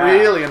rollers. It's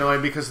really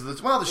annoying because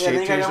it's the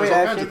shape change. There's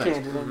all kinds of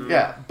things.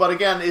 Yeah, but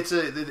again, it's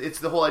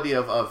the whole idea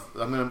of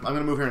I'm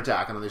gonna move here and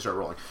attack, and then they start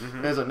rolling.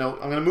 And it's like, no,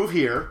 I'm gonna move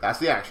here. That's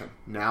the action.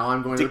 Now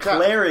I'm going to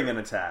declaring an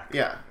attack.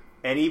 Yeah.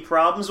 Any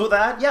problems with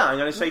that? Yeah, I'm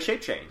going to say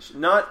shape change.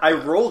 Not I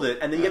rolled it,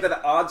 and then you get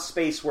that odd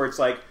space where it's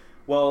like,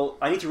 well,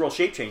 I need to roll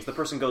shape change. The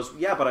person goes,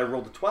 yeah, but I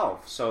rolled a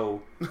 12.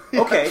 So,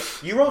 okay,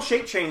 you roll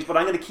shape change, but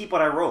I'm going to keep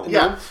what I rolled.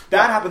 Yeah.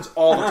 That happens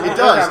all the time. It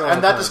does,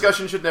 and that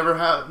discussion should never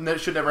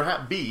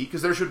be,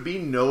 because there should be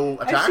no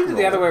attack roll.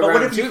 The other way but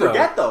around what if you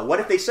forget, though?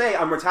 What if they say,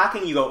 I'm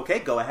attacking, you go, okay,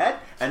 go ahead,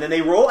 and then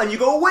they roll, and you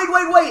go, wait,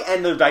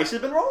 and the dice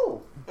has been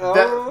rolled.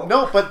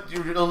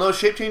 No,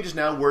 shape change is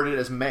now worded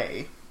as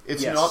may.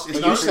 It's not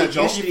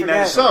essential.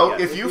 So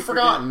if you've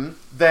forgotten,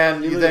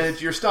 then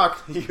you're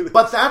stuck.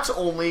 But that's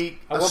only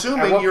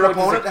assuming your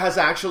opponent has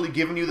actually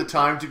given you the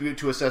time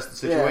to assess the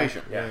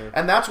situation. Yeah.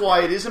 And that's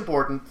why it is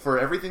important for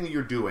everything that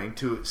you're doing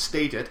to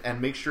state it and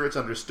make sure it's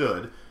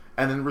understood.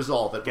 And then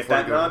resolve it. Get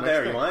that nod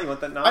there. You want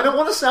that nod? I don't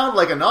want to sound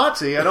like a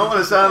Nazi. I don't want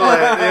to sound like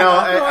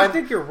I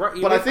think you're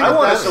right. But I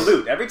want to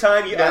salute every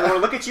time. I want to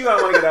look at you. I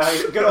want to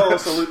get a good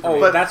old salute.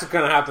 But that's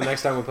going to happen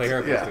next time we play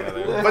HeroClix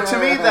together. But to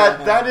me,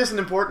 that is an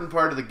important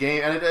part of the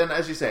game. And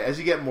as you say, as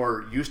you get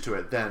more used to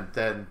it,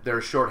 then there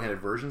are shorthanded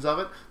versions of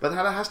it. But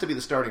that has to be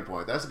the starting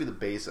point. That has to be the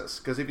basis.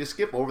 Because if you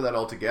skip over that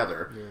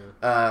altogether,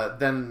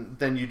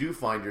 then you do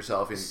find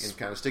yourself in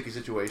kind of sticky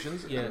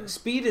situations. Yeah,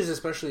 speed is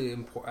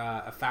especially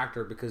a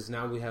factor because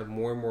now we have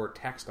more and more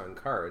text on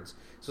cards.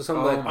 So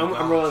someone's like,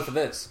 I'm rolling for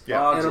this.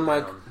 Yeah. And I'm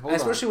like,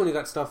 especially when you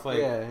got stuff like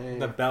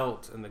the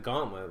belt and the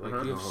gauntlet.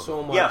 Like, you have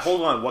so much. Yeah,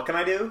 hold on. What can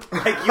I do?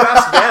 Like, you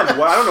ask them.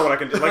 Well, I don't know what I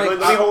can do. Like, let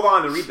me hold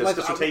on to read this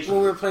dissertation.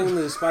 When we were playing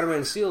the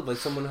Spider-Man Sealed, like,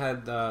 someone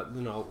had,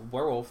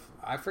 Werewolf.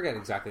 I forget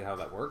exactly how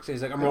that works.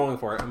 He's like, I'm rolling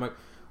for it. I'm like,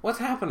 what's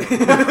happening?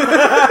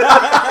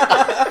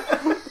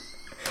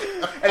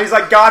 And he's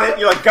like, got it.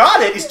 You're like,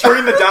 got it? He's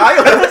turning the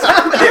dial? What's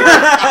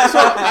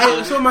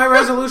happening? So my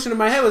resolution in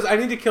my head was, I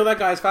need to kill that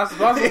guy as fast as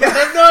possible. I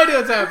have no idea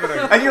what's happening.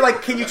 And you're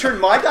like, can you turn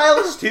my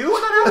dials too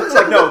when that happens?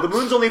 Like, no, the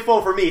moon's only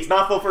full for me. It's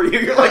not full for you.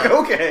 You're like,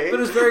 okay.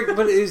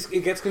 But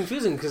it gets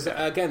confusing because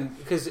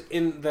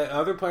in the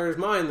other player's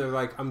mind, they're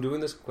like, I'm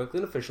doing this quickly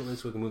and efficiently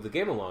so we can move the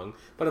game along.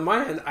 But in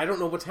my end, I don't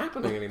know what's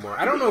happening anymore.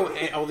 I don't know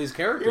all these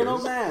characters. You're an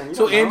old man.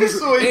 So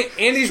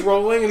Andy's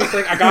rolling and he's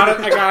like, I got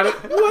it.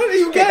 What are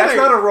you getting? That's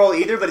not a roll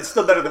either, but it's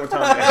still better than what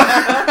Tom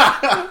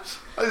did.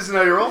 This is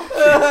how you roll?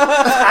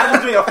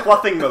 Adam's doing a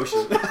fluffing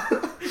motion.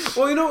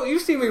 Well, you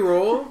see me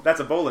roll. That's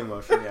a bowling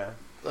motion, yeah.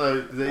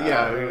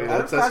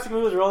 That's classic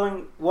move is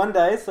rolling one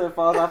dice, so it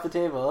falls off the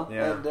table.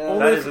 Yeah, And,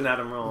 that is an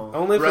Adam roll.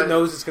 Only if it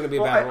knows it's going to be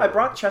a bad roll. I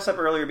brought chess up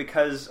earlier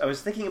because I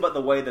was thinking about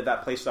the way that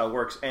playstyle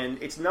works, and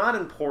it's not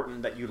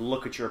important that you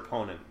look at your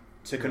opponent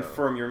to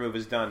confirm your move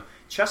is done.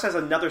 Chess has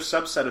another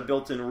subset of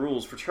built-in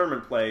rules for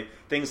tournament play,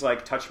 things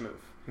like touch move.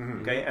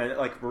 Okay, and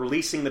like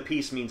releasing the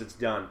piece means it's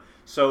done.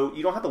 So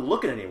you don't have to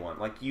look at anyone.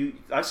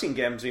 I've seen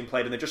games being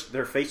played, and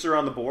their faces are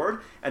on the board,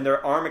 and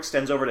their arm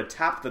extends over to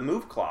tap the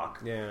move clock,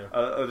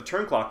 or the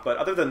turn clock. But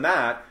other than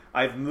that,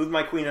 I've moved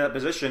my queen in that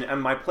position,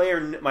 and my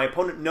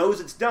opponent knows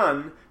it's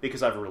done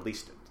because I've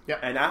released it. Yeah.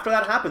 And after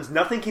that happens,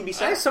 nothing can be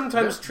said. I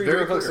sometimes treat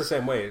very HeroClix clear. the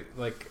same way.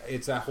 Like,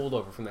 it's that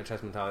holdover from that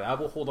chess mentality. I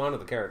will hold on to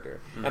the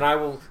character, and I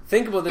will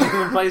think about the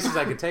different places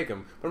I could take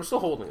him, but I'm still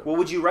holding him. Well,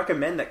 would you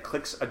recommend that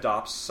Clix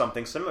adopts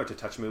something similar to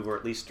touch move, or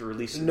at least to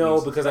release it? No,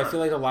 because I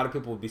feel like a lot of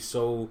people would be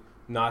so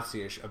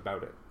Nazi-ish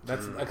about it.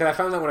 That's because I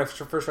found that when I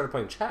first started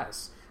playing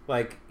chess.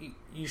 Like,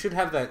 you should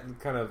have that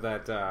kind of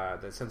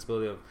that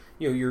sensibility of,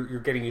 you're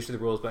getting used to the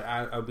rules, but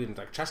I would be in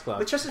like chess club.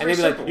 But chess is and very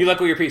they'd be simple. like, you let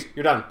go of your piece,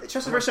 you're done.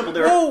 Chess is very simple.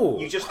 No!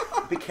 You just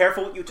be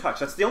careful what you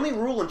touch. That's the only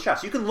rule in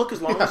chess. You can look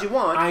as long as you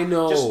want. I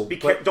know,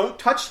 Just but don't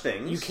touch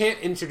things. You can't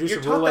introduce You're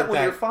a taught rule that like when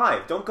that. you're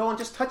 5. Don't go and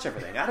just touch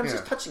everything. Adam's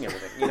just touching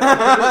everything.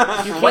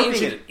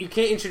 You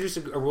can't introduce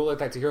a rule like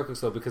that to HeroClix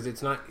though, because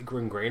it's not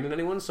ingrained in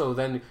anyone. So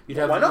then you'd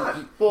have Why not?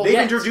 They've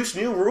introduced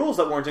new rules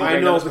that weren't ingrained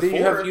I know, in us but then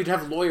before. you'd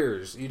have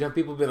lawyers. You'd have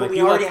people be But like, we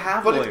you already like,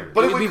 have But lawyers. it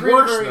would It'd be create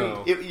worse, a very,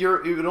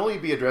 though. it would only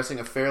be addressing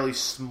a fairly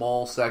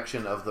small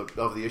section of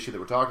the issue that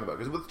we're talking about.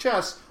 Because with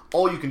chess,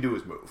 all you can do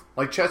is move.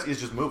 Like, chess is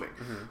just moving.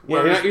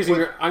 Yeah, you're not using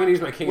I'm going to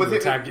use my king to With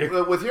attack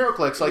you. with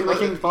HeroClix, like My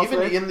king's false even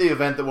way? in the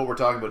event that what we're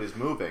talking about is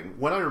moving,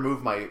 when I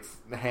remove my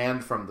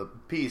hand from the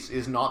piece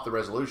is not the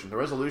resolution. The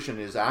resolution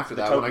is after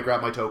that token. when I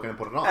grab my token and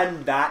put it on.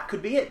 And that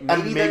could be it.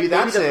 maybe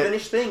that's the it.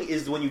 finished thing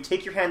is when you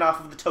take your hand off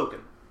of the token.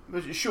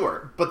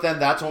 Sure, but then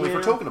that's only for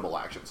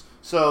tokenable actions.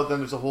 So then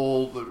there's a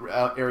whole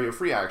area of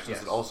free actions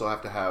Yes. that also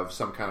have to have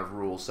some kind of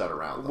rule set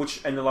around them.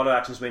 And a lot of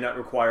actions may not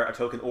require a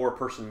token or a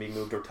person being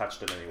moved or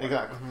touched in any way.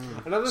 Exactly.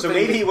 Another So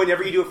thing- maybe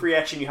whenever you do a free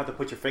action, you have to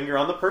put your finger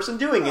on the person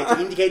doing it to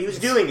indicate who's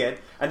doing it,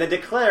 and then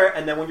declare it,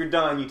 and then when you're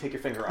done, you take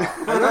your finger off.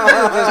 Just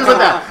like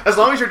that. As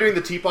long as you're doing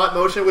the teapot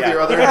motion with Yeah.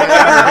 your other hand.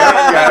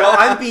 Yeah, well,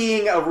 I'm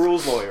being a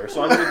rules lawyer,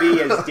 so I'm going to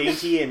be as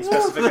dainty and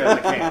specific as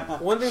I can.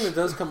 One thing that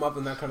does come up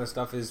in that kind of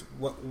stuff is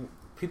what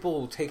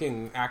people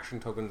taking action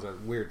tokens at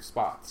weird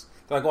spots.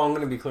 They're like, "Oh, I'm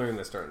going to be clearing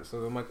this turn."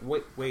 So I'm like,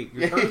 "Wait,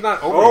 your turn's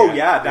not over." Oh yet."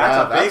 yeah, that's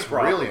a big that's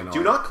problem. really annoying.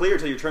 Do not clear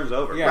till your turn's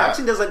over. Yeah.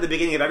 Braxton does that at the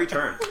beginning of every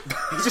turn.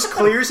 He just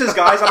clears his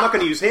guys. I'm not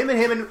going to use him,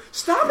 and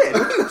stop it.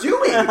 What are you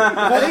doing? And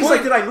then he's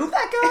like, "Did I move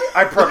that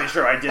guy?" I'm probably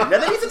sure I didn't.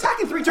 And then he's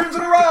attacking 3 turns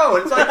in a row.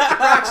 And it's like,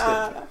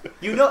 Braxton.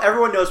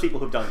 Everyone knows people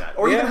who've done that.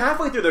 Or even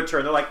halfway through their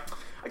turn, they're like,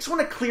 I just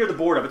want to clear the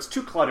board up. It's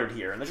too cluttered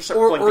here, and they just start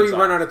pulling Or things you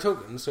off. run out of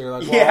tokens, so you're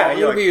like, "Well, Yeah,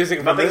 you'll be using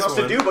it for nothing this else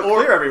one." to do but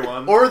clear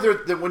everyone. Or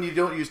when you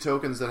don't use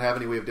tokens that have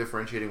any way of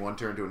differentiating one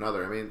turn to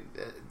another. I mean,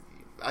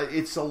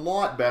 it's a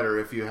lot better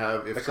if you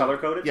have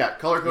color-coded? Yeah,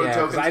 color-coded Yeah,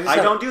 'cause tokens. I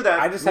don't do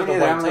that. I just have the Me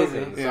white neither, I'm lazy.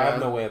 tokens. So I Yeah. have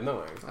no way of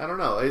knowing. I don't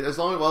know. As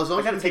long as you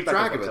gotta can keep take back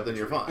track the of it, white then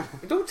you're tokens.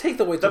 fine. Don't take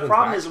the white The tokens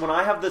problem back. is when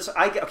I have this,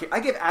 I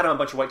gave Adam a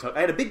bunch of white tokens.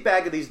 I had a big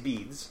bag of these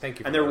beads. Thank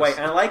you And for they're this. white,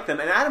 and I like them.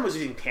 And Adam was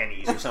using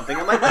pennies or something.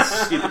 I'm like,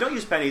 that's stupid. Don't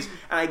use pennies.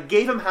 And I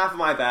gave him half of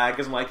my bag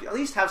because I'm like, at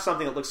least have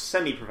something that looks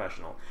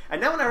semi-professional.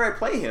 And now whenever I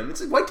play him, it's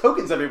like white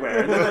tokens everywhere.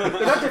 And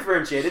they're not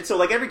differentiated. So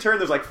like every turn,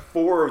 there's like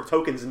 4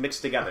 tokens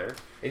mixed together.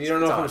 And you don't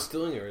know It's if I'm odd.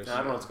 stealing yours. I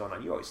don't know what's going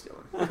on. You're always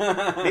stealing.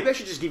 Maybe I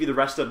should just give you the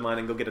rest of mine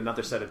and go get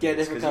another set of Get a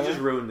beads different because you color?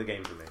 just ruined the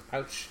game for me.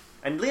 Ouch.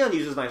 And Leon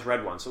uses nice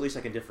red ones, so at least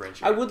I can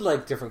differentiate. I would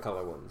like different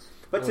color ones.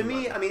 But to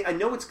me, I mean, I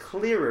know it's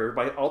clearer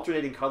by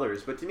alternating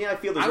colors, but to me, I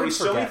feel there's I already would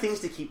so many forget. things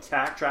to keep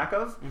track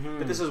of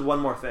that this is one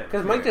more thing.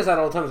 Because Mike does that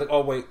all the time. He's like,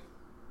 "Oh wait,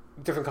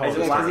 different colors." Is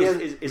it, Yeah, 'cause he has-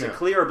 is it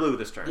clear or blue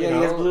this turn? Yeah, You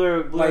he has know, blue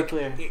or like,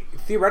 clear.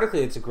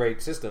 Theoretically, it's a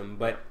great system,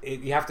 but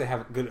you have to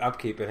have good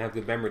upkeep and have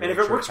good memory. to And if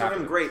make it sure works it's for him,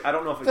 happening. great. I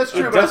don't know if That's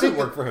It true, but I doesn't think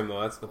work for him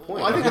though. That's the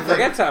point. Well, I think he the thing-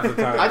 forgets half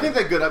the time. I think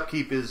that good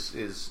upkeep is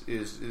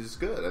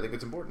good. I think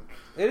it's important.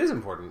 it is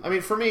important. I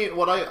mean, for me,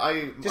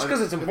 Just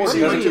because it's let me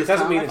important see,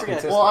 doesn't mean I it's forget.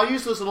 consistent. Well, I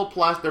use those little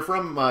plastic. They're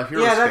from Heroescape.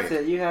 Yeah, that's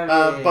it. You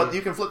have But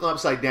you can flip them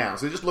upside down,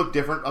 so they just look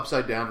different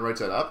upside down and right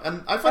side up.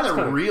 And I find That's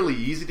that kinda- really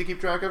easy to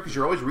keep track of because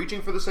you're always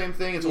reaching for the same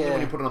thing. It's only Yeah.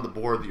 when you put it on the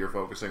board that you're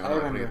focusing on I not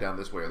putting remember. it down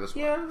this way or this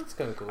way. yeah, that's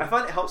kind of cool. I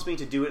find it helps me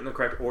to do it in the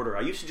correct order.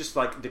 I used to just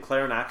like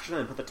declare an action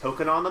and put the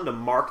token on them to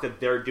mark that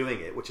they're doing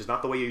it, which is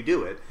not the way you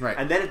do it. Right.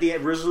 And then at the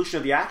resolution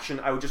of the action,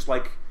 I would just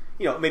like,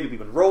 maybe we've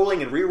been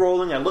rolling and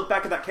re-rolling. I look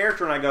back at that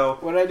character and I go,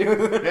 what I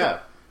do. Yeah.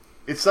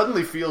 it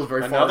suddenly feels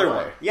very Another far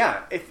away. one.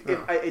 Yeah.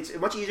 It's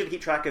much easier to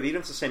keep track of, even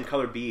if it's the same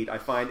color bead. I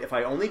find if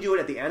I only do it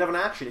at the end of an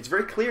action, it's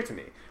very clear to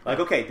me. Like,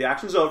 okay, the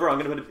action's over. I'm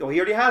going to put. Well, he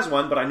already has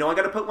one, but I know I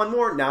got to put one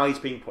more. Now he's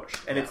being pushed,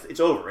 and it's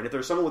over. And if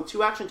there's someone with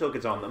 2 action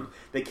tokens on them,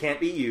 they can't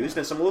be used.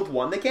 And someone with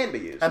 1, they can be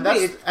used. And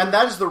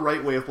that is the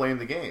right way of playing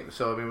the game.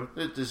 So I mean,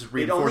 it just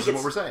reinforces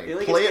what we're saying. It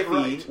only Play gets it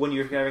right. when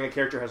you're having a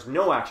character who has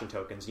no action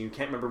tokens, and you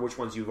can't remember which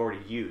ones you've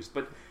already used.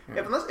 But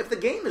if the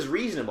game is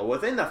reasonable,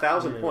 within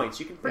 1,000 points,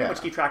 you can pretty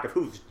much keep track of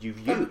who you've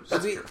used.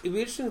 It'd be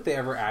interesting if they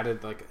ever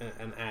added like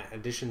an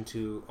addition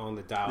to on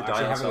the dial, The actually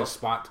dial having a itself?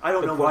 spot. I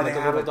don't to know put, why like, they a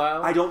little haven't.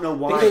 dial. I don't know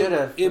why. Because should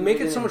have. it'd make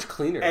it so much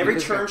cleaner. Every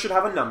because, turn should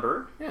have a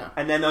number. Yeah.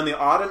 And then on the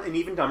odd and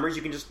even numbers,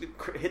 you can just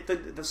hit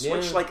the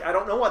switch. Yeah. Like, I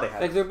don't know why they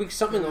have like it. there'd be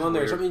something on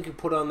there, weird. something you could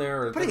put on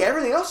there, or Putting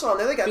everything else on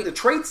there. They got the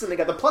traits and they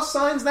got the plus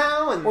signs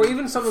now. And or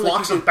even something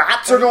Flocks like of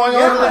bats are going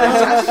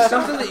Yeah. on.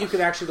 something that you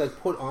could actually like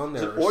put on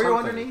there. Is it or Oreo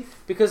something. underneath?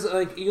 Because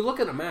like you look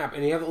at a map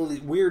and you have all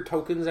these weird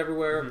tokens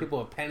everywhere. People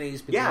have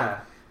pennies. People Yeah.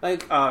 have,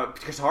 like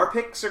guitar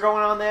picks are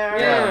going on there.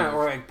 yeah,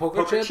 or like poker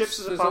Poker chips. chips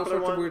is a There's all popular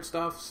sorts one. of weird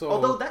stuff. So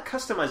Although that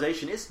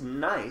customization is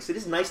nice. It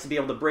is nice to be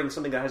able to bring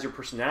something that has your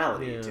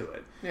personality Yeah. to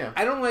it. Yeah.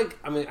 I don't like.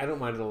 I mean, I don't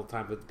mind it all the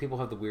time, but people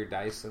have the weird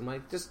dice. I'm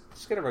like, just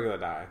get a regular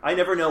die. I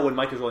never know when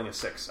Mike is rolling a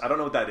 6. I don't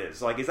know what that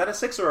is. Like, is that a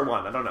 6 or a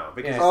 1? I don't know.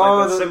 Because Yeah. it's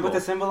Oh, like with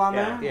the symbol on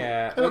Yeah. there?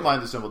 Yeah, I don't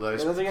mind the symbol dice,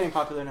 Yeah, those are getting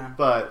popular now.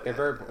 but They're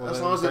very- well,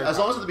 as long as they're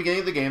very at the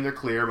beginning of the game they're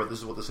clear, but this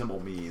is what the symbol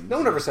means. no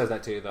one ever says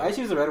that to you though. I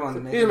choose the red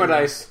ones. These are my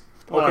dice.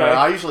 Well, Okay,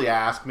 I usually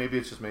ask. Maybe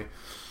it's just me.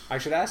 I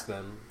should ask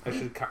them. I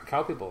should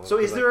cow people. So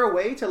is there a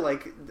way to,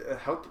 like,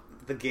 help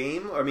the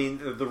game? I mean,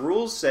 the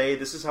rules say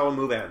this is how a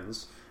move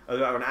ends, or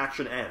an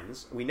action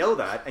ends. We know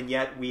that, and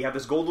yet we have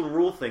this golden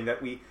rule thing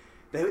that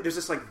there's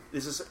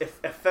this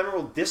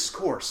ephemeral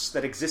discourse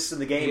that exists in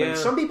the game, and Yeah.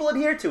 some people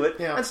adhere to it,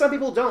 Yeah. and some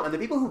people don't, and the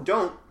people who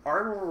don't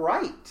are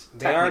right.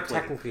 They are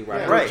technically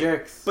right. Yeah. Right.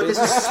 Jerks. But there's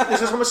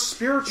this almost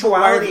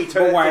spirituality to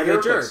but why are they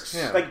purpose. jerks?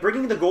 Yeah. Like,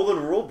 bringing the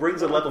golden rule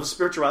brings a level of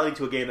spirituality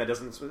to a game that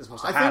isn't supposed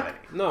to I have think-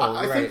 any. No,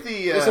 I right. think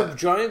the, There's a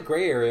giant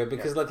gray area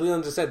because, like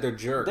Leon just said, they're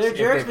jerks. They're If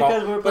jerks they fall-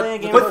 because we're playing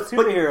a game But, about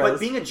superheroes. but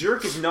being a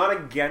jerk is not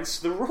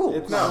against the rules.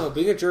 It's No,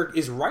 being a jerk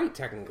is right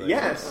technically.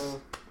 Yes.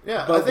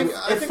 Yeah, But I think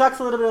it sucks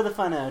a little bit of the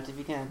fun out if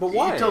you can. But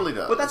why? It totally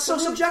does. But that's so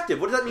subjective.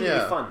 What does that mean to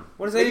Yeah. be fun?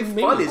 What does that Maybe even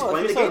mean? fun is Well,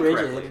 playing if the you're so game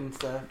rigid correctly. and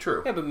stuff.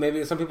 true. Yeah, but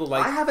maybe some people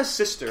like. I have a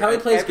sister. Kelly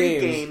and plays every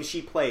games. game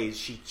she plays,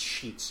 she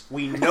cheats.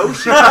 We know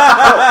she.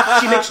 No,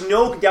 she makes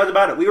no doubt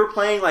about it. We were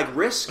playing like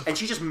Risk, and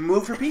she just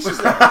moved her pieces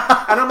there.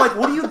 And I'm like,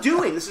 "What are you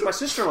doing?" This is my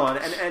sister-in-law,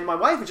 and my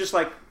wife is just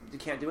like, "You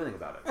can't do anything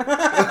about it." And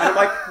I'm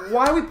like,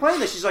 "Why are we playing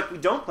this?" She's like, "We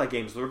don't play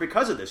games with her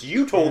because of this.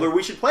 You told her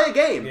we should play a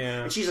game."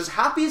 Yeah. And she's as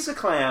happy as a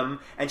clam,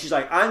 and she's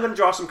like, "I'm going to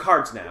draw some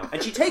cards now,"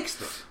 and she takes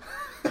them.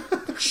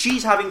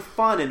 She's having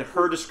fun in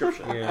her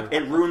description. Yeah.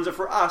 It ruins it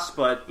for us,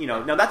 but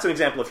now that's an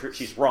example of her,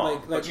 she's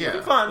wrong. But she's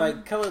having fun.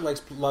 Like Kelly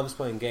loves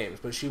playing games,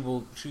 but she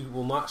will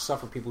not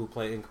suffer people who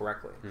play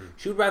incorrectly.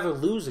 She would rather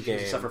lose a game.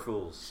 She suffer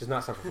fools. She's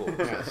not suffer fools.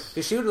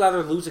 Because she would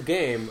rather lose a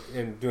game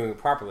in doing it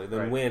properly than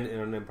Right. win in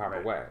an improper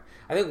Right. way.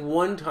 I think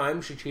one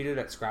time she cheated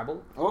at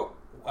Scrabble. Oh,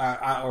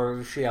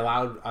 Or she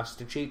allowed us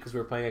to cheat because we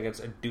were playing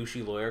against a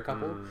douchey lawyer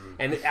couple,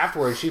 and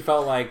afterwards she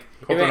felt like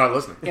Hope they're not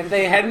listening. If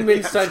they hadn't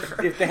been such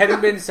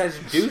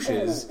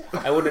douches,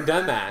 I wouldn't have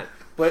done that.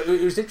 But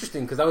it was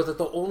interesting because that was like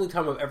the only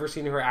time I've ever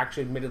seen her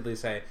actually admittedly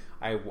say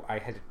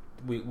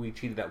we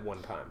cheated at one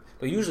time.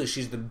 But usually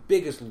she's the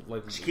biggest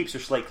like She keeps her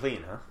slate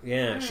clean, huh?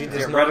 yeah, she does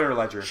Is it not. red in her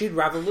ledger? She'd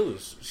rather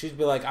lose. She'd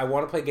be like, I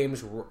want to play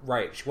games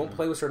right. She won't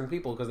play with certain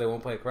people because they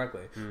won't play it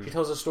correctly. She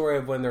tells a story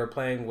of when they were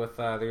playing with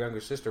their younger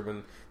sister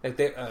when like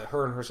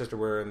her and her sister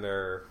were in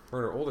her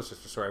and her older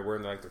sister were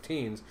in like their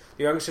teens.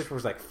 The younger sister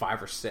was like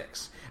 5 or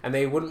 6, and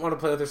they wouldn't want to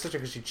play with their sister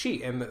because she'd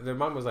cheat. And their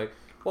mom was like,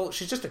 "Well,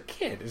 she's just a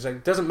kid. It's like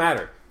it doesn't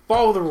matter.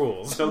 Follow the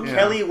rules." So Yeah.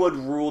 Kelly would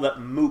rule that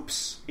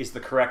Moops is the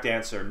correct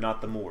answer,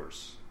 not the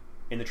Moors,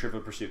 in the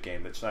Trivial Pursuit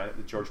game that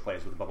George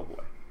plays with the Bubble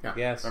Boy.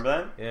 Yes.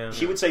 Remember that? Yeah.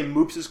 She would say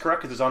Moops is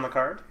correct because it's on the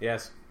card,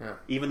 Yes.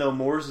 even though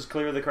Moors is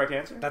clearly the correct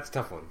answer. That's a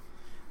tough one.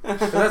 But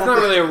that's not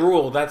really a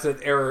rule. That's an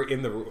error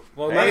in the rule.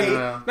 Well, not Hey, even.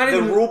 Yeah. Not the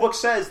even. rule book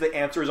says the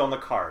answer is on the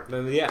card.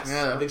 Then yes,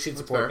 Yeah, I think she'd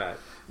that's support fair. that.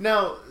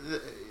 Now,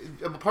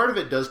 part of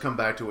it does come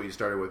back to what you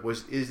started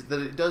with, is that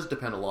it does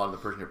depend a lot on the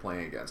person you're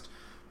playing against,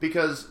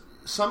 because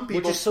some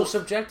people, Which is so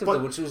subjective, but-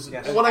 though. Which is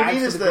what I adds mean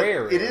to is the that gray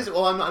area. it is.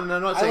 Well, I'm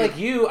not I saying like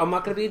you. I'm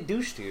not going to be a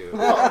douche to you. I'm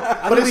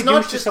but going to it's be not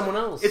douche to just someone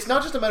else. It's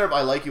not just a matter of I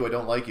like you, I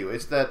don't like you.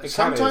 It's that It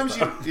kinda sometimes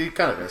is, it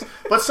kind of is,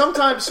 but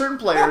sometimes certain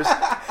players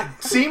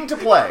seem to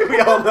play. We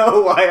all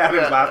know why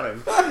Adam's Yeah.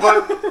 laughing.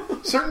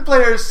 But certain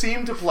players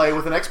seem to play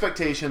with an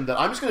expectation that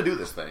I'm just going to do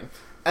this thing,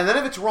 and then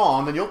if it's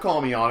wrong, then you'll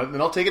call me on it, and then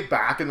I'll take it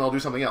back, and I'll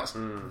do something else.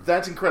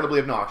 That's incredibly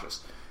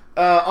obnoxious.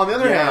 On the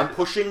other Yeah, hand,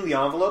 pushing the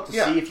envelope to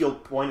Yeah. see if you'll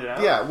point it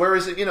out. yeah,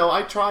 whereas,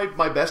 I tried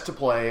my best to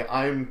play,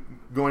 I'm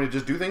going to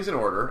just do things in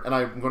order, and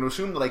I'm going to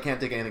assume that I can't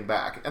take anything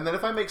back. And then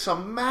if I make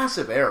some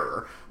massive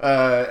error,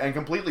 and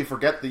completely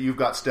forget that you've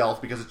got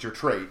stealth because it's your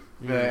trait,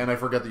 and I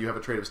forget that you have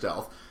a trait of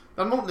stealth,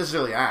 I won't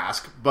necessarily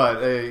ask,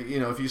 but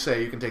if you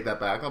say you can take that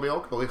back, I'll be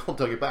okay. I'll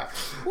take it back.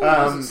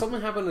 Well,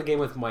 something happened in the game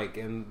with Mike,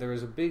 and there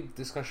was a big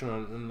discussion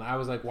on it, and I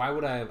was like, why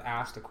would I have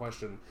asked a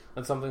question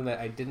on something that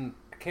I can't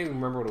even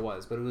remember what it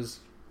was, but it was...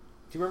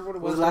 Do you remember what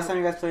it was? Was the last time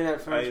you guys played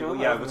at Friendly Troll?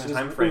 Yeah, what's the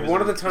time frame? One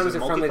of the times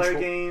at Friendly multiplayer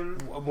Troll game?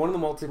 One of the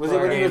multiplayer Was it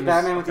when he was games.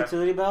 Batman with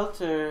utility belt,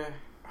 or...?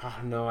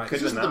 No,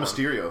 This isn't the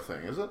Mysterio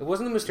thing, is it? It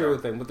wasn't the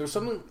Mysterio thing, but there's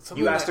something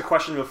you asked a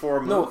question before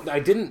a move? No, I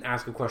didn't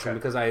ask a question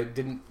because I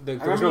didn't... I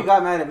remember you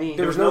got mad at me.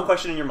 There was no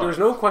question in your mind. There was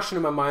no question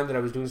in my mind that I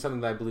was doing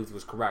something that I believed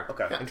was correct.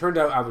 Okay. And it turned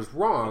out I was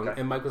wrong,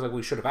 and Mike was like,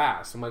 we should have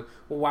asked. I'm like,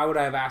 well, why would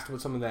I have asked about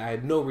something that I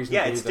had no reason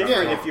to believe it's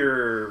different if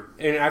you're...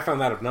 And I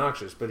found that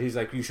obnoxious, but he's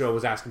like, you should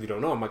always ask if you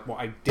don't know. I'm like, well,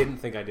 I didn't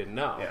think I didn't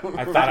know. Yeah.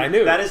 I thought I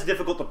knew. That is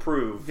difficult to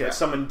prove if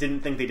someone didn't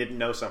think they didn't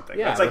know something.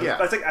 Yeah,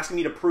 that's like asking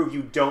me to prove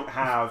you don't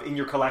have in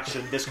your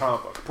collection this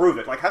comic book. Prove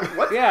it. Like,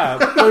 what? Yeah.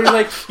 He's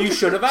like, you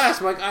should have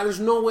asked. I'm like, there's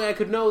no way I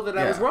could know that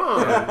I was wrong.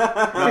 No,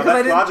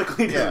 that's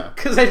logically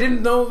because I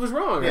didn't know it was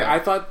wrong. Yeah. I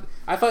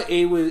thought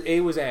A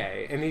was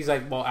A, and he's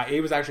like, well, A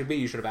was actually B.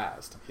 You should have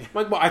asked. I'm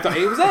like, well, I thought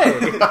A was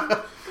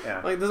A.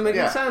 Like, it doesn't make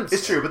any sense.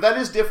 It's true, but that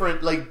is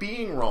different. Like,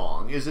 being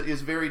wrong is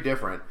very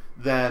different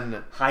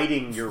than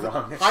hiding your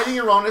wrongness. Hiding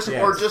your wrongness,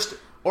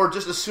 or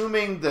just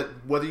assuming that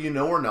whether you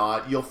know or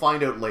not, you'll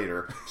find out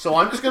later. So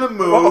I'm just going to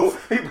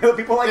move.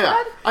 People like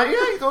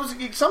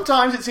that?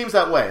 Sometimes it seems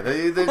that way.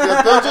 They'll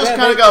just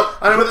kind of go,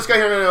 I know this guy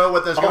here, I know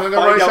what this guy, I'm going to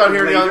run a shot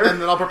here,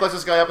 and then I'll perplex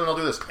this guy up, and I'll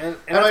do this. And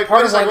like,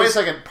 wait a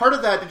second. Part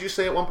of that, did you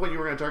say at one point you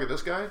were going to target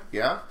this guy?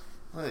 Yeah?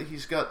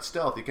 He's got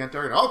stealth. You can't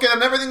target him. Okay,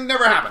 then everything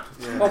never happened.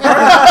 Yeah. Well,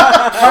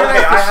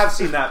 I have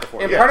seen that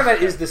before. And part of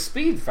that is the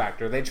speed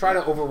factor. They try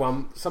to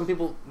overwhelm some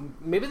people.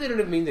 Maybe they don't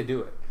even mean to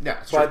do it.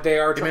 Yeah, but they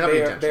are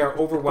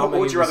overwhelming. What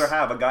would you rather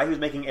have? A guy who's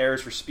making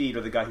errors for speed,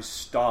 or the guy who's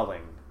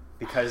stalling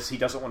because he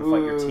doesn't want to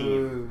fight your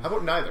team? How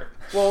about neither?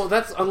 Well,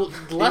 that's less.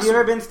 Have you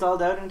ever been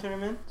stalled out in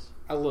tournaments?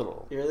 A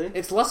little. Really?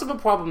 It's less of a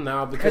problem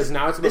now because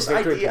now it's about this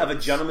victory idea points. of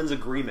a gentleman's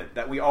agreement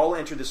that we all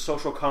enter this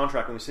social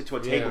contract when we sit to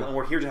a table and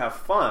we're here to have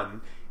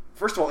fun.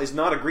 First of all, is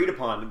not agreed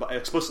upon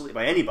explicitly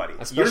by anybody.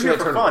 Especially You're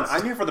here for fun.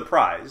 I'm here for the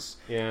prize.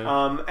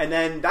 Yeah. And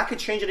then that could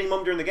change at any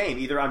moment during the game.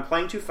 Either I'm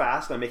playing too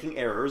fast, I'm making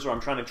errors, or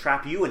I'm trying to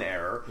trap you in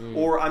error,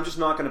 or I'm just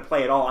not going to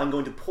play at all. I'm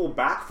going to pull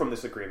back from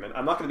this agreement.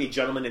 I'm not going to be a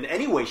gentleman in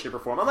any way, shape, or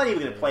form. I'm not even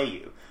going to play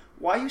you.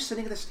 Why are you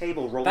sitting at this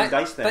table rolling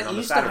dice then on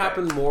the Saturday? That used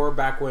to happen more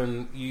back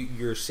when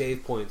your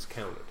save points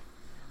counted.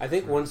 I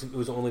think once it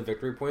was only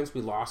victory points, we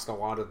lost a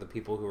lot of the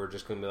people who were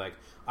just going to be like,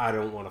 I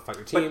don't want to fight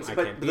your team. I can't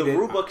beat it. But the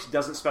rulebook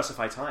doesn't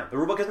specify time. The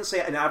rulebook doesn't say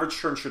an average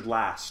turn should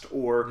last,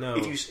 or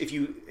if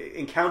you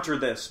encounter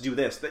this, do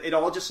this. It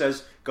all just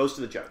says goes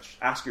to the judge.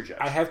 Ask your judge.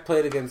 I have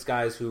played against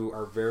guys who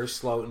are very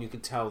slow, and you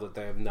can tell that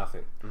they have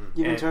nothing.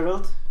 You've been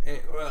turtled?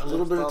 A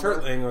little bit of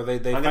turtling, or they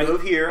I'm going to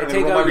move here. They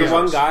take out your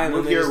one guy, and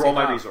move then they here, just roll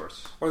take my off.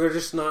 resource. Or they're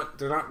just not.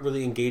 They're not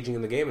really engaging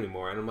in the game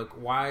anymore. And I'm like,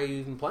 why are you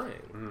even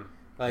playing?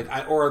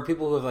 Or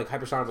people who have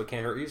hypersonic but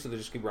can't hurt you, so they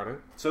just keep running.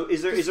 So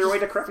is there a way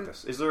to correct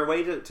this? Is there a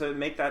way to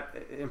make that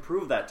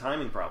improve that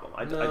timing problem?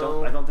 I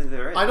don't think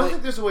there is. I don't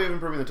think there's a way of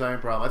improving the timing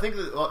problem. I think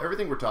that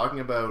everything we're talking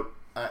about,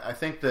 I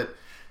think that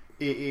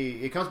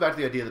it comes back to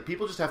the idea that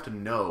people just have to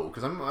know,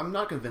 because I'm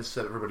not convinced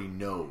that everybody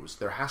knows.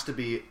 There has to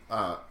be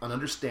an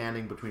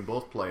understanding between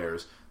both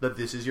players that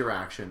this is your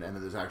action and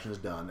that this action is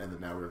done and that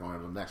now we're going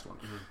on to the next one.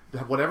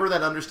 Whatever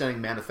that understanding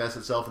manifests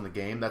itself in the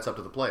game, that's up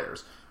to the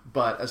players.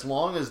 But as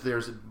long as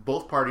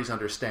both parties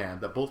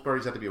understand that both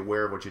parties have to be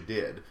aware of what you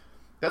did,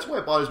 that's why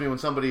it bothers me when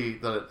somebody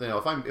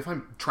if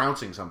I'm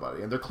trouncing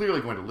somebody and they're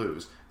clearly going to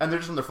lose and they're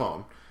just on their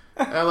phone.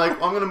 And I'm like,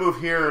 I'm going to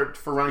move here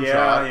for running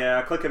shot.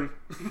 Yeah, click him.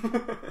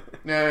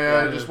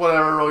 Just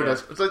whatever, roll your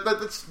dice. It's like,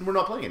 we're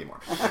not playing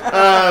anymore.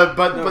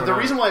 But the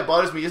reason why it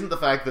bothers me isn't the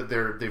fact that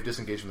they've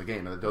disengaged from the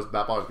game, and that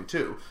bothers me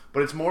too,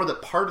 but it's more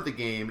that part of the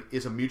game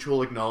is a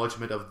mutual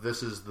acknowledgement of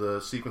this is the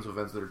sequence of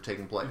events that are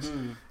taking place.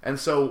 And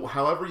so,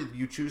 however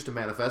you choose to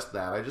manifest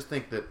that, I just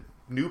think that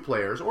new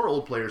players, or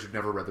old players who've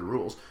never read the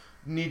rules,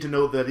 need to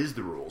know that is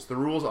the rules. The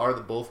rules are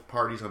that both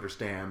parties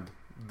understand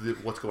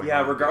what's going on.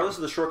 Yeah, regardless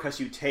of the shortcuts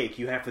you take,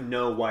 you have to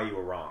know why you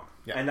were wrong.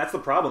 Yeah. And that's the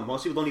problem.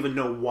 Most people don't even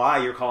know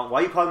why you're calling.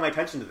 Why are you calling my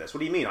attention to this? What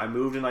do you mean? I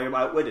moved and I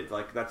outwitted.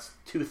 That's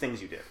two things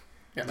you did,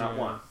 not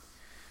one.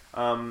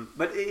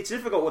 But it's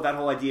difficult with that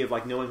whole idea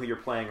of knowing who you're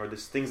playing, or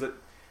this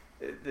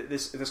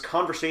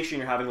conversation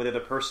you're having with the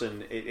other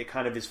person. It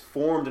kind of is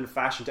formed and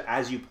fashioned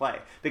as you play,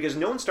 because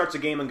no one starts a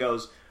game and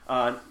goes,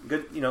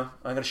 good. I'm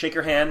going to shake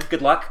your hand.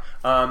 Good luck.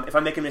 If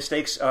I'm making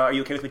mistakes, are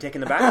you okay with me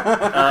taking them back?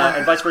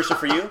 And vice versa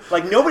for you.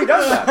 Nobody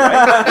does that,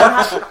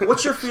 right?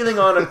 What's your feeling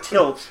on a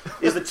tilt?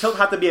 Is the tilt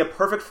have to be a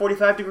perfect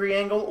 45-degree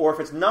angle, or if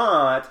it's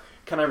not,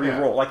 can I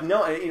re-roll? Yeah. Like,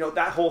 no,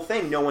 that whole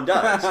thing, no one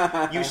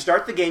does. You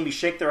start the game, you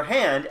shake their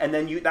hand, and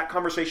then that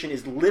conversation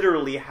is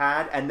literally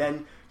had, and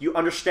then you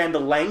understand the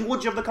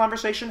language of the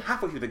conversation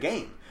halfway through the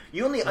game.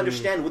 You only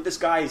understand what this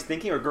guy is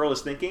thinking or girl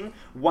is thinking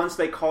once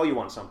they call you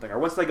on something, or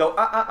once they go,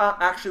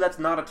 actually that's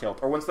not a tilt,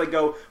 or once they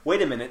go,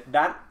 wait a minute,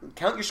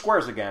 count your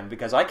squares again,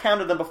 because I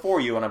counted them before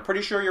you, and I'm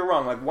pretty sure you're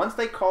wrong. Like, once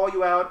they call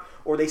you out,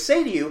 or they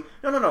say to you,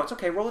 no, it's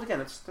okay, roll it again,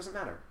 it doesn't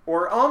matter.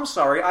 Or, oh, I'm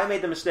sorry, I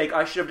made the mistake,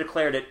 I should have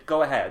declared it,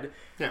 go ahead.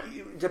 Yeah.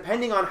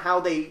 Depending on how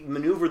they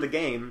maneuver the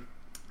game,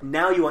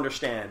 now you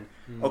understand,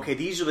 okay,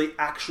 these are the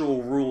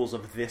actual rules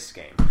of this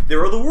game.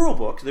 There are the rule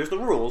books, there's the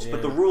rules,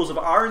 but the rules of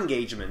our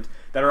engagement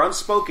that are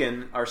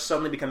unspoken are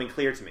suddenly becoming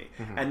clear to me.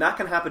 And that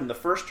can happen in the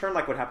first turn,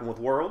 like what happened with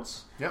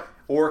Worlds,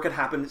 or it could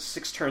happen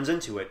 6 turns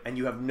into it, and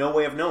you have no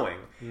way of knowing.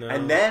 No.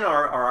 And then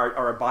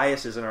our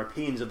biases and our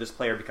opinions of this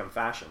player become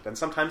fashioned. And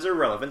sometimes they're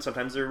relevant,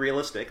 sometimes they're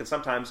realistic, and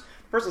sometimes the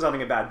person's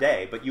having a bad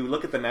day, but you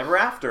look at them ever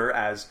after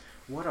as,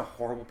 what a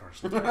horrible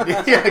person.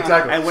 Yeah,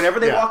 exactly. And whenever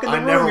they walk in the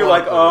room, you're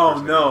like,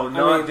 oh, no,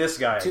 not this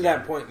guy. To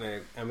that point,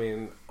 Nick, I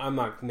mean, I'm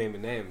not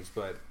naming names,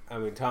 but, I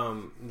mean,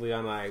 Tom,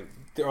 Leon, and I,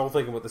 they're all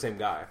thinking about the same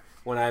guy.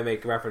 When I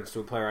make reference to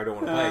a player I don't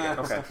want to play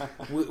against.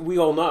 Okay. We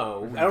all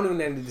know. I don't even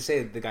need to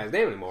say the guy's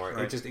name anymore.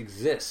 Right. It just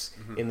exists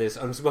in this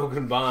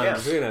unspoken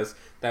bond between us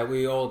that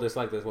we all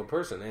dislike this one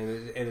person.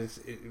 And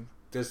it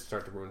does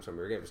start to ruin some of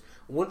your games.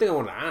 One thing I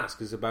want to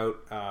ask is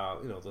about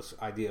this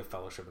idea of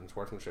fellowship and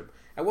sportsmanship.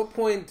 At what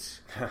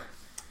point...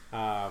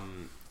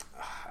 I'm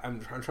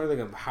trying to think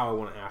of how I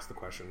want to ask the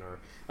question. Or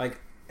like,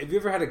 have you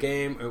ever had a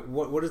game?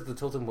 What is the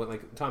tilting point?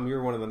 Like, Tom,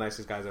 you're one of the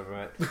nicest guys I've ever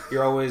met.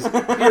 You're always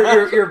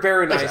you're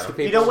very nice to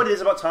people. You know what it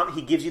is about Tom?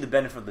 He gives you the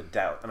benefit of the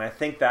doubt, and I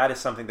think that is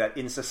something that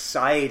in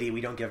society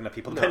we don't give enough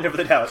people the benefit of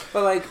the doubt.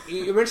 But like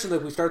you mentioned,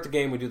 that we start the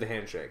game, we do the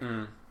handshake.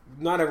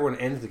 Not everyone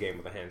ends the game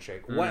with a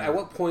handshake. At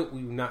what point will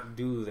you not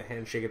do the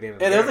handshake at the end of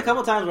the game? There's a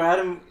couple times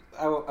where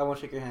I won't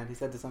shake your hand. He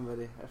said to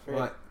somebody, I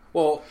forget. What?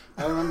 Well,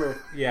 I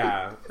remember.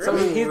 Yeah. So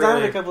he's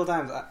done it a couple of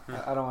times.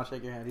 I don't want to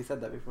shake your hand. He said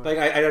that before. Like,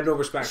 I had no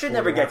respect for it. You should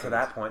never get to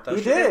that point, though.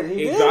 He did.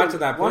 He got to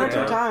that point. 1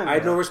 or 2 times. I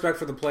had no respect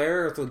for the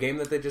player or the game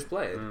that they just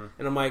played. And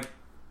I'm like,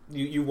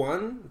 you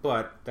won,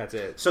 but that's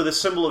it. So the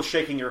symbol of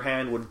shaking your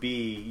hand would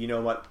be, you know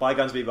what,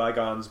 bygones be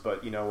bygones,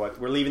 but you know what,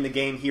 we're leaving the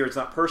game here, it's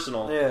not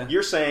personal. Yeah.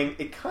 You're saying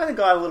it kind of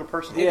got a little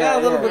personal. It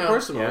got a little bit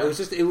personal. Yeah. It was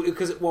just,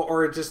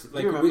 or it just,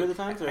 like... Do you remember the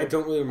times? I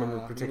don't really remember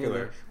in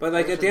particular. But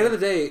like, at the end of the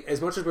day, as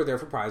much as we're there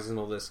for prizes and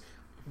all this,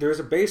 there's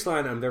a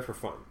baseline, I'm there for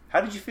fun.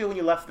 How did you feel when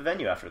you left the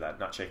venue after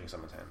that, not shaking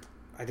someone's hand?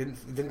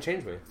 It didn't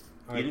change me.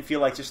 You didn't feel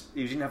like you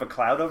didn't have a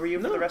cloud over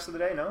you for the rest of the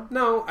day, no?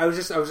 No, I was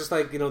just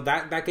like,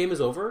 that game is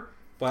over.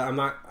 But I'm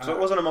not... So it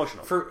wasn't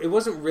emotional? It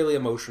wasn't really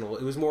emotional.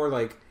 It was more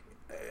like,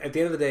 at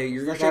the end of the day,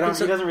 you're like shaking...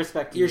 He doesn't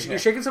respect you. You're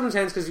shaking someone's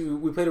hands because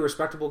we played a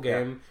respectable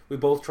game. Yeah. We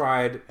both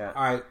tried. Yeah.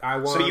 I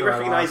won. So you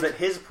recognize that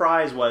his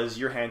prize was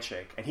your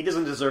handshake, and he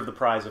doesn't deserve the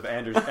prize of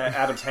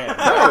Adam's hand.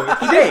 No,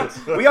 he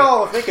did. We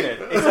all were thinking it.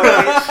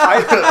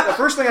 The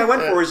first thing I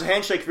went for is a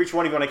handshake for each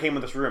one of you when I came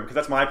in this room, because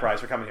that's my prize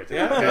for coming here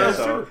today. Yeah,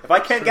 so if I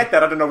can't get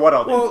that, I don't know what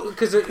I'll do. Well,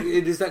 because it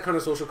is that kind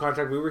of social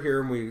contract. We were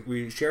here, and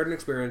we shared an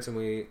experience,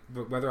 and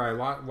whether I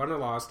won or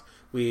lost,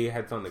 we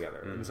had fun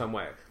together in some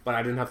way. But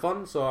I didn't have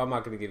fun, so I'm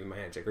not going to give you my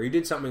handshake. Or you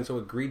did something so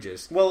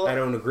egregious that I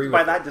don't agree with.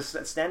 By that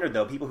standard,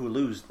 though, people who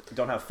lose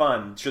don't have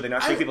fun. Should they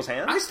not shake people's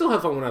hands? I still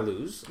have fun when I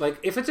lose. Like,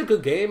 if it's a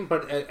good game,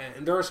 but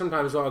there are some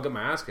times where I'll get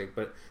my ass kicked,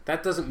 but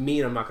that doesn't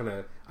mean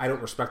I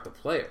don't respect the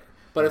player.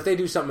 But if they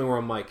do something where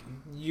I'm like,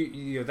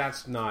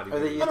 that's not... Are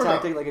they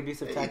tactic, like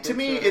abusive tactics? To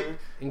me,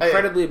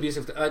 incredibly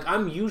abusive. Like,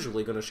 I'm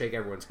usually going to shake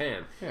everyone's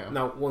hand. Yeah.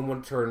 Now, one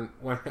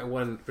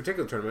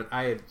particular tournament,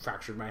 I had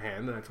fractured my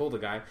hand, and I told the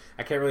guy,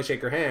 I can't really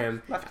shake your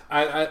hand.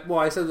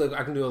 I said, look,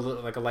 I can do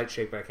a light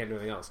shake, but I can't do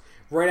anything else.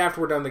 Right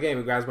after we're done the game,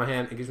 he grabs my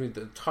hand and gives me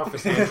the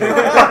toughest handshake.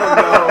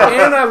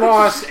 And I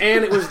lost,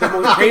 and it was the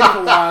most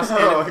painful loss.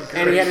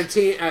 And he had a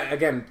team,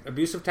 again,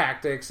 abusive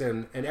tactics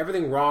and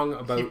everything wrong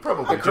about he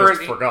probably the current...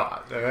 just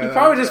forgot.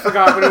 He probably just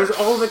forgot, but it was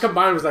all the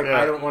combined was like,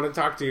 I don't want to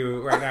talk to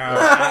you right now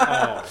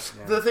at all.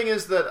 Yeah. The thing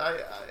is that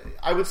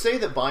I would say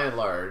that by and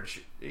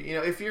large,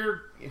 if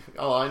you're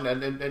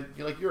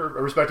you're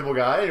a respectable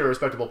guy, you're a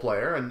respectable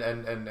player,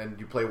 and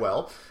you play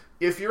well.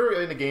 If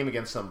you're in a game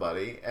against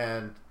somebody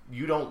and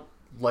you don't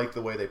like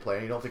the way they play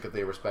and you don't think that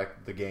they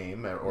respect the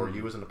game or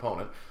you as an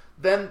opponent,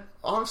 then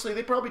honestly,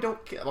 they probably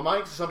don't care. Well, my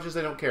assumption is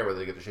they don't care whether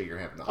they get to shake your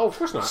hand or not. Oh, of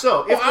course not.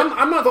 So,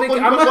 I'm not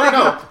thinking that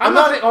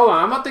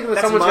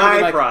someone's going to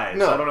be like... prize.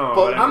 No, I don't know.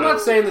 But I'm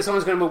not saying that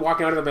someone's going to be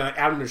walking out of there and be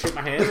like, Adam, to shake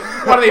my hand.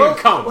 Why do they even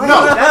come? No, what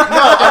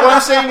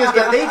I'm saying is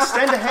that they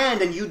extend a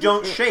hand and you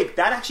don't shake.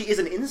 That actually is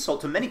an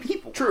insult to many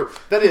people. True,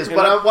 that is.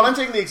 But I'm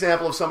taking the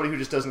example of somebody who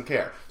just doesn't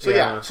care. So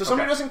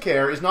somebody who doesn't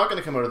care is not going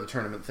to come out of the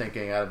tournament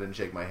thinking, Adam didn't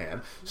shake my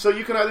hand. So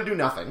you can either do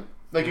nothing.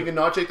 Like, you can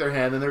not shake their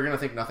hand and they're going to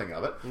think nothing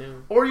of it. Yeah.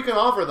 Or you can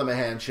offer them a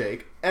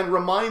handshake and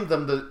remind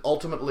them that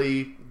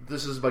ultimately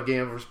this is a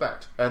game of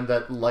respect and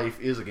that life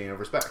is a game of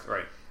respect.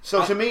 Right.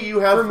 So to me, you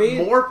have for me-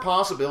 more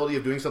possibility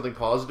of doing something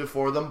positive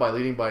for them by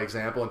leading by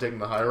example and taking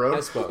the high road I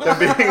suppose. than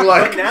being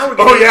like, But now we're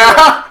oh getting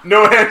yeah,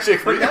 no handshake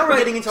for But you. now we're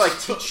getting into like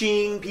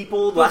teaching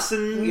people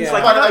lessons. yeah.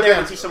 Like But you're not there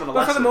again- to teach someone a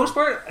But for lesson. the most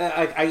part,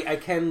 I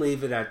can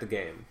leave it at the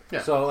game.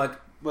 Yeah. So like,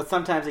 But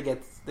sometimes they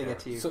get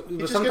to you. so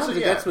just sometimes gets-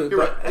 it yeah, gets me. you're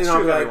right. But That's you know,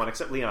 true of like, everyone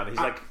except Leon. He's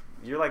like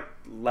you're like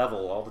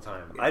level all the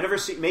time. I've never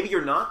seen. Maybe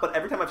you're not, but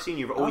every time I've seen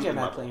you, you've I always get been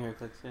mad level. playing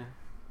Heraclix,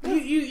 yeah.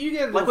 you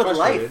get a Like little with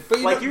frustrated, life, but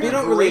you like don't, you're you a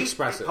don't really great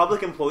express it.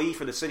 public employee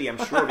for the city, I'm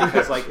sure,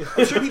 because like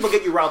I'm sure people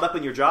get you riled up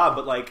in your job,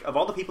 but like of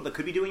all the people that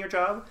could be doing your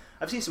job,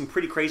 I've seen some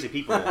pretty crazy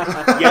people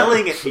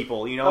yelling at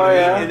people, you know what I mean,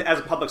 yeah? and, as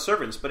a public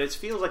servants. But it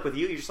feels like with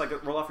you just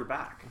like roll off your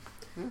back.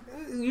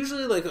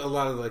 Usually, like a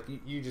lot of like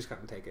you just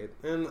gotta take it,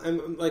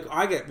 and like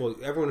I get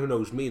everyone who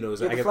knows me knows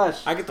that Get the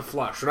flush. I get the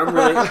flush when I'm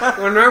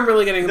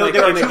really getting No, like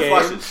there are in a two game.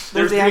 flushes.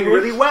 There's the doing angry-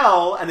 really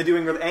well and they're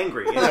doing really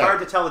angry. It's hard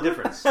to tell the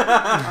difference.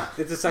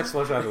 It's a sex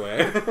flush either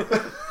way.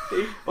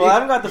 Well, I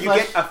haven't got the You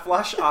flush. get a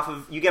flush off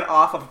of you get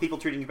off of people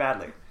treating you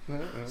badly. I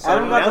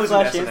haven't now got the he's an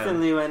flush S&M.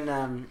 instantly when.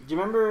 Do you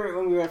remember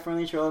when we were at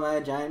Friendly Troll and I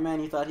had Giant Man?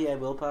 He thought he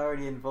had willpower and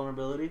he had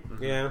vulnerability,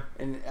 Yeah,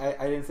 and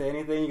I didn't say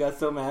anything. He got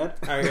so mad.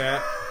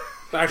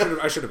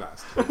 I should have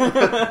asked.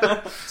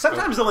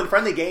 Sometimes though in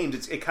friendly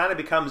games it kind of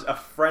becomes a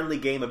friendly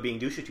game of being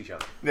douchey to each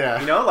other. Yeah.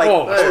 You know, like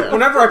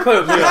Whenever I play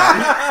with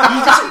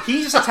Leon,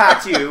 he just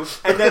attacked you,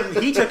 and then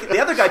the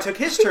other guy took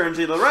his turn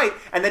to the right,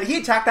 and then he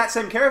attacked that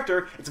same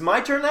character. It's my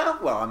turn now.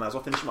 Well, I might as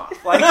well finish him off.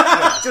 Like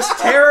just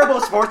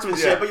terrible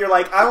sportsmanship. Yeah. But you're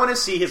like, I want to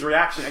see his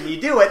reaction, and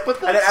you do it. And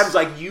then Adam's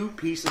like, you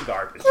piece of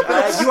garbage.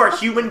 You are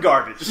human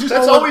garbage.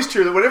 That's always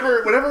true. That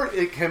whenever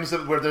it comes to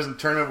where there's a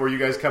tournament where you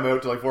guys come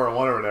out to like 4-on-1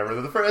 or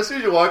whatever, as soon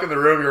as you walk in the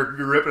room, you're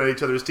ripping at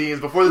each other's teams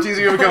before the teams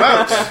even come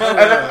out.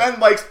 and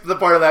Mike's the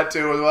part of that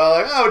too as well.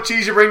 Like, oh,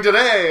 cheese you bring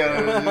today.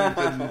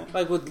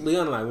 like with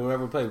Leon and I,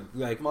 whenever we play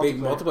like big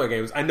Multiplayer. multiplayer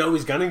games, I know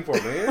he's gunning for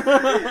me.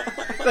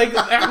 Like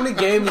how many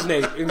games,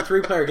 Nate, in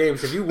 3-player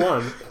games have you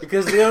won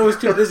because Leon was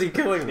too busy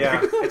killing me?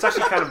 Yeah, it's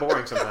actually kind of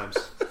boring sometimes.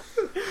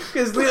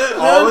 Because Leon,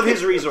 All of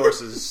his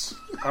resources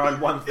are on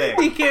one thing.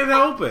 he can't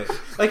help it.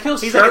 Like he'll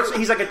He's start.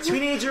 like a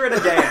teenager at a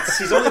dance.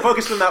 He's only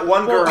focused on that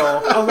one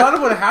girl. A lot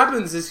of what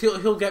happens is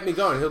he'll get me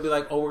going. He'll be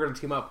like, "Oh, we're gonna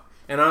team up,"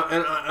 and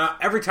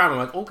every time I'm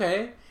like,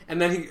 "Okay," and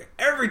then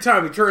every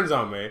time he turns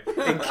on me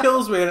and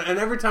kills me, and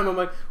every time I'm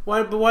like,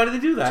 "Why? But why did they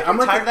do that?" I'm I'm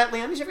like, tired of that,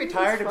 Leon. He's ever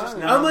tired of just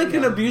fine. now. I'm like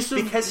an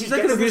abusive. Because he's he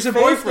like an gets his abusive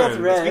face gets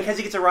boyfriend. red. because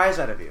he gets a rise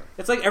out of you.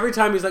 It's like every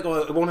time he's like, "Oh,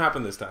 it won't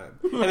happen this time,"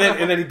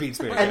 and then he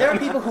beats me. And there are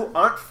people who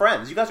aren't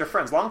friends. You guys are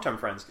friends, long-term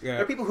friends. Yeah.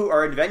 There are people who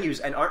are in venues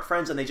and aren't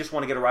friends, and they just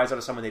want to get a rise out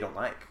of someone they don't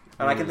like.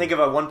 And I can think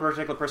of one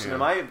particular person in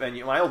my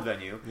old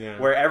venue, Yeah.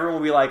 where everyone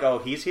would be like, "Oh,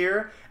 he's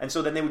here," and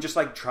so then they would just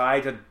like try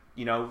to,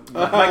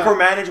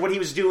 micromanage what he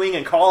was doing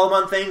and call him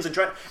on things and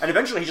try. And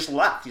eventually, he just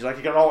left. He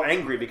got all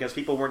angry because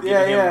people weren't Yeah,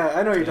 giving yeah,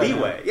 I know what him you're talking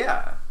leeway.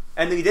 Yeah,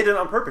 and he did it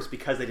on purpose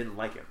because they didn't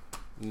like him.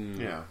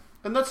 Yeah.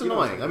 And that's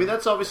annoying. I mean,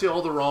 that's obviously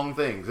all the wrong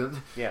things.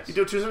 And Yes.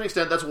 to a certain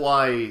extent, that's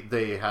why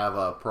they have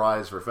a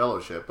prize for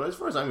fellowship. But as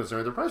far as I'm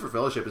concerned, the prize for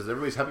fellowship is that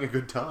everybody's having a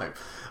good time.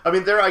 I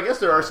mean, I guess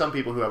there are some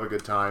people who have a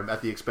good time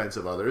at the expense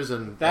of others,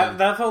 and that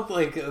felt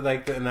like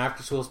an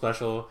after school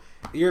special.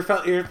 Your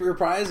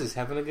prize is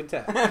having a good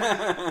time.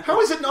 how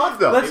is it not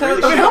though? Let's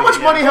have- I mean, how much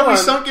yeah. money have we Hold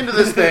on. sunk into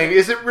this thing?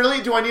 Is it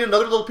really? Do I need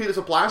another little piece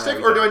of plastic,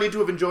 Yeah, or do I need to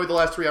have enjoyed the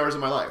last 3 hours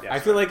of my life? Yeah. I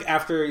feel like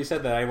after you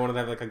said that, I wanted to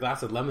have like a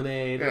glass of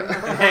lemonade and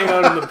hang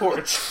out on the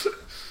porch.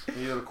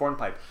 You have a corn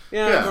pipe.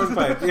 Yeah, corn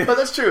pipe. Yeah. But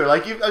that's true.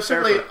 Like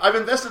Fair. I've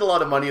invested a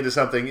lot of money into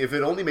something. If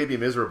it only made me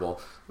miserable,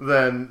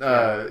 then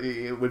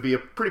it would be a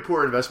pretty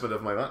poor investment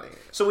of my money.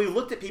 So we've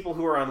looked at people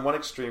who are on one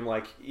extreme,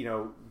 like,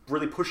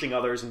 really pushing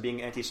others and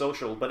being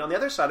antisocial. But on the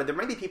other side, there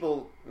might be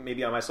people,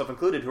 maybe I myself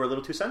included, who are a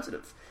little too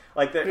sensitive.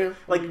 Like,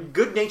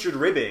 good-natured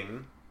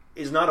ribbing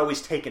is not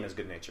always taken as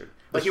good-natured.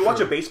 Like, you watch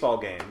a baseball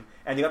game,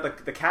 and you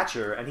got the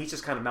catcher, and he's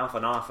just kind of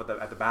mouthing off at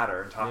the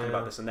batter and talking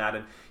about this and that.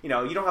 And, you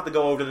don't have to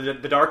go over to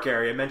the dark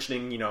area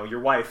mentioning, your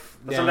wife.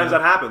 But sometimes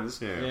that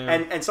happens. Yeah.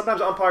 And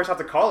sometimes umpires have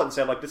to call it and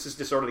say, like, this is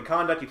disorderly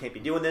conduct, you can't be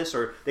doing this.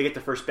 Or they get to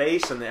first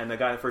base, and the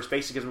guy at first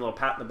base gives them a little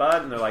pat in the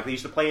butt, and they're like, they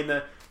used to play in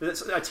a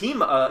team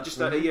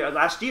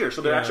last year,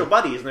 so they're actual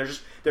buddies, and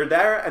they're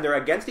there, and they're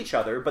against each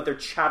other, but they're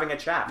having a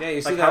chat. Yeah,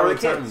 you see like, that how all are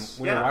the the time kids?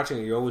 when you're watching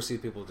it. You always see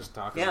people just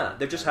talking. Yeah,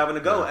 they're just having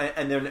a go,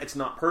 and then it's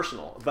not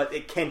personal, but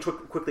it can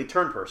quickly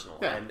turn personal.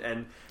 Yeah.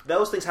 And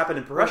those things happen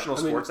in professional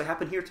I mean, sports. They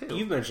happen here too.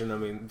 You've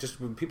mentioned, just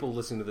when people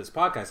listening to this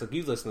podcast, like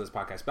you've listened to this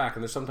podcast back,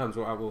 and there's sometimes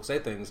where I will say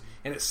things,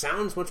 and it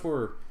sounds much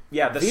more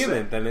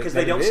vehement than it because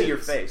they than don't it see is. your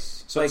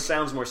face, so Like- it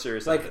sounds more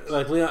serious. than it is.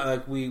 Like Leon,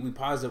 like we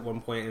paused at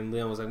one point, and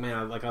Leon was like, "Man,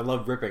 I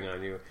love ripping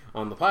on you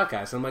on the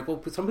podcast." And I'm like,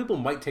 "Well, some people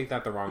might take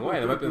that the wrong way.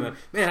 They might be like,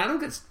 man, Adam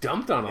gets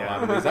dumped on a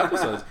lot of these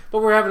episodes,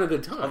 but we're having a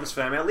good Love time. this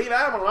family. Leave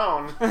Adam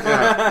alone.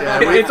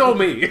 It's all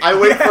me. I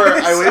wait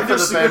for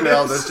the fan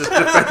mail that's just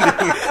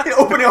defending.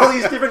 Opening all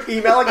these different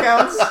email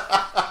accounts.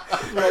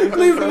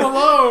 Leave them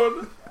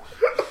alone."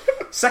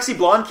 Sexy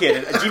blonde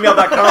kid at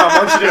gmail.com. I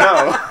want you to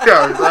know.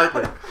 Yeah,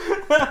 exactly.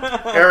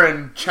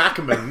 Aaron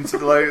Chapman.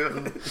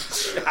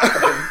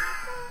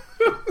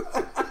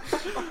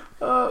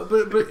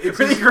 but it's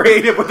Pretty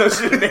creative with those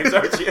pseudonyms,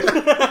 aren't you?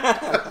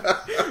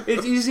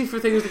 it's easy for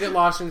things to get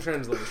lost in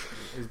translation.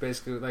 Is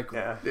basically like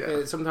Yeah.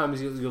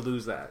 sometimes you'll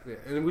lose that,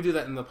 and we do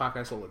that in the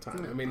podcast all the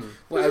time. I mean,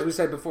 well, as we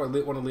said before,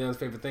 one of Leon's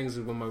favorite things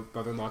is when my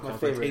brother-in-law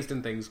calls my taste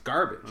in things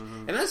garbage,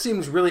 and that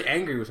seems really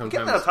angry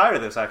sometimes. I'm getting tired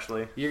of this,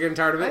 actually. You're getting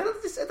tired of it?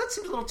 That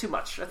seems a little too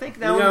much. I think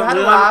now Leon- we've had a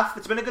Leon- laugh.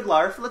 It's been a good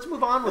laugh. Let's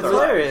move on with our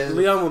lives.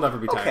 Leon will never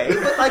be tired.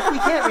 Okay, but like we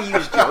can't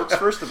reuse jokes.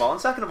 First of all,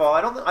 and second of all, I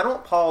don't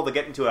want Paul to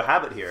get into a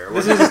habit here.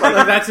 This is like,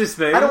 that's his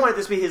thing. I don't want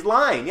it to be his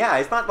line. Yeah,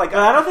 it's not like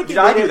I don't think did he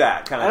I did do it.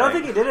 that kind of. I don't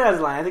thing. think he did it as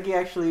a line. I think he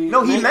actually.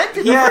 No, he meant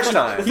it the first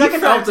time. The He second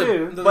felt time it.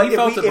 too. The- But he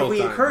felt it if both we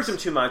times. encourage him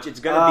too much, it's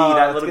going to be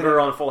that it's little gonna-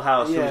 girl on Full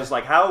House who's yeah. just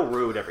like, how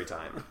rude every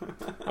time.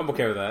 I'm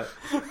okay with that.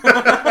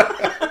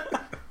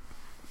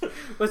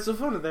 What's so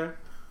funny there?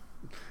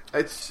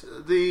 It's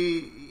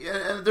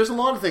there's a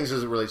lot of things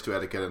as it relates to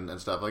etiquette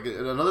and stuff. Like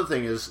another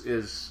thing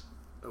is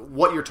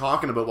what you're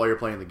talking about while you're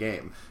playing the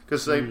game.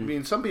 Because I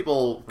mean, some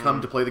people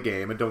come to play the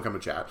game and don't come to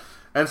chat,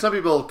 and some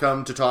people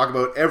come to talk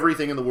about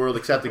everything in the world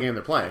except the game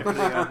they're playing.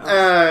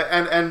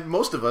 And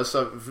most of us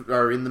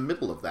are in the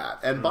middle of that.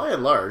 And by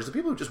and large, the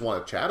people who just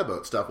want to chat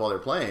about stuff while they're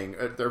playing,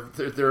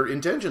 their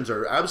intentions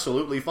are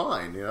absolutely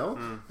fine. You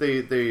know,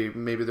 they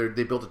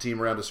built a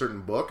team around a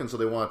certain book, and so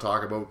they want to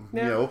talk about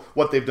you know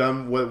what they've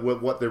done,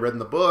 what they read in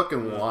the book,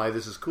 and why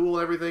this is cool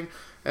and everything.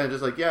 And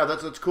just like, yeah,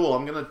 that's cool.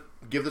 I'm gonna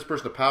give this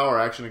person a power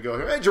action and go,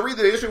 hey, did you read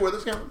the issue where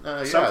this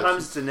guy?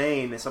 Sometimes it's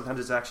inane, and sometimes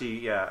it's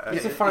actually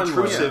It's a fun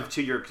intrusive one.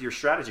 to your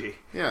strategy.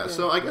 Yeah,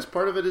 so I guess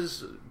part of it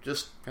is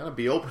just kind of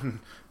be a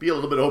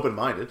little bit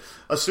open-minded.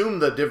 Assume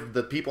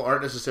that people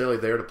aren't necessarily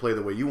there to play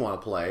the way you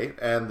want to play,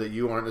 and that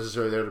you aren't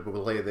necessarily there to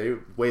play the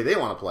way they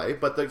want to play,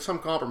 but that some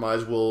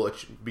compromise will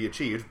be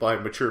achieved by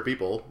mature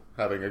people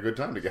having a good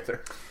time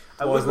together.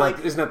 Well,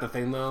 isn't that the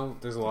thing though?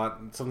 There's a lot.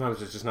 Sometimes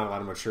there's just not a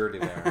lot of maturity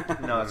there.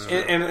 No, that's true.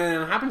 and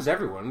it happens to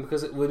everyone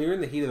because when you're in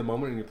the heat of the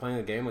moment and you're playing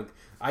a game, like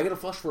I get a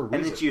flush for a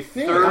reason. And it's your I'm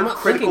third not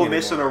critical thinking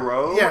miss in a anymore.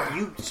 row. Yeah.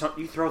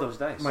 You throw those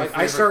dice. Like,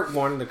 I start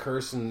wanting to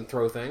curse and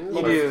throw things.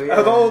 You Like, do. Yeah.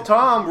 Although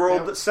Tom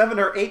rolled 7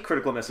 or 8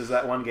 critical misses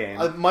that one game.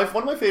 One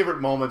of my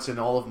favorite moments in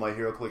all of my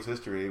HeroClix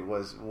history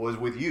was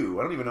with you.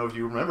 I don't even know if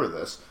you remember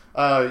this.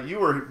 You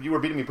were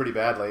beating me pretty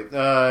badly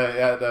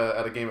at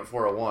a game at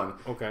 401.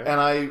 Okay.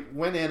 And I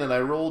went in and I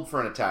rolled for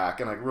an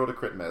attack and I rolled a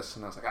crit miss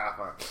and I was like,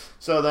 fine.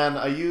 So then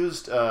I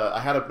used I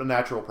had a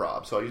natural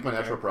prob, so I used my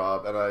natural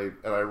prob and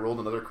I rolled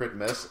another crit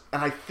miss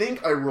and I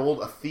think I rolled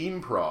a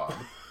theme prob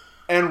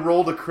and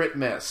rolled a crit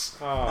miss.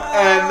 Oh.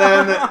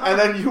 And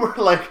then you were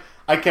like,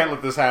 I can't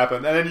let this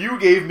happen. And then you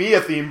gave me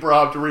a theme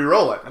prob to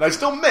re-roll it, and I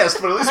still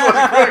missed, but at least it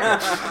wasn't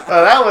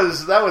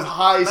critical. That was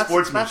high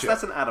sportsmanship.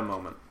 That's an Adam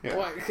moment. Yeah.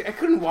 Well, I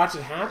couldn't watch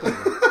it happen.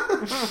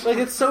 Like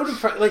it's so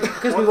depressing. Like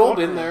because we've all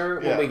been there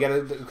when we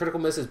get the critical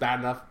miss is bad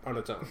enough on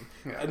its own,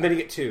 and then you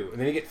get 2, and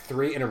then you get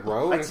 3 in a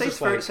row. And I'd it's say it's just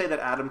fair like, to say that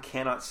Adam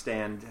cannot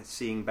stand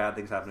seeing bad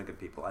things happen to good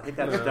people. I think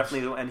that's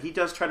definitely, and he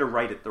does try to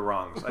right the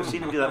wrongs. I've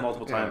seen him do that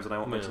multiple times, and I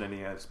won't mention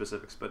any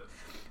specifics. But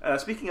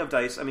speaking of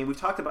dice, I mean, we've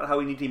talked about how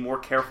we need to be more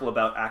careful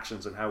about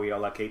actions and how we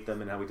allocate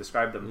them and how we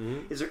describe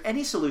them. Is there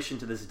any solution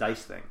to this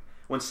dice thing?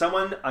 When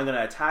someone, I'm going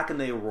to attack and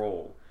they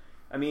roll.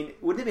 I mean,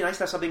 wouldn't it be nice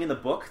to have something in the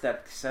book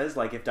that says,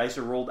 like, if dice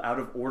are rolled out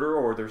of order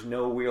or there's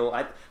no real...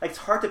 it's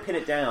hard to pin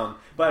it down,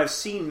 but I've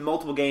seen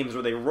multiple games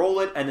where they roll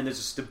it and then there's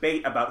this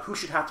debate about who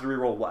should have to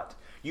re-roll what.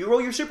 You roll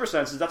your super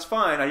senses, that's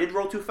fine. I did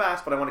roll too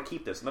fast, but I want to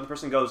keep this. Another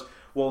person goes,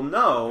 well,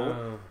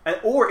 no.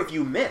 Or if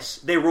you miss,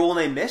 they roll and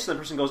they miss, and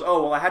the person goes,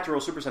 oh, well, I had to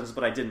roll super senses,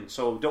 but I didn't,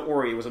 so don't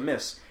worry, it was a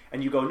miss.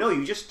 And you go, no,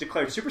 you just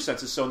declared super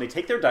senses, so and they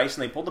take their dice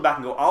and they pull them back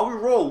and go, I'll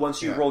re-roll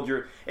once you rolled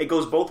your... It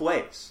goes both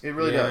ways. It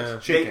really Yeah.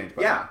 does. Shape change.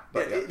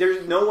 But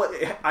There's no...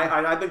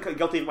 I've been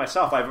guilty of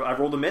myself. I've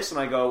rolled a miss and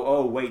I go,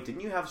 oh, wait, didn't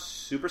you have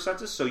super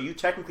senses? So you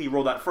technically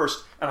rolled that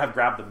first, and I've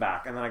grabbed them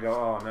back. And then I go,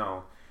 oh,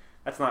 no.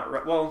 That's not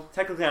right. Well,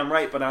 technically I'm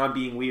right, but now I'm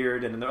being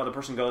weird. And then the other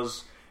person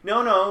goes,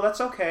 no,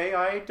 that's okay.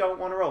 I don't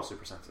want to roll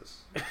super senses.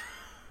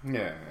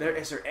 Yeah.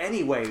 Is there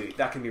any way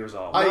that can be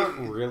resolved?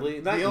 not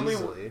really. Not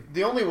easily.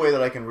 The only way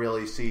that I can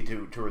really see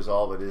to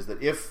resolve it is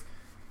that if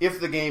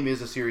the game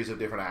is a series of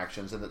different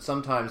actions and that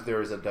sometimes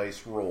there is a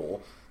dice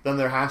roll, then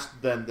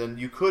then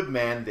you could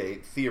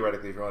mandate,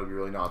 theoretically, if you want to be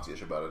really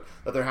Nazi-ish about it,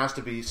 that there has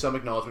to be some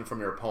acknowledgement from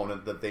your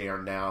opponent that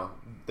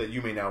that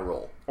you may now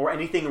roll. Or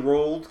anything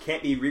rolled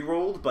can't be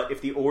re-rolled, but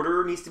if the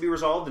order needs to be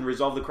resolved, then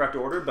resolve the correct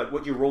order, but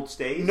what you rolled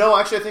stays? No,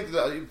 actually, I think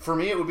that for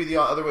me it would be the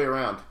other way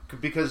around.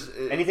 Because...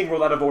 Anything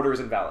rolled out of order is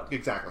invalid.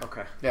 Exactly.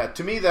 Okay. Yeah,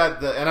 to me and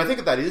I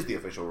think that is the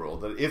official rule,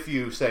 that if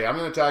you say, I'm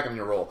going to attack and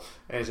you roll,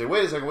 and you say,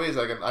 wait a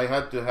second, I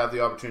had to have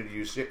the opportunity to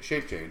use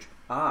shape change.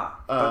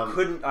 But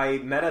couldn't I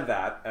meta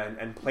that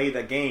and play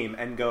the game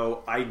and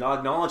go, I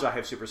acknowledge I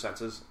have super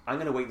senses, I'm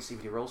going to wait and see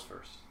what he rolls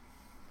first.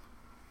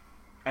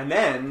 And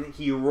then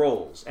he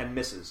rolls and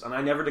misses, and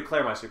I never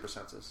declare my super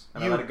senses,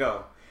 and I let it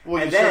go.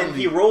 Well, and then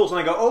he rolls, and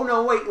I go, oh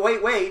no,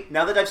 wait,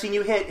 now that I've seen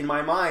you hit, in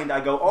my mind,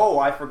 I go, oh,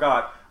 I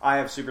forgot, I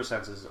have super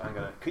senses,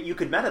 you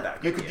could meta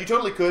that. You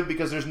totally could,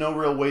 because there's no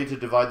real way to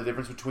divide the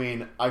difference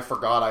between I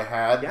forgot I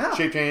had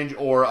shape change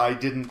or I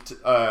didn't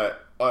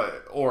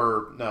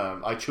or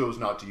I chose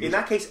not to use In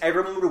that case,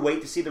 everyone would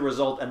wait to see the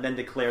result and then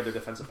declare their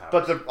defensive powers.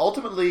 But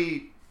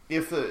ultimately,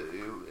 if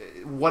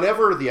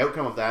whatever the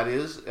outcome of that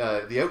is,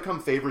 the outcome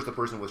favors the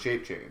person with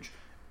shape change.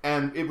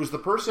 And it was the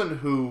person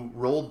who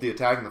rolled the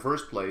attack in the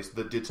first place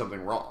that did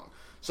something wrong.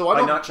 So I By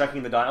don't, not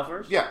checking the dial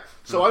first? Yeah.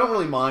 So I don't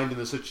really mind in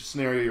the such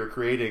scenario you're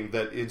creating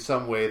that in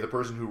some way the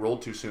person who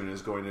rolled too soon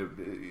is going to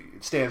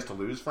stands to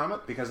lose from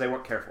it Because they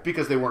weren't careful.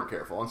 because they weren't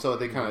careful, and so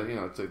they kind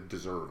of to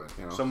deserve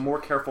it. So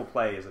more careful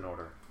play is in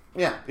order.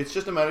 yeah, it's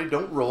just a matter of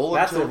don't roll.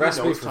 That's until the you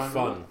know recipe it's for time to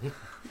fun.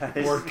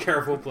 roll. More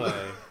careful play.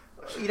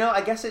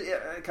 I guess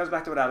it comes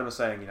back to what Adam was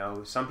saying.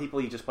 Some people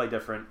you just play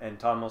different, and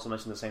Tom also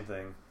mentioned the same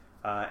thing.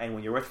 And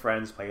when you're with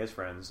friends, play as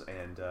friends,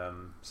 and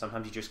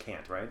sometimes you just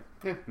can't, right?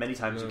 Yeah. Many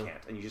times you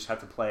can't, and you just have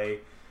to play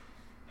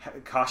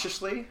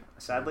cautiously,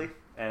 sadly,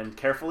 and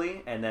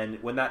carefully, and then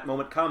when that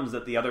moment comes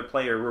that the other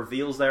player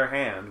reveals their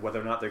hand, whether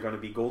or not they're going to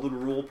be golden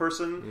rule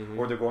person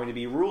or they're going to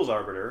be rules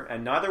arbiter,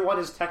 and neither one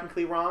is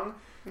technically wrong.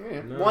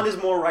 Yeah. No. One is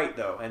more right,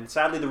 though, and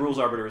sadly the rules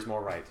arbiter is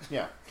more right.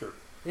 Yeah, true.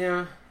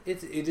 Yeah,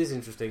 it is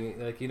interesting.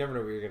 Like, you never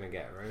know what you're going to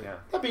get, right? Yeah.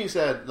 That being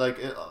said, like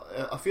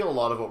I feel a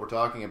lot of what we're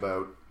talking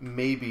about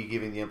may be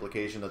giving the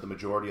implication that the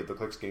majority of the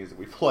Clicks games that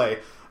we play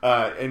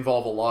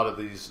involve a lot of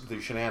these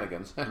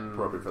shenanigans,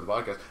 appropriate for the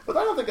podcast. But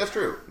I don't think that's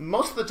true.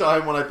 Most of the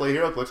time when I play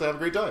Hero Clicks, I have a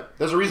great time.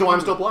 There's a reason why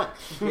I'm still playing.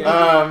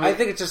 Yeah. I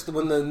think it's just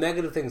when the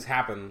negative things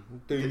happen,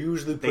 they're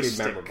usually pretty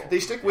stick. memorable.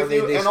 They stick with Or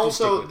you, they and still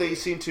also stick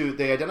with you.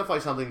 they identify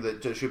something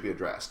that just should be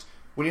addressed.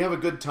 When you have a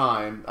good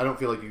time, I don't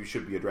feel like you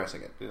should be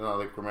addressing it.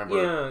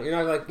 Remember?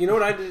 Yeah, like, you know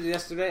what I did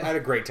yesterday? I had a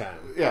great time.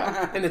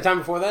 Yeah. And the time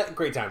before that,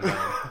 great time.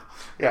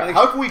 Yeah, Like-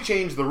 how can we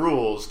change the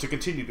rules to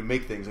continue to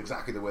make things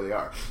exactly the way they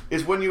are?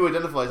 Is when you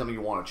identify something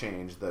you want to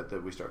change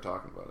that we start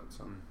talking about it.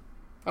 So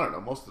I don't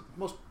know.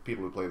 Most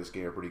people who play this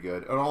game are pretty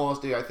good. In all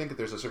honesty, I think that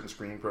there's a certain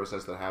screening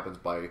process that happens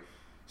by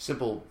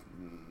simply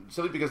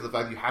because of the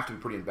fact that you have to be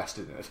pretty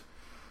invested in it.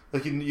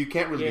 Like you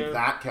can't really be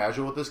that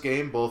casual with this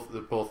game, both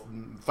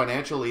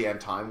financially and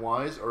time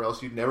wise, or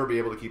else you'd never be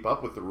able to keep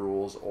up with the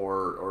rules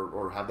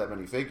or have that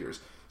many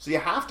figures. So you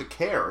have to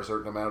care a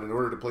certain amount in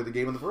order to play the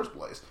game in the first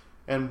place.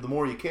 And the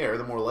more you care,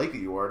 the more likely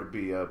you are to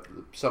be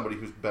somebody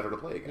who's better to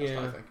play against.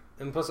 I think.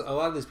 And plus, a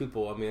lot of these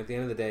people, I mean, at the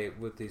end of the day,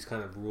 with these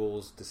kind of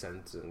rules,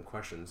 dissents, and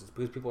questions, it's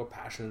because people are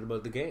passionate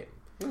about the game.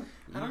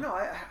 I don't know.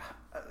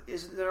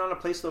 Is there not a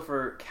place though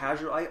for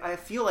casual? I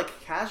feel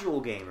like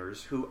casual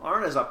gamers who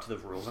aren't as up to the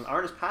rules and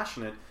aren't as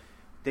passionate,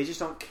 they just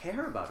don't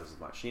care about it as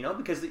much.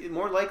 Because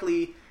more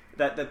likely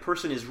that that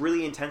person is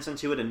really intense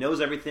into it and knows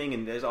everything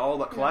and is all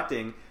about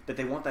collecting that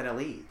they want that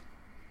LE.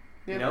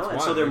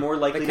 And so they're more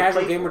likely the to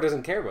casual play gamer for it.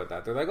 doesn't care about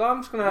that. They're like, "Oh,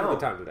 I'm just going to have a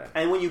good time today."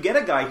 And when you get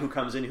a guy who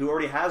comes in who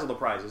already has all the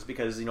prizes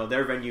because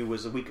their venue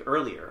was a week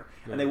earlier,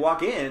 and they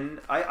walk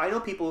in, I know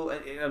people,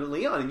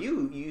 Leon and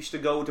you used to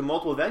go to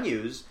multiple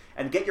venues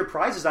and get your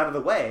prizes out of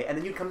the way, and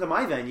then you'd come to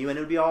my venue and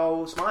it would be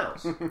all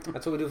smiles.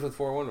 That's what we do with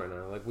 401 right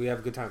now. Like, we have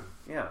a good time.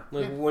 Yeah.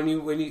 Like when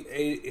you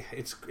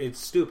it's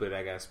stupid,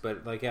 I guess,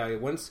 but like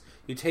once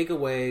you take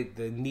away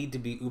the need to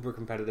be uber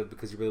competitive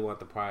because you really want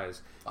the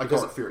prize, I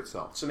call it fear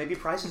itself. So maybe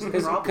price is the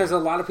problem. because a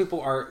lot of people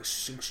are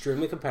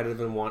extremely competitive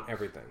and want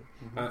everything,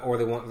 or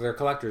they're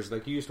collectors.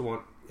 Like you used to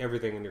want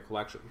everything in your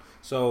collection.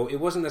 So it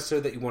wasn't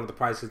necessarily that you wanted the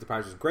prize because the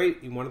prize was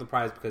great. You wanted the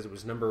prize because it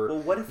was number. Well,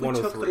 what if we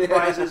took 103? the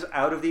prizes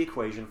out of the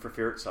equation for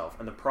Fear itself,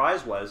 and the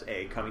prize was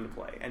A, coming to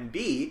play, and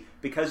B,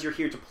 because you're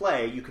here to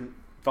play, you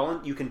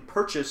can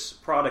purchase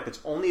product that's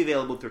only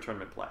available through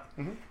tournament play,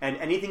 and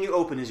anything you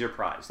open is your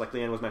prize, like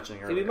Leanne was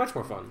mentioning earlier. It'd be much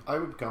more fun. I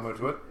would come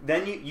to it.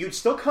 Then you'd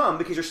still come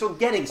because you're still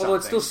getting something. Although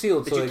it's still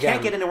sealed, that so you again,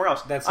 can't get anywhere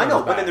else. that's I know,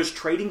 not but then bad. there's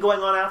trading going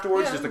on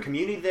afterwards. Yeah. There's the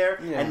community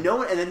there, Yeah. and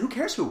then who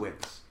cares who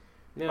wins?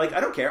 Yeah. Like, I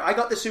don't care. I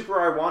got the super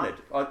I wanted.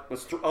 I'll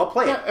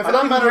play Yeah, it. if I for don't that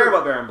even matter, care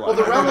about Baron Black.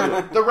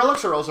 well, the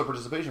relics are also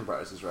participation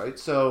prizes, right?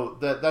 So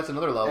that's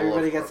another level.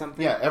 Everybody of, gets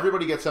something? Yeah,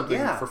 everybody gets something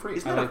yeah, for free.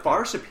 Isn't I that a like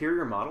far that.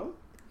 superior model?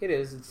 It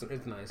is. It's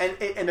nice.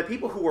 And the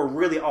people who are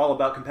really all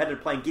about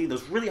competitive play and getting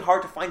those really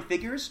hard to find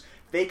figures,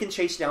 they can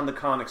chase down the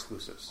con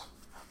exclusives.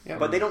 Yeah.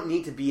 But they don't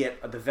need to be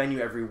at the venue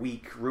every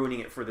week,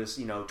 ruining it for this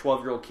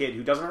 12-year-old kid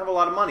who doesn't have a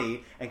lot of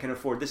money and can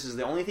afford. This is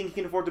the only thing he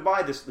can afford to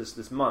buy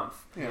this month,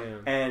 Yeah.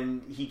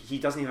 and he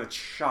doesn't even have a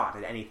shot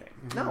at anything.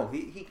 No,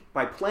 he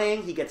by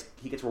playing he gets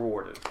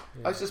rewarded.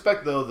 I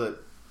suspect though that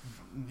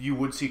you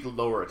would seek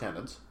lower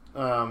attendance.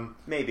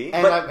 Maybe,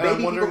 And but I'm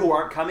maybe wondering- people who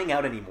aren't coming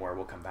out anymore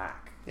will come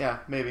back. Yeah,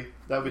 maybe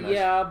that would be nice.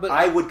 yeah, but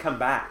I would come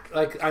back.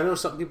 like I know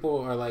some people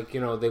are like they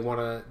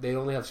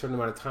only have a certain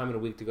amount of time in a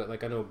week to go.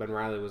 Like I know Ben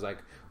Riley was like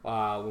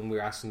when we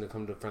were asking to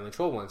come to Friendly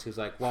Troll once, he was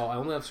like, "Well, I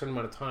only have a certain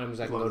amount of time.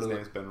 So I can Well, go his to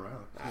name's Ben Riley.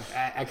 I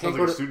can't Sounds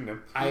go like a to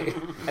pseudonym. I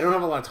don't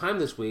have a lot of time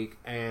this week,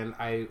 and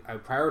I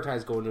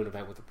prioritize going to an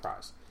event with a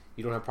prize.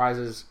 You don't have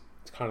prizes.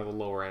 It's kind of the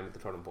lower end of the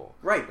totem pole,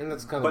 Right, And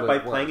that's kind but of by the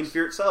way it playing in works.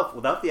 Fear itself,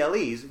 without the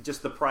LEs,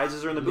 just the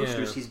prizes are in the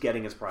boosters. Yeah. He's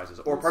getting his prizes,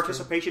 or That's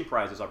participation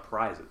prizes are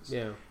prizes.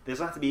 Yeah. There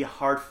doesn't have to be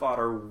hard fought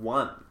or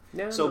won.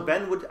 Yeah, So no.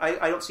 Ben would.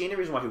 I don't see any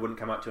reason why he wouldn't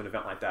come out to an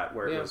event like that,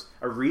 where it Yeah. was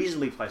a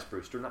reasonably priced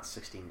booster, not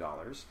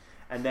 $16,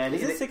 And then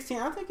Is it 16?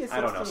 I don't think it's 16.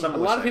 I don't know. Some A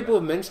lot of people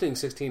are mentioning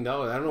 $16.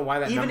 I don't know why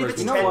that even number if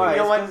is it's You know $10, why? you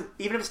know what? It's 'cause-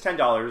 Even if it's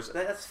 $10,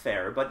 that's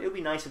fair. But it would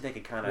be nice if they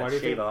could kind Why of do you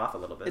shave think- it off a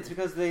little bit. It's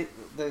because the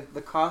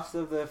cost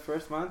of the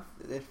first month,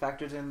 it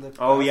factors in the...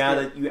 Oh yeah,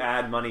 basket. that you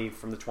add money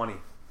from the 20.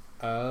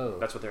 Oh.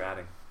 That's what they're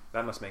adding.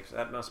 That must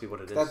be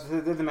what it is.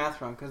 They did the math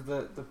wrong, because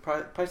the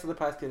price of the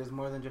prize kit is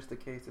more than just the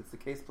case. It's the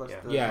case plus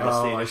the... Yeah. That's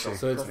the Oh, I initial. see.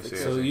 So it's Plus the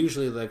so kit.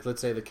 usually like let's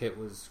say the kit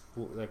was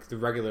like the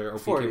regular OP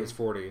 40. kit was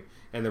 40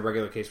 and the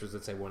regular case was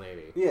let's say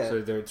 180. Yeah. So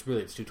it's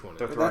 220.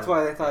 They're But that's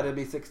why they thought it'd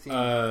be 16.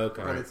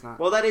 Okay. But it's not.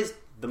 Well, that is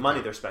the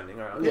money they're spending.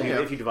 Right? Yeah.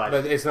 If you divide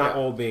But it. it's not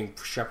Yeah. all being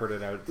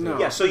shepherded out. No.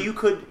 Yeah, so you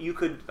could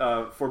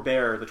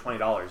forbear the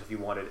 $20 if you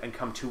wanted and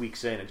come 2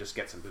 weeks in and just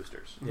get some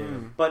boosters. Yeah.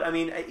 But I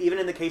mean, even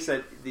in the case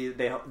that they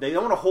don't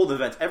want to hold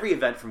events, every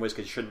event from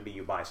WizKids shouldn't be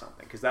you buy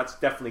something, because that's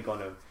definitely going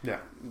to Yeah.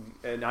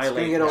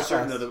 annihilate get old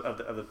certain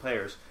fast. of the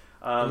players.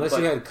 Unless but,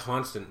 you had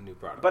constant new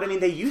products. But I mean,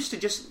 they used to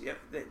just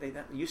they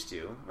used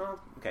to. Well,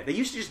 okay, they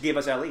used to just give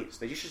us LEs.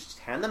 They used to just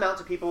hand them out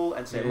to people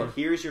and say, "Look,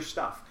 here's your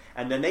stuff."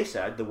 And then they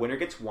said the winner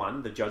gets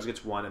one, the judge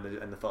gets one, and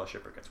the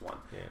fellowshipper gets one.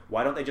 Yeah.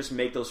 Why don't they just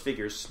make those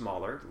figures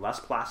smaller, less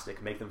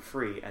plastic, make them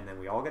free, and then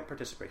we all get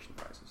participation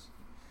prizes?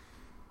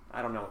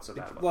 I don't know what's so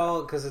bad about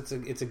Well, because it's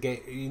a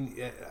game.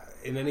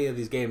 In any of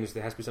these games,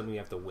 there has to be something you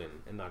have to win,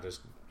 and not just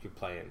you're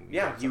playing. that.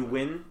 Yeah, get you something.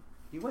 win,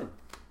 you win.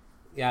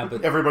 Yeah,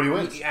 but Everybody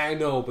wins. I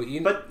know, but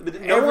But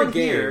no every one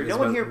game here, is no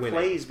one about here winning.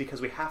 plays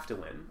because we have to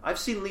win. I've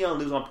seen Leon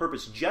lose on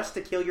purpose just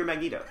to kill your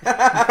Magneto.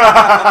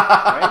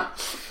 Right?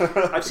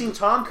 I've seen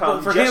Tom come.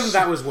 Well, for just, him,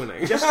 that was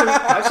winning.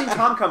 I've seen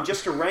Tom come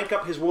just to rank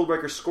up his World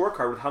Breaker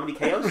scorecard with how many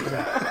KOs he's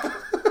had.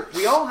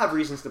 We all have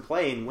reasons to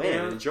play and win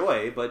and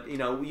enjoy, but you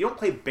don't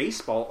play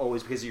baseball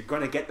always because you're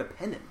going to get the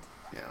pennant.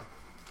 Yeah.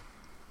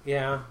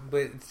 Yeah,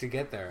 but it's to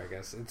get there, I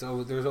guess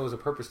there's always a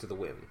purpose to the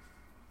win.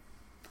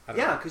 I don't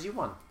Yeah, know. because you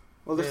won.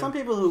 Well, there's Yeah. some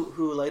people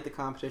who like the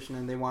competition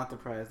and they want the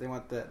prize. They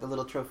want the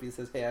little trophy that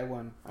says, "Hey, I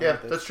won." I Yeah,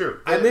 want this." that's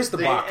true. I missed the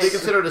They- box. They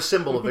consider it a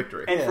symbol of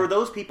victory. And Yeah. for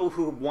those people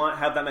who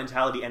have that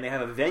mentality, and they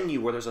have a venue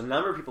where there's a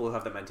number of people who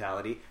have that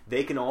mentality,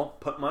 they can all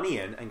put money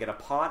in and get a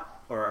pot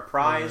or a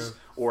prize,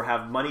 or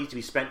have money to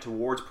be spent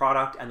towards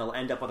product, and they'll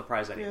end up with a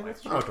prize anyway.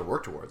 that's I don't have to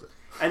work towards it.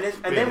 And then,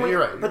 Yeah, when, you're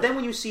right, but then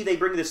when you see they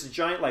bring this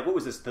giant, like what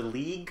was this, the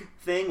League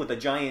thing with the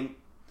giant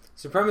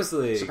Supremacy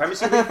League.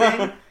 Supremacy League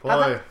thing?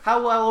 Boy.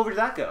 How well over did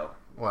that go?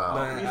 Wow.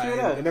 I, You threw it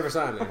out. I never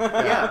saw it.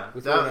 Yeah.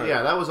 We threw it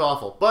out. That was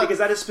awful. But Because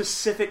that is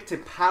specific to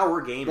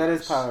power gamers. That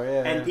is power,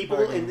 yeah, And yeah, people,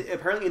 power gaming.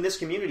 apparently in this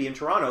community in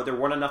Toronto, there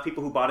weren't enough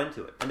people who bought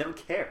into it, and they don't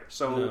care.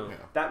 So No. Yeah.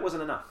 that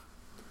wasn't enough.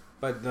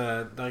 But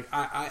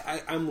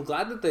I'm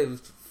glad that they've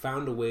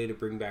found a way to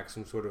bring back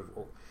some sort of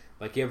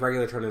like you have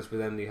regular tournaments, but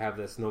then you have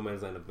this No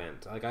Man's Land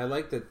event. Like I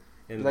like that.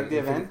 You like the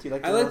event? You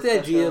like I the like the little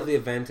idea special- of the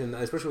event, and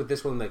especially with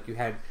this one, like you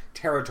had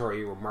territory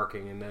you were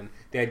marking, and then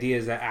the idea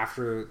is that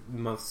after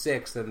month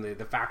 6, then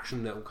the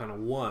faction that kind of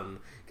won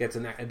gets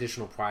an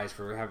additional prize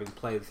for having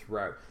played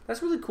throughout.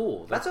 That's really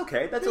cool. That's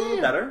okay. That's a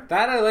little better.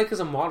 That I like as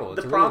a model.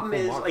 It's The a really problem cool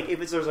is, model. like,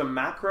 if there's a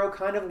macro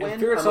kind of win,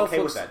 Fear I'm itself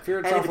okay looks- with that. Fear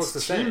And itself if looks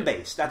it's the same.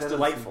 team-based, that's Doesn't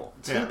delightful.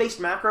 seem- Team-based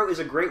macro is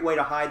a great way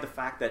to hide the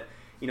fact that,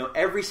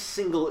 every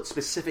single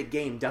specific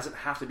game doesn't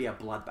have to be a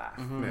bloodbath.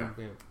 Yeah.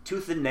 Yeah.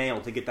 Tooth and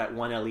nail to get that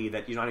one LE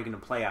that you're not even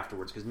going to play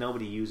afterwards because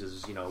nobody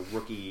uses,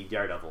 rookie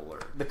Daredevil or...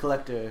 The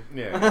collector.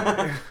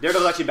 Yeah.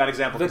 Daredevil's actually a bad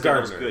example The because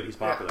Daredevil's Gardener. good. He's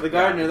popular. The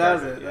Gardener, that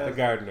was Gardener, it. yeah. The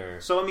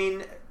Gardener. So, I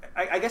mean,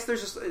 I guess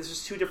it's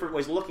just two different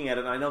ways of looking at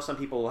it, and I know some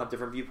people have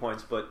different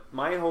viewpoints, but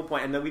my whole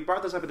point, and then we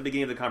brought this up at the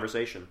beginning of the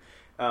conversation,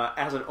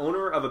 as an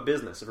owner of a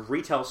business, of a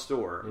retail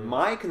store,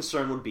 my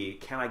concern would be,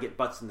 can I get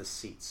butts in the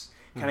seats?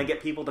 Can I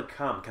get people to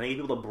come? Can I get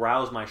people to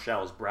browse my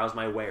shelves, browse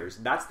my wares?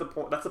 That's the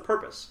point. That's the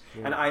purpose.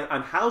 And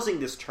I'm housing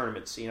this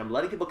tournament scene. I'm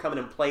letting people come in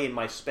and play in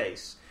my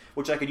space,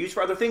 which I could use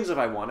for other things if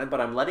I wanted,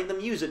 but I'm letting them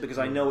use it because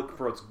I know it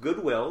promotes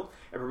goodwill,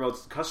 it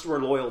promotes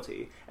customer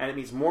loyalty, and it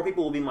means more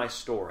people will be in my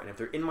store. And if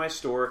they're in my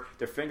store,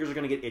 their fingers are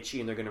going to get itchy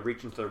and they're going to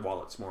reach into their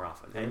wallets more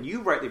often. And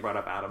you rightly brought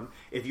up, Adam,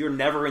 if you're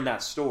never in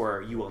that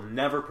store, you will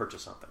never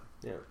purchase something.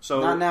 Yeah. So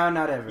Not now,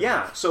 not ever.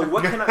 yeah. So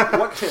what can I?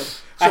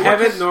 I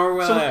haven't, nor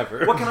will I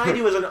ever. What can I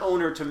do as an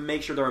owner to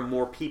make sure there are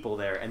more people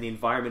there and the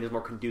environment is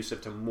more conducive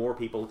to more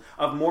people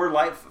of more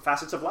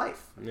facets of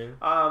life? Yeah.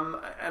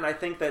 And I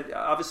think that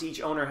obviously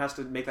each owner has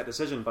to make that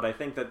decision, but I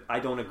think that I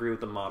don't agree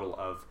with the model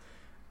of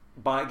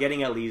getting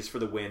LEs for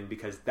the win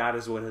because that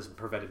is what has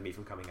prevented me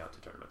from coming out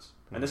to tournaments.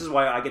 And this is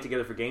why I get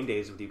together for game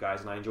days with you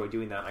guys, and I enjoy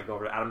doing that. I go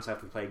over to Adam's house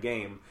to play a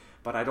game,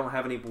 but I don't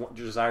have any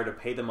desire to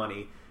pay the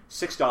money.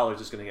 $6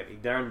 is going to get me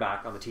there and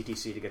back on the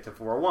TTC to get to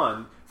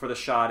 401 for the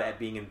shot at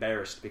being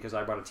embarrassed because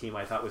I brought a team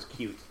I thought was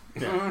cute.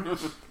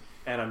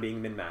 And I'm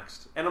being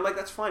min-maxed. And I'm like,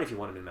 that's fine if you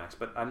want to min-max,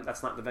 but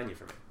that's not the venue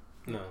for me.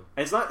 No.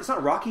 And it's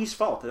not Rocky's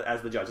fault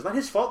as the judge. It's not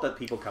his fault that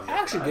people come there. I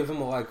actually give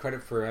him a lot of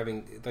credit for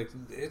having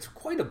it's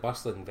quite a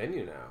bustling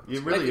venue now.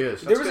 It really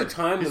is. There was a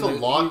time it's when a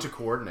lot to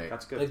coordinate.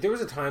 That's good. Like there was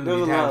a time when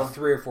you'd have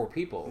 3 or 4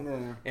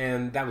 people,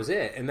 and that was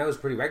it, and that was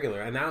pretty regular.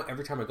 And now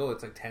every time I go,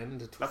 it's like 10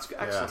 to 12,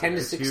 That's excellent. 10 to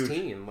It's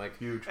 16, huge. like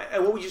Huge.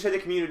 And what would you say the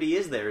community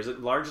is there? Is it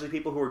largely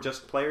people who are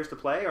just players to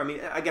play? Or, I mean,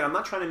 again, I'm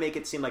not trying to make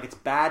it seem like it's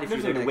bad if you're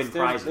there to win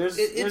prizes.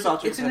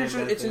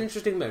 It's an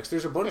interesting mix.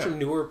 There's a bunch of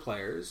newer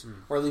players,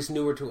 or at least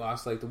newer to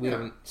us, like that we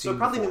haven't seen. So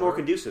probably before. be more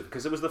conducive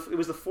because it was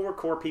the 4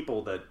 core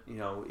people that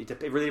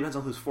it really depends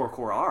on who's 4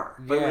 core are.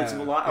 But it's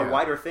a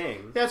wider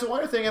thing. Yeah, it's a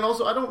wider thing, and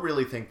also I don't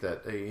really think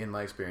that in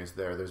my experience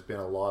there's been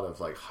a lot of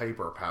like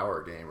hyper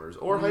power gamers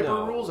or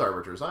hyper rules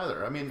arbiters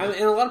either. I mean, and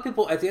a lot of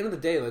people at the end of the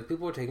day, like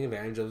people are taking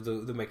advantage of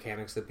the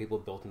mechanics that people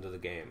built into the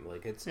game.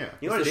 Like it's you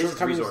know what it is?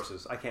 It's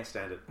resources. I can't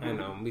stand it. I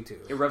know, me too.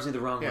 It rubs me the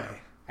wrong way.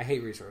 I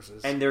hate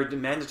resources, and they're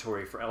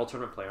mandatory for all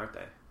tournament play, aren't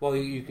they? Well,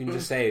 you can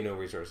just say no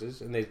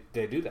resources, and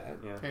they do that.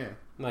 Yeah.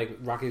 Like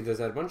Rocky does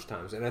that a bunch of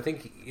times, and I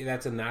think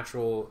that's a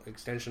natural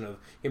extension of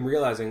him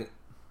realizing.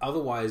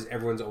 Otherwise,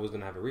 everyone's always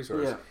going to have a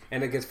resource,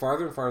 and it gets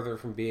farther and farther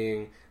from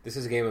being this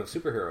is a game of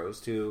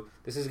superheroes to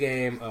this is a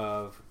game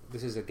of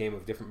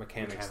different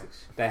mechanics.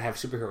 That have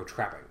superhero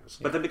trappings.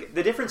 But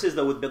the difference is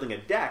though with building a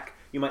deck,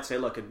 you might say,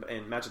 look,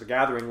 in Magic the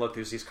Gathering, look,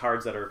 there's these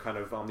cards that are kind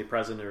of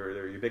omnipresent or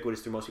they're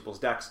ubiquitous through most people's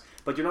decks,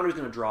 but you're not always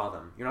going to draw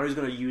them. You're not always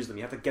going to use them.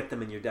 You have to get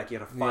them in your deck. You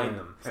have to find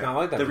them. It's not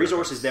like that. The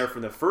resource is there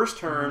from the first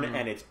turn,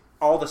 and it's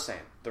all the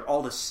same. They're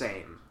all the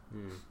same.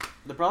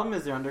 The problem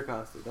is they're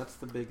undercosted. That's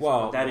the big.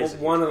 Well, that is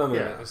one of them,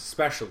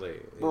 especially.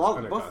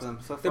 Well, both of them.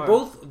 So far.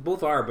 They're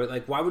both are, but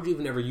like, why would you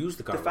even ever use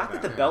the card? The fact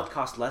that the belt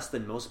costs less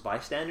than most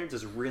bystanders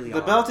is really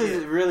the belt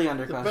is really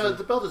undercosted.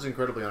 The belt is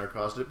incredibly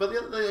undercosted. But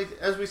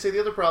as we say, the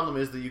other problem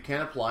is that you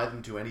can't apply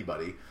them to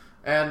anybody,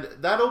 and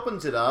that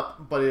opens it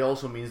up. But it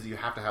also means that you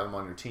have to have them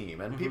on your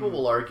team, and people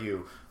will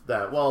argue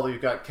that, well,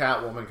 you've got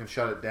Catwoman can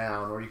shut it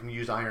down, or you can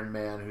use Iron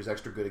Man who's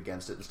extra good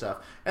against it and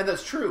stuff. And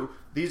that's true.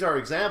 These are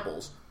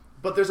examples.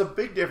 But there's a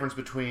big difference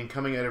between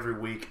coming out every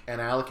week and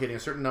allocating a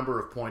certain number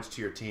of points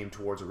to your team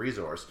towards a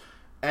resource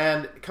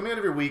and coming out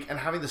every week and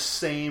having the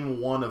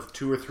same one of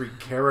 2 or 3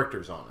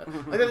 characters on it.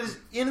 Like, that is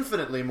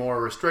infinitely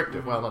more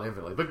restrictive. Well, not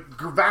infinitely, but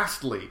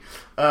vastly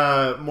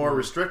more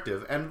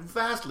restrictive and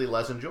vastly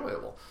less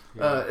enjoyable.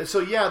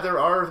 So, there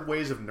are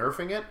ways of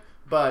nerfing it,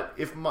 but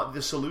if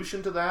the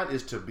solution to that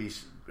is to be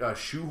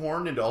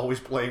shoehorned into always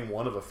playing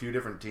one of a few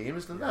different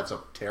teams, then that's a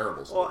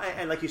terrible solution. Well,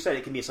 and like you said,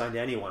 it can be assigned to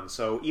anyone.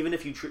 So even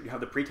if you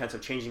have the pretense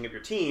of changing up your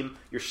team,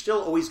 you're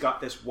still always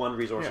got this one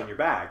resource in your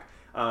bag.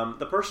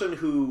 The person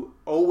who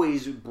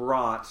always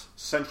brought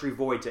Sentry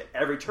Void to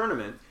every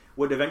tournament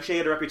would eventually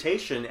get a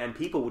reputation, and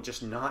people would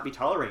just not be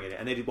tolerating it.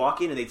 And they'd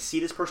walk in, and they'd see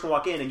this person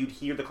walk in, and you'd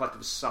hear the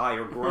collective sigh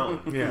or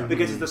groan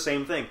because it's the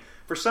same thing.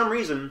 For some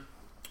reason,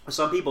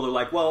 some people are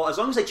like, well, as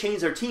long as they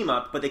change their team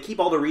up, but they keep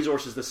all the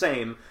resources the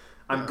same,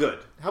 I'm good.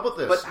 How about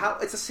this?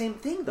 But it's the same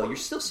thing, though. You're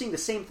still seeing the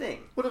same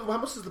thing. How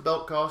much does the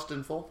belt cost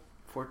in full?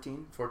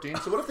 14. 14?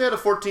 So what if they had a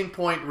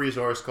 14-point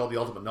resource called the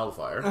Ultimate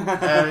Nullifier,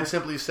 and it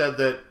simply said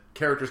that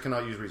characters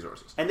cannot use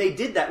resources? And they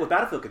did that with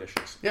Battlefield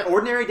conditions. Yeah.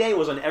 Ordinary Day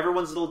was on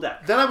everyone's little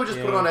deck. Then I would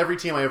just put it on every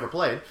team I ever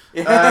played,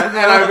 and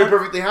I would be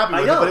perfectly happy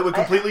with it, but it would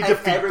completely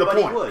defeat the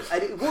point.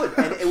 It would.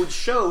 And it would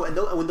show, and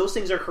when those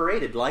things are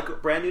created, like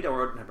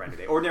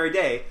Ordinary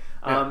Day,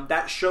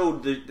 that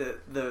showed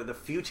the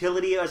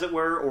futility, as it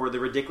were, or the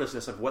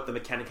ridiculousness of what the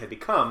mechanic had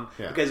become,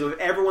 because if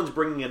everyone's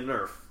bringing a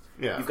nerf,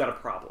 you've got a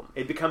problem.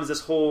 It becomes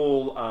this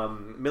whole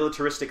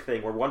militaristic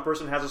thing where one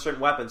person has a certain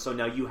weapon, so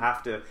now you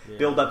have to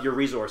build up your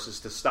resources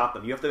to stop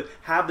them. You have to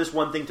have this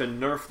one thing to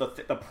nerf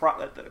the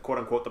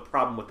quote-unquote the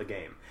problem with the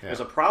game.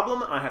 There's a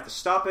problem, I have to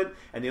stop it,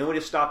 and the only way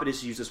to stop it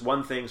is to use this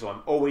one thing, so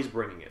I'm always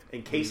bringing it,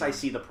 in case I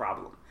see the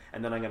problem,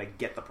 and then I'm going to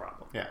get the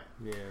problem.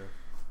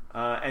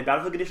 And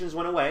Battlefield Conditions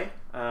went away.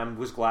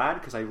 Was glad,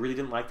 because I really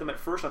didn't like them at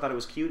first. I thought it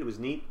was cute, it was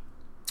neat.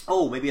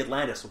 Oh, maybe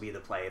Atlantis will be the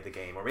play of the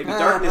game, or maybe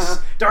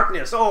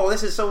Darkness. Oh,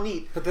 this is so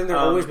neat. But then they're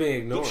always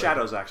being ignored. Deep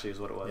Shadows, actually, is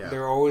what it was.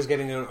 They're always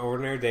getting an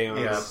Ordinary Day on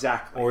it.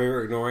 Exactly. Or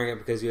you're ignoring it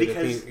because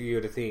you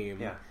had a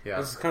theme.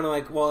 It's kind of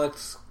like, well,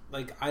 it's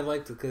like, I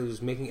liked it because it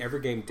was making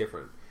every game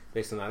different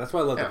based on that. That's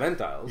why I love Event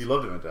Dials. You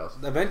loved Event Dials.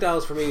 The Event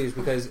Dials for me is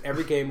because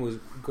every game was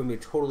going to be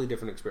a totally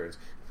different experience.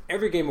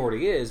 Every game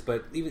already is,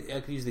 but even I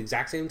could use the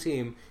exact same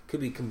team,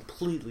 could be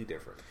completely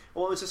different.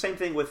 Well, it's the same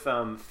thing with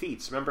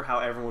feats. Remember how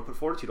everyone would put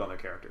Fortitude on their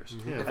characters?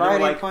 If I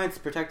had 8 points,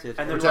 protected.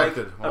 And they're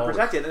protected.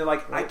 Protected. And they're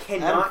like, I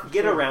cannot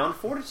get around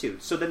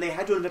Fortitude. So then they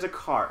had to invent a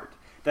card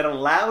that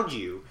allowed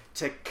you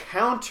to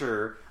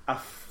counter a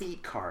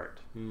feat card.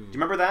 Do you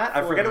remember that?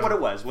 I forget what it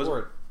was.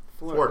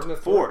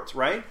 Fort,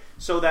 right?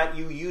 So that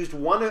you used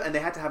one, and they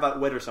had to have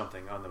Outwit or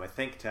something on them, I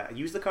think, to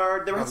use the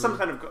card. There was some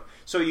kind of...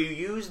 So you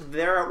used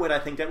their Outwit, I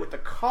think, to outwit the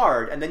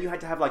card, and then you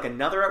had to have like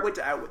another Outwit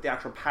to outwit the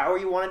actual power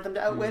you wanted them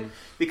to outwit,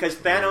 because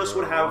Thanos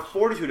would have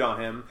Fortitude on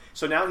him,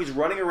 so now he's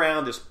running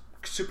around this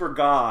super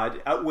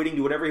god, outwitting,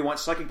 do whatever he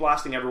wants, psychic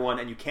blasting everyone,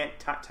 and you can't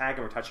tag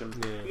him or touch him.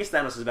 I guess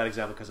Thanos is a bad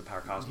example because of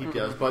Power Cosmic. He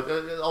does, but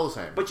all the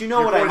same. But you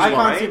know what I mean, Icon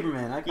right?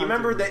 Superman. You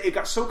remember that it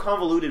got so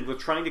convoluted with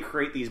trying to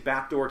create these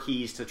backdoor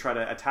keys to try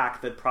to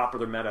attack the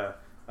popular meta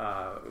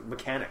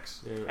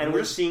mechanics, and we're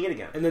just seeing it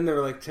again. And then they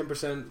were like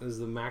 10% is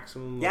the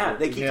maximum. Yeah,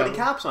 they keep Yeah. putting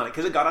caps on it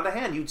because it got out of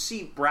hand. You'd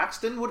see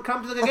Braxton would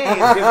come to the game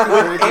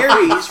with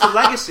Ares from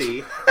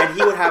Legacy, and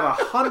he would have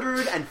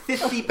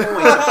 150 points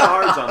of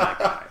cards on that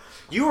guy.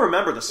 You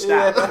remember the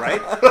stats, right?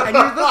 And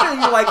you're looking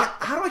and you're like,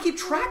 how do I keep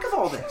track of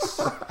all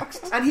this?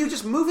 And he would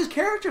just move his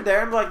character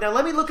there and be like, now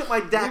let me look at my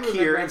deck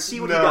here and see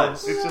what he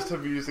does. It's just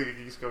him using a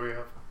geese coming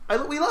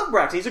up. We love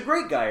Braxton. He's a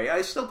great guy.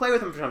 I still play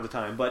with him from time to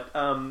time.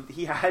 But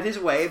he had his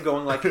way of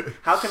going like,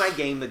 how can I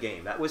game the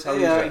game? That was how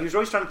he was doing. He was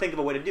always trying to think of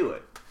a way to do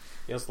it.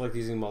 He also liked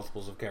using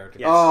multiples of characters.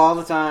 Yes. Oh, all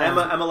the time.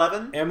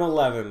 M11?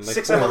 M11. Like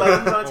 6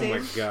 M11s on a Oh team?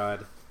 my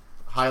god.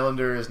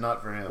 Highlander is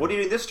not for him. What are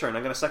you doing this turn?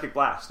 I'm going to Psychic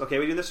Blast. Okay, what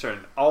are you doing this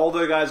turn? All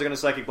the guys are going to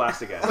Psychic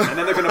Blast again. And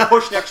then they're going to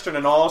push next turn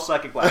and all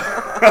Psychic Blast.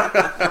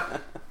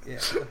 Yeah,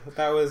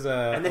 that was.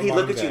 And then he'd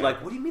look at you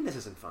like, what do you mean this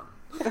isn't fun?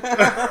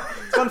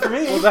 It's fun for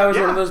me. Well, that was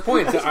one of those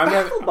points. He's I'm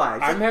baffled by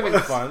it. I'm having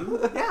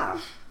fun. Yeah.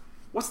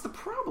 What's the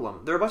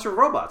problem? They're a bunch of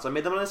robots. I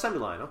made them on an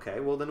assembly line. Okay,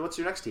 well then what's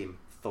your next team?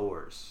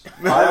 Thors.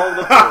 All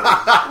the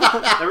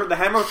Thors. Remember the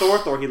Hammer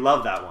Thor? He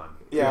loved that one.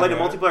 Yeah. He played a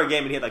multiplayer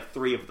game and he had like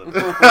 3 of them. It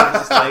was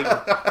just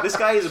like, this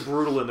guy is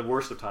brutal in the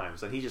worst of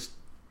times, and he's just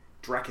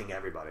drecking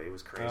everybody. It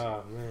was crazy.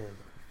 Oh man.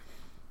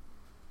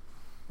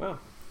 Well,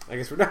 I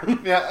guess we're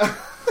done. Yeah.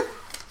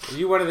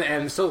 You wanted to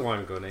end so long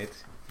ago, Nate.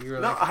 You were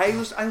No, like,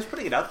 I was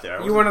putting it out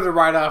there. you wanted to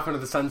ride off into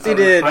the sunset.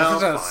 He did. On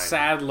such No, a fine.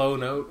 sad, low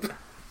note.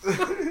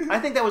 I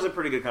think that was a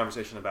pretty good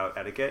conversation about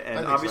etiquette, I and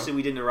think obviously so.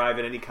 we didn't arrive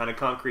at any kind of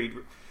concrete.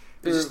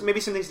 There's just maybe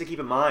some things to keep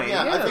in mind.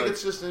 Yeah, I think like-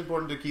 it's just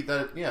important to keep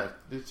that. Yeah,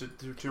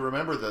 to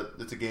remember that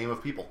it's a game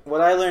of people.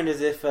 What I learned is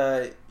if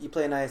you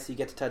play nice, you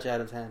get to touch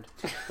Adam's hand.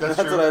 That's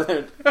That's true. what I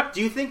learned.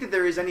 Do you think that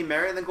there is any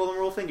merit in the golden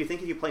rule thing? Do you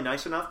think if you play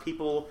nice enough,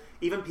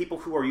 even people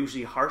who are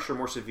usually harsh or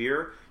more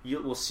severe,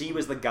 you will see you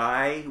as the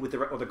guy with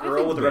or the girl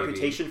think with a maybe.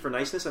 reputation for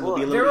niceness, and Well, will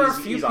be a There little are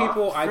a few ease off?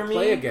 people I For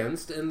play me-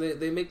 against, and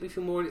they make me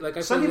feel more like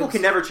I Some think people it's-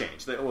 can never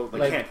change. They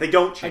Like, can't. They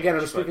don't change. Again,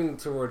 I'm but- speaking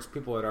towards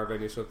people at our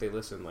venue, so if they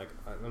listen, like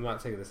I'm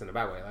not saying this in a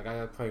bad way. Like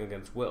I'm playing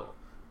against Will.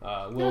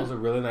 Will's a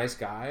really nice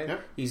guy. Yeah.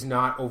 He's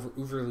not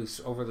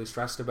overly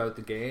stressed about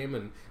the game,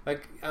 and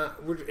like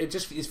it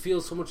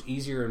feels so much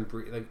easier and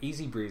like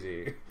easy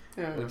breezy.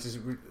 Yeah. Which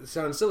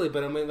sounds silly,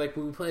 but I mean, like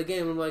when we play a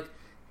game, I'm like,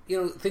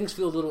 things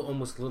feel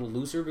almost a little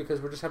looser because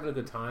we're just having a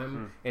good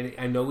time, and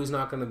I know he's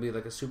not going to be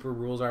like a super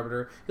rules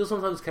arbiter. He'll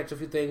sometimes catch a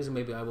few things, and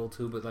maybe I will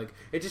too. But like,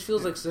 it just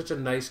feels like such a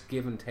nice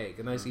give and take,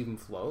 a nice even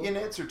flow. In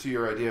answer to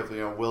your idea of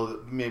will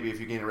maybe if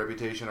you gain a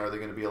reputation, are they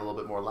going to be a little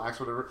bit more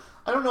lax, or whatever?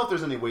 I don't know if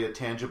there's any way to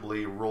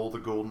tangibly roll the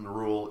golden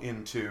rule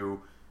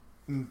into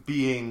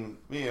being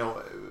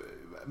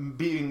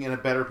being in a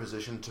better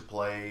position to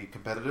play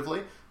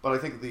competitively. But I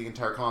think the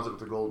entire concept of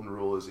the golden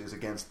rule is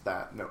against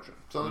that notion.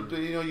 So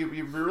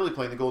you're really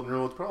playing the golden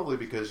rule. It's probably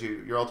because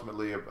you're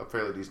ultimately a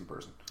fairly decent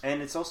person. And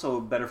it's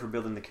also better for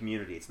building the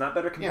community. It's not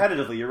better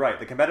competitively. You're right.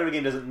 The competitive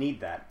game doesn't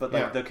need that, but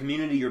like the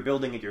community you're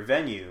building at your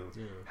venue,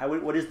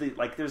 what is the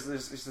like? There's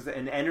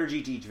an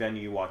energy to each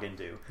venue you walk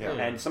into,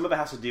 and some of it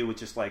has to do with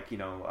just like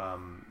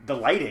the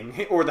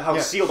lighting or how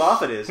sealed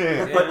off it is.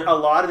 But a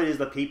lot of it is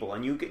the people,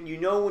 and you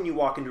know when you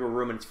walk into a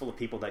room and it's full of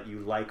people that you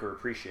like or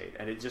appreciate,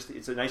 and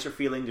it's a nicer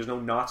feeling. There's no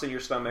knots in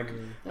your stomach.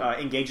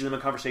 Engaging them in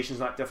conversation is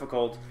not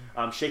difficult.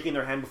 Shaking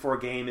their hand before a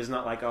game is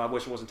not like, oh, I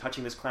wish I wasn't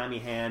touching this clammy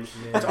hand.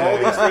 It's all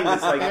these things.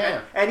 It's like,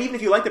 and even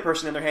if you like the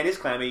person and their hand is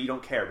clammy, you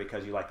don't care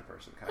because you like the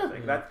person, kind of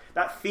thing.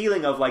 That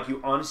feeling of like you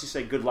honestly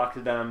say good luck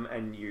to them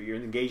and you're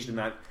engaged in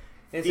that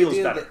And feels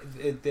the better.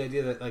 the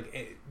idea that like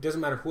it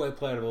doesn't matter who I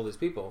play out of all these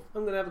people,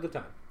 I'm gonna have a good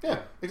time. Yeah,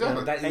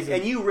 exactly. That is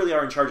And you really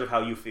are in charge of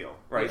how you feel,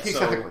 right?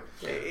 Exactly.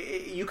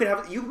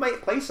 So you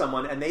might play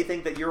someone and they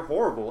think that you're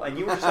horrible, and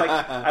you were just like,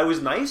 I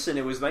was nice and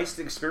it was nice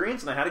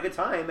experience and I had a good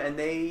time, and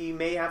they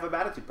may have a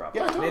attitude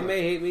problem. Yeah, They totally.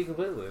 may hate me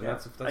completely, and Yeah.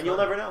 that's And you'll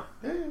fine. never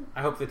know.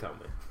 I hope they tell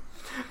me.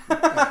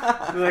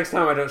 The next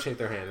time I don't shake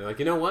their hand, they're like,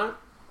 you know what?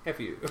 F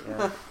you.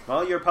 Yeah.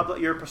 Well, you're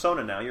a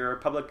persona now. You're a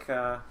public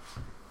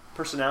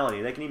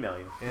personality. They can email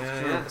you.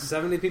 Yeah,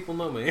 70 people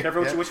know me.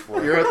 Careful what you wish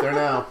for. You're out there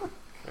now.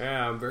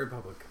 Yeah, I'm very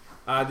public.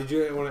 Did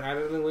you want to add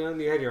anything, Leon?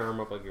 You had your arm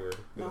up like you were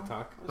going to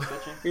talk. I'm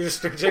stretching. You're just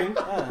stretching.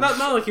 Yeah. Not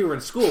like you were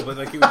in school, but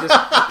like you were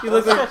just. You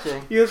look like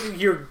Stretching.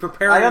 you're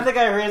preparing. I don't think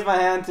I raised my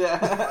hand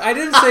to... I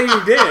didn't say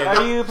you did.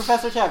 Are you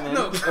Professor Chapman?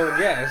 No,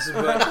 yes,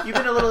 but You've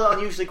been a little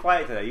unusually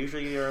quiet today.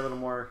 Usually you're a little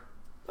more...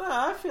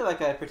 I feel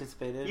like I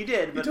participated. You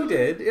did, but you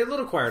did. A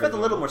little quieter. felt a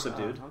little than more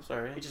normal. subdued. I'm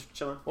sorry. You're just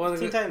chilling. Well,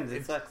 Teen Titans,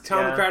 it sucks.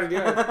 Tom Yeah. crowded you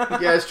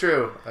out. Yeah, it's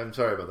true. I'm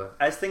sorry about that.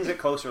 As things get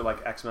closer,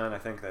 like X-Men, I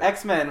think that...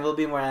 X-Men will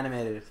be more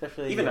animated,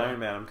 especially... Even Iron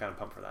Man, I'm kind of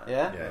pumped for that.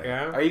 Yeah?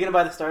 Yeah. Are you going to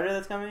buy the starter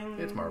that's coming?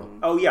 It's Marvel.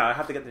 Oh, yeah, I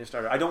have to get the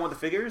starter. I don't want the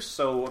figures,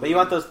 so... But you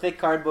want those thick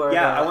cardboard...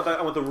 Yeah, I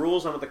want the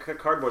rules, I want the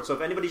cardboard. So if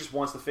anybody just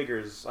wants the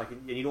figures,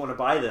 and you don't want to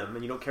buy them,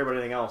 and you don't care about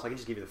anything else, I can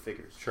just give you the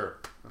figures. Sure.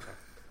 Okay.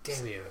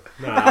 Damn you.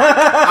 No,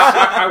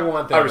 I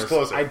want the I other was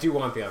closer. I do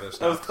want the other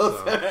stuff. I was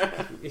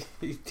closer.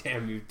 So.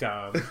 Damn you,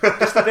 Tom.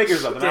 Just the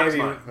figures of it. Damn That's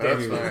you. fine. Damn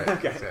That's you. fine.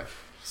 Okay. Yeah.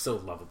 So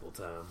lovable,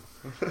 Tom.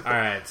 All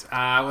right.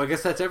 Well, I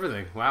guess that's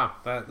everything. Wow.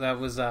 That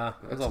was a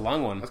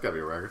long one. That's got to be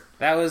a record.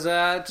 That was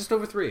just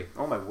over 3.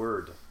 Oh my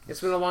word. It's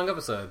been a long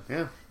episode.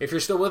 Yeah. If you're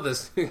still with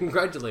us,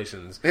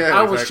 congratulations. Yeah,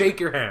 I will exactly. shake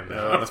your hand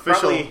now.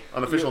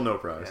 Unofficial no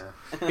prize.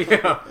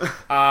 Yeah.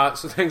 Yeah.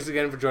 So thanks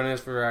again for joining us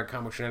for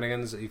Comic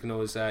Shenanigans. You can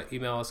always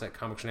email us at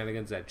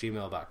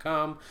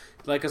comicshenanigans@gmail.com.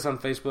 Like us on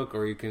Facebook,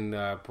 or you can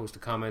post a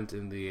comment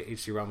in the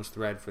HC Realms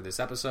thread for this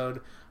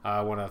episode.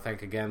 I want to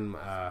thank again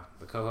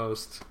the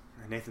co-host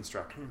Nathan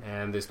Struck.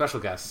 and the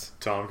special guests.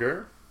 Tom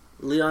Kerr.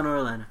 Leon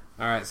Orlando.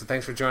 All right, so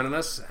thanks for joining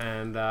us,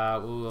 and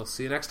we'll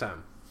see you next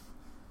time.